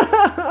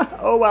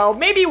 Oh well,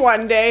 maybe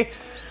one day.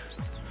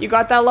 You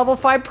got that level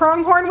 5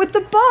 pronghorn with the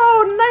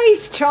bow.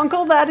 Nice,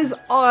 Chunkle. That is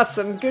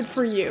awesome. Good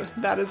for you.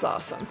 That is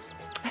awesome.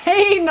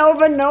 Hey,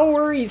 Nova, no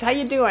worries. How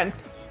you doing?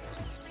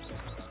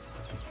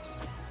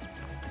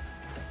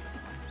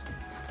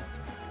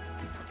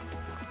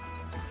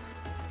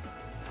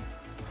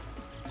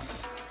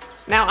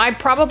 Now I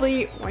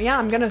probably, well, yeah,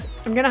 I'm gonna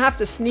have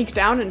to sneak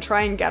down and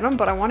try and get him,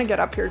 but I want to get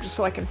up here just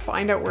so I can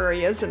find out where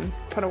he is and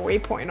put a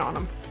waypoint on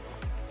him.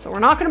 So we're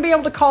not going to be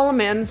able to call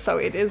him in, so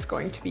it is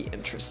going to be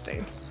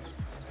interesting.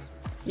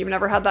 You've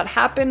never had that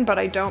happen, but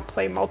I don't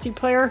play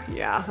multiplayer?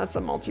 Yeah, that's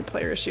a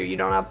multiplayer issue. You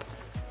don't have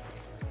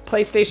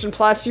PlayStation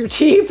Plus, you're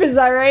cheap, is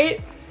that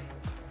right?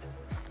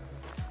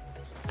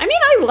 I mean,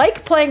 I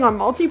like playing on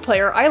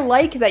multiplayer. I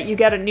like that you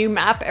get a new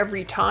map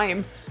every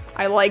time.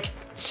 I like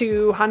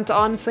to hunt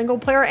on single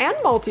player and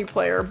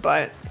multiplayer,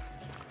 but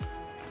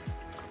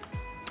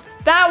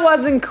that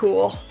wasn't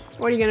cool.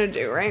 What are you gonna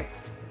do, right?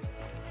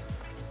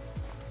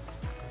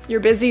 You're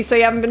busy, so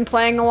you haven't been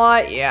playing a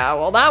lot? Yeah,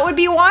 well, that would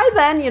be why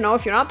then. You know,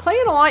 if you're not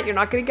playing a lot, you're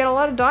not gonna get a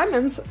lot of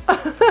diamonds,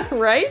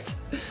 right?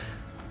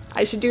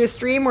 I should do a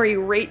stream where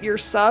you rate your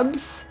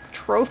subs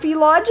trophy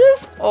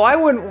lodges? Oh, I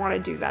wouldn't want to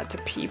do that to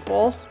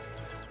people.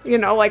 You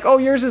know, like, oh,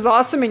 yours is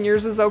awesome and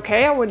yours is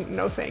okay. I wouldn't,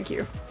 no thank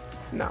you.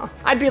 No,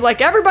 I'd be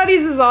like,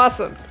 everybody's is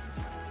awesome.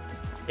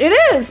 It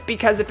is,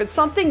 because if it's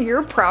something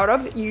you're proud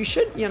of, you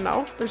should, you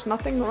know, there's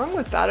nothing wrong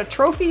with that. A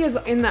trophy is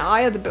in the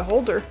eye of the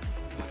beholder.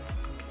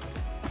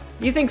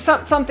 You think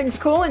something's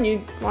cool and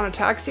you want to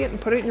taxi it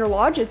and put it in your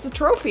lodge, it's a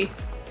trophy.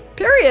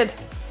 Period.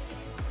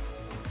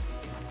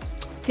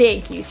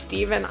 Thank you,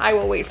 Steven. I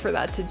will wait for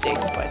that to dig,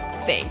 but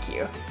thank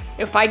you.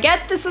 If I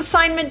get this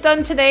assignment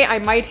done today, I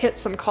might hit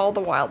some Call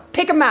the Wild.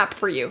 Pick a map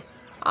for you.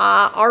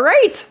 All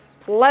right.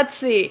 Let's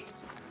see.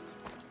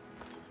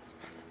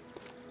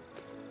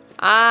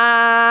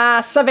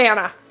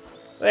 Savannah.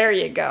 There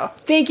you go.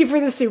 Thank you for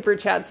the super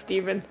chat,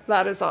 Steven.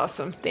 That is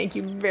awesome. Thank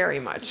you very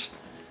much.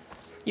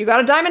 You got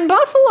a diamond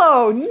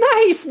buffalo.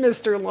 Nice,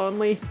 Mr.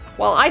 Lonely.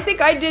 Well, I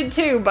think I did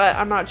too, but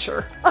I'm not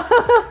sure.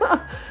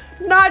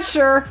 Not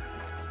sure.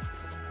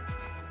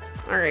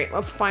 All right,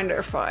 let's find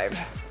our 5.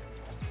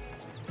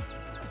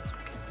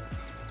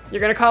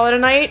 You're gonna call it a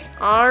night?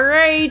 All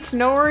right,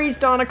 no worries,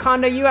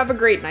 Donaconda. You have a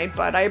great night,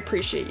 bud. I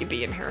appreciate you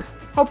being here.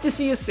 Hope to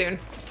see you soon.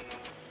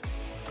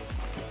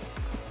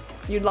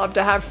 You'd love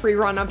to have free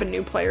run of a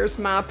new player's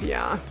map,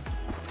 yeah.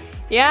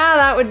 Yeah,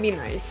 that would be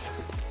nice.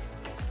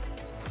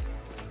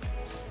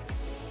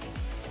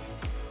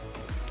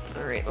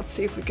 All right, let's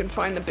see if we can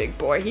find the big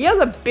boy. He has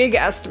a big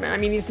estimate. I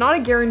mean, he's not a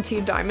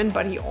guaranteed diamond,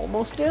 but he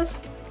almost is.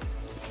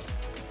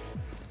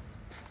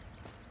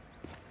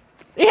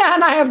 Yeah,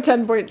 and I have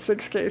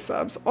 10.6k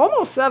subs.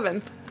 Almost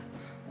 7.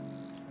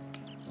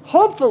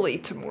 Hopefully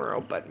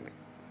tomorrow, but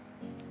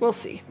we'll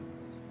see.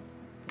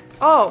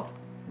 Oh,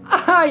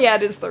 yeah,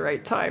 it is the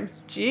right time.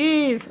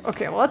 Jeez.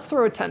 Okay, well, let's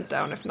throw a tent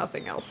down if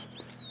nothing else.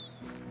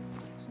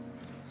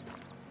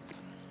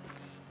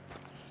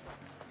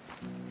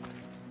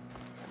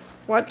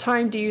 What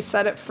time do you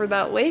set it for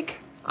that lake?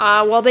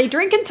 Well, they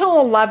drink until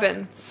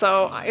 11,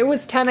 so it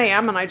was 10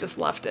 a.m. and I just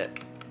left it.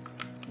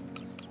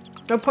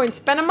 No point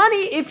spending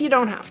money if you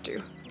don't have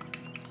to.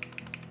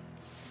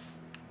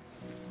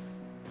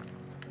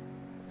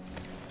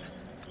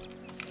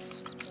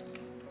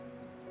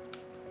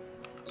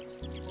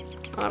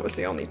 Oh, that was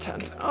the only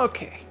tent.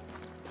 Okay.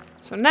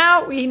 So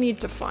now we need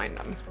to find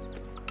them.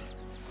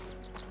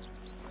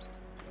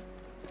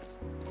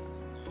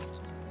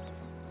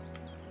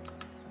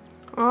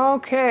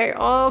 Okay,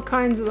 all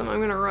kinds of them. I'm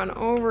gonna run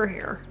over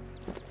here.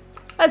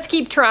 Let's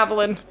keep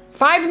traveling.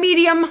 5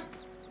 medium,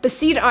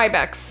 Beseed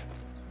Ibex.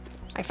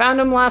 I found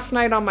him last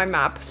night on my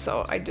map,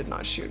 so I did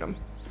not shoot him.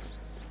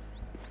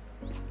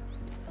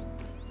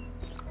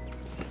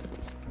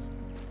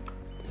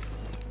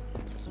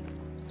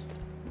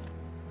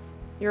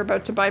 You're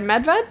about to buy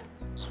Medved?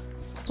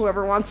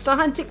 Whoever wants to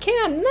hunt it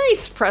can.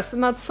 Nice,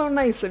 Preston. That's so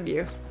nice of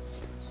you.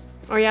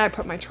 Oh yeah, I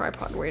put my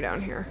tripod way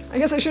down here. I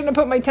guess I shouldn't have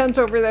put my tent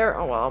over there.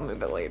 Oh well, I'll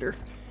move it later.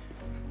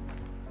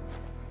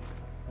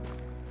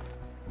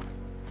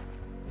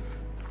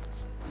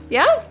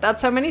 Yeah,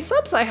 that's how many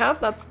subs I have.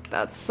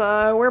 That's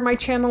where my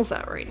channel's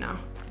at right now.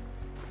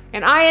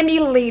 And I am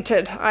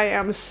elated. I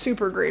am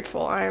super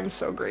grateful. I am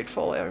so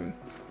grateful. I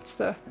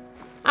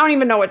don't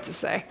even know what to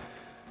say.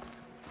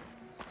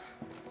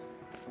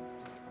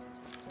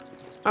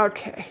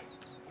 Okay.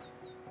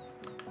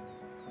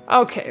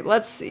 Okay,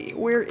 let's see.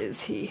 Where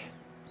is he?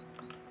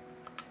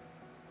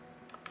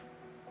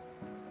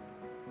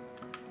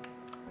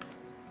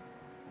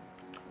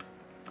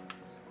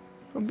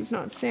 Hope he's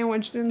not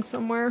sandwiched in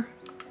somewhere.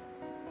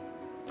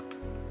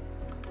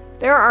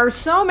 There are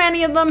so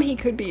many of them, he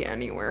could be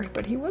anywhere,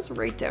 but he was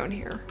right down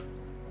here.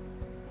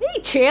 Hey,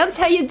 Chance,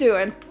 how you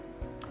doing?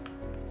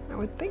 I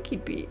would think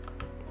he'd be...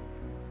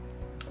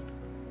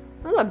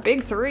 That's a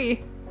big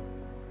 3.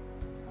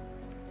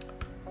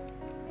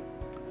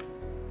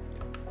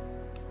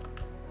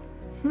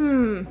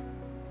 Of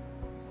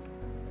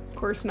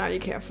course, now you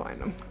can't find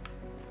him.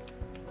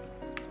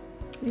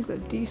 He's a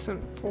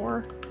decent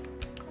 4.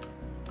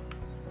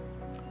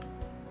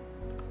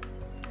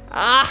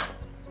 Ah!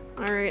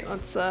 Alright,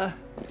 let's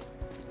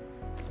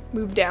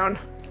move down.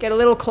 Get a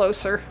little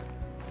closer.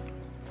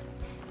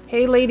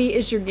 Hey lady,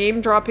 is your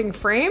game dropping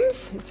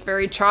frames? It's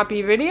very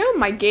choppy video.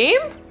 My game?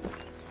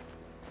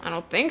 I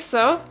don't think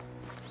so.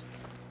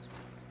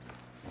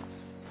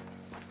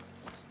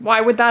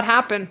 Why would that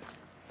happen?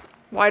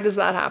 Why does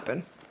that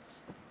happen?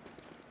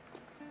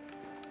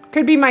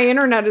 Could be my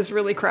internet is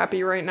really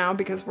crappy right now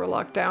because we're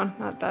locked down.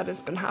 That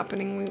has been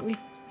happening lately.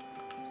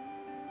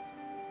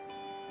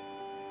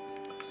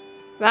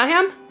 That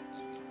him?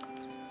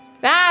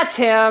 That's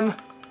him.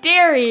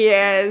 There he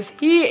is.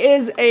 He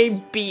is a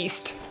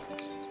beast.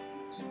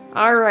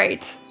 All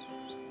right.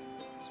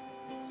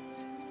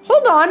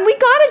 Hold on, we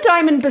got a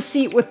diamond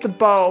beseat with the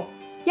bow.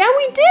 Yeah,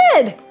 we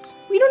did.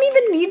 We don't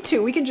even need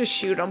to. We can just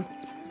shoot him.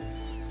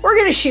 We're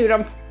gonna shoot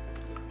him.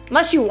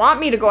 Unless you want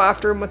me to go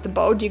after him with the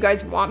bow. Do you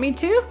guys want me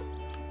to?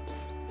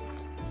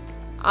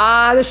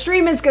 The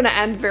stream is gonna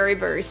end very,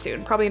 very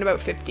soon. Probably in about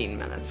 15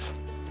 minutes.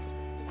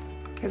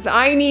 Because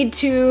I need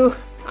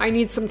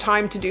some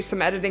time to do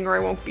some editing or I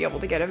won't be able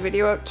to get a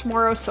video out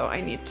tomorrow. So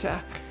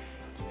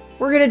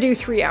we're gonna do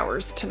 3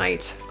 hours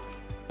tonight.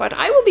 But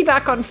I will be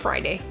back on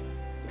Friday.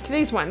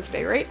 Today's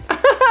Wednesday, right?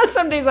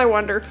 Some days I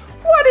wonder,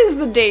 what is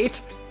the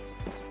date?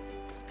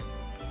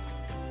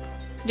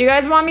 Do you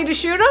guys want me to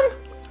shoot him?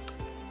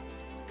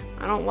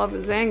 I don't love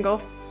his angle.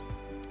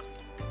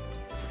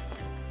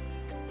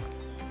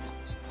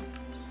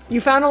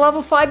 You found a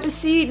level 5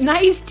 beseat?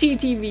 Nice,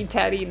 TTV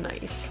Teddy,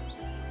 nice.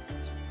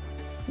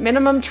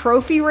 Minimum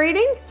trophy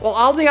rating? Well,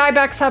 all the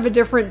ibex have a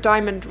different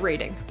diamond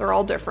rating. They're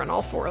all different,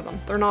 all 4 of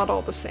them. They're not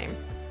all the same.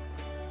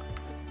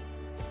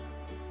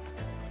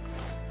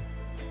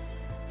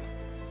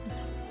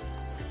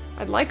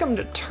 I'd like him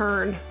to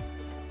turn.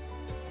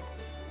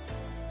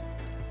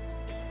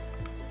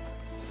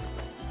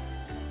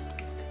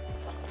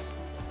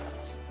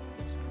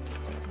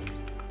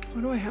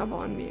 What do I have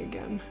on me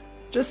again?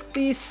 Just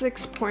the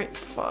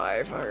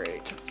 6.5. All right,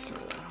 let's throw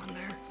that on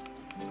there.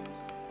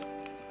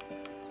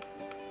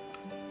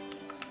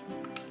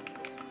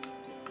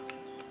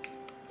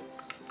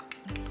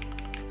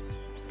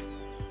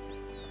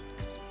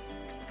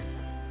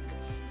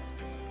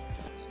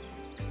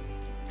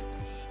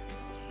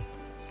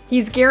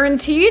 He's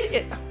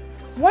guaranteed?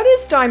 What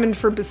is diamond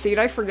for beseat?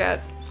 I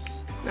forget.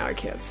 Now I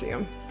can't see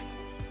him.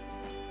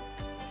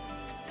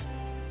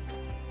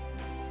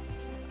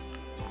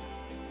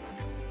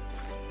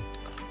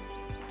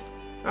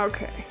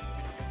 Okay.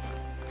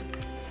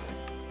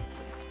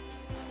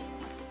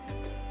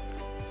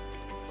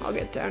 I'll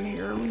get down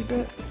here a wee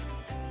bit.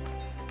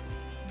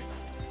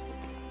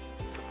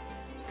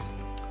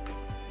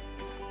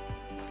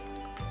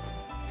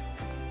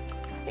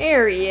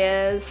 There he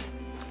is.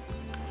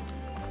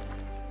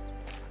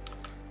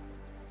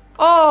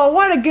 Oh,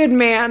 what a good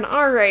man.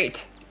 All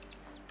right.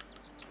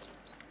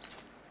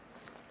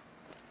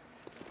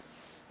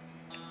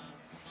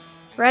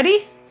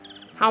 Ready?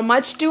 How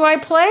much do I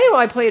play? Well,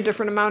 I play a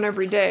different amount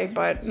every day,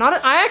 but not.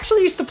 I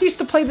actually used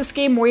to play this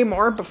game way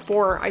more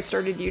before I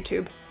started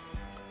YouTube.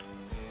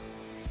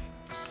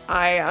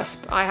 I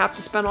have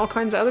to spend all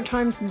kinds of other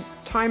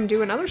time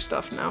doing other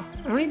stuff now.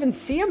 I don't even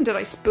see him. Did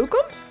I spook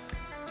him?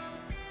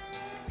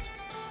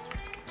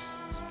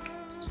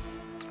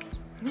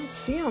 I don't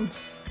see him.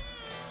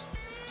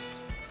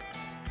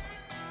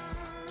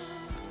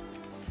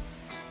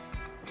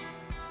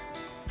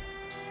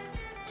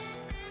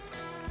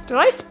 Did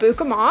I spook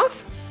him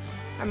off?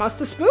 I must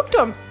have spooked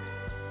him.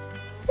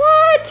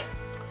 What?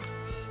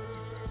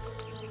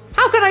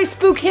 How could I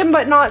spook him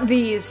but not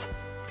these?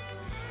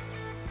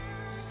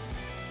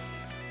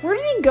 Where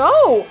did he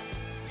go?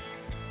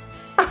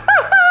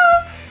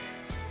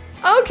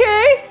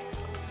 Okay.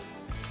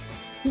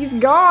 He's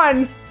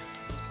gone.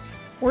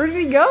 Where did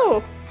he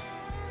go?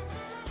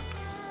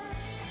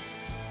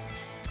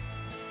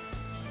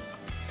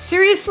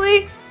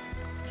 Seriously?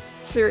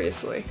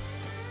 Seriously.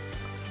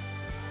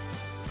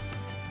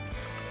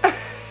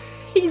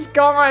 He's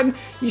gone.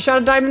 You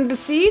shot a diamond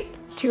beseat?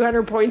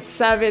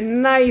 200.7.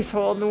 Nice,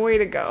 Holden. Way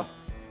to go.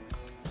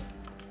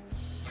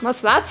 Unless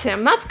that's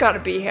him. That's gotta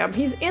be him.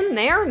 He's in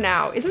there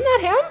now. Isn't that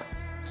him?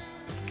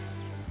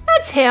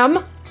 That's him.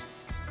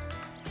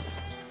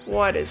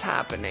 What is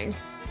happening?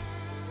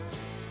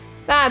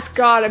 That's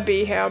gotta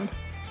be him.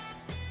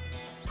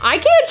 I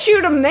can't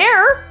shoot him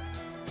there.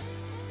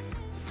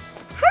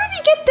 How did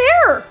he get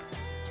there?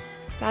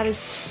 That is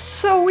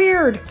so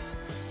weird.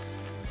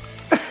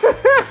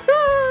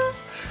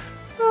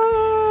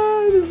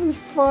 This is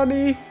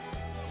funny.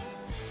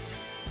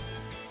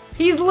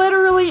 He's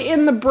literally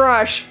in the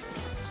brush.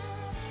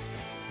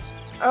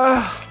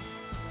 Ugh.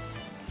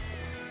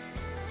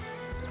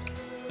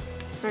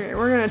 Okay,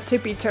 we're gonna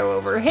tippy toe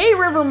over. Hey,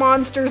 river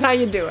monsters, how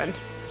you doing?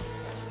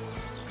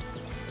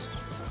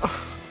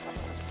 Oh.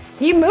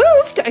 He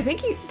moved. I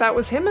think that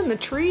was him in the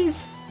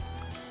trees.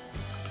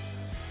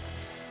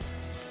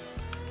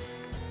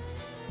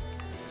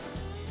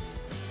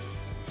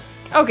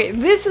 Okay,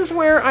 this is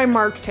where I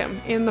marked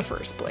him in the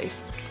first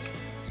place.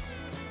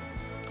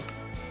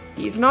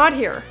 He's not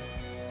here.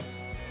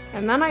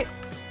 And then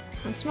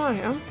that's not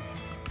him.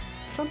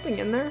 Something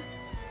in there.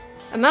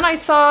 And then I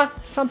saw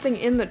something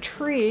in the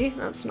tree.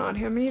 That's not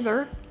him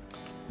either.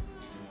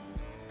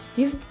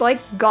 He's like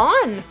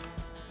gone.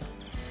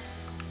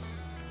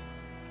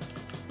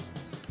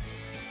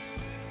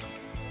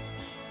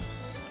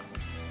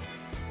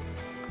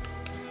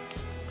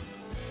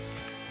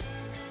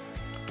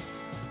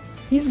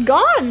 He's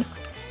gone.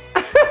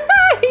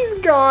 He's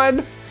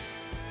gone.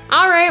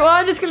 All right, well,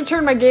 I'm just gonna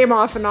turn my game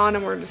off and on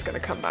and we're just gonna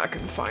come back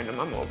and find him.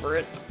 I'm over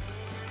it.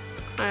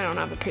 I don't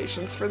have the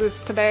patience for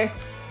this today.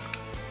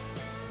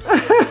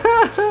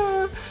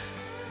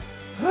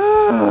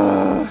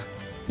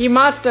 He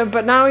must have,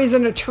 but now he's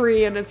in a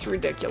tree and it's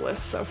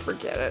ridiculous, so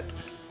forget it.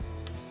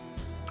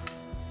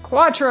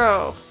 Cotw.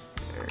 All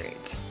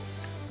right.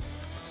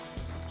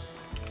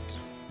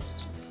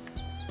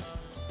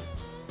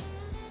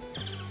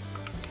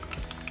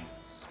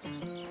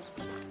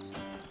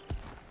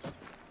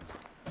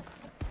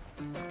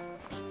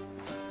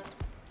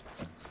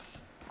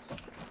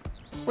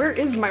 Where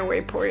is my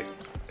waypoint?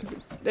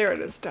 There it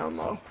is, down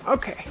low.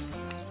 Okay.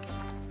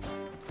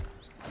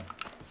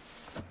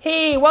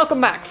 Hey,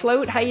 welcome back,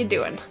 Float. How you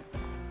doing?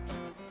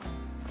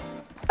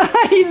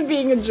 He's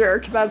being a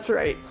jerk, that's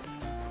right.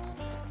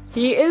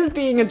 He is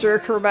being a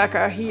jerk,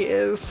 Rebecca. He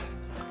is.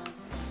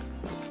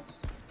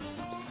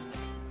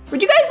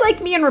 Would you guys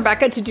like me and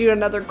Rebecca to do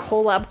another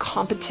collab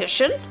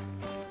competition?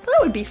 That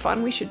would be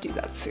fun. We should do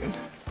that soon.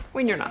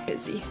 When you're not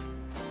busy.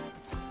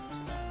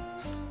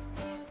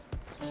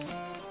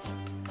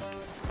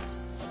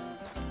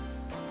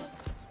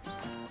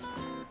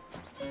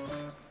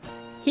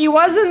 He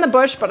was in the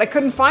bush, but I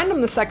couldn't find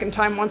him the second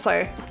time once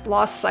I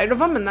lost sight of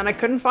him, and then I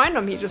couldn't find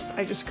him. I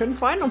just couldn't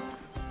find him.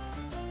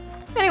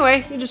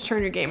 Anyway, you just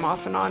turn your game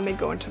off and on. They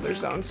go into their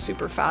zones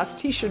super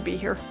fast. He should be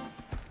here.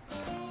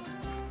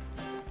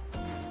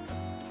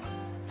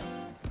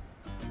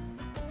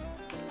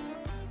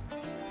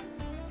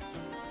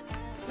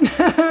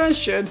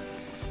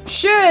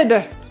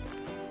 Should.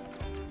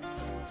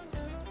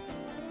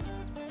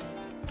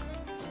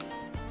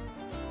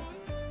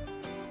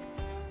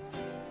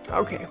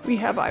 Okay, we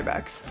have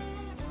ibex.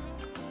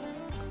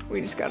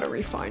 We just gotta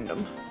re-find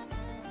them.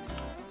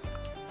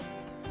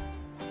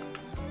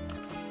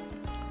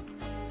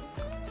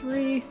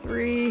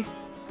 Three.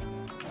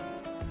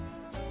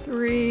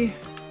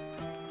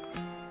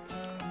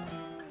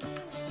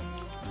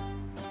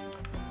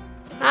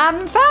 I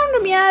haven't found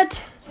him yet.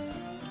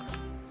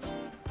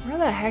 Where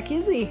the heck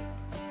is he?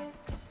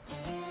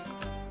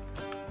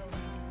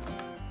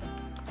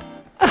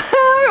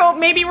 Well,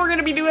 maybe we're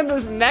gonna be doing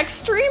this next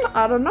stream?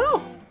 I don't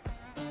know.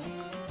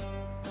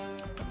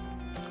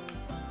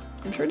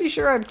 I'm pretty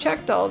sure I've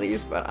checked all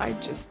these, but I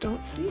just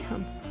don't see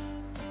him.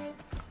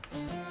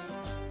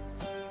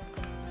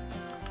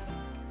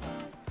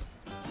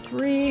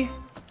 Three.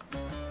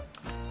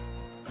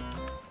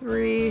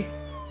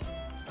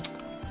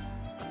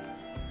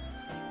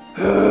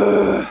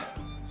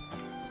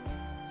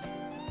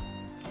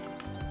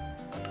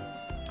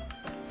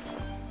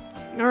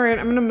 Alright,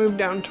 I'm gonna move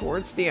down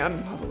towards the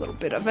end. Have a little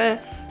bit of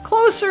a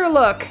closer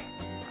look.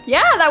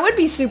 Yeah, that would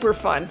be super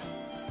fun.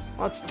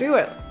 Let's do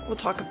it.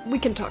 We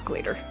can talk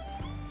later.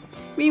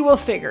 We will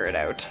figure it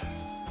out.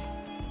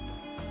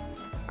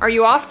 Are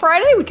you off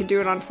Friday? We could do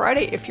it on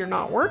Friday if you're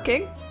not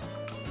working.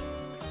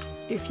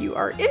 If you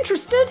are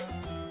interested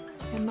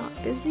and not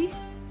busy.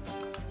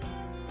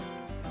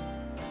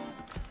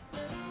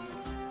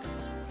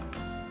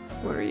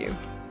 What are you?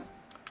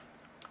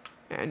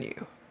 And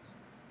you.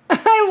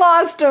 I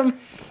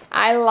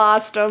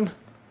lost him.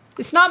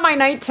 It's not my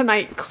night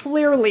tonight.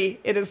 Clearly,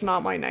 it is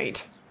not my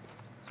night.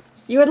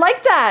 You would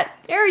like that.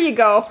 There you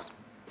go.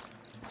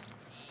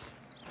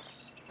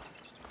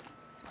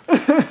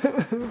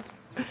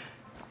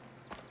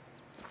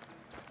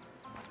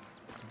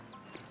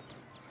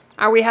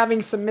 Are we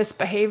having some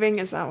misbehaving?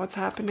 Is that what's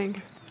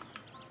happening?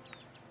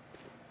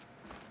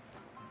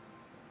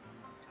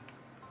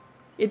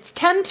 It's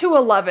 10 to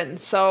 11,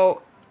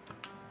 so...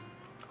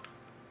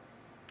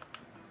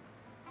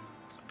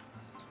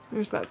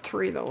 There's that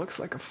 3 that looks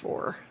like a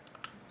 4.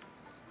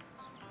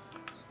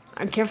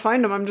 I can't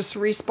find him. I'm just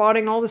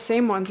respotting all the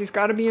same ones. He's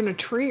got to be in a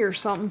tree or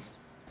something.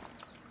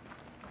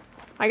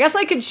 I guess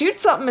I could shoot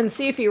something and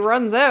see if he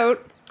runs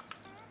out.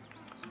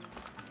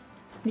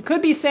 He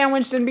could be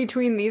sandwiched in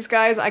between these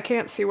guys. I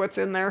can't see what's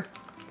in there.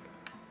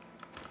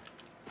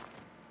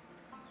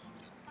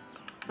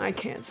 I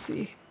can't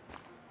see.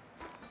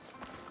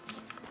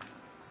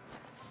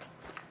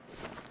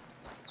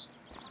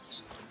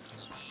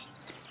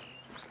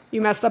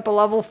 You messed up a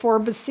level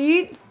 4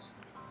 Beseed?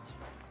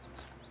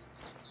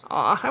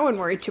 Aw, I wouldn't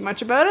worry too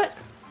much about it.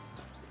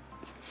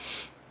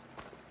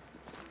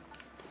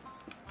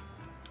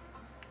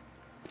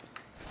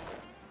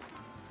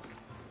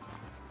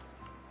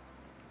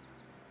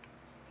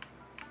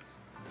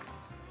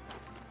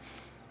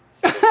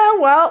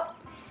 Well.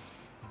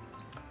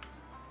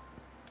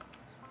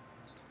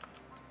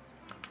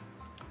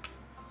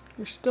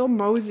 You're still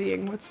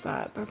moseying. What's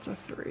that? That's a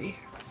 3.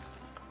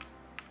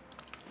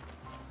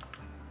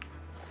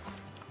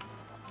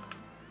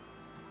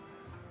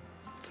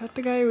 that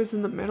the guy who was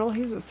in the middle?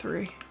 He's a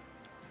 3.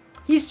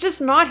 He's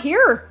just not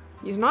here.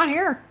 He's not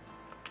here.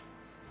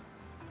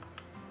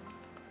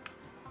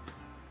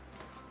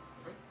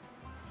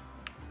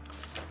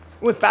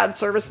 With bad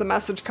service, the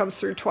message comes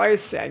through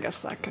twice. Yeah, I guess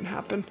that can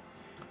happen.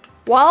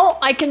 Well,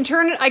 I can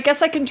turn it, I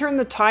guess I can turn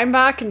the time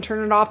back and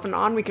turn it off and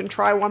on. We can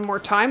try one more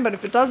time, but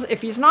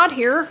if he's not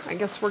here, I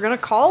guess we're gonna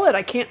call it.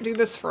 I can't do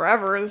this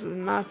forever. This is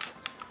nuts.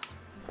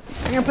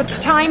 I'm gonna put the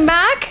time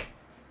back.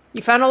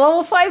 You found a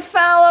level 5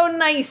 fallow,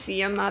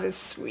 nicey, and that is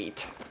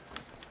sweet.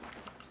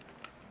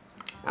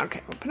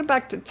 Okay, we'll put it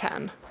back to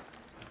 10.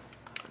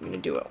 I'm gonna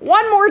do it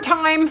one more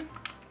time,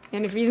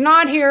 and if he's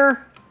not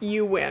here,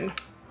 you win.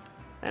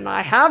 And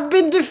I have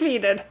been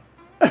defeated.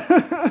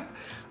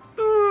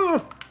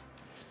 Ooh.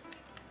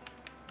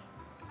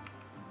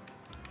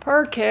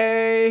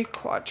 Parquet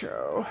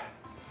Cotw.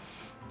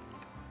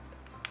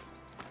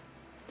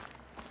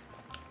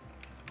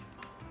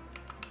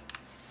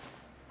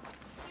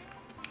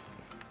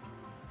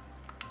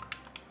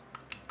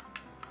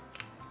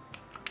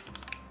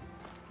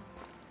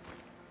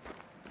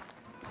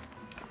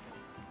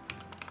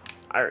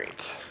 All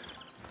right.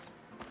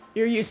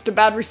 You're used to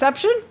bad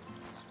reception?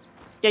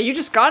 Yeah, you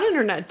just got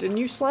internet, didn't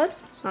you, Sled?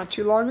 Not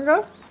too long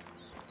ago?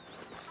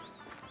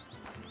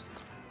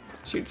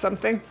 Shoot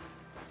something.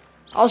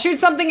 I'll shoot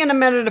something in a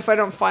minute if I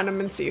don't find him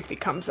and see if he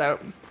comes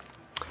out.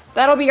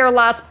 That'll be our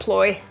last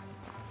ploy.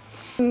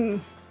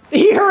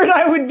 He heard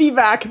I would be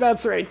back.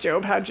 That's right,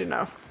 Job. How'd you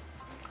know?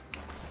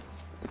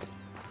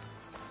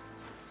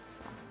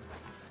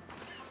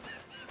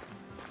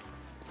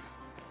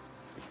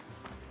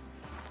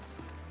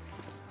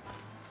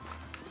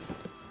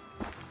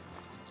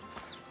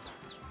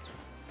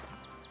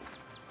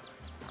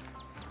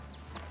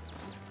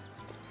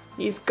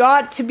 He's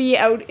got to be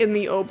out in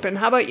the open.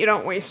 How about you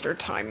don't waste our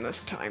time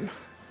this time?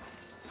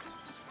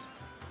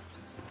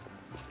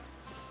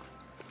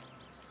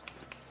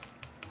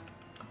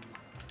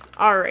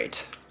 All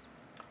right.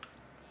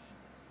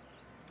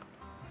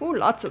 Ooh,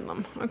 lots of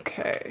them.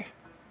 Okay.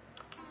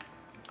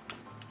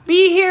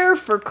 Be here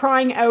for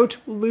crying out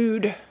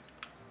lewd.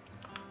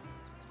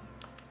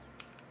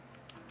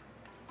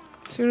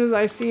 As soon as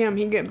I see him,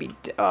 he gonna be...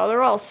 Oh,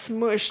 they're all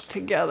smushed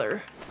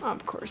together. Oh,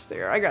 of course they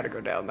are. I gotta go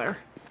down there.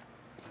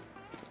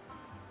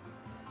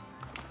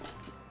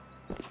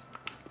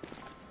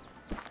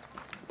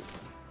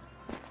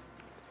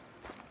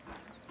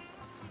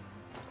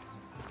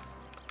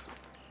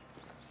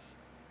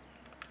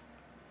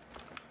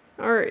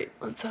 All right,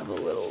 let's have a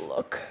little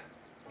look.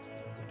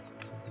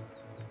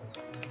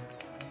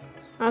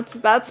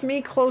 That's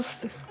me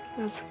close.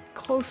 That's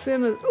close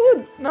in.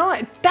 Ooh, no,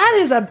 that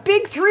is a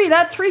big 3.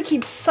 That 3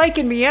 keeps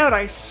psyching me out,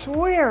 I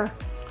swear.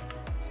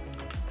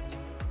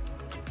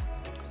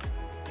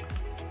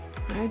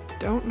 I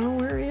don't know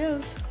where he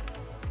is.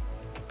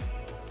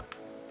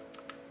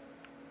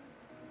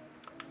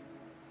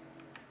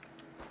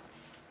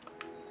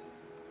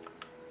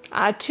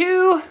 Ah,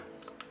 2.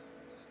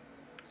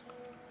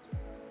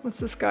 What's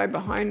this guy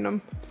behind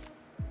him?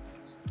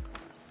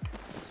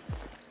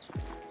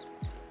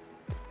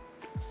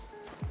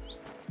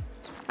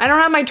 I don't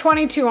have my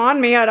 22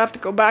 on me. I'd have to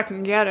go back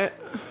and get it.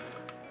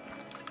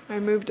 I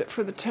moved it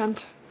for the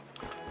tent.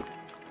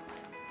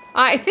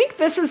 I think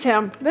this is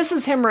him. This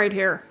is him right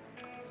here.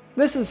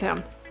 This is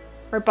him.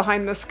 Right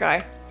behind this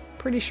guy.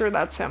 Pretty sure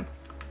that's him.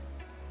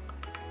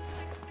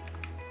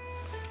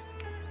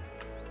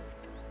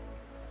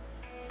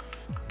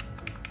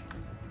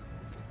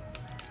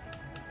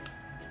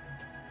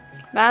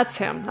 That's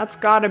him. That's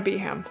gotta be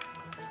him.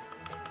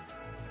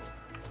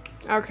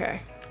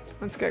 Okay,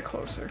 let's get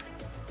closer.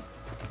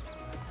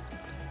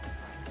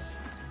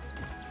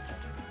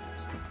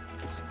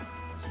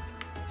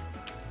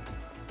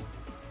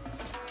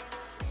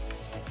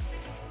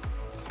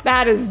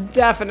 That is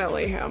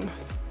definitely him.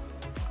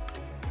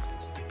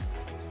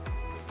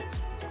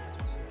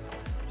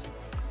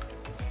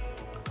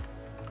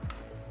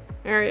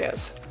 There he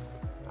is.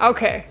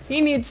 Okay,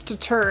 he needs to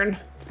turn.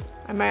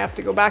 I might have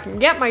to go back and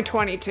get my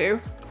 22.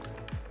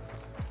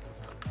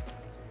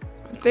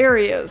 But there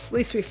he is. At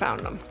least we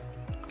found him.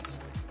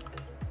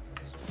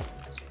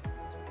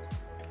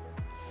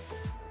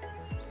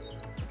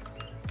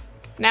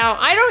 Now,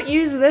 I don't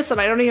use this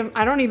and I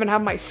don't even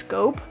have my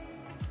scope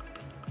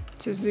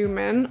to zoom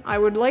in. I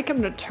would like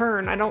him to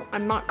turn.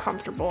 I'm not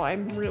comfortable.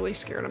 I'm really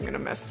scared I'm gonna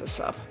mess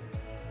this up.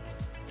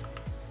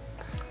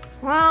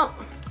 Well,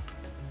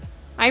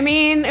 I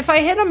mean, if I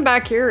hit him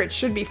back here, it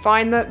should be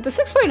fine. The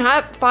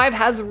 6.5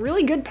 has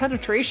really good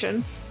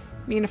penetration.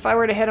 I mean, if I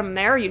were to hit him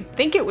there, you'd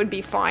think it would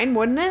be fine,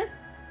 wouldn't it?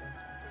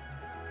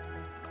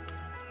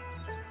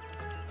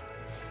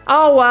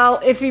 Oh, well,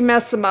 if we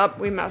mess him up,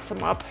 we mess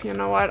him up. You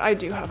know what? I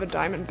do have a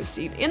diamond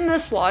beseed in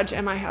this lodge,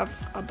 and I have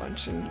a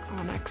bunch on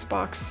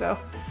Xbox, so...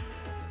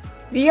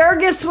 The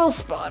Argus will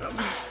spot him.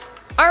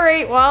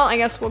 Alright, well, I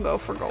guess we'll go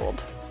for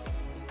gold.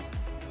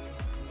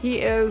 He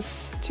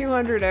is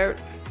 200 out.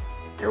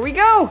 Here we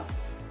go!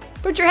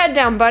 Put your head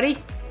down, buddy.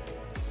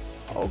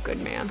 Oh,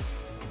 good man.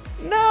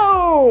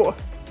 No!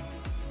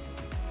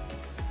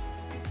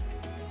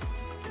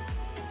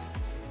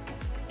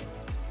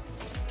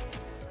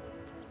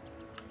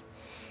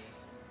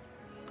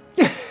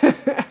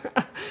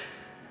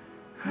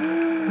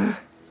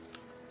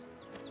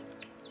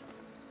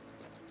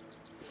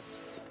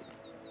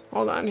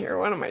 Hold on here.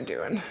 What am I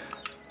doing?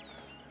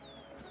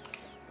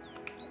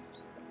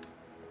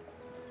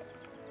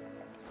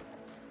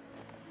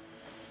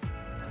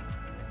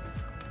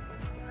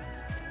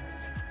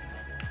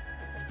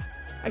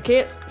 I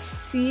can't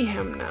see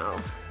him now.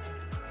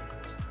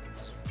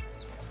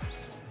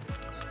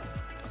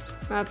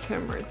 That's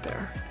him right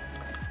there.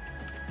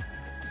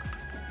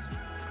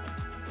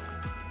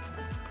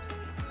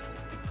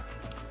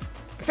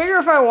 I figure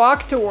if I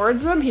walk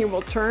towards him, he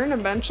will turn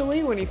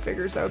eventually when he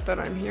figures out that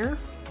I'm here.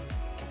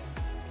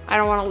 I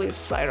don't want to lose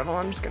sight of him.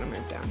 I'm just going to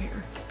move down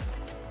here.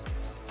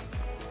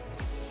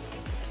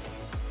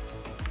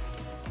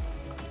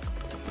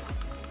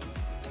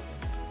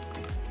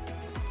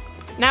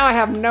 Now I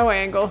have no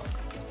angle.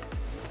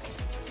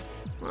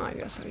 Well, I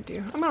guess I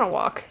do. I'm going to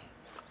walk.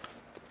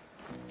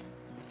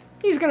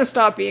 He's going to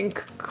stop being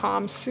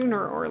calm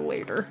sooner or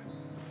later.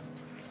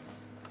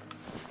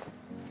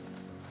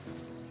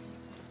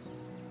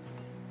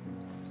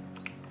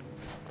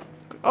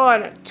 Oh,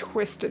 and it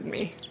twisted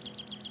me.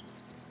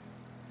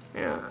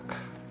 Yeah.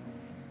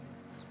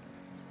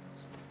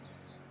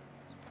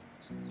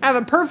 I have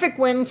a perfect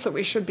wind, so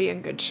we should be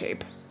in good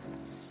shape.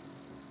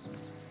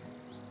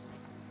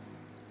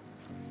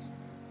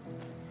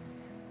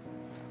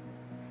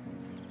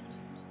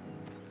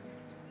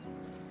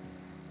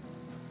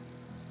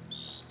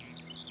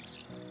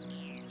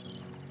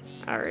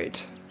 All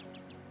right.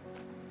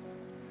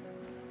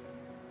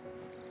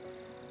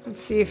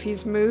 Let's see if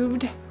he's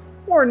moved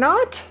or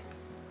not.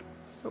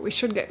 But we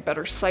should get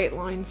better sight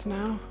lines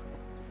now.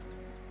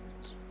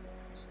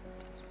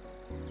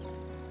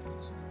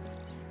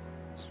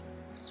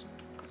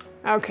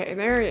 Okay,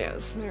 there he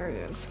is. There he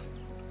is.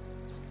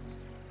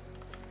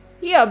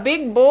 Yeah,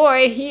 big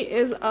boy. He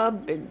is a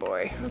big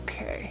boy.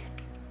 Okay.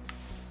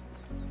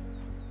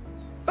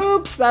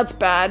 Oops, that's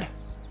bad.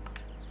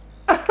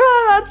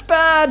 That's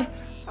bad.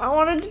 I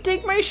wanted to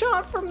take my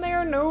shot from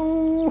there.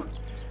 No.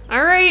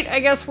 All right,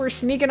 I guess we're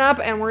sneaking up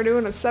and we're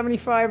doing a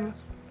 75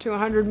 to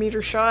 100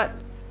 meter shot.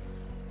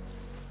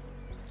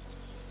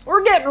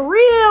 We're getting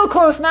real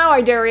close now,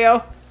 I dare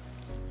you.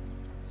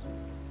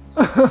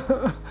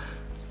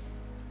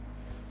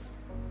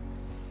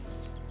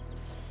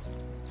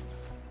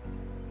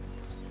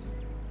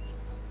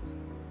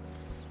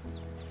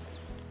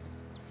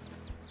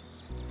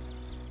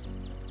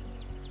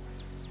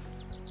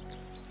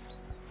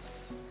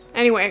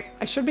 Anyway,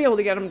 I should be able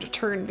to get him to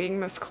turn being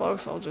this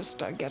close. I'll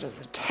just get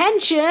his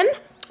attention.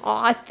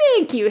 Aw,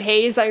 thank you,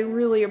 Hayes. I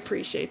really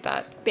appreciate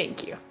that.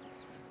 Thank you.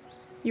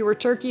 You were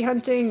turkey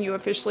hunting. You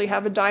officially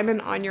have a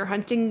diamond on your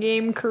hunting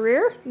game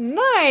career.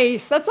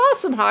 Nice. That's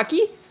awesome,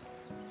 Hockey.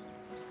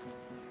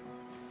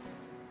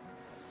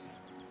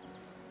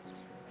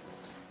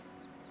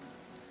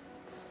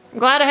 I'm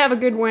glad I have a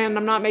good wind.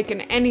 I'm not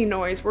making any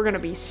noise. We're going to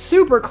be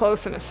super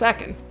close in a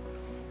second.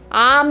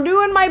 I'm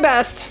doing my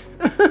best.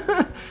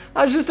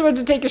 I was just about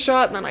to take a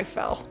shot and then I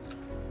fell.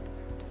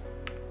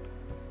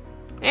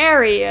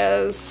 There he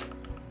is.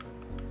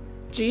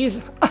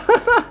 Jeez.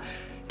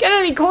 Get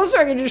any closer,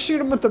 I can just shoot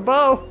him with the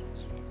bow.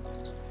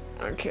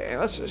 Okay,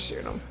 let's just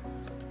shoot him.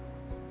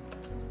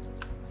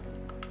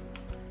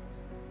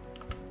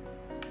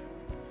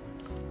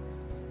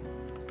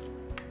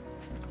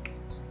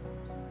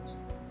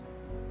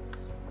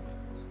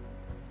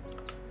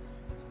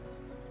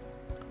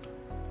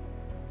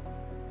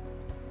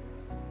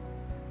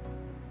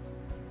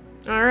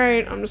 All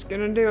right, I'm just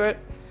gonna do it.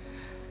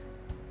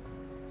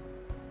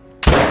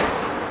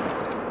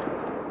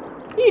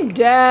 He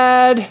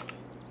dead.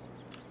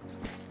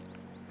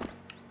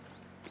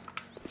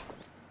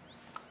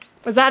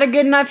 Was that a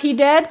good enough he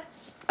dead?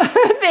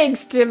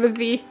 Thanks,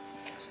 Timothy.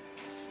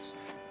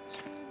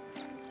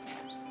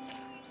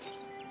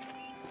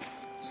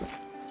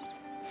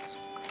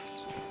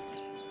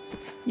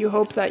 You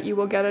hope that you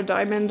will get a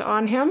diamond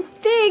on him?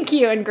 Thank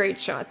you, and great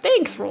shot.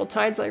 Thanks, Roll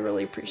Tides. I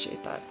really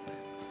appreciate that.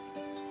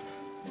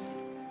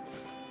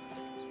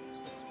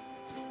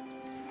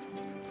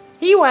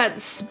 He went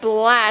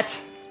splat.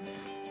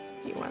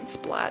 He went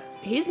splat.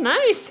 He's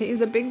nice. He's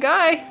a big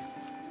guy.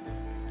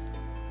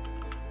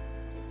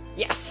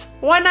 Yes,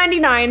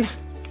 199.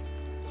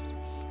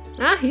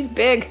 Ah, he's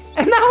big.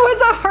 And that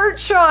was a heart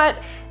shot.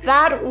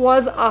 That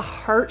was a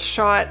heart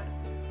shot.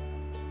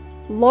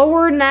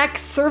 Lower neck,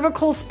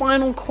 cervical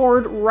spinal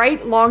cord,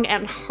 right lung,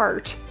 and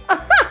heart.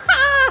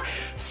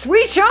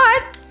 Sweet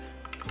shot.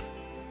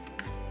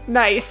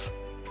 Nice.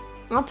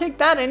 I'll take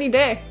that any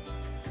day.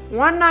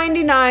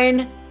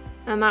 199.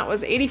 And that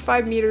was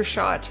 85 meter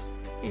shot.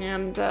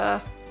 And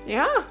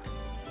yeah.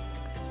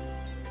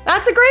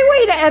 That's a great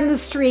way to end the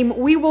stream.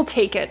 We will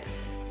take it.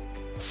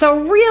 So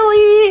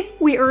really,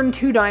 we earned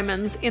 2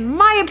 diamonds, in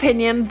my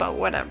opinion, but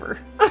whatever.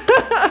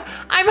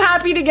 I'm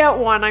happy to get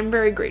one. I'm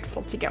very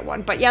grateful to get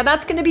one. But yeah,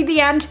 that's going to be the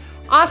end.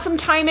 Awesome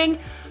timing.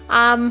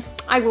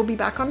 I will be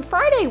back on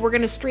Friday. We're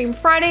going to stream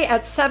Friday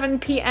at 7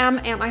 p.m.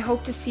 and I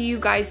hope to see you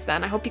guys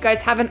then. I hope you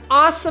guys have an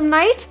awesome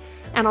night,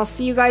 and I'll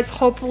see you guys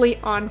hopefully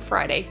on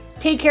Friday.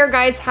 Take care,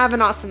 guys. Have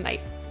an awesome night.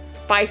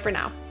 Bye for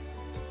now.